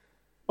like,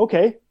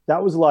 okay,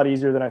 that was a lot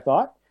easier than I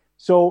thought.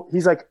 So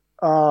he's like,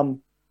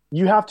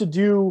 you have to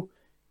do,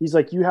 he's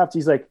like,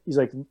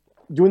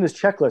 doing this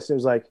checklist. It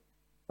was like,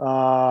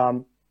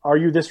 are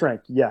you this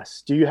rank?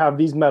 Yes. Do you have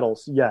these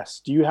medals?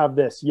 Yes. Do you have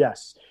this?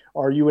 Yes.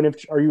 Are you an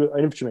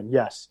infantryman?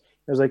 Yes.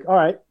 I was like, all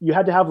right, you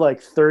had to have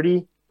like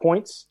 30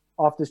 points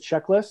off this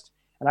checklist.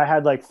 And I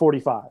had like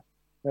 45. And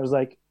I was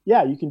like,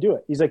 yeah, you can do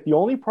it. He's like, the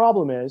only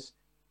problem is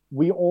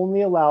we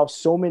only allow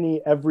so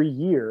many every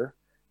year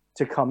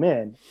to come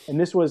in. And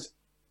this was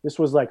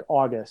like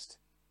August.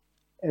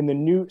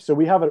 And so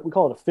we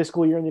call it a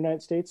fiscal year in the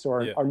United States. So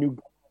our new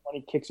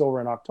money kicks over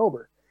in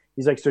October.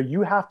 He's like, so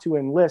you have to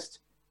enlist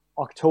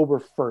October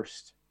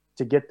 1st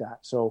to get that.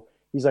 So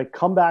he's like,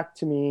 come back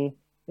to me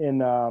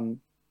in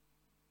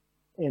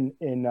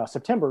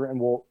September and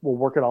we'll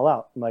work it all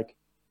out. I'm like,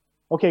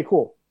 okay,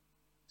 cool.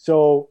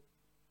 So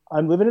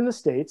I'm living in the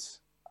States.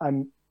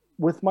 I'm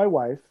with my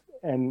wife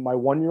and my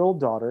 1-year-old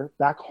daughter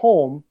back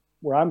home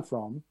where I'm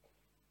from.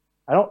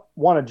 I don't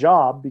want a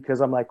job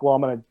because I'm like, well,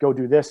 I'm going to go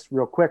do this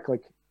real quick.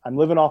 Like, I'm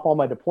living off all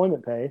my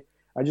deployment pay.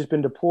 I've just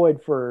been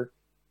deployed for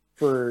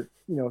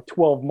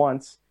 12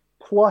 months.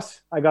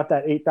 Plus I got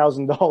that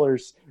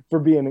 $8,000 for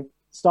being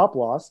stop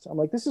lost. I'm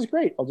like, this is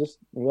great.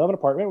 We'll have an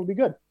apartment. We'll be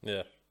good.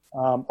 Yeah.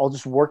 I'll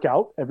just work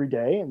out every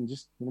day and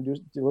just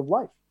live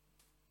life.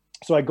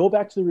 So I go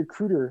back to the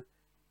recruiter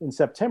in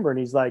September and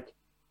he's like,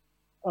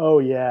 oh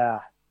yeah,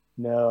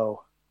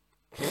 no,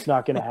 it's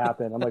not going to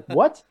happen. I'm like,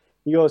 what?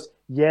 He goes,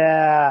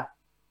 yeah.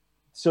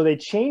 So they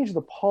changed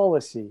the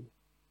policy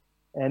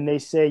and they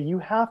say you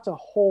have to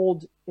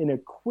hold an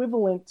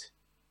equivalent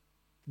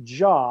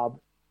job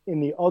in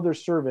the other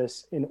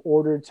service in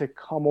order to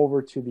come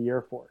over to the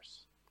Air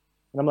Force.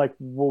 And I'm like,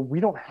 well, we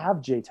don't have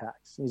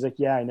JTACs. And he's like,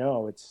 yeah, I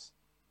know.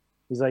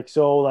 He's like,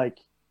 so like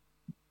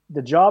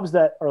the jobs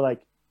that are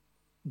like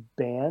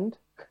banned,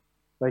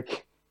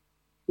 like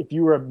if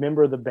you were a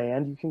member of the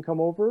band, you can come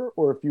over,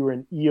 or if you were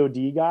an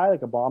EOD guy,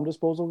 like a bomb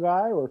disposal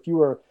guy, or if you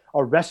were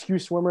a rescue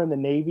swimmer in the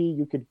Navy,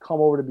 you could come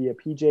over to be a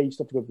PJ. You just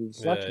have to go through the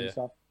selection and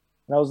stuff.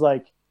 And I was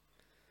like,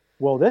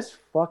 well, this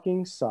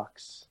fucking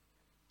sucks.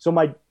 So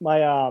I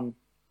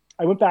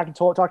went back and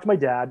talked to my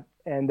dad,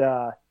 and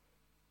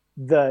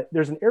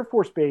there's an Air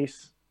Force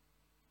base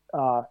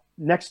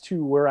next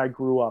to where I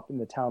grew up, in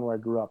the town where I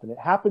grew up. And it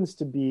happens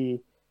to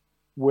be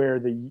where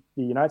the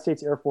United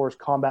States Air Force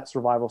Combat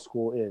Survival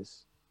School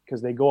is,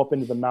 because they go up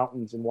into the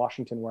mountains in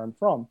Washington where I'm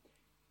from.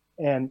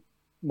 And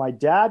my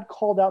dad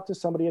called out to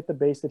somebody at the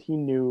base that he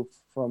knew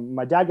from,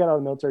 my dad got out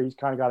of the military. He's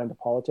kind of got into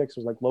politics. It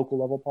was like local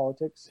level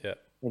politics. Yeah.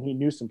 And he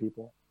knew some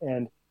people.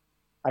 And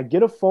I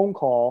get a phone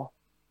call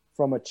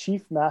from a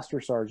chief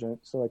master sergeant,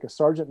 so like a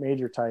sergeant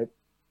major type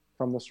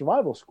from the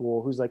survival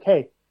school, who's like,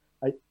 hey,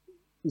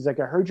 he's like,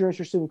 I heard you're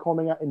interested in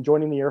coming out and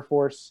joining the Air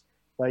Force.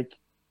 Like,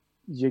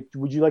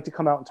 would you like to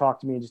come out and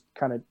talk to me and just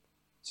kind of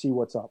see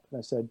what's up? And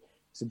I said,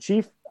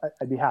 Chief,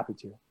 I'd be happy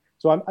to.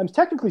 So I'm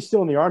technically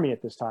still in the Army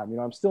at this time.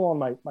 I'm still on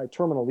my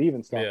terminal leave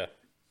and stuff. Yeah.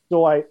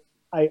 So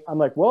I'm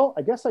like, well,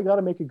 I guess I got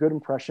to make a good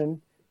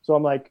impression. So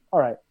I'm like, all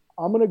right,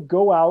 I'm going to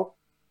go out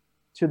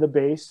to the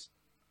base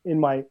in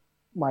my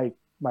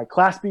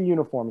Class B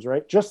uniforms,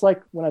 right? Just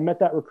like when I met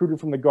that recruiter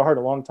from the Guard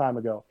a long time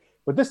ago.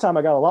 But this time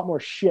I got a lot more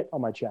shit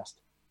on my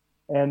chest.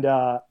 And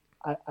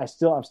I'm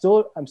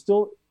still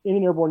in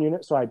an airborne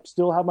unit, so I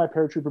still have my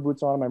paratrooper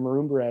boots on, my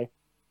maroon beret.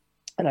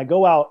 And I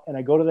go out and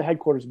I go to the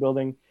headquarters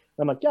building. And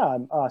I'm like, yeah,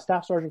 I'm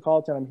Staff Sergeant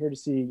Colliton. I'm here to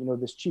see,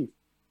 this chief.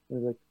 And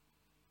he's like,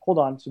 hold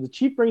on. So the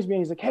chief brings me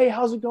in. He's like, hey,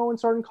 how's it going,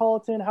 Sergeant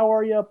Colliton? How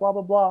are you? Blah,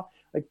 blah, blah.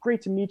 Like,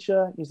 great to meet you.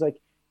 And he's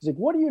like,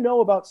 what do you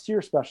know about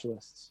SEER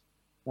specialists?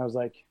 And I was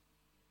like,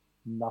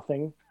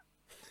 nothing.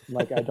 I'm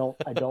like, I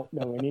don't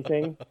know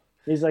anything.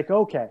 He's like,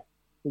 okay.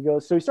 He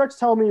goes, so he starts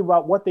telling me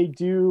about what they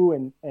do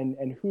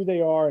and who they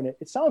are. And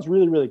it sounds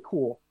really, really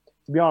cool.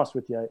 To be honest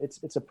with you,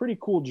 it's a pretty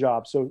cool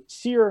job. So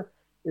SEER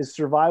is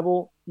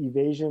survival,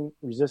 evasion,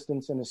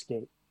 resistance, and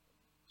escape.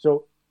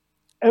 So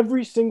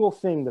every single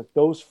thing that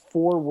those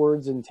 4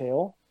 words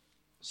entail,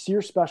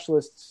 SEER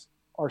specialists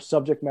are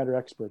subject matter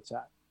experts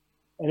at.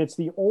 And it's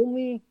the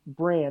only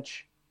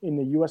branch in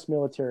the U.S.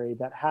 military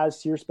that has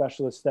SEER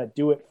specialists that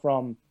do it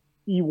from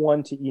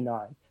E1 to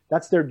E9.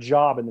 That's their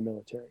job in the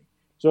military.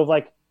 So if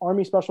like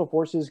Army Special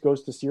Forces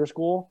goes to SEER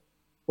school,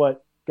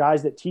 but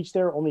guys that teach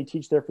there only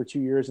teach there for 2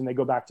 years and they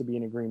go back to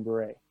being a Green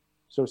Beret.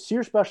 So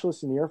SEER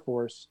specialists in the Air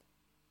Force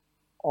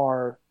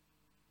are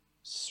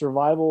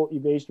survival,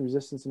 evasion,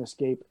 resistance, and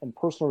escape, and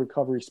personal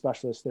recovery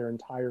specialists their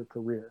entire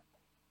career.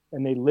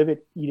 And they live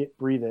it, eat it,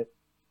 breathe it,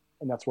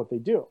 and that's what they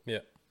do. Yeah.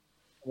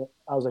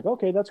 I was like,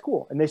 okay, that's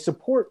cool. And they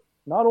support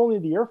not only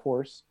the Air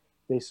Force,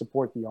 they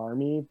support the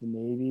Army, the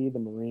Navy, the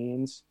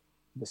Marines,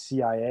 the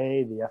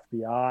CIA, the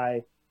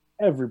FBI,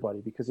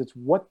 everybody, because it's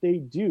what they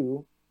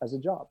do as a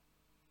job.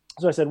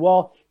 So I said,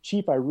 well,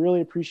 Chief, I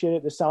really appreciate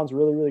it. This sounds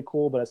really, really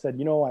cool. But I said,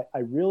 I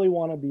really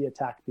want to be a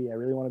TAC P. I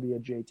really want to be a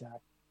JTAC.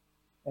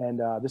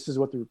 And this is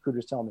what the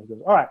recruiter's telling me. He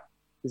goes, all right.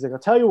 He's like, I'll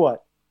tell you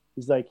what.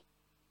 He's like,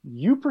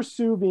 you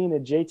pursue being a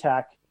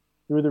JTAC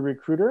through the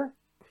recruiter.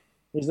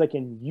 He's like,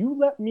 and you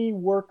let me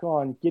work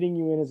on getting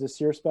you in as a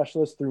SEER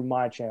specialist through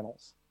my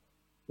channels.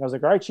 And I was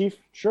like, all right, Chief,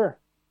 sure.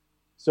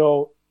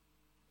 So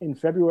in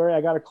February, I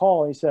got a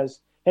call and he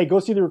says, hey, go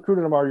see the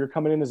recruiter tomorrow. You're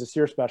coming in as a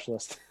SEER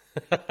specialist.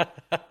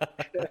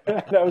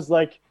 And I was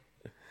like,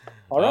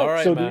 all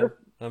right so man.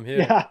 I'm here.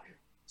 Yeah.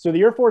 So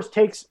the Air Force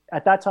takes,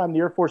 at that time, the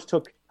Air Force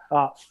took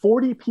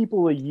 40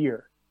 people a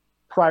year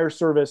prior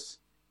service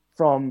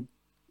from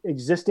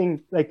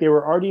existing, like they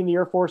were already in the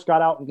Air Force,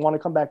 got out and want to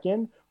come back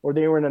in, or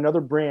they were in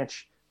another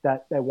branch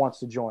that wants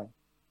to join.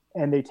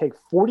 And they take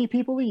 40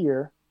 people a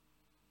year.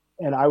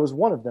 And I was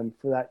one of them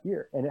for that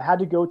year. And it had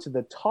to go to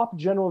the top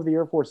general of the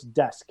Air Force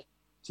desk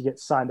to get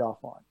signed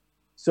off on.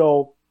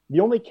 So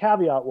the only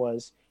caveat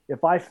was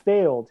if I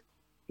failed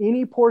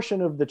any portion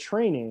of the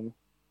training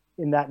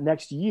in that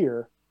next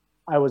year,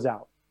 I was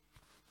out.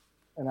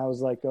 And I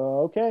was like,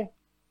 okay.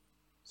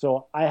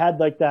 So I had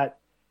like that,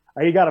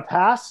 I either got to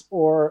pass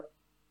or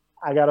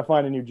I got to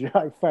find a new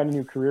job, find a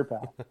new career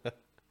path.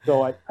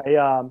 So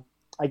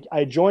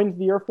I joined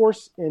the Air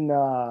Force in,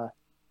 let's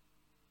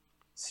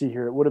see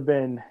here, it would have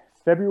been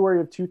February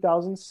of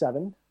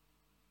 2007.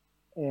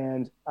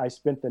 And I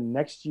spent the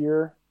next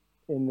year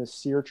in the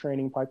SEER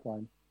training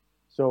pipeline.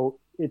 So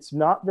it's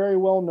not very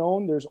well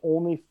known. There's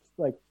only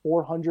like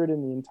 400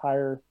 in the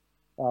entire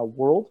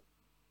world.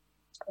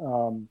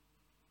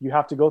 You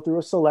have to go through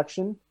a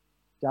selection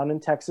down in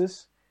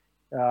Texas.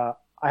 I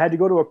had to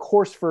go to a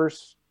course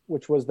first,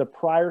 which was the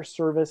prior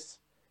service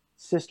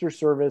sister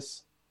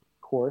service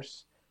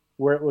course,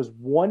 where it was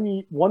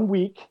 1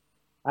 week.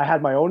 I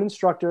had my own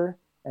instructor,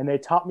 and they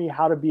taught me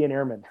how to be an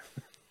airman,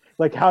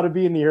 like how to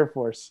be in the Air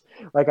Force.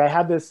 Like I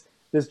had this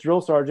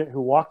drill sergeant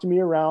who walked me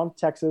around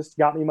Texas,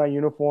 got me my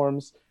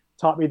uniforms,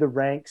 taught me the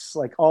ranks,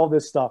 like all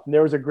this stuff. And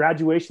there was a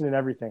graduation and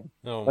everything.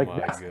 Oh like my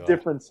that's God. the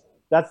difference.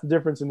 That's the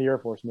difference in the Air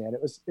Force, man.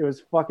 It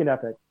was fucking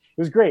epic.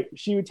 It was great.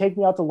 She would take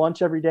me out to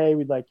lunch every day.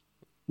 We'd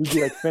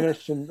be like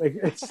finished, and like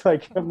it's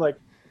like I'm like,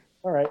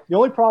 all right. The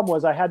only problem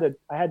was I had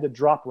to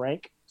drop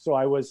rank, so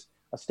I was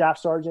a staff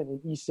sergeant in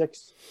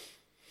E6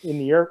 in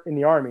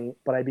the Army,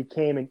 but I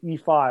became an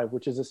E5,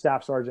 which is a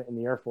staff sergeant in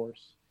the Air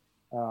Force.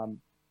 So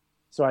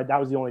that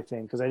was the only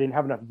thing, because I didn't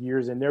have enough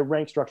years, and their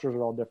rank structures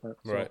are all different.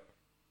 So, Right.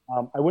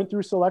 I went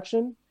through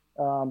selection,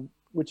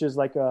 which is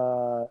like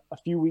a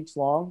few weeks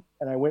long,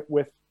 and I went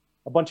with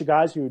a bunch of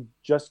guys who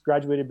just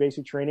graduated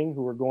basic training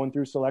who were going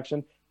through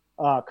selection,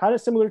 kind of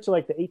similar to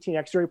like the 18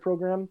 X-ray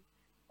program.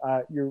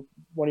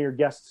 One of your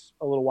guests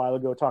a little while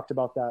ago talked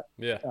about that.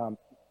 Yeah.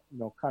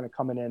 Kind of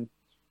coming in,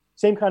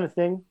 same kind of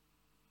thing.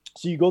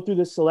 So you go through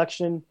this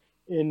selection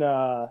in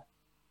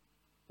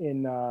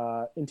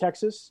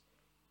Texas,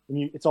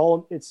 and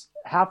it's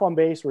half on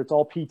base where it's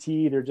all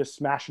PT. They're just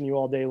smashing you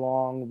all day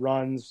long,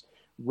 runs,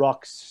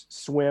 rucks,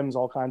 swims,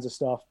 all kinds of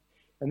stuff.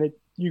 And then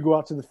you go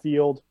out to the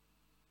field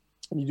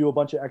and you do a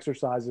bunch of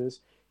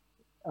exercises.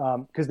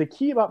 Because the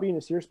key about being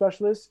a SEER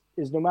specialist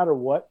is no matter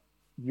what,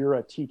 you're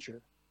a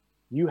teacher.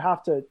 You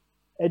have to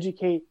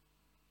educate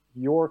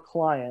your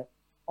client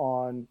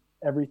on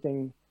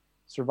everything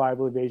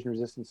survival, evasion,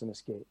 resistance, and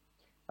escape.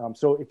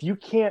 So if you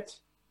can't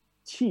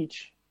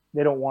teach,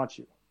 they don't want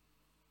you.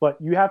 But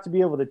you have to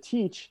be able to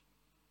teach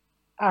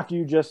after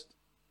you just,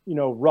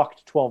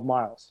 rucked 12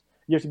 miles.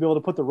 You have to be able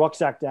to put the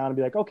rucksack down and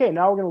be like, okay,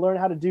 now we're going to learn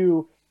how to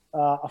do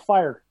a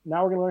fire.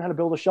 Now we're going to learn how to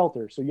build a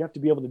shelter. So you have to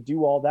be able to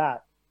do all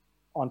that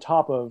on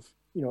top of,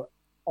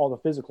 all the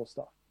physical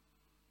stuff.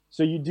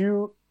 So you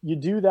do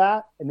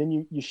that, and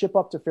then you ship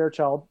up to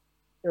Fairchild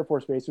Air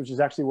Force Base, which is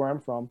actually where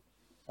I'm from.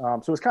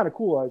 So it's kind of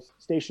cool. I was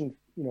stationed,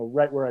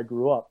 right where I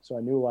grew up, so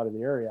I knew a lot of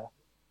the area.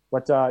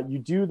 But you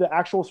do the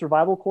actual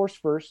survival course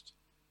first,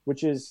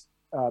 which is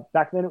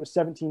back then it was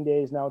 17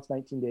 days. Now it's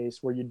 19 days,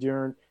 where you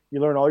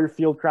learn all your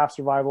field craft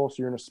survival. So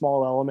you're in a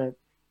small element,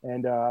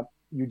 and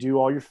you do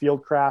all your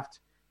field craft,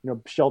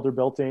 shelter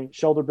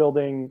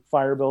building,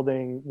 fire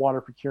building, water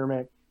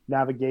procurement,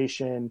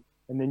 navigation,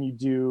 and then you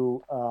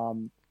do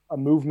a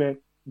movement,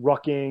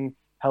 rucking,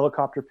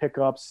 helicopter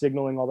pickups,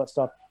 signaling, all that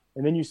stuff.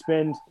 And then you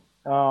spend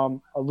a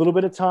little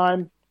bit of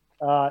time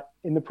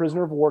in the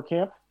prisoner of war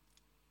camp.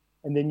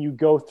 And then you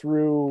go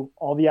through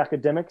all the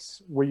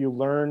academics where you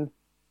learn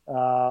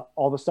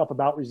all the stuff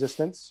about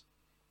resistance.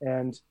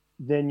 And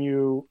then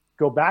you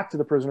go back to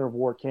the prisoner of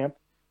war camp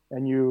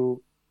and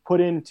you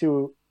put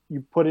into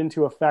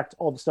effect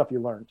all the stuff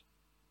you learned.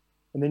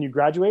 And then you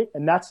graduate.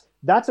 And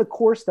that's a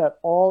course that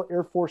all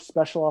Air Force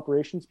special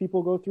operations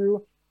people go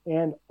through,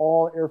 and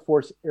all Air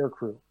Force air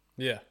crew.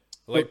 Yeah.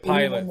 Like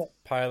So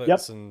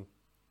pilots Yep. and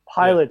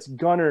pilots,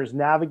 gunners,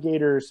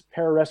 navigators,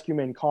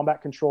 pararescuemen,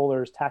 combat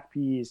controllers,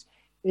 TACPs,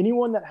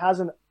 anyone that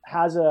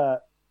has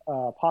a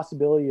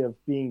possibility of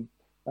being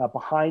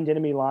behind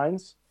enemy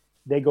lines,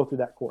 they go through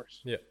that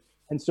course. Yeah.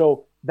 And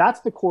so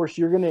that's the course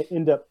you're going to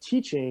end up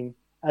teaching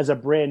as a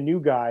brand new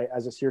guy,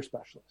 as a SEER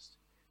specialist.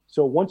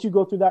 So once you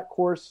go through that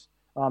course,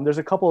 there's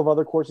a couple of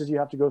other courses you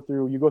have to go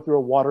through. You go through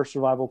a water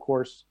survival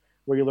course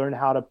where you learn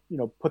how to,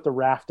 put the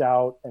raft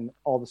out and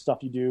all the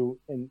stuff you do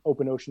in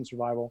open ocean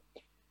survival.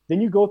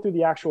 Then you go through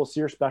the actual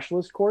SEER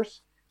specialist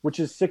course, which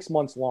is 6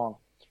 months long.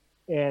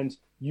 And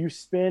you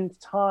spend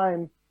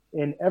time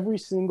in every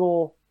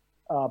single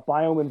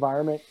biome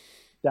environment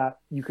that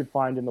you could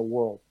find in the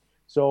world.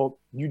 So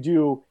you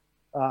do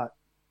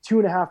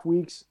 2.5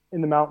 weeks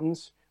in the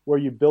mountains where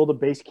you build a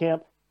base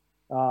camp,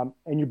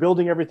 and you're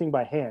building everything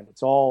by hand.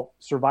 It's all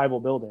survival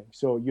building.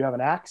 So you have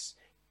an axe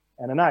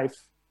and a knife,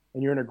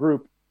 and you're in a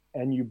group,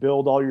 and you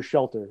build all your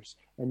shelters,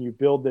 and you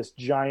build this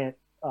giant,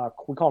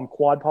 we call them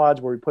quad pods,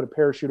 where we put a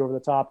parachute over the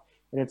top,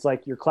 and it's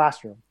like your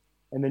classroom.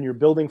 And then you're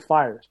building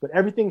fires, but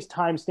everything's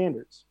time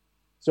standards.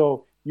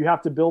 So you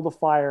have to build a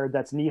fire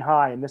that's knee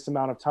high in this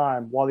amount of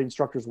time while the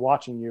instructor's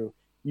watching you,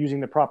 using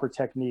the proper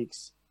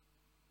techniques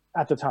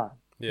at the time.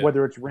 Yeah.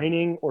 Whether it's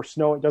raining or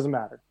snow, it doesn't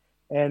matter.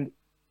 And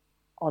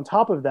on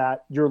top of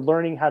that, you're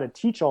learning how to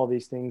teach all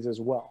these things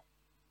as well.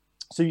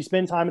 So you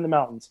spend time in the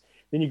mountains,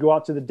 then you go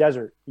out to the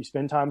desert. You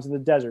spend times in the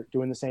desert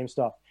doing the same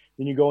stuff.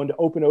 Then you go into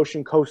open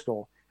ocean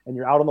coastal, and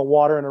you're out on the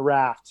water in a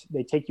raft.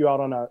 They take you out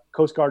on a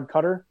Coast Guard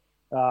cutter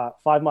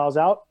 5 miles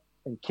out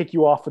and kick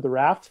you off with the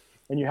raft.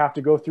 And you have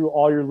to go through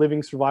all your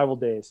living survival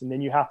days. And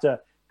then you have to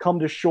come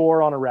to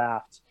shore on a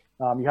raft.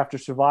 You have to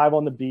survive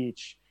on the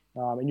beach.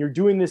 And you're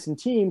doing this in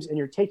teams, and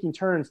you're taking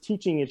turns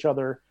teaching each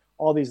other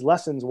all these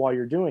lessons while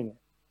you're doing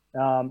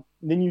it.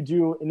 Then you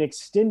do an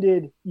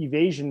extended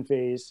evasion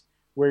phase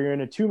where you're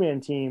in a 2-man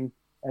team,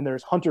 and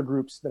there's hunter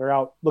groups that are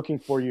out looking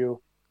for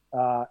you.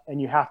 And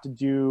you have to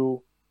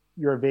do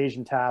your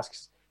evasion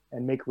tasks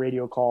and make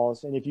radio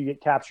calls. And if you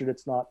get captured,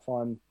 it's not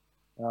fun.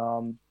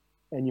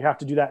 And you have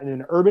to do that in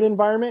an urban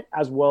environment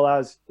as well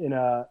as in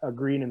a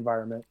green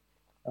environment.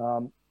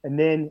 And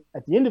then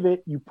at the end of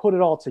it, you put it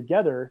all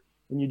together,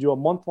 and you do a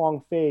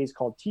month-long phase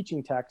called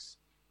teaching techs,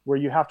 where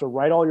you have to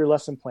write all your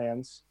lesson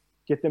plans,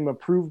 get them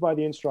approved by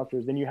the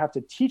instructors. Then you have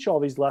to teach all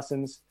these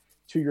lessons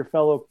to your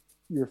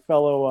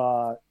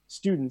fellow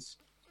students.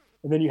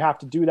 And then you have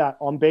to do that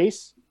on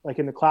base, like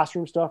in the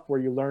classroom stuff, where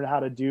you learn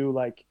how to do,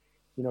 like,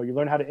 you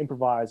learn how to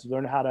improvise, you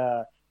learn how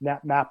to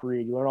map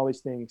read, you learn all these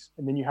things.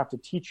 And then you have to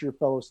teach your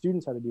fellow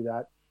students how to do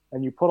that.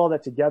 And you put all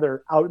that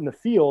together out in the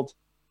field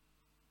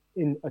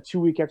in a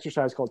 2-week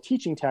exercise called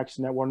teaching techs,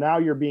 and that where now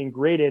you're being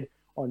graded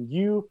on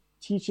you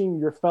teaching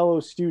your fellow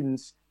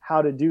students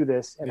how to do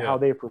this and how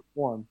they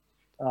perform.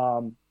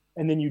 And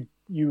then you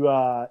do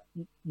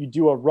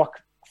a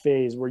ruck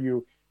phase where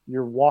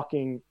you're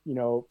walking,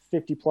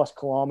 50 plus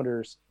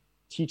kilometers,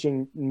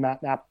 teaching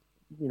map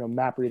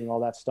reading,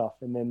 all that stuff.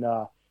 And then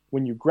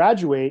when you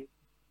graduate,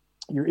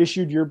 you're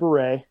issued your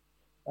beret.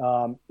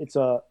 It's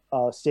a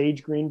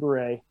sage green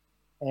beret,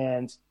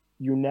 and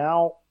you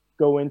now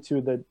go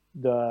into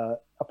the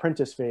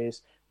apprentice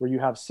phase, where you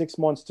have 6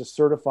 months to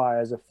certify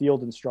as a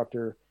field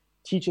instructor,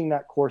 teaching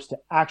that course to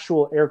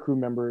actual aircrew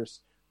members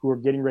who are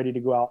getting ready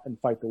to go out and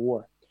fight the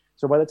war.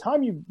 So by the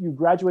time you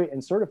graduate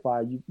and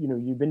certify,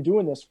 you've been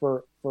doing this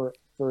for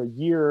a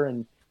year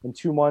and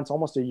 2 months,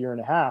 almost a year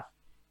and a half,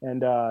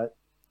 and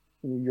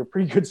you're a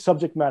pretty good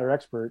subject matter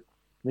expert.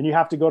 Then you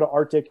have to go to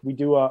Arctic. We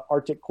do a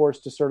Arctic course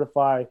to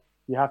certify.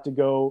 You have to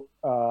go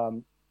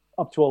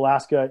up to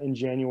Alaska in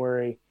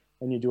January,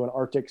 and you do an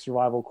Arctic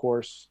survival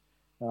course.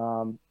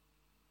 And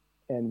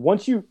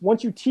once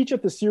you teach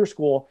at the SEER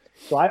school,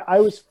 so I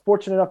was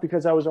fortunate enough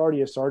because I was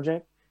already a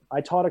sergeant. I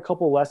taught a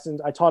couple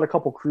lessons. I taught a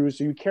couple crews.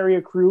 So you carry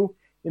a crew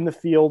in the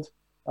field.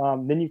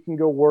 Then you can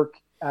go work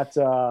at.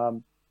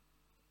 So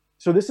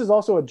this is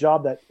also a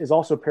job that is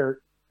also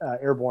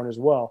airborne as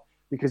well,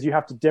 because you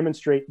have to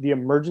demonstrate the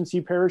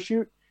emergency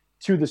parachute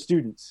to the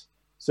students.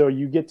 So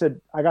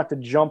I got to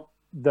jump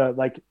the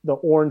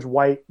orange,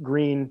 white,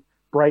 green,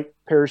 bright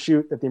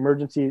parachute that the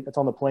emergency that's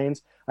on the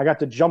planes. I got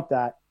to jump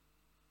that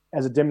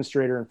as a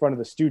demonstrator in front of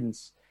the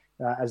students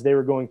as they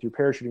were going through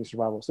parachuting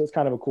survival. So it's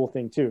kind of a cool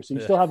thing too. So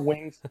you still have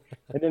wings.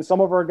 And then some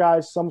of our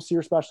guys, some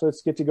SEER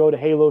specialists get to go to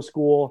Halo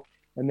school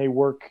and they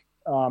work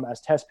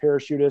as test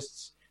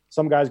parachutists.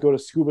 Some guys go to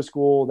scuba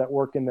school that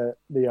work in the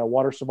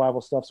water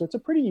survival stuff. So it's a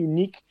pretty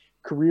unique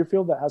career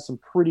field that has some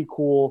pretty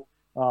cool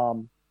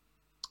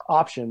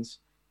options.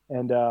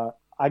 And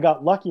I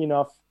got lucky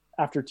enough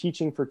after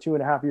teaching for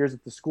 2.5 years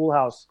at the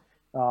schoolhouse,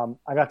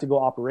 I got to go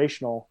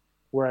operational,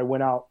 where I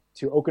went out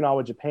to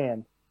Okinawa,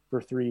 Japan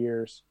for 3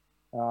 years.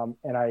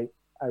 And I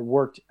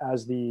worked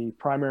as the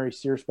primary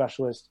SEER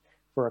specialist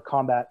for a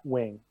combat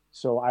wing.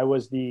 So I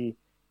was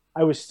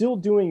still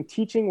doing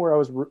teaching, where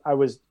I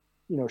was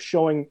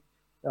showing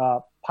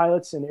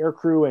pilots and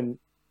aircrew and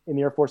in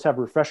the Air Force have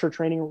refresher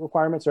training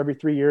requirements. So every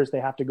 3 years,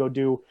 they have to go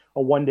do a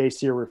 1-day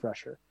SEER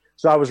refresher.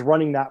 So I was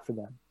running that for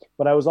them.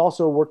 But I was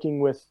also working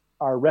with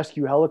our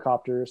rescue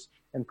helicopters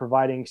and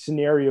providing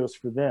scenarios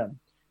for them.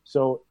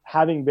 So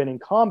having been in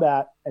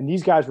combat, and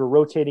these guys were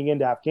rotating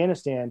into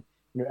Afghanistan,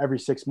 every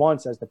 6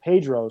 months as the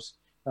Pedros,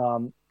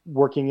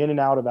 working in and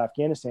out of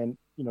Afghanistan.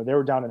 They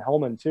were down in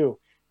Helmand too.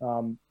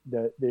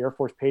 The Air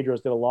Force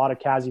Pedros did a lot of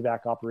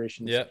CASEVAC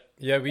operations.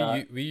 Yeah,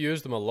 we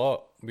used them a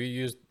lot. We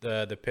used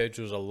the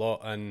Pedros a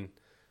lot, and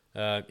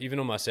even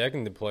on my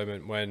second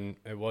deployment when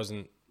it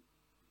wasn't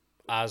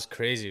as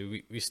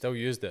crazy, we still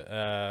used it.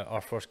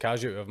 Our first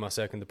casualty of my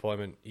second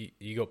deployment,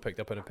 he got picked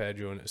up in a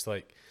Pedro, and it's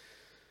like,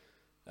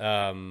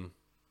 I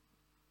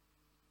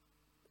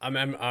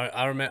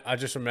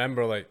just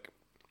remember like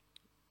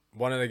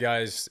one of the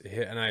guys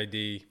hit an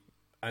ID,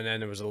 and then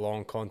there was a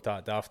long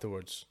contact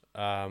afterwards.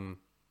 And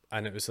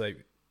it was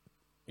like,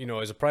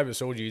 as a private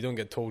soldier, you don't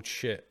get told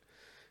shit,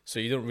 so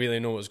you don't really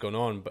know what's going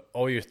on. But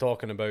all you're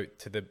talking about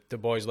to the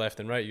boys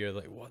left and right, you're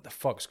like, what the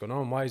fuck's going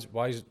on? Why is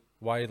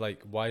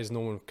no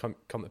one come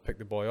to pick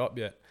the boy up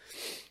yet?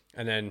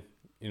 And then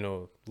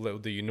little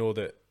do you know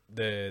that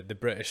the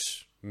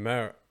British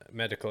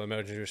medical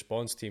emergency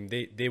response team,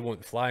 they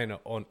won't fly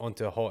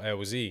onto a hot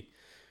LZ,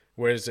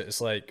 whereas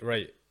it's like,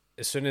 right,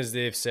 as soon as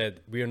they've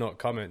said we're not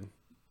coming,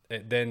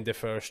 it then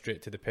defers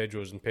straight to the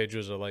Pedros, and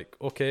Pedros are like,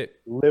 okay,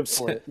 live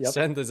for it. Yep.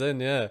 Send us in,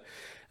 yeah.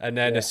 And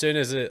then as soon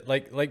as it,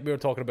 like we were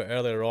talking about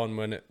earlier on,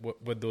 when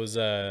with those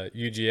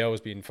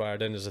UGLs being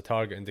fired in as a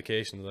target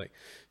indication, like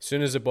as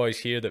soon as the boys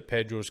hear that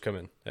Pedro's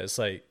coming, it's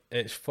like,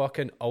 it's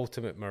fucking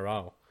ultimate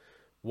morale.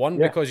 One,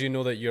 because you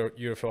know that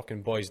your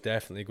fucking boy's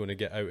definitely going to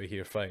get out of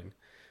here fine,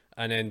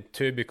 and then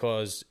two,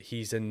 because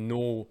he's in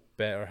no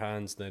better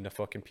hands than a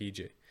fucking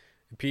PJ.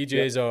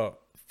 PJs are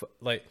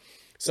like.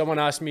 Someone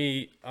asked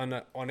me on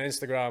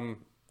Instagram,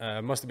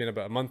 must have been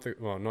about a month ago,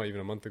 well, not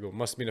even a month ago,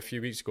 must have been a few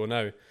weeks ago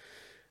now,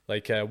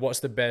 like, what's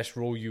the best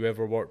role you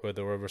ever worked with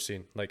or ever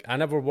seen? Like, I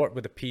never worked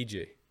with a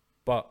PJ,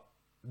 but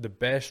the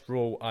best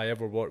role I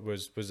ever worked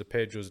was the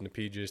Pedros and the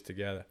PJs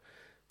together.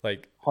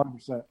 Like,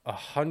 100%.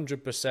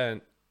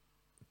 100%,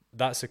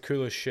 that's the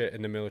coolest shit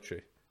in the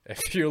military.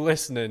 If you're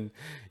listening,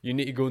 you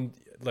need to go,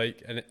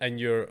 and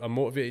you're a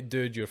motivated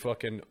dude, you're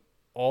fucking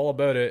all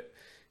about it,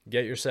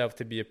 get yourself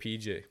to be a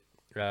PJ.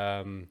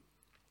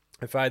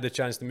 If I had the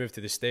chance to move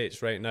to the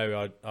States right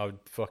now, I would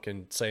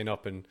fucking sign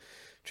up and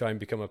try and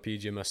become a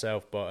PJ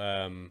myself.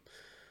 But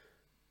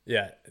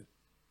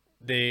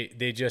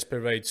they just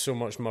provide so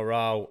much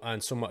morale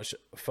and so much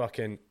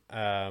fucking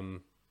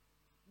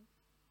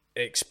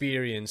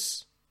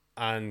experience,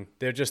 and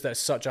they're just at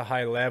such a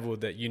high level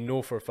that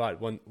for a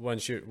fact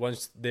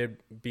once they're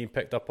being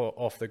picked up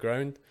off the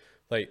ground,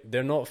 like,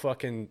 they're not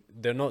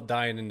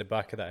dying in the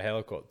back of that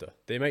helicopter.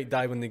 They might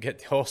die when they get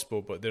to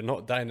hospital, but they're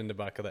not dying in the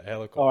back of that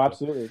helicopter. Oh,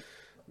 absolutely.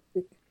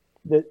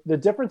 The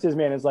difference is,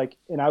 man, is like,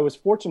 and I was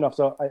fortunate enough,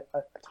 so a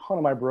ton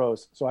of my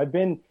bros. So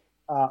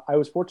I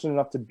was fortunate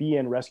enough to be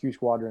in rescue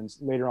squadrons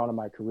later on in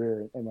my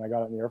career. And when I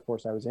got out in the Air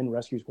Force, I was in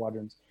rescue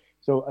squadrons.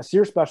 So a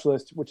SEER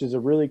specialist, which is a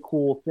really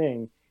cool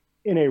thing,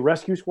 in a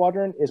rescue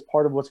squadron is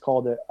part of what's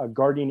called a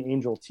guardian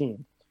angel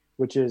team,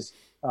 which is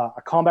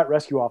a combat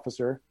rescue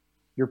officer,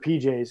 your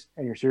PJs,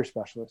 and your SEER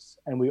specialists.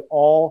 And we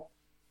all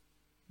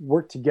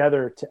work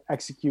together to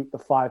execute the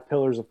 5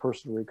 pillars of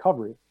personal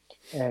recovery.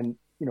 And,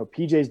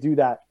 PJs do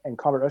that, and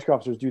combat rescue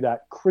officers do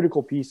that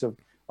critical piece of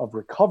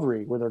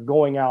recovery, where they're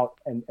going out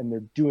and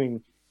they're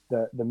doing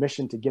the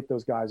mission to get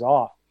those guys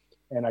off.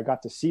 And I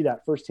got to see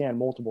that firsthand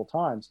multiple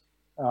times.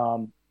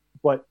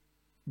 But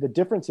the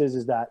difference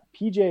is that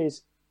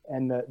PJs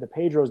and the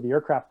Pedros, the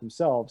aircraft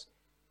themselves,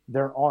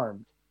 they're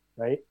armed,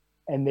 right?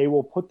 And they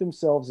will put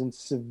themselves in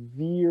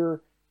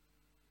severe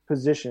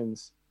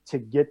positions to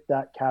get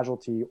that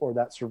casualty or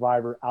that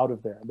survivor out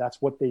of there.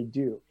 That's what they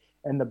do.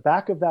 And the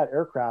back of that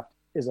aircraft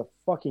is a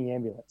fucking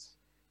ambulance.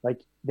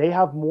 Like, they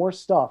have more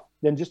stuff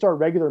than just our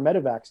regular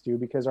medevacs do,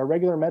 because our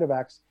regular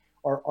medevacs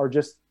are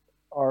just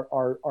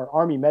our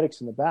Army medics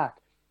in the back.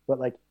 But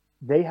like,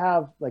 they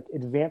have like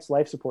advanced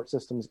life support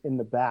systems in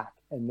the back,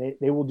 and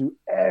they will do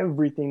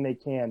everything they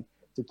can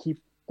to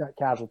keep that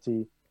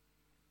casualty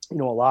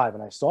alive,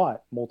 and I saw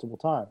it multiple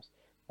times.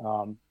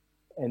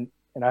 And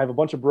I have a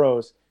bunch of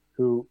bros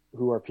who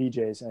are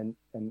PJs, and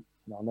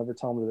I'll never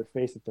tell them to their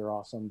face that they're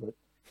awesome,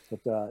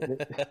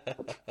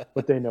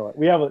 but they know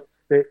it.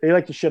 They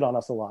like to shit on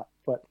us a lot,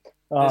 but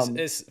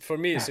for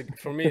me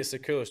it's the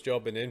coolest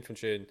job in the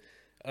infantry,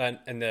 and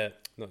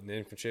not in the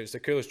infantry, it's the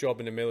coolest job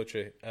in the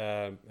military,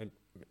 and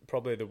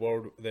probably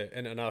the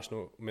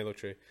international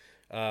military.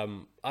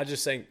 I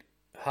just think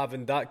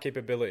having that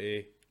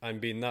capability and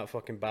being that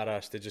fucking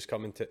badass to just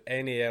come into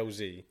any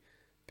LZ,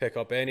 pick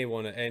up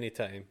anyone at any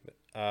time,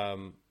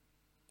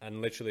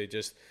 and literally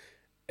just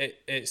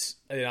it's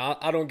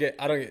I don't get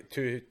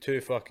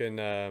too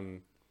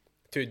fucking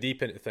too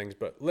deep into things,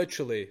 but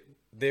literally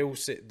they'll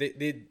say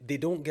they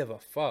don't give a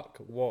fuck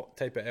what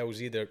type of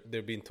LZ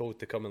they're being told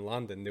to come and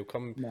land in. They'll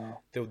come,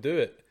 they'll do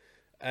it,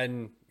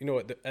 and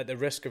at the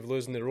risk of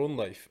losing their own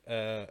life.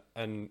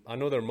 And I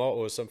know their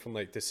motto is something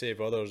like to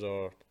save others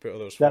or to put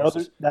others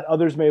first. That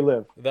others may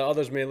live. That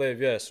others may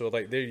live, yeah. So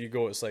like there you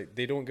go. It's like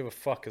they don't give a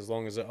fuck as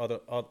long as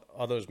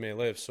others may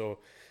live. So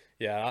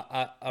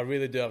yeah, I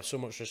really do have so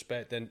much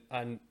respect,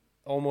 and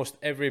almost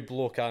every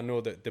bloke I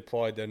know that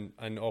deployed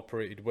and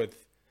operated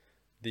with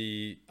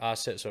the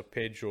assets of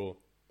Pedro,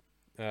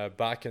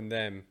 backing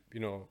them,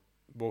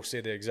 will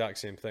say the exact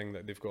same thing,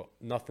 that they've got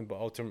nothing but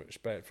ultimate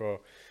respect for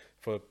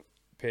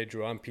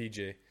Pedro and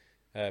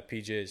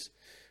PJs.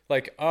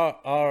 Like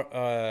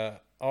our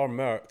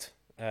MERT,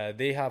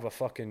 they have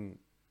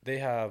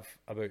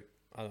about,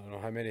 I don't know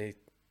how many,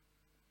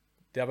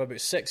 they have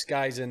about 6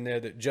 guys in there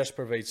that just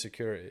provide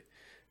security.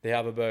 They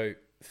have about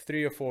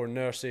 3 or 4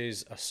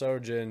 nurses, a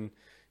surgeon,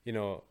 I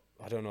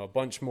don't know, a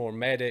bunch more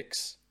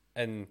medics,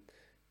 and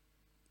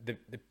the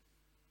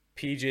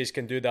PJs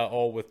can do that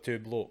all with 2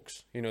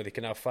 blokes. They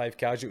can have 5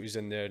 casualties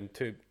in there and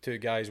two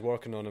guys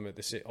working on them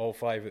all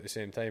 5 at the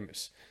same time.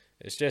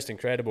 It's just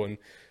incredible. And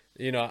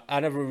I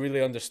never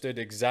really understood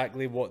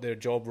exactly what their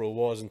job role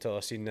was until I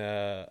seen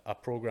a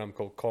program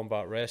called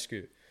Combat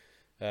Rescue.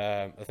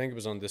 I think it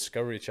was on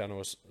Discovery Channel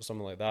or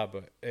something like that.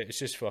 But it's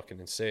just fucking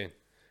insane.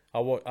 I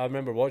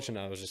remember watching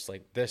it. I was just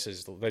like, this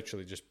is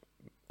literally just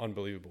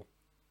unbelievable.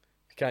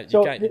 You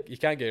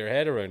can't get your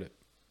head around it.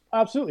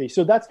 Absolutely.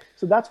 So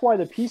that's why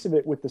the piece of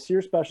it with the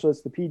SEER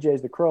specialists, the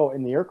PJs, the Crow,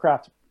 and the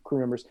aircraft crew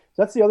members.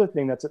 That's the other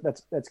thing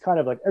that's kind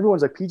of like,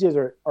 everyone's like,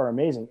 PJs are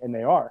amazing, and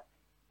they are,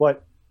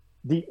 but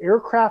the air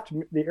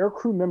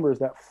crew members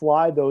that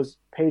fly those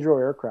Pedro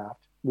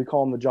aircraft, we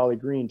call them the Jolly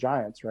Green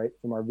Giants, right,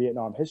 from our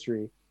Vietnam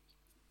history.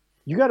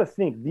 You got to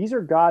think, these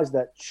are guys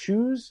that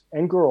choose,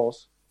 and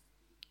girls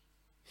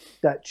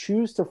that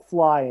choose to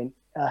fly in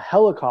a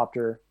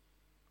helicopter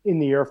in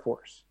the Air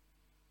Force,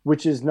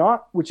 which is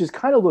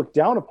kind of looked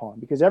down upon,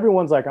 because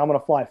everyone's like, I'm going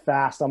to fly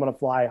fast, I'm going to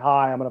fly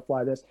high, I'm going to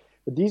fly this.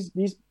 But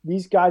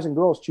these guys and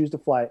girls choose to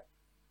fly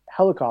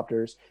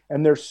helicopters,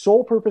 and their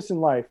sole purpose in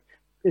life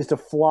is to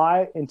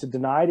fly into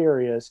denied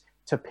areas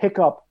to pick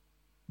up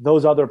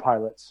those other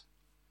pilots,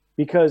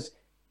 because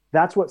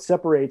that's what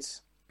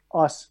separates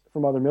us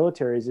from other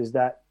militaries, is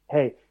that,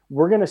 hey,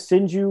 we're going to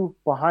send you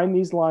behind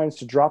these lines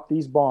to drop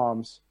these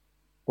bombs,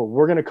 but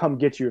we're going to come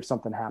get you if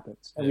something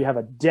happens. And we have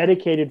a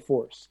dedicated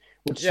force,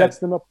 which sets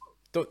them up.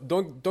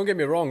 Don't get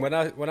me wrong. When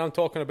I'm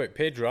talking about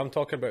Pedro, I'm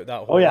talking about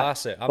that whole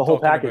asset. I'm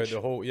talking about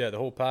the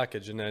whole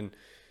package, and then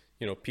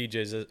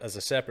PJs as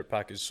a separate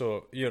package.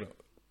 So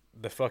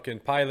the fucking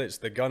pilots,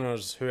 the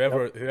gunners,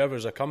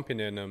 whoever's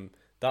accompanying them,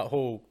 that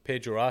whole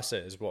Pedro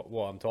asset is what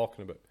I'm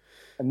talking about.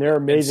 And they're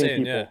amazing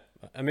people. Yeah,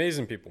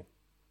 amazing people.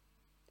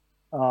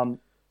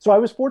 So I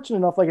was fortunate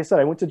enough, like I said,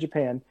 I went to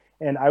Japan,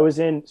 and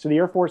so the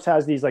Air Force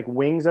has these like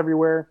wings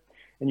everywhere,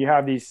 and you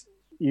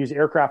use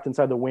aircraft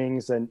inside the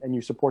wings, and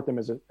you support them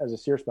as a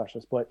SEER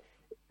specialist. But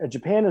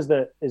Japan is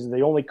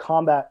the only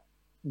combat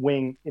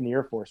wing in the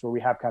Air Force where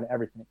we have kind of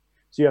everything.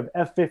 So you have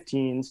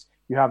F-15s,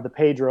 you have the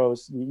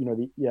Pedros,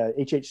 the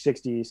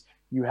HH-60s,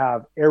 you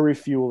have air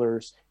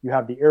refuelers, you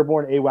have the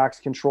airborne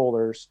AWACS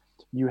controllers,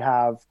 you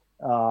have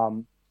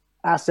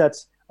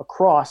assets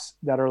across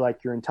that are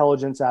like your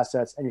intelligence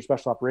assets and your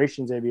special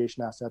operations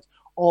aviation assets,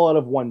 all out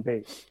of one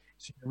base.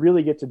 So you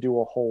really get to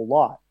do a whole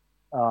lot.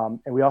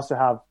 And we also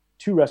have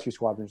 2 rescue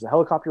squadrons, the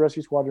helicopter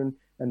rescue squadron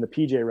and the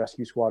PJ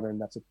rescue squadron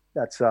that's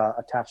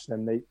attached to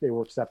them. They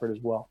work separate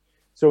as well.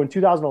 So in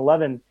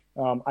 2011,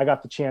 I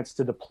got the chance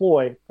to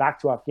deploy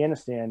back to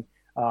Afghanistan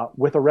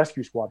with a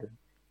rescue squadron,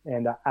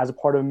 and as a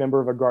part of a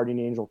member of a Guardian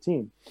Angel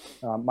team.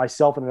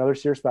 Myself and another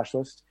SEER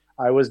specialist.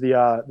 I was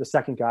the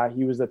second guy.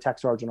 He was the tech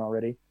sergeant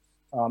already.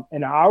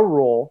 And our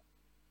role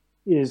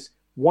is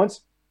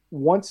once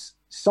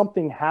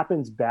something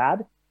happens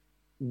bad,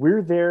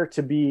 we're there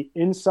to be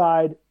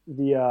inside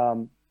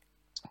the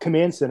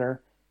command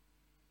center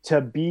to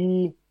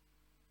be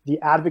the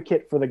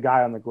advocate for the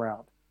guy on the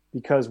ground,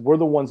 because we're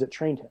the ones that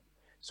trained him.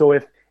 So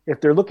if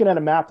they're looking at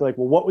a map, they're like,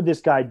 well, what would this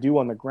guy do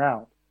on the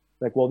ground?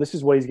 Like, well, this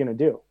is what he's going to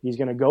do. He's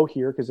going to go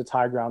here because it's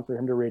high ground for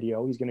him to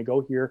radio. He's going to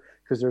go here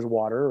because there's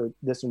water or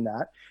this and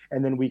that.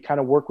 And then we kind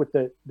of work with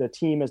the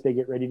team as they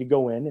get ready to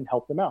go in and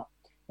help them out.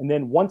 And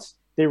then once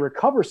they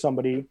recover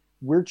somebody,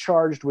 we're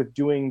charged with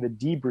doing the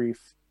debrief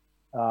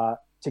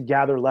to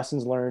gather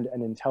lessons learned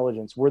and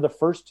intelligence. We're the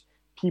first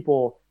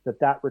people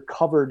that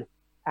recovered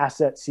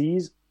asset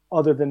sees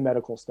other than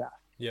medical staff.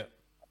 Yeah.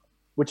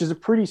 Which is a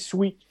pretty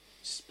sweet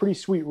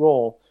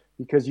role,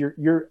 because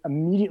you're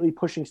immediately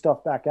pushing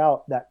stuff back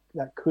out that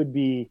could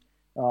be,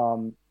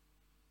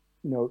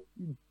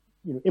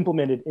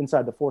 implemented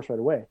inside the force right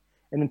away.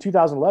 And in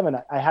 2011,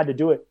 I had to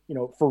do it,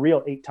 for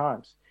real 8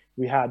 times.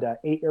 We had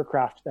 8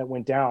 aircraft that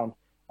went down,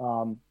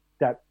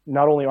 that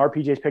not only our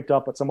PJs picked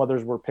up, but some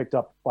others were picked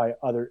up by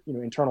other,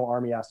 internal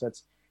Army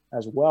assets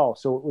as well.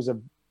 So it was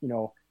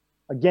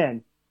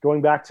again,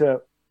 going back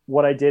to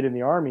what I did in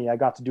the Army, I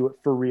got to do it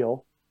for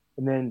real.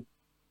 And then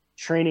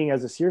training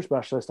as a SEER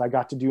specialist, I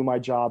got to do my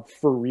job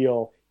for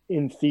real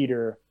in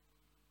theater.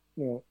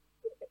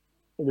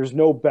 There's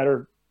no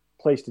better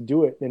place to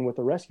do it than with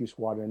a rescue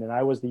squadron. And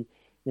I was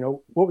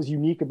what was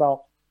unique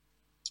about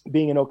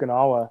being in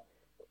Okinawa,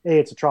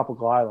 it's a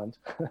tropical island,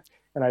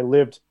 and I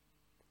lived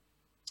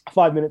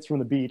 5 minutes from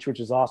the beach, which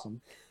is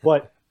awesome.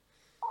 But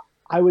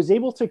I was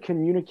able to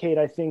communicate,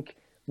 I think,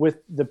 with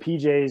the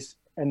PJs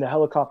and the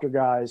helicopter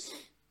guys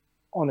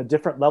on a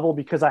different level,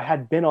 because I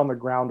had been on the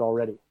ground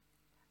already.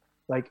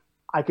 Like,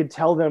 I could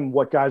tell them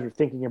what guys were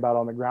thinking about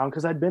on the ground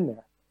because I'd been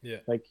there. Yeah.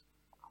 Like,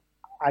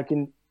 I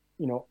can,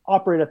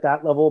 operate at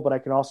that level, but I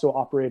can also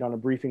operate on a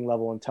briefing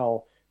level and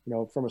tell,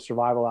 from a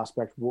survival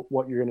aspect,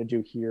 what you're going to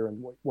do here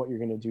and what you're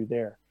going to do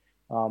there.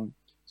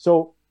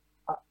 So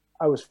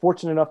I was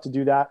fortunate enough to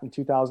do that in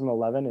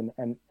 2011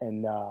 and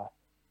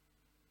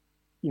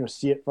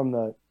see it from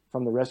the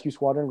rescue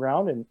squadron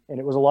ground. And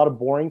it was a lot of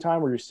boring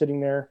time where you're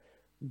sitting there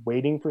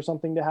waiting for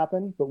something to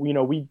happen. But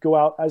we'd go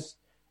out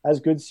as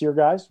good SEER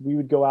guys, we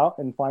would go out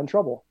and find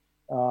trouble.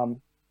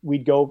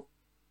 We'd go,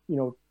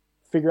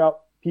 figure out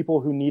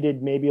people who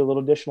needed maybe a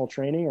little additional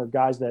training, or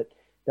guys that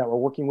were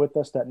working with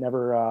us that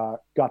never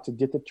got to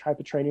get the type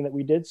of training that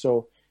we did.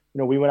 So,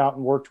 we went out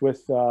and worked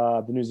with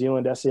the New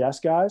Zealand SAS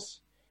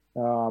guys.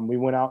 We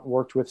went out and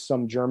worked with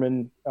some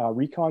German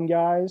recon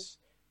guys.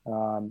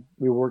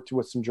 We worked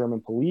with some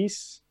German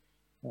police,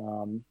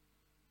 kind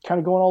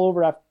of going all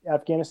over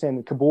Afghanistan,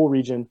 the Kabul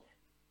region,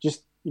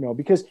 just,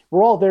 because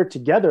we're all there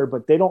together,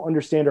 but they don't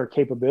understand our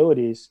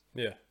capabilities.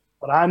 Yeah.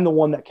 But I'm the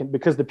one that can,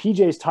 because the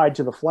PJ is tied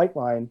to the flight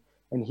line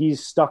and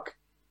he's stuck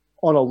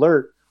on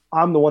alert.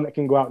 I'm the one that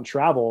can go out and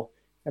travel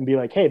and be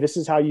like, hey, this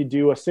is how you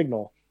do a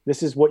signal.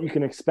 This is what you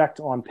can expect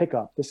on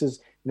pickup. This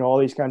is, all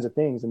these kinds of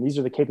things. And these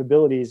are the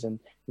capabilities. And,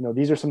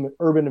 these are some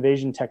urban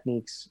evasion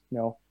techniques,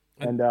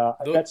 and I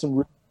met some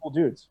really cool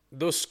dudes.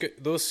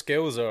 Those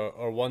skills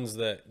are ones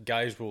that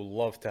guys will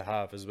love to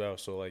have as well.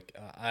 So, like,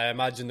 I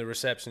imagine the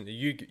reception that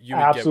you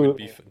would get would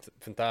be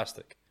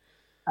fantastic.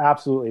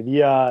 Absolutely.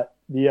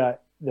 The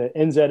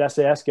NZ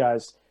SAS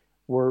guys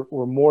were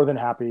more than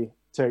happy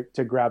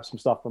to grab some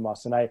stuff from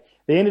us. And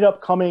they ended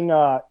up coming.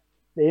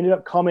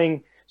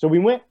 So we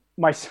went,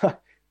 myself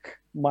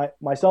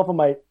and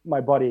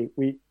my buddy,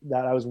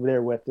 that I was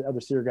there with, the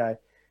other SEER guy,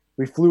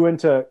 we flew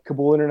into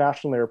Kabul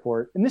International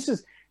Airport. And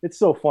it's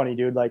so funny,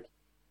 dude. Like,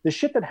 the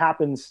shit that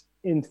happens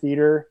in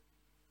theater,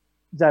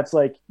 that's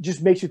like,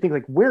 just makes you think,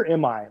 like, where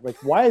am I? Like,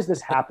 why is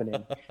this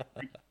happening?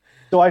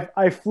 So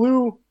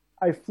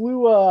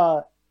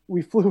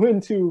we flew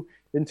into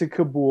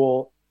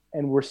Kabul,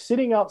 and we're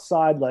sitting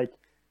outside, like,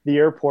 the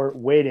airport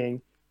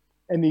waiting.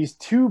 And these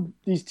two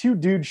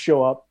dudes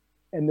show up,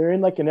 and they're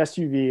in, like, an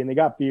SUV, and they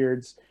got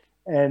beards,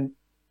 and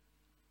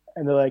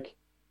they're like,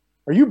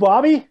 "Are you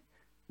Bobby?"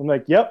 I'm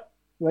like, "Yep."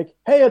 I'm like,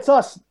 "Hey, it's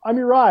us. I'm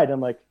your ride." I'm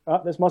like,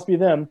 "Oh, this must be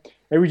them."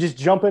 And we just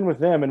jump in with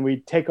them, and we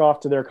take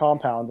off to their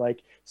compound,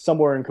 like,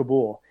 somewhere in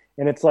Kabul.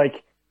 And it's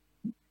like,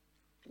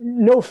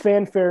 no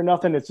fanfare,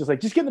 nothing. It's just like,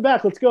 just get in the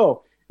back, let's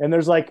go. And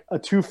there's like a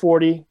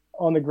 240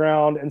 on the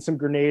ground and some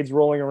grenades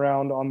rolling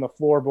around on the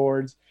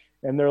floorboards.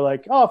 And they're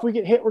like, "Oh, if we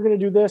get hit, we're going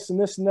to do this and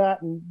this and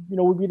that. And,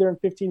 we'll be there in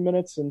 15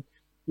 minutes. And,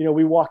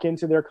 we walk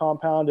into their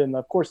compound, and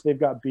of course they've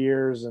got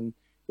beers and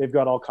they've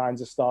got all kinds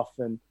of stuff.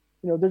 And,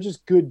 they're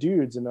just good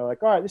dudes. And they're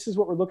like, "All right, this is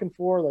what we're looking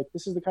for. Like,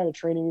 this is the kind of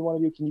training we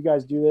want to do. Can you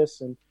guys do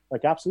this?" And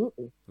like,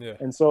 absolutely. Yeah.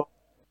 And so,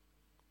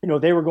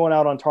 they were going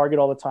out on target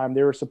all the time.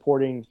 They were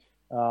supporting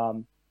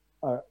a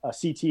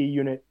CT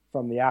unit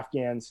from the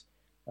Afghans.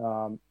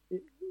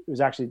 It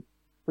was actually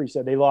pretty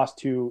sad. They lost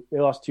two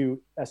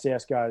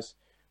SAS guys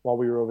while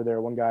we were over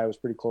there. One guy I was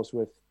pretty close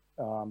with,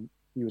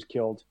 he was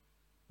killed,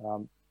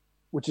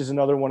 which is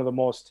another one of the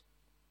most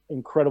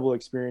incredible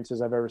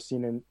experiences I've ever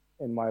seen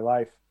in my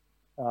life.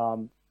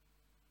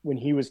 When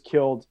he was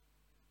killed,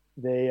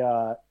 they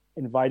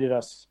invited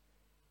us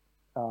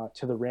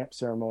to the ramp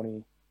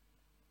ceremony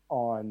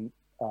on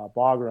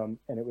Bagram,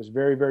 and it was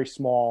very, very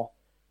small,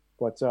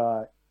 but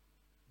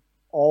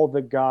all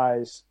the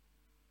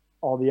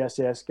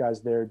SAS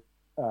guys there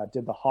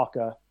did the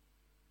haka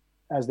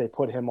as they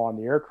put him on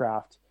the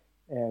aircraft.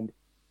 And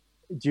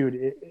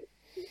dude,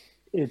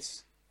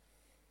 it's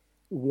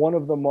one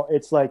of the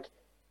it's like,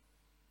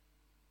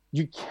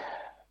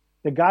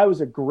 the guy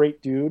was a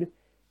great dude,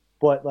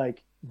 but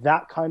like,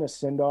 that kind of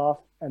send off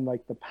and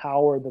like the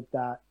power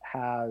that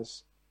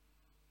has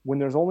when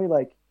there's only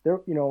like there,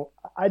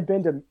 I'd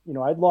been to,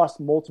 I'd lost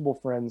multiple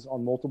friends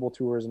on multiple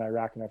tours in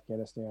Iraq and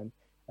Afghanistan,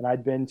 and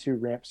I'd been to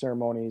ramp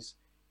ceremonies.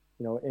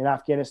 In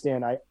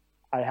Afghanistan, I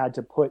had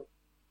to put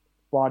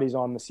bodies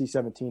on the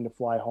C-17 to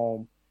fly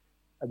home.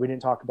 We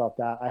didn't talk about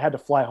that. I had to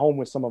fly home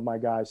with some of my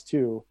guys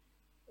too.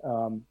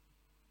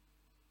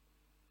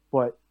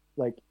 But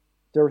like,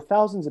 there were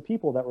thousands of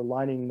people that were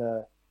lining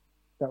the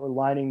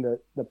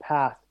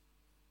path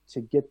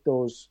to get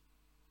those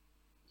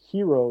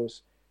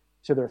heroes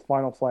to their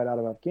final flight out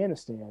of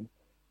Afghanistan.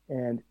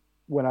 And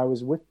when I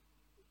was with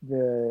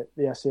the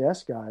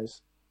SAS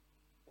guys,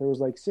 there was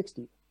like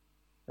 60,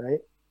 right?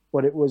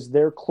 But it was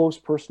their close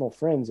personal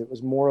friends. It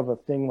was more of a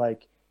thing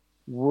like,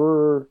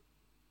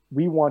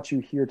 we want you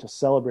here to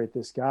celebrate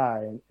this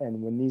guy.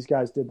 And when these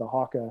guys did the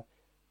haka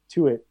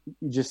to it,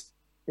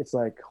 it's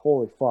like,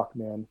 holy fuck,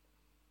 man.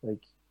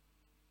 Like,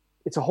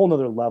 it's a whole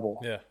nother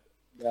level.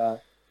 Yeah.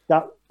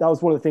 That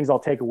was one of the things I'll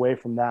take away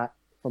from that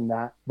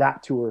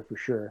tour for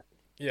sure.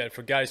 Yeah,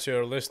 for guys who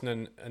are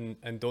listening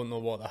and don't know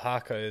what the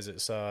haka is,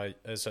 it's a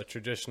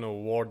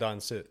traditional war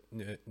dance that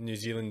New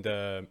Zealand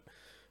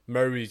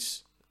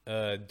Maoris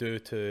do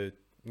to,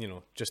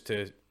 just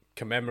to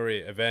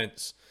commemorate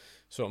events.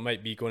 So it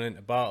might be going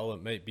into battle,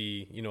 it might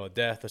be, a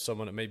death of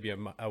someone, it might be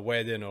a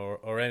wedding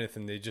or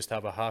anything. They just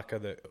have a haka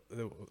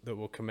that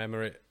will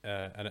commemorate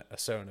a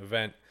certain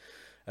event.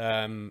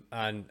 And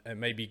it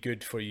might be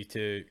good for you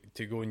to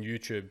go on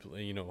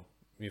YouTube,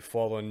 you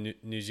follow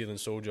New Zealand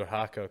Soldier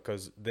haka,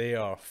 because they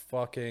are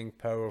fucking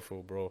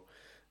powerful, bro.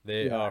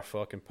 They are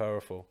fucking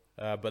powerful.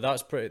 But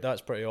that's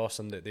pretty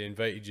awesome that they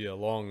invited you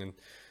along and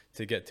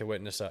to get to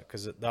witness that,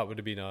 because that would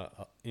have been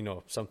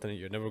something that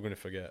you're never going to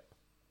forget.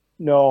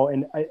 No,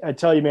 and I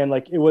tell you, man,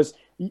 like, it was,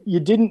 you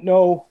didn't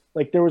know,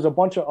 like, there was a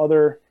bunch of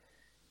other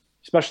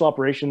special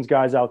operations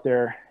guys out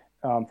there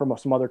from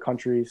some other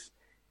countries,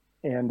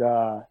 and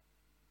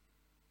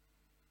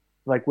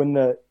like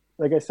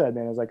like I said,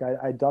 man, it was like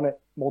I'd done it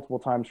multiple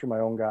times for my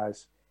own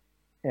guys,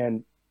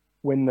 and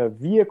when the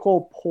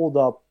vehicle pulled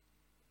up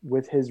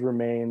with his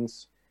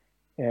remains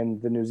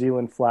and the New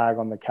Zealand flag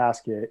on the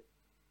casket,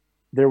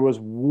 there was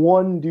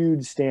one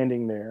dude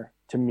standing there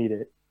to meet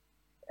it,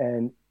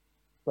 and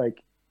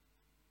like,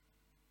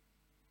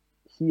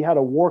 he had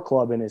a war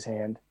club in his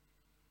hand,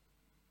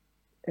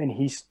 and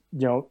he,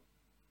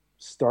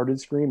 started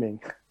screaming,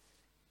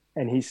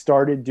 and he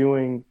started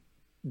doing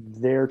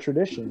their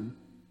tradition.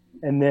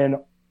 And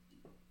then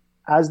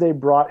as they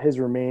brought his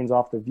remains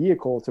off the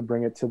vehicle to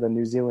bring it to the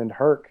New Zealand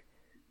Herc,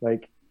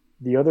 like,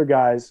 the other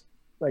guys,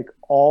 like,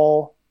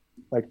 all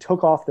like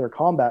took off their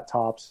combat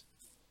tops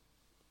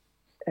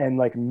and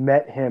like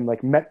met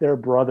their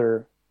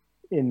brother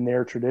in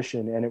their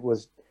tradition. And it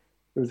was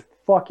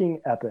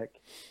fucking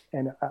epic.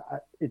 And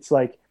it's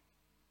like,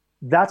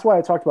 that's why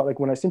I talked about, like,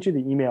 when I sent you the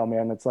email,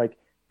 man, it's like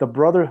the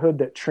brotherhood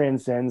that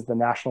transcends the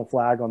national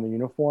flag on the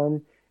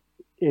uniform.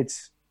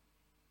 It's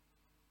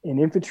an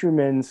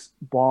infantryman's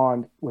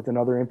bond with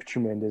another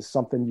infantryman is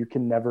something you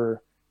can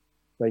never,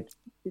 like,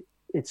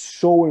 it's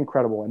so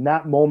incredible. And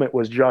that moment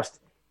was just,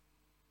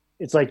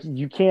 it's like,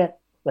 you can't,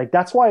 like,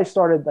 that's why I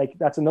started, like,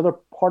 that's another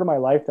part of my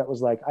life that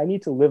was like, I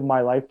need to live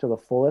my life to the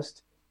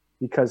fullest,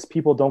 because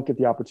people don't get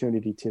the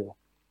opportunity to.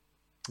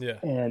 Yeah.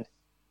 And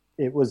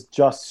it was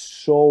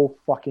just so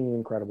fucking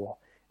incredible.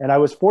 And I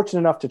was fortunate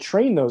enough to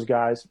train those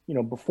guys,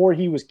 before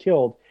he was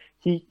killed.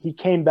 He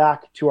came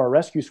back to our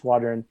rescue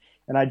squadron,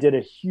 and I did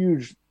a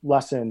huge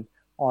lesson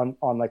on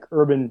like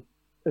urban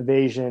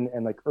evasion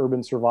and like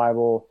urban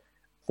survival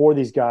for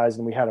these guys.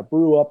 And we had a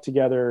brew up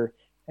together,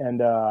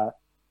 and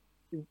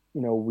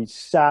we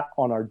sat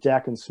on our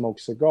deck and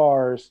smoked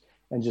cigars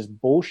and just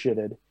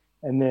bullshitted.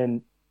 And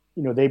then,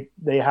 I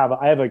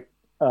have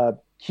a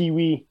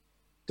Kiwi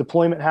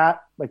deployment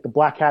hat, like the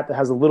black hat that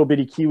has a little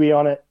bitty Kiwi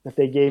on it, that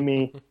they gave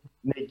me.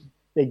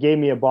 They gave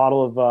me a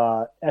bottle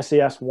of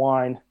SAS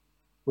wine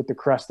with the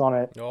crest on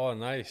it. Oh,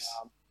 nice.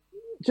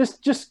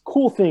 Just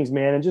cool things,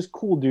 man, and just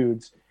cool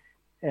dudes.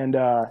 And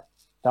that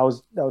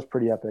was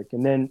pretty epic.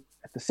 And then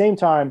at the same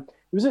time,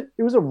 it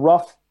was a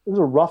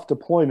rough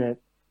deployment.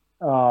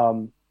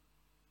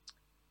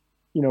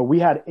 We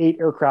had 8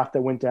 aircraft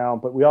that went down,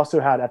 but we also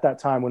had, at that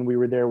time when we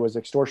were there, was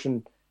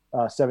Extortion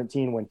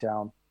 17 went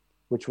down,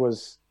 which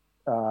was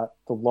the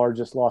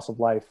largest loss of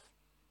life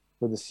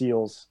for the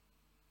SEALs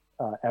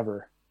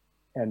ever.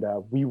 And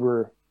we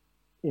were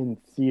in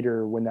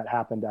theater when that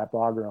happened at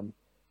Bagram.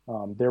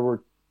 There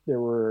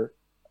were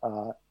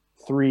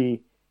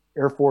 3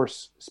 Air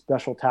Force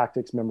Special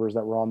Tactics members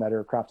that were on that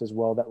aircraft as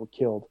well that were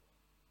killed.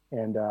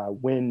 And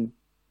when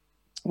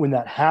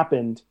that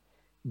happened,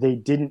 they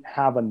didn't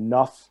have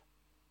enough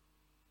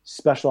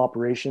special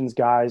operations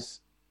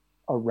guys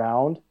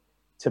around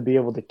to be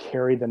able to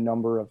carry the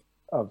number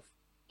of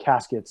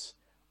caskets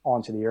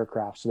onto the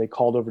aircraft. So they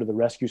called over to the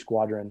rescue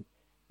squadron,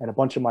 and a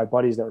bunch of my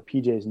buddies that were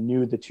PJs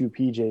knew the 2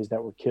 PJs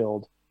that were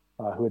killed,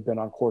 who had been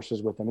on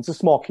courses with them. It's a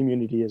small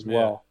community as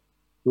well,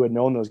 who had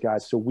known those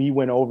guys. So we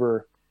went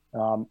over,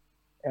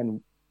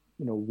 and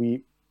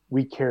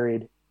we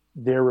carried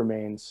their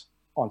remains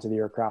onto the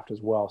aircraft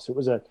as well. So it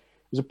was a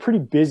pretty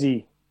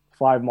busy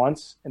 5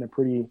 months, and a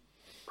pretty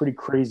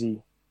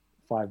crazy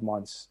 5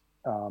 months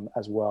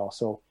as well.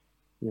 So,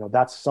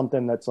 that's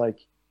something that's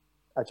like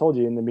I told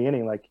you in the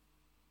beginning, like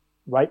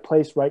right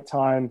place, right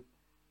time,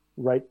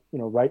 right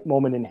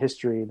moment in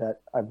history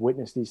that I've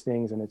witnessed these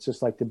things. And it's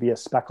just like to be a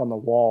speck on the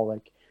wall.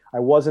 Like I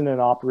wasn't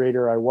an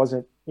operator. I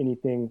wasn't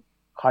anything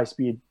high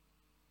speed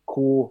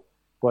cool,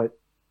 but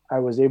I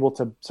was able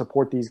to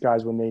support these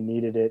guys when they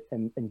needed it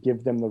and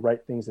give them the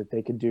right things that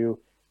they could do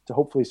to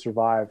hopefully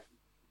survive,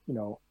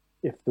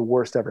 if the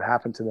worst ever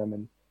happened to them.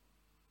 And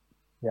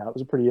yeah, it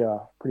was a pretty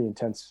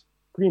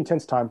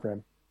intense time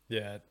frame.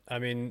 Yeah. I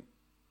mean,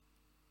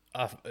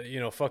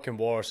 fucking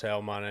war is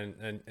hell,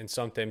 man. And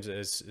sometimes it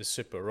is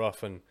super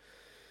rough. And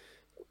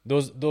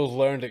those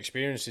learned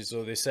experiences,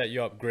 though, they set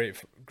you up great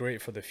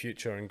for the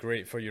future and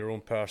great for your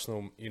own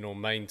personal,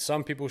 mind.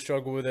 Some people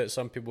struggle with it.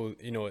 Some people,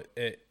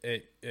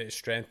 it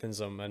strengthens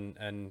them,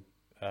 and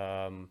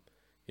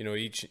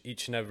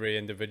each and every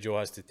individual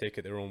has to take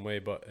it their own way.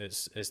 But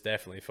it's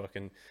definitely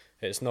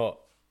it's not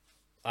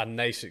a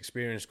nice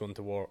experience going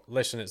to war.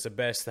 Listen, it's the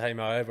best time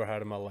I ever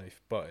had in my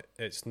life, but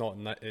it's not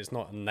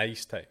a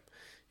nice time.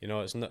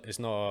 It's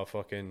not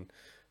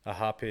a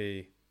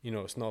happy.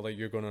 It's not like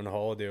you're going on a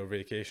holiday or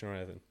vacation or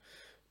anything,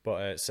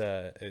 but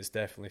it's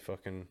definitely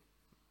fucking,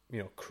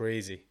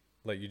 crazy,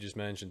 like you just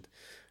mentioned.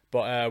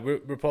 But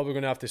we're probably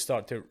going to have to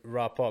start to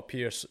wrap up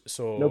here.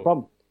 So no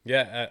problem.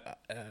 Yeah,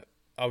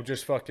 I'll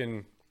just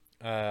fucking.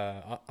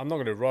 I'm not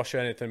going to rush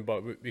anything,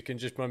 but we can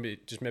just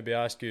maybe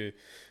ask you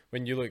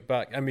when you look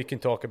back, and we can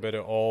talk about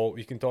it all.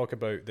 We can talk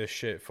about this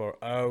shit for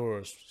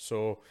hours.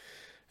 So,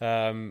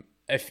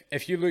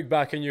 if you look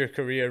back in your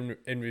career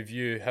in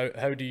review,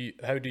 how do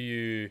you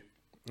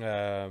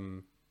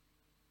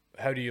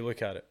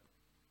look at it?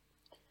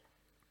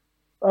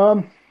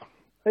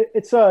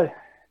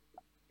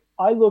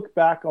 I look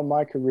back on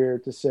my career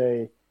to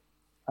say,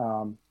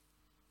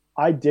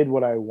 I did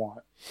what I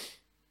want.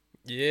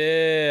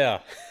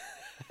 Yeah.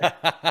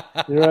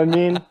 You know what I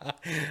mean?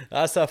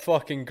 That's a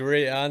fucking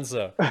great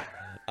answer.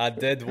 I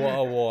did what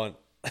I want.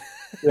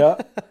 Yeah.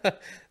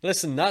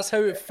 Listen, that's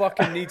how it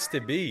fucking needs to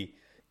be.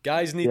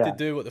 Guys need to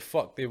do what the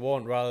fuck they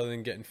want rather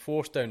than getting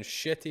forced down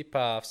shitty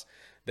paths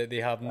that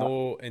they have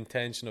no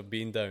intention of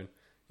being down.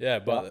 Yeah,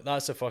 but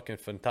that's a fucking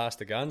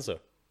fantastic answer.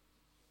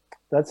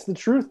 That's the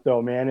truth,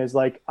 though, man. Is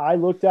like I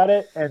looked at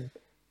it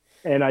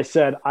and I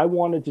said, I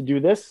wanted to do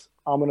this.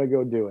 I'm going to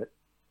go do it.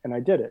 And I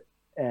did it.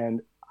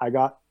 And I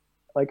got,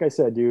 like I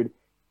said, dude,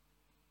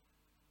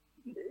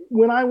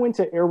 when I went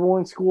to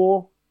Airborne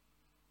school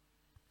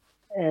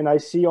and I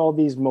see all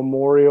these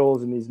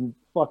memorials and these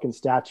fucking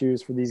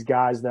statues for these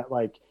guys that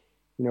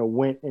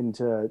went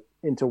into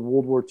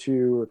World War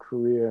II or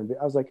Korea, and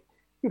I was like,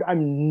 dude,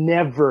 I'm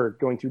never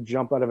going to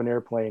jump out of an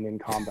airplane in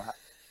combat.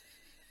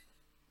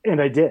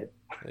 And I did.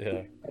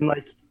 Yeah. And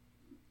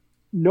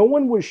no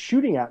one was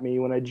shooting at me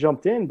when I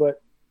jumped in,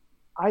 but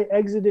I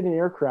exited an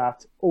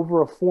aircraft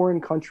over a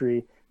foreign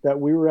country that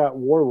we were at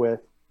war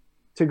with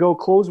to go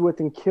close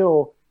with and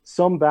kill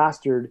some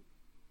bastard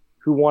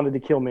who wanted to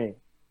kill me.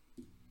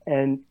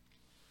 And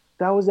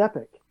that was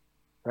epic,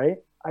 right?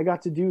 I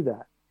got to do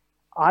that.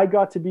 I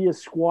got to be a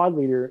squad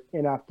leader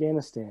in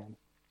Afghanistan.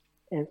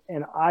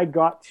 And I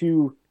got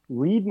to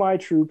lead my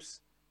troops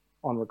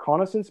on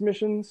reconnaissance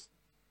missions,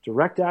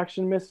 direct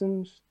action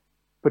missions,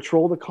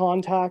 patrol the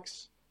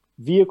contacts,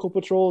 vehicle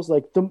patrols.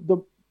 Like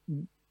the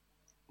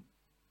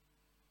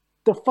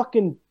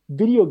fucking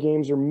video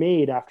games are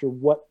made after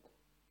what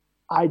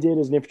I did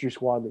as an infantry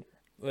squad leader.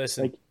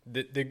 Listen,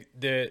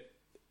 the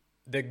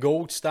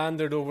gold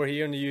standard over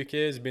here in the UK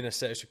has been a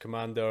section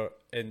commander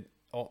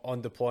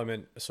on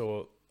deployment,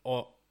 so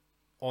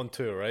on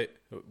tour, right?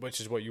 Which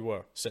is what you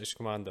were, section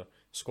commander,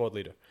 squad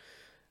leader.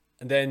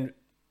 And then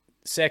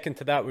second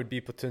to that would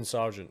be platoon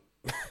sergeant.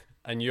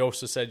 And you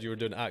also said you were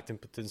doing acting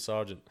platoon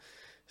sergeant.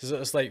 So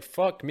it's like,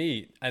 fuck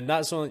me. And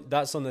that's on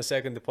the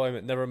second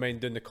deployment, never mind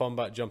doing the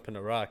combat jump in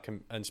Iraq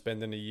and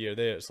spending a year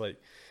there. It's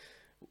like,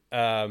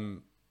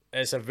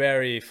 it's a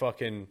very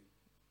fucking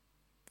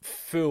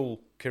full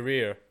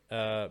career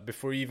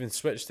before you even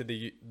switch to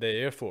the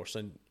Air Force.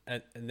 And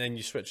then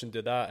you switch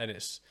into that and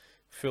it's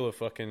full of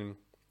fucking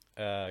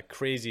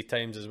crazy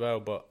times as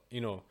well. But,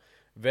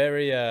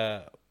 very,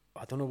 I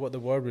don't know what the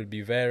word would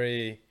be,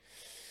 very...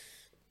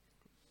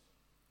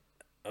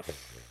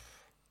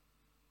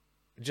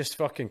 just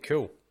fucking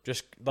cool.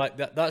 Just like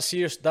that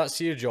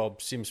SEER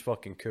job seems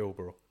fucking cool,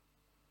 bro.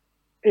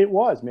 It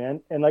was,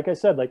 man. And like I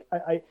said,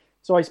 I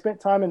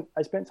spent time in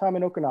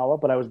Okinawa,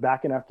 but I was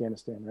back in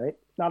Afghanistan, right?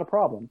 Not a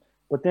problem.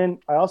 But then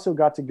I also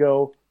got to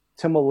go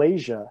to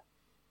Malaysia,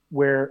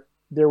 where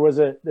there was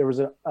a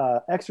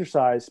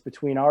exercise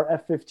between our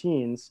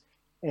F-15s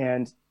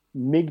and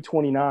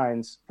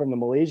MiG-29s from the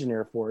Malaysian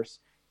Air Force,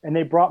 and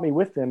they brought me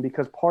with them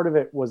because part of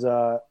it was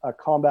a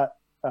combat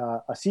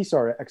a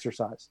CSAR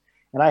exercise,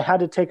 and I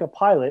had to take a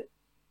pilot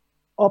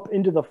up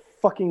into the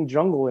fucking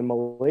jungle in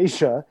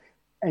Malaysia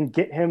and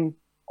get him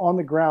on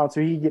the ground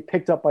so he could get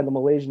picked up by the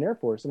Malaysian Air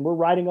Force. And we're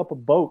riding up a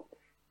boat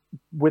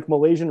with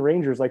Malaysian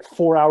Rangers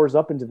 4 hours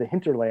up into the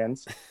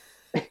hinterlands.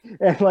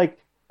 And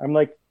I'm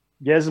like,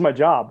 yeah, this is my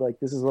job. Like,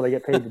 this is what I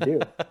get paid to do.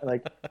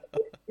 Like,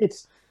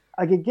 it's,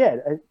 I could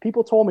get,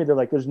 people told me, they're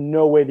like, there's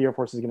no way the Air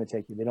Force is going to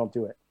take you. They don't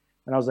do it.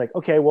 And I was like,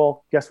 okay,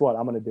 well, guess what?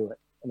 I'm going to do it.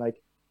 And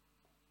like,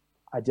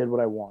 I did what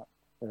I want,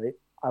 right?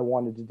 I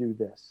wanted to do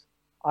this.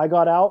 I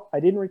got out.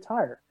 I didn't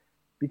retire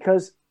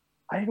because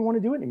I didn't want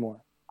to do it anymore.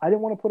 I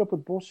didn't want to put up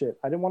with bullshit.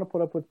 I didn't want to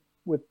put up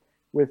with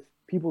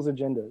people's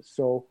agendas.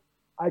 So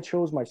I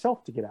chose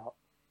myself to get out.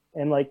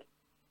 And like,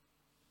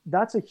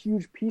 that's a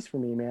huge piece for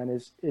me, man,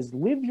 is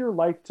live your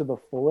life to the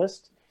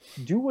fullest.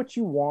 Do what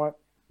you want,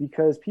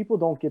 because people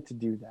don't get to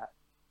do that.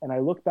 And I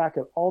look back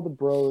at all the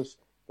bros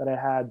that I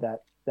had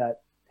that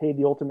paid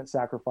the ultimate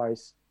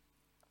sacrifice,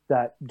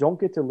 that don't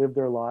get to live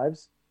their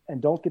lives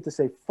and don't get to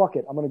say, fuck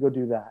it, I'm going to go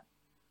do that.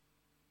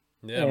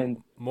 Yeah,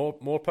 and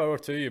more power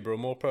to you, bro.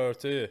 More power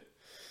to you.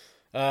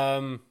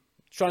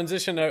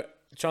 Transitioning out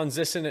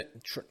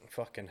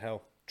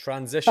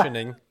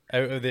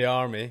of the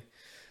army.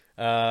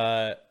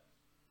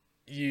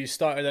 You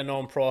started a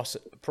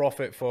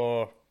non-profit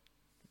for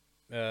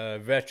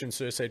veteran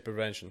suicide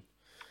prevention.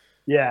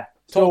 Yeah.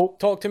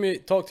 Talk to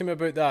me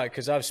about that,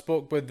 because I've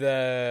spoke with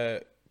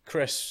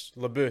Chris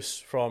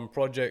Labus from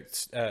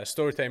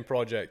Storytime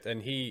Project,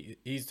 and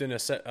he's doing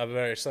a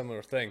very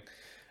similar thing.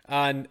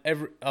 And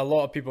a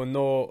lot of people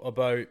know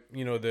about,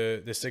 you know,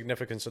 the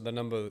significance of the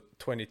number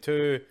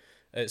 22.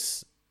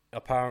 It's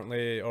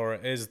apparently, or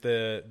it is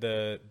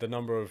the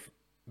number of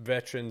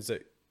veterans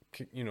that,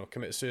 you know,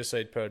 commit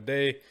suicide per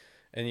day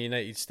in the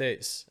United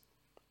States,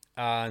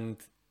 and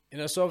you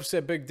know, it's obviously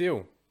a big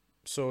deal.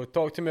 So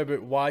talk to me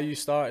about why you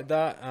started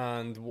that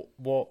and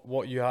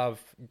what you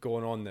have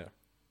going on there.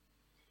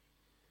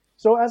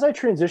 So as I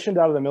transitioned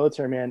out of the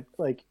military, man,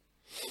 like,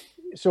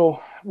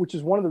 so, which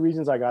is one of the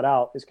reasons I got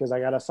out, is because I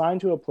got assigned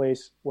to a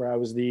place where I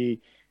was the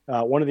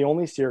one of the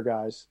only SEER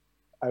guys.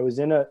 I was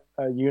in a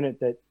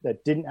unit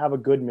that didn't have a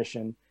good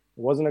mission.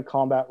 It wasn't a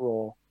combat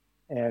role,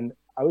 and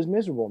I was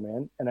miserable,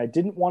 man. And I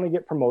didn't want to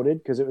get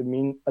promoted because it would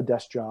mean a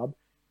desk job,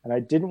 and I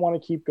didn't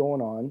want to keep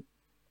going on.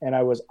 And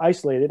I was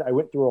isolated. I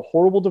went through a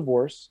horrible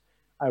divorce.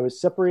 I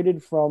was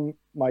separated from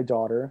my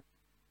daughter.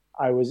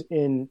 I was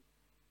in,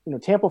 you know,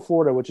 Tampa,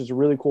 Florida, which is a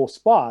really cool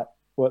spot,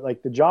 but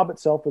like the job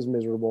itself was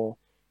miserable.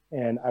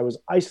 And I was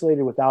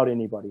isolated without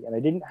anybody. And I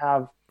didn't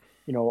have,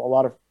 you know, a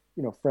lot of,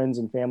 you know, friends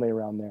and family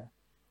around there.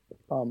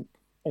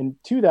 And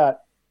to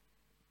that,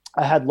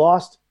 I had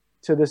lost,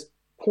 to this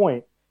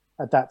point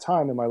at that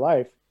time in my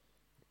life,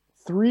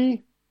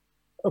 3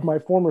 of my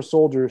former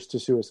soldiers to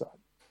suicide.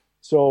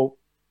 So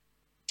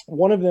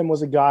one of them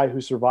was a guy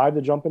who survived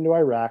the jump into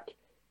Iraq,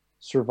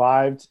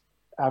 survived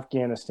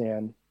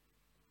Afghanistan,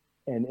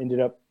 and ended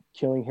up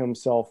killing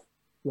himself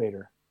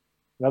later.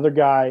 Another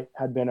guy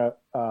had been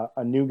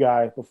a new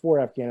guy before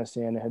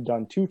Afghanistan and had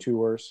done 2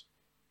 tours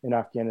in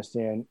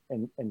Afghanistan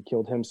and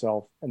killed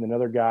himself. And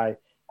another guy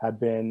had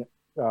been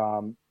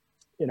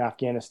in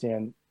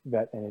Afghanistan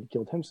vet and had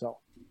killed himself.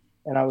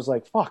 And I was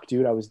like, fuck,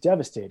 dude, I was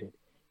devastated.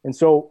 And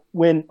so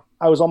when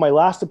I was on my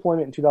last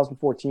deployment in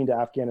 2014 to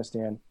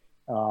Afghanistan,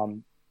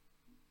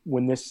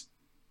 when this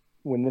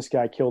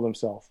guy killed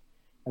himself,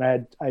 and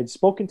I had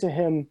spoken to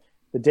him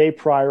the day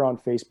prior on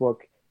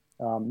Facebook.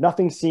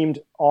 Nothing seemed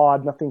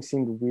odd, nothing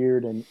seemed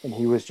weird, and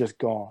he was just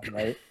gone,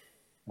 right?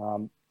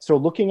 So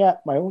looking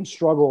at my own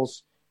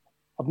struggles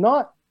of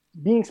not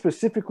being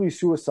specifically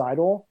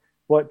suicidal,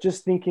 but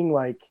just thinking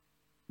like,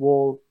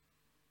 well,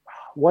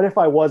 what if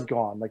I was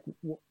gone? Like,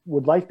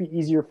 would life be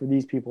easier for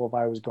these people if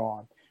I was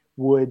gone?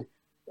 Would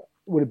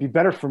it be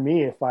better for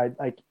me if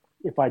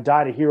I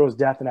died a hero's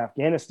death in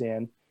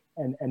Afghanistan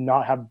and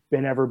not have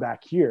been ever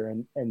back here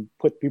and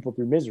put people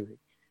through misery?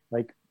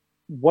 Like,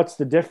 what's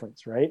the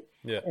difference, right?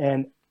 Yeah.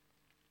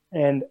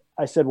 And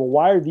I said, well,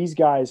 why are these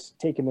guys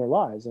taking their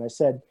lives? And I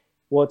said,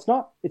 well,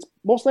 it's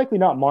most likely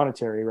not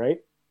monetary, right?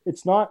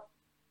 It's not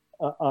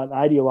an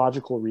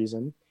ideological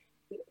reason.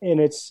 And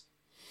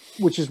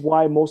which is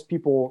why most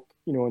people,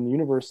 you know, in the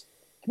universe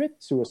commit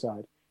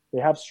suicide. They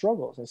have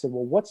struggles. I said,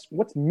 well,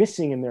 what's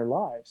missing in their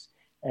lives?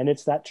 And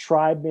it's that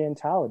tribe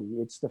mentality.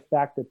 It's the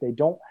fact that they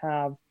don't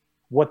have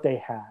what they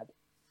had.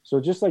 So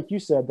just like you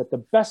said, that the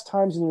best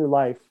times in your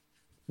life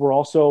were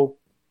also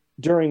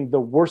during the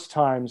worst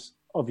times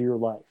of your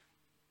life,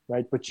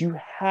 right? But you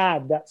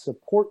had that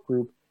support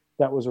group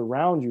that was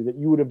around you, that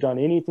you would have done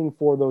anything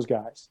for those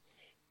guys.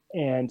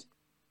 And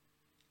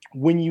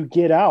when you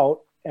get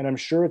out, and I'm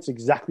sure it's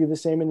exactly the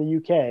same in the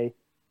UK,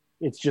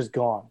 it's just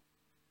gone,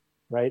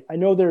 right? I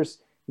know there's,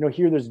 you know,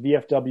 here there's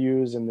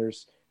VFWs and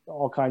there's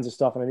all kinds of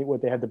stuff. And I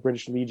think they had the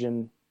British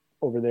Legion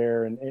over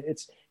there, and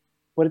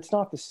but it's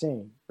not the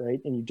same, right?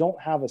 And you don't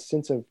have a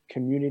sense of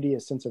community, a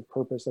sense of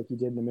purpose like you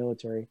did in the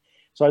military.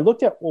 So I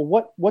looked at,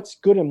 well, what's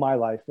good in my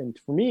life? And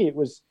for me, it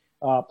was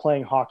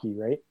playing hockey,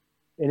 right?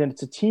 And then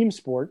it's a team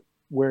sport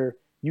where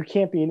you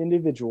can't be an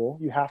individual.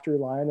 You have to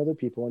rely on other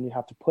people, and you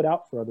have to put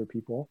out for other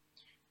people.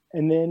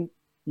 And then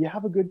you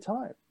have a good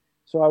time.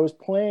 So I was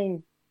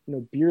playing, you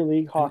know, beer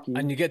league hockey.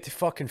 And you get to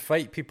fucking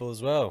fight people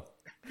as well.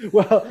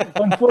 Well,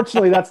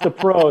 unfortunately, that's the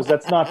pros.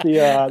 That's not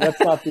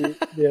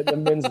the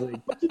men's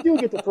league. But you do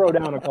get to throw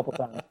down a couple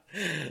times.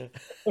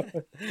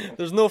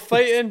 There's no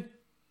fighting.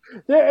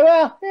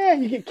 Well,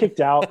 you get kicked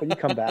out, but you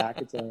come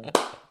back.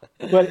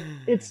 But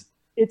it's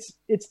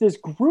this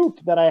group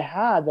that I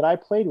had that I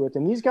played with,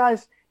 and these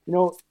guys,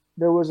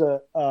 there was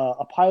a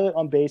pilot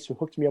on base who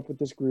hooked me up with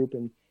this group,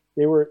 and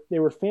they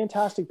were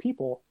fantastic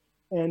people,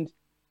 and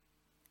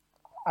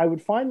I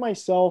would find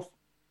myself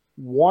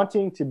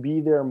wanting to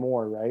be there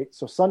more, right?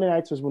 So Sunday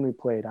nights was when we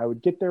played. I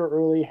would get there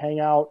early, hang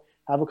out,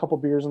 have a couple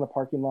beers in the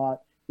parking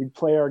lot. We'd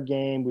play our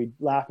game. We'd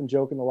laugh and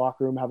joke in the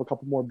locker room, have a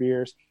couple more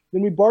beers.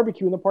 Then we'd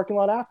barbecue in the parking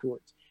lot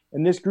afterwards.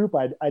 And this group,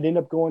 I'd end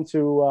up going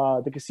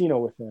to the casino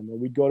with them, or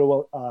we'd go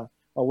to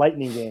a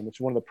Lightning game, which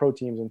is one of the pro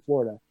teams in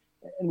Florida.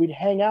 And we'd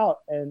hang out,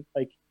 and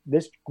like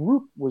this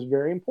group was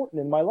very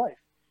important in my life.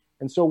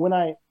 And so when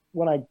I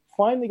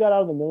finally got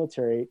out of the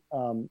military,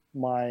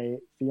 my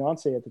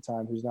fiance at the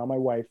time, who's now my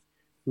wife,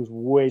 who's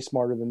way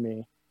smarter than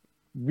me,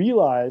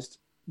 realized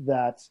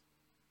that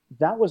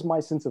was my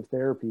sense of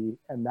therapy,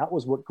 and that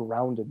was what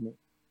grounded me.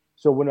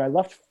 So when I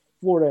left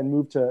Florida and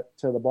moved to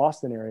the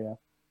Boston area,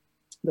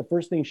 the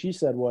first thing she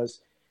said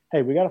was,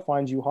 "Hey, we got to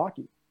find you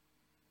hockey."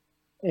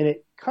 And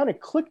it kind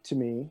of clicked to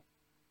me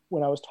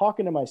when I was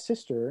talking to my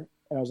sister,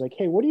 and I was like,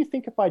 "Hey, what do you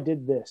think if I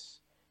did this?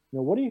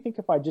 What do you think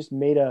if I just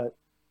made a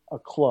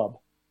club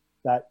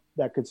that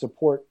could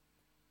support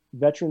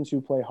veterans who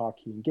play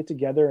hockey and get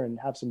together and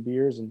have some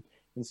beers and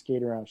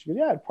skate around?" She goes,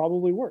 "Yeah, it'd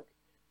probably work."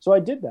 So I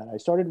did that. I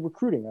started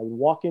recruiting. I would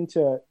walk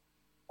into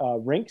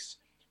rinks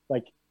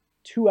like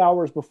 2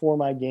 hours before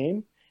my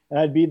game, and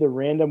I'd be the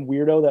random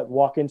weirdo that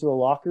walk into the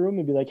locker room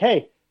and be like,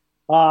 "Hey,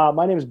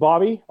 my name is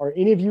Bobby. Are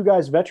any of you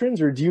guys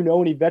veterans, or do you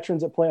know any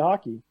veterans that play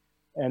hockey?"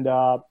 And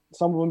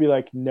some of them would be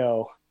like,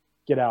 "No,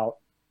 get out."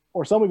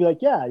 Or some would be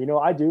like, "Yeah,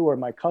 I do," or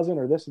my cousin,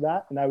 or this or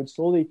that. And I would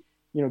slowly,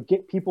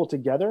 get people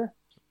together.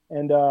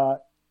 And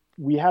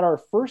we had our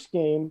first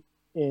game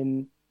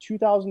in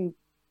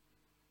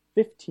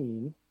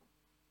 2015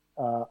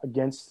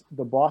 against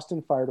the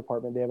Boston Fire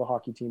Department. They have a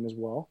hockey team as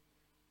well.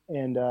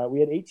 And we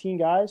had 18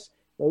 guys,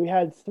 but we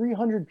had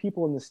 300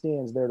 people in the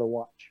stands there to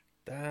watch.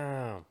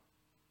 Damn.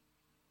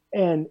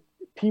 And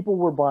people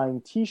were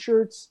buying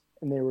T-shirts,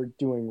 and they were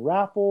doing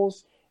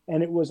raffles,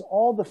 and it was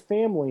all the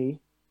family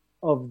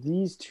of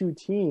these two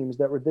teams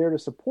that were there to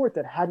support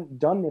that hadn't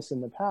done this in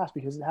the past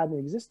because it hadn't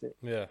existed.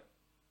 Yeah.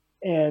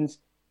 And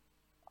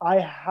I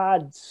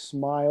had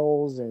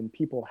smiles and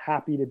people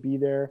happy to be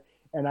there,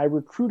 and I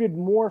recruited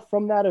more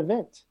from that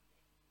event.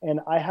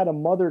 And I had a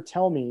mother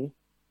tell me,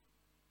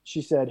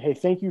 she said, "Hey,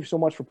 thank you so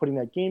much for putting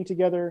that game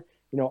together.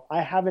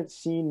 I haven't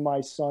seen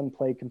my son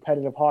play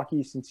competitive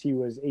hockey since he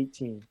was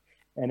 18.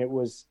 And it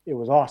was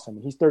awesome.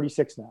 He's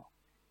 36 now.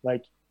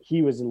 Like,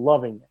 he was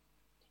loving it."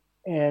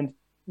 And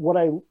what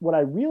I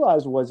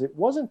realized was it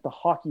wasn't the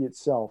hockey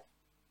itself,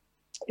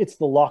 it's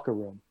the locker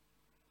room.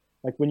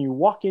 Like when you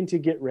walk in to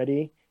get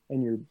ready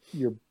and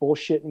you're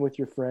bullshitting with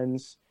your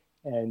friends,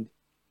 and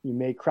you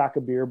may crack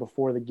a beer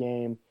before the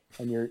game,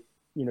 and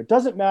it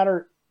doesn't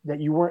matter that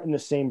you weren't in the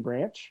same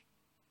branch.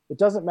 It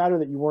doesn't matter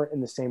that you weren't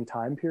in the same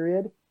time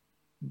period.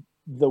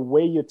 The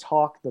way you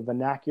talk, the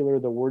vernacular,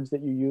 the words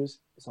that you use,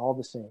 is all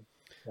the same.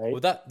 Right?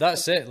 Well,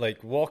 that's it.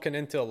 Like walking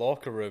into a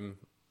locker room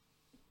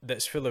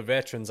that's full of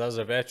veterans. As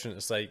a veteran,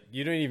 it's like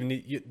you don't even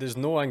need. There's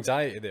no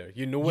anxiety there.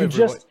 Everyone.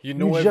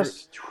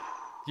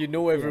 You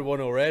know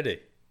everyone already.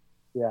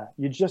 Yeah,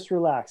 you just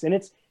relax, and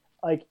it's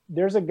like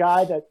there's a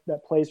guy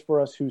that plays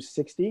for us who's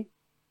 60,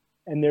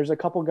 and there's a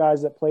couple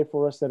guys that play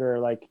for us that are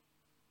like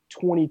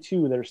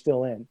 22 that are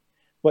still in,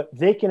 but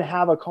they can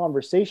have a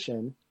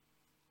conversation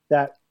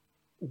that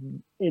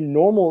in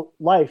normal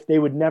life they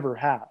would never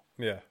have.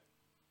 Yeah.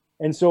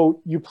 And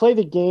so you play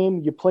the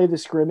game, you play the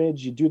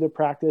scrimmage, you do the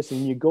practice,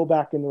 and you go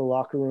back into the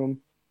locker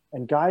room,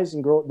 and guys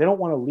and girls, they don't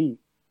want to leave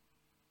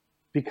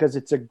because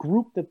it's a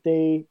group that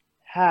they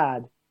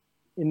had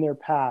in their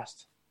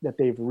past that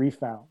they've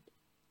refound.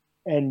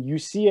 And you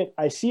see it,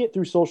 I see it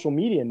through social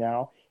media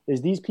now,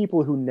 is these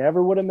people who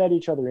never would have met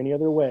each other any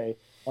other way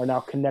are now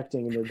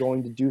connecting, and they're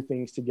going to do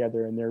things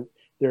together, and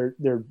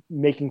they're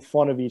making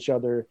fun of each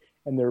other,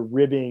 and they're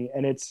ribbing,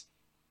 and it's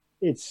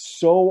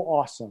so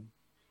awesome.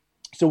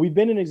 So we've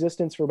been in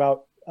existence for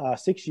about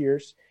 6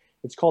 years.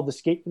 It's called the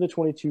Skate for the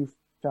 22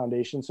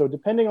 Foundation. So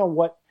depending on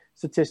what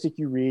statistic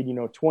you read,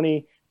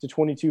 20 to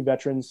 22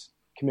 veterans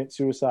commit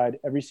suicide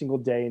every single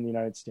day in the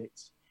United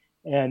States.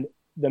 And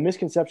the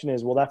misconception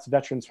is, well, that's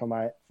veterans from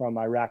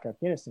Iraq,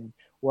 Afghanistan.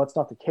 Well, that's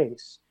not the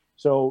case.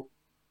 So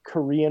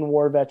Korean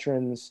War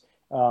veterans,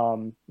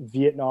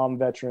 Vietnam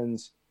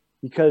veterans,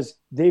 because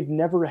they've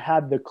never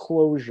had the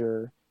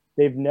closure,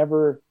 they've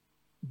never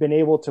been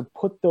able to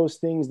put those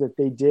things that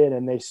they did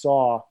and they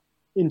saw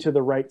into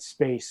the right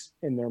space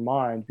in their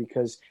mind,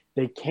 because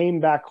they came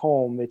back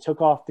home, they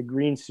took off the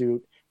green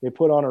suit, they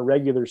put on a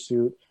regular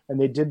suit, and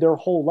they did their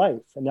whole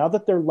life. And now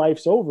that their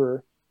life's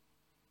over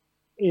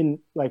in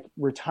like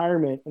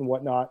retirement and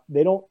whatnot,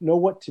 they don't know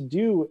what to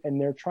do, and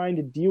they're trying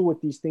to deal with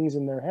these things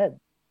in their head.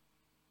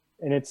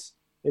 And it's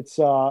It's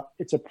a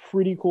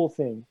pretty cool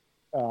thing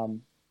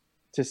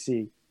to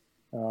see.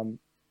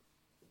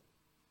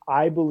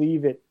 I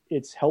believe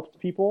it's helped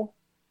people.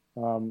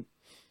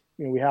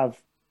 We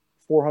have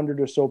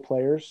 400 or so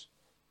players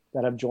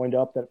that have joined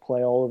up that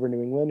play all over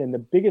New England. And the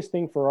biggest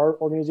thing for our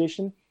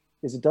organization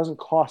is it doesn't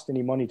cost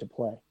any money to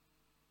play.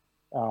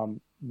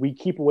 We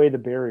keep away the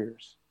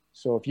barriers.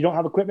 So if you don't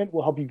have equipment,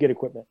 we'll help you get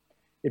equipment.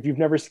 If you've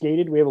never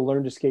skated, we have a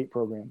learn to skate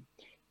program.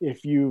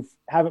 If you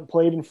haven't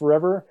played in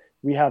forever,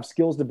 we have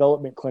skills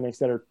development clinics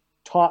that are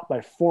taught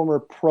by former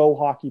pro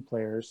hockey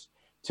players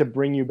to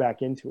bring you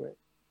back into it.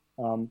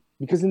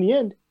 Because in the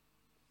end,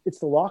 it's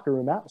the locker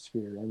room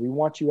atmosphere, and we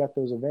want you at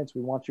those events.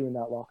 We want you in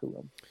that locker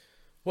room.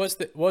 What's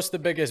the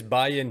biggest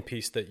buy-in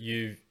piece that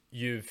you've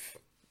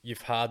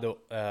had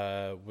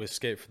with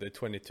Skate for the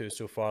 22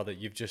 so far that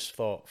you've just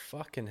thought,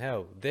 fucking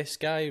hell, this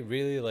guy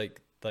really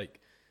like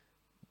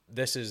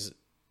this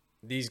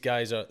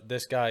guy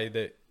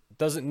that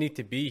doesn't need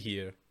to be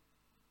here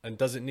and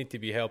doesn't need to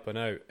be helping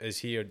out is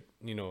here,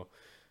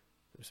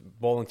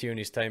 volunteering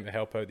his time to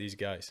help out these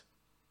guys?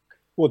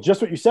 Well,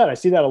 just what you said, I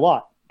see that a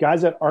lot.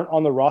 Guys that aren't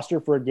on the roster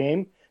for a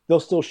game, they'll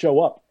still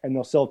show up and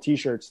they'll sell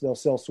t-shirts, they'll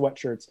sell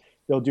sweatshirts,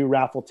 they'll do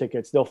raffle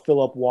tickets, they'll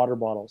fill up water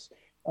bottles.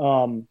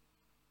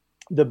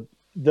 The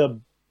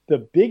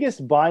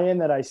biggest buy-in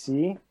that I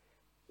see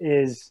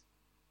is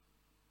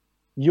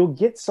you'll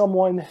get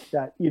someone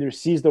that either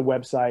sees the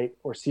website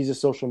or sees a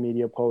social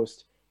media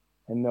post,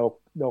 and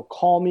they'll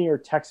call me or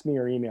text me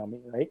or email me,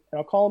 right? And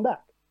I'll call them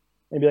back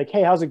and be like,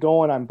 hey, how's it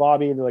going? I'm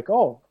Bobby. And they're like,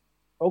 oh,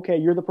 okay,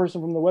 you're the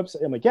person from the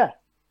website. I'm like, yeah.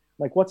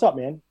 I'm like, what's up,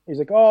 man? He's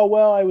like, oh,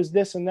 well, I was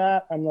this and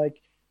that. I'm like,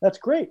 that's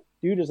great,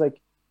 dude. Is like,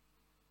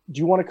 do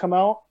you want to come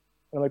out?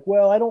 And I'm like,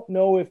 well, I don't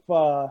know if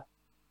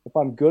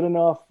I'm good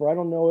enough, or I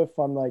don't know if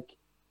I'm like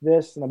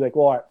this. And I'm like,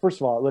 well, all right, first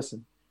of all,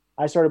 listen,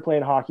 I started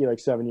playing hockey like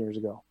 7 years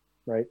ago,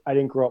 right? I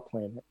didn't grow up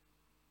playing it.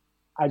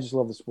 I just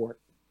love the sport.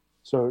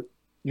 So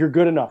you're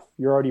good enough.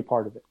 You're already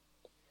part of it.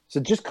 So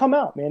just come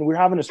out, man. We're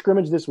having a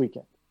scrimmage this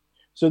weekend.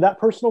 So that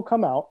person will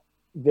come out.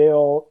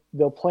 They'll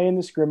play in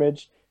the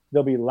scrimmage.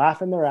 They'll be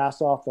laughing their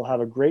ass off. They'll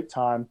have a great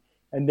time.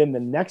 And then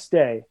the next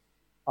day,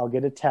 I'll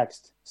get a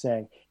text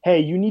saying, hey,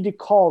 you need to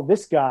call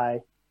this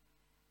guy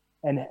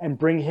and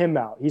bring him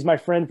out. He's my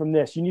friend from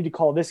this. You need to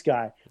call this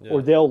guy. Yeah.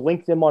 Or they'll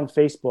link them on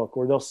Facebook,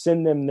 or they'll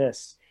send them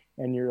this.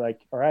 And you're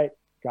like, all right,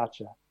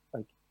 gotcha.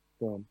 Like,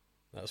 boom.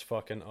 That's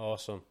fucking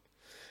awesome.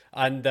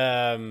 And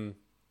going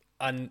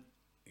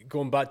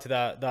back to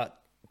that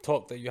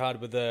talk that you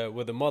had with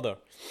the mother,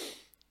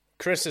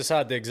 Chris has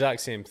had the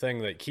exact same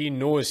thing. Like, he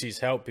knows he's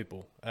helped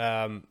people.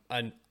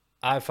 And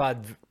I've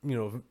had,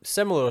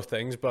 similar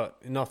things,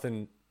 but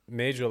nothing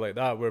major like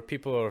that, where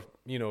people are,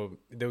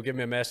 they'll give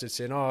me a message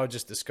saying, oh, I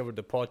just discovered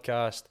the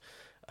podcast.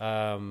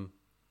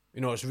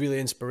 It's really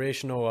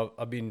inspirational.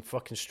 I've been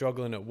fucking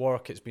struggling at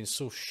work. It's been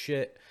so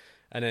shit.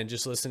 And then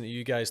just listening to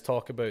you guys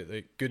talk about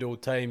the good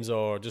old times,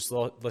 or just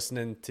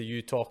listening to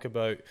you talk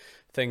about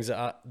things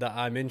that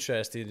I'm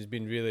interested in has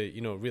been really,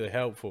 really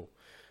helpful.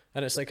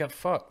 And it's like,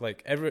 fuck,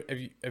 like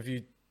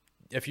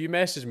if you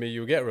message me,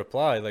 you'll get a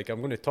reply. Like,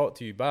 I'm going to talk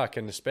to you back,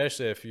 and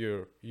especially if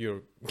you're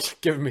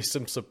giving me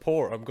some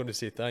support, I'm going to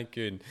say thank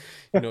you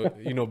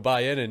and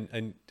buy in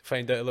and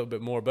find out a little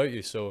bit more about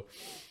you. So,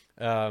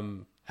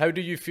 how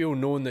do you feel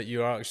knowing that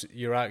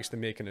you're actually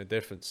making a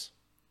difference?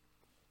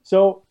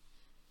 So,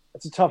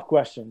 it's a tough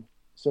question.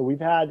 So we've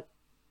had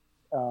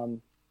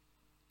 2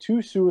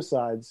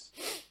 suicides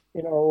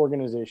in our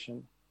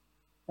organization,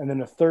 and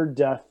then a third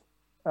death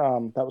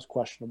that was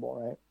questionable,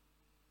 right?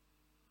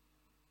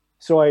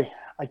 So I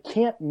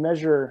can't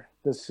measure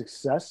the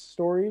success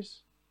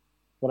stories,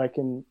 but I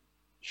can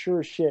sure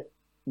as shit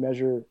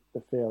measure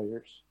the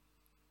failures.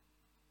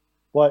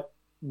 But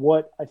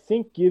what I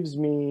think gives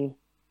me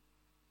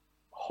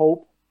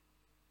hope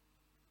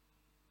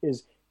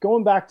is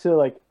going back to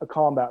like a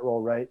combat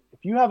role, right?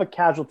 If you have a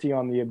casualty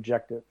on the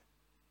objective,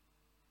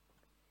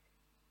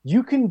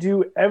 you can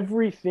do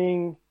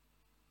everything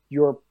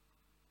you're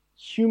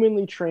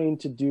humanly trained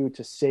to do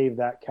to save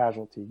that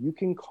casualty. You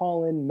can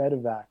call in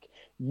medevac.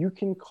 You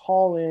can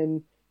call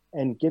in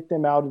and get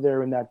them out of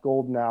there in that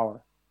golden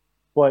hour.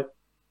 But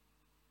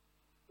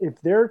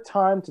if their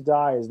time to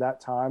die is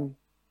that time,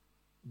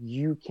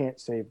 you can't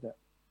save them.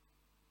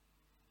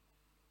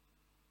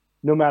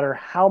 No matter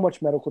how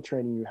much medical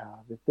training you have,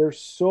 if they're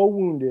so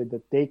wounded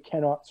that they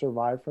cannot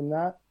survive from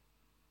that,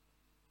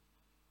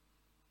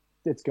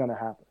 it's going to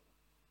happen.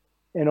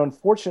 And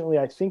unfortunately,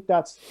 I think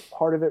that's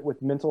part of it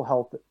with mental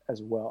health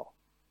as well,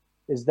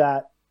 is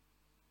that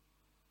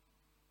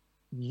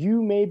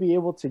you may be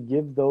able to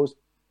give those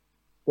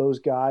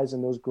guys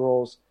and those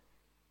girls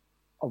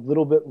a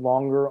little bit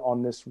longer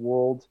on this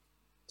world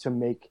to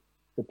make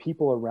the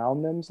people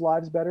around them's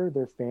lives better,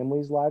 their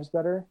families' lives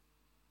better.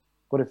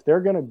 But if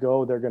they're going to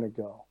go, they're going to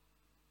go.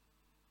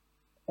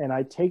 And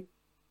I take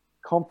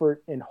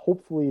comfort in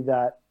hopefully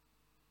that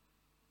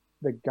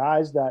the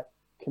guys that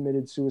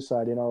committed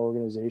suicide in our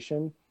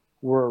organization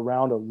were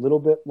around a little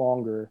bit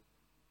longer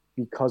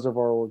because of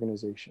our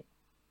organization.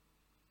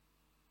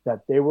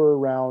 That they were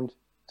around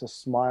to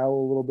smile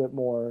a little bit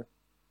more,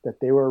 that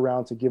they were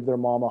around to give their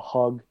mom a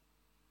hug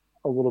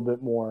a little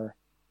bit more,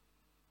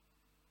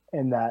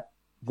 and that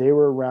they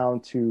were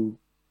around to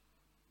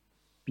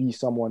be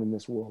someone in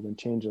this world and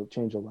change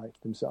a life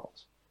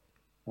themselves.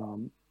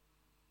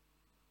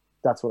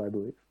 That's what I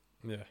believe.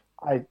 Yeah.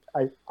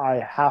 I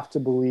have to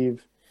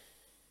believe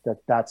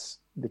that that's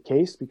the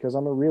case because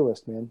I'm a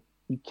realist, man.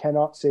 You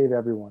cannot save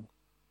everyone.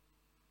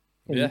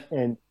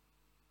 And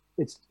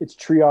it's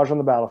triage on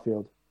the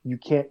battlefield. You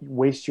can't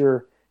waste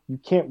your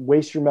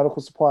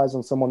medical supplies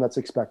on someone that's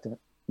expectant.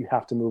 You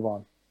have to move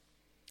on.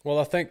 Well,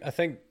 I think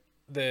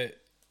that,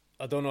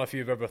 I don't know if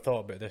you've ever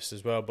thought about this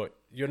as well, but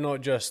you're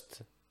not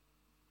just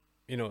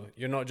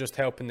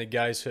helping the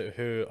guys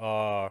who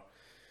are,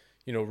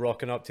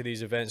 rocking up to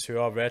these events who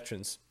are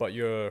veterans, but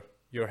you're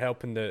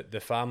helping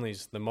the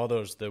families, the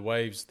mothers, the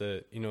wives,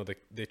 the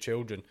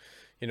children.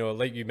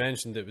 Like you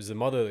mentioned, it was the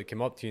mother that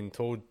came up to you and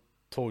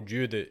told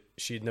you that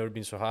she'd never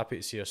been so happy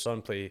to see her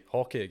son play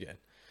hockey again.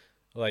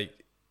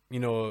 Like,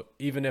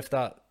 even if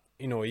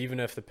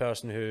the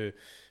person who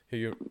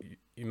you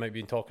might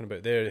be talking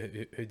about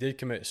there, who did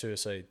commit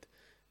suicide,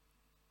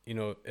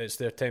 it's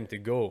their time to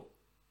go.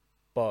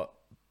 But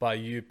by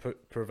you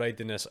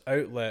providing this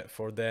outlet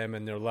for them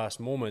in their last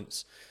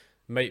moments,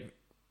 might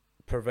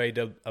provide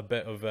a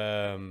bit of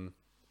a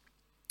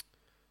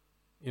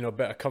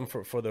bit of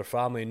comfort for their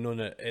family, knowing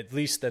that at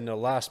least in their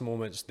last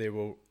moments they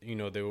were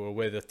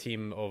with a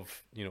team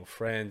of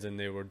friends and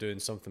they were doing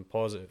something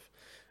positive.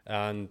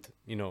 And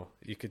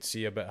you could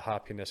see a bit of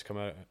happiness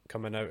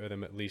coming out of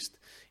them, at least,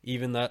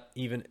 even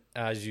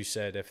as you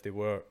said, if they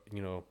were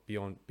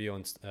beyond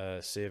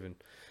saving.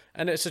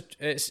 And it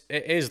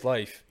is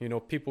life.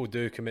 People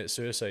do commit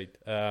suicide.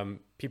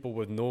 People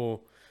with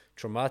no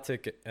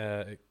traumatic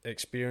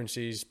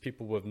experiences,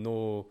 people with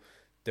no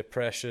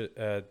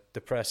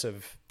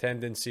depressive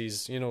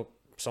tendencies.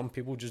 Some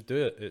people just do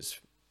it.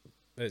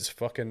 It's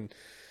fucking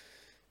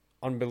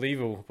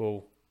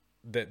unbelievable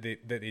that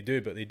they do,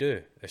 but they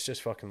do. It's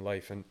just fucking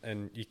life,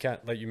 and you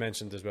can't, like you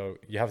mentioned as well,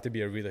 you have to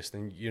be a realist,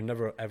 and you're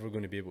never ever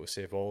going to be able to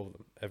save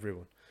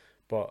everyone.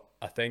 But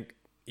I think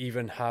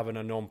even having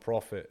a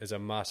non-profit is a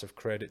massive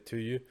credit to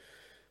you,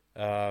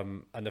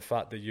 and the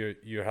fact that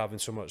you're having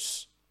so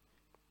much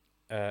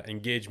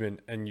engagement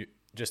and you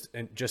just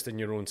in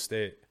your own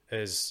state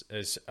is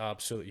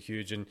absolutely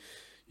huge, and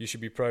you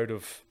should be proud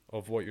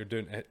of what you're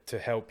doing to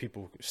help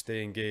people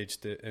stay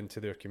engaged into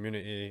their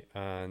community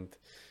and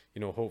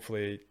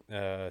hopefully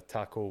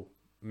tackle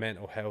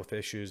mental health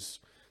issues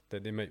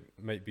that they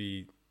might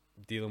be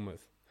dealing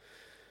with.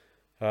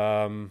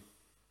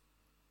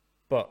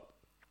 But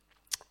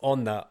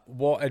on that,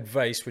 what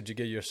advice would you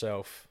give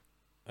yourself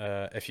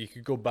if you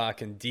could go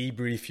back and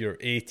debrief your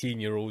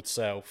 18-year-old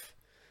self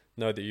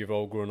now that you've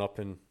all grown up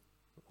and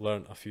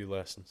learned a few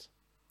lessons?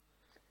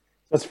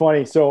 That's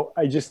funny. So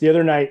the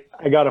other night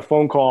I got a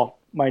phone call.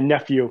 My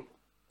nephew,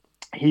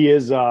 he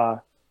is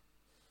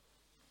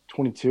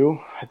 22,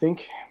 I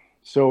think.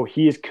 So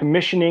he is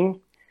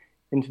commissioning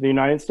into the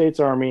United States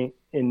Army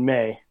in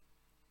May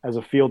as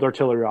a field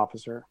artillery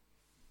officer.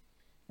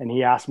 And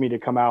he asked me to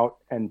come out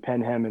and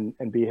pen him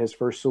and be his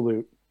first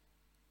salute.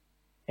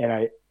 And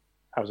I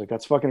was like,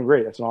 that's fucking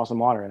great. That's an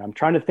awesome honor. And I'm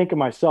trying to think of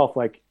myself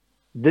like,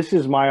 this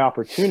is my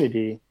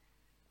opportunity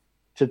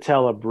to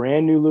tell a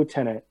brand new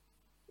lieutenant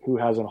who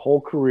has a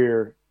whole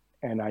career,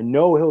 and I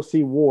know he'll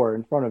see war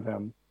in front of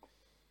him,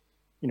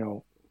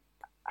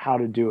 how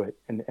to do it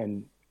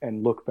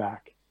and look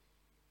back.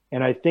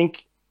 And I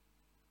think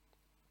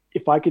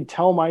if I could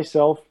tell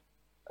myself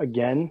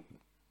again,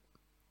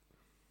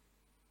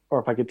 or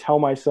if I could tell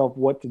myself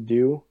what to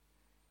do,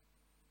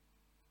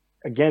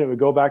 again, it would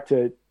go back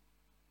to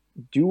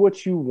do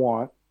what you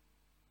want.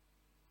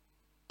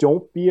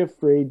 Don't be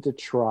afraid to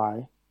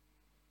try.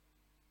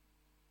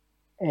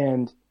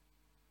 And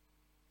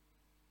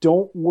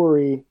don't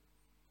worry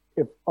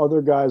if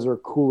other guys are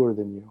cooler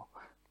than you.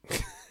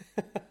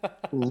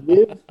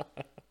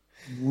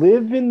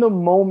 Live in the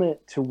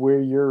moment to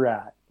where you're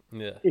at.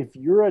 Yeah. If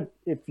you're a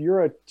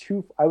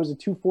I was a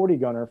 240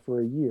 gunner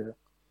for a year.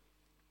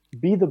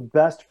 Be the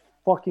best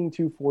fucking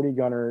 240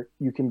 gunner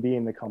you can be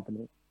in the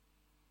company.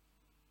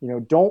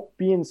 Don't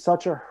be in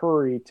such a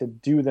hurry to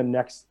do the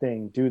next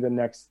thing.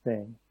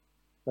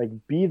 Like,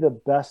 be the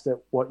best at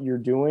what you're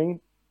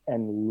doing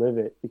and live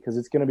it, because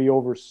it's going to be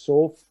over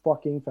so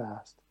fucking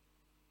fast.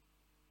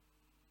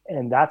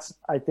 And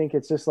I think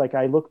it's just like,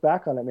 I look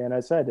back on it, man, I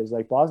said, it's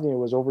like Bosnia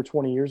was over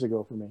 20 years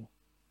ago for me.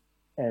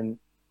 And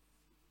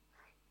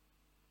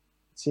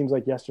it seems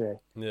like yesterday.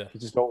 Yeah.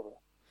 It's just over.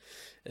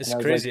 It's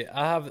crazy.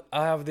 Like,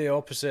 I have the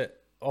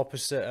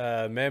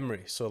opposite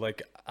memory. So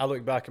like, I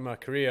look back at my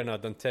career and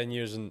I've done 10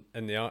 years in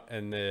the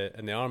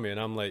army, and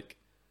I'm like,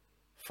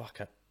 fuck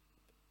it.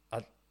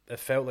 It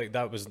felt like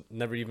that was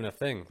never even a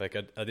thing. Like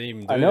I didn't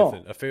even do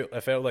anything. I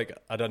felt like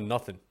I done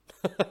nothing.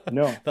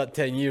 No. That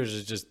 10 years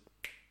is just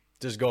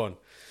gone.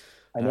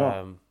 I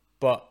know.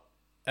 But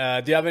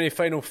do you have any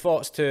final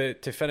thoughts to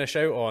finish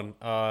out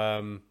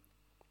on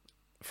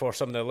for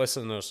some of the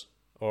listeners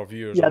or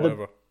viewers or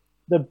whatever?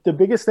 the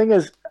biggest thing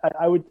is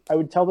I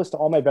would tell this to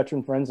all my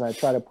veteran friends, and I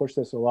try to push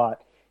this a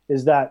lot,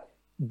 is that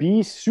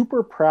be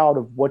super proud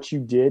of what you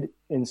did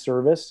in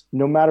service,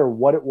 no matter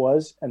what it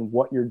was and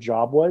what your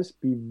job was.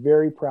 Be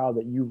very proud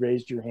that you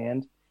raised your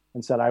hand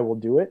and said, I will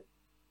do it.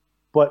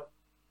 But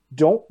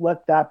don't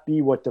let that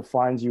be what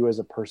defines you as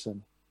a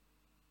person.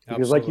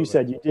 Because like you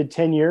said, you did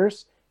 10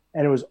 years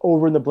and it was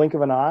over in the blink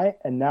of an eye.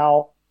 And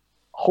now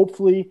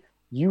hopefully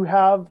you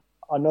have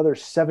another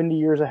 70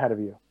 years ahead of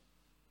you.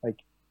 Like,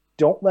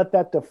 don't let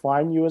that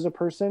define you as a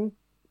person,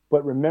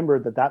 but remember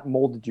that that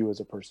molded you as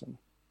a person.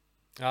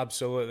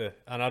 Absolutely.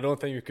 And I don't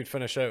think we could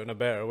finish out in a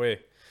better way.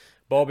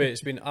 Bobby,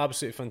 it's been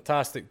absolutely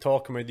fantastic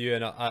talking with you,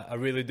 and I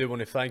really do want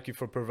to thank you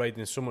for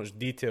providing so much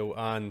detail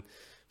and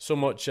so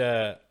much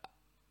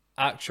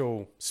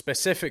actual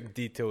specific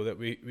detail that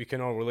we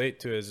can all relate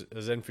to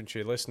as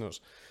infantry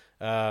listeners.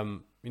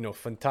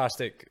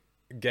 Fantastic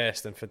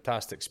guest and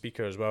fantastic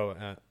speaker as well.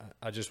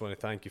 I just want to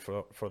thank you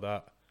for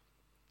that.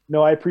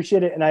 No, I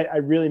appreciate it, and I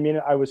really mean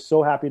it. I was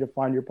so happy to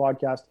find your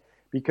podcast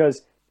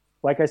because,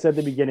 like I said at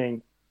the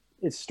beginning,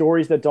 it's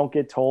stories that don't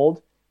get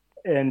told,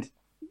 and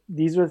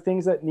these are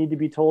things that need to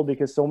be told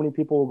because so many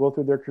people will go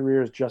through their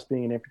careers just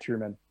being an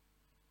infantryman,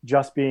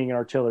 just being an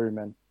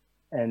artilleryman,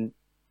 and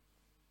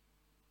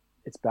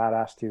it's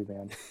badass too,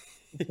 man.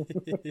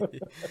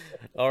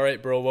 All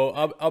right, bro.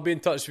 Well, I'll be in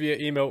touch via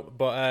email,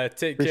 but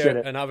take care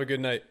and have a good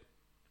night.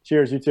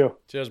 Cheers, you too.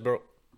 Cheers, bro.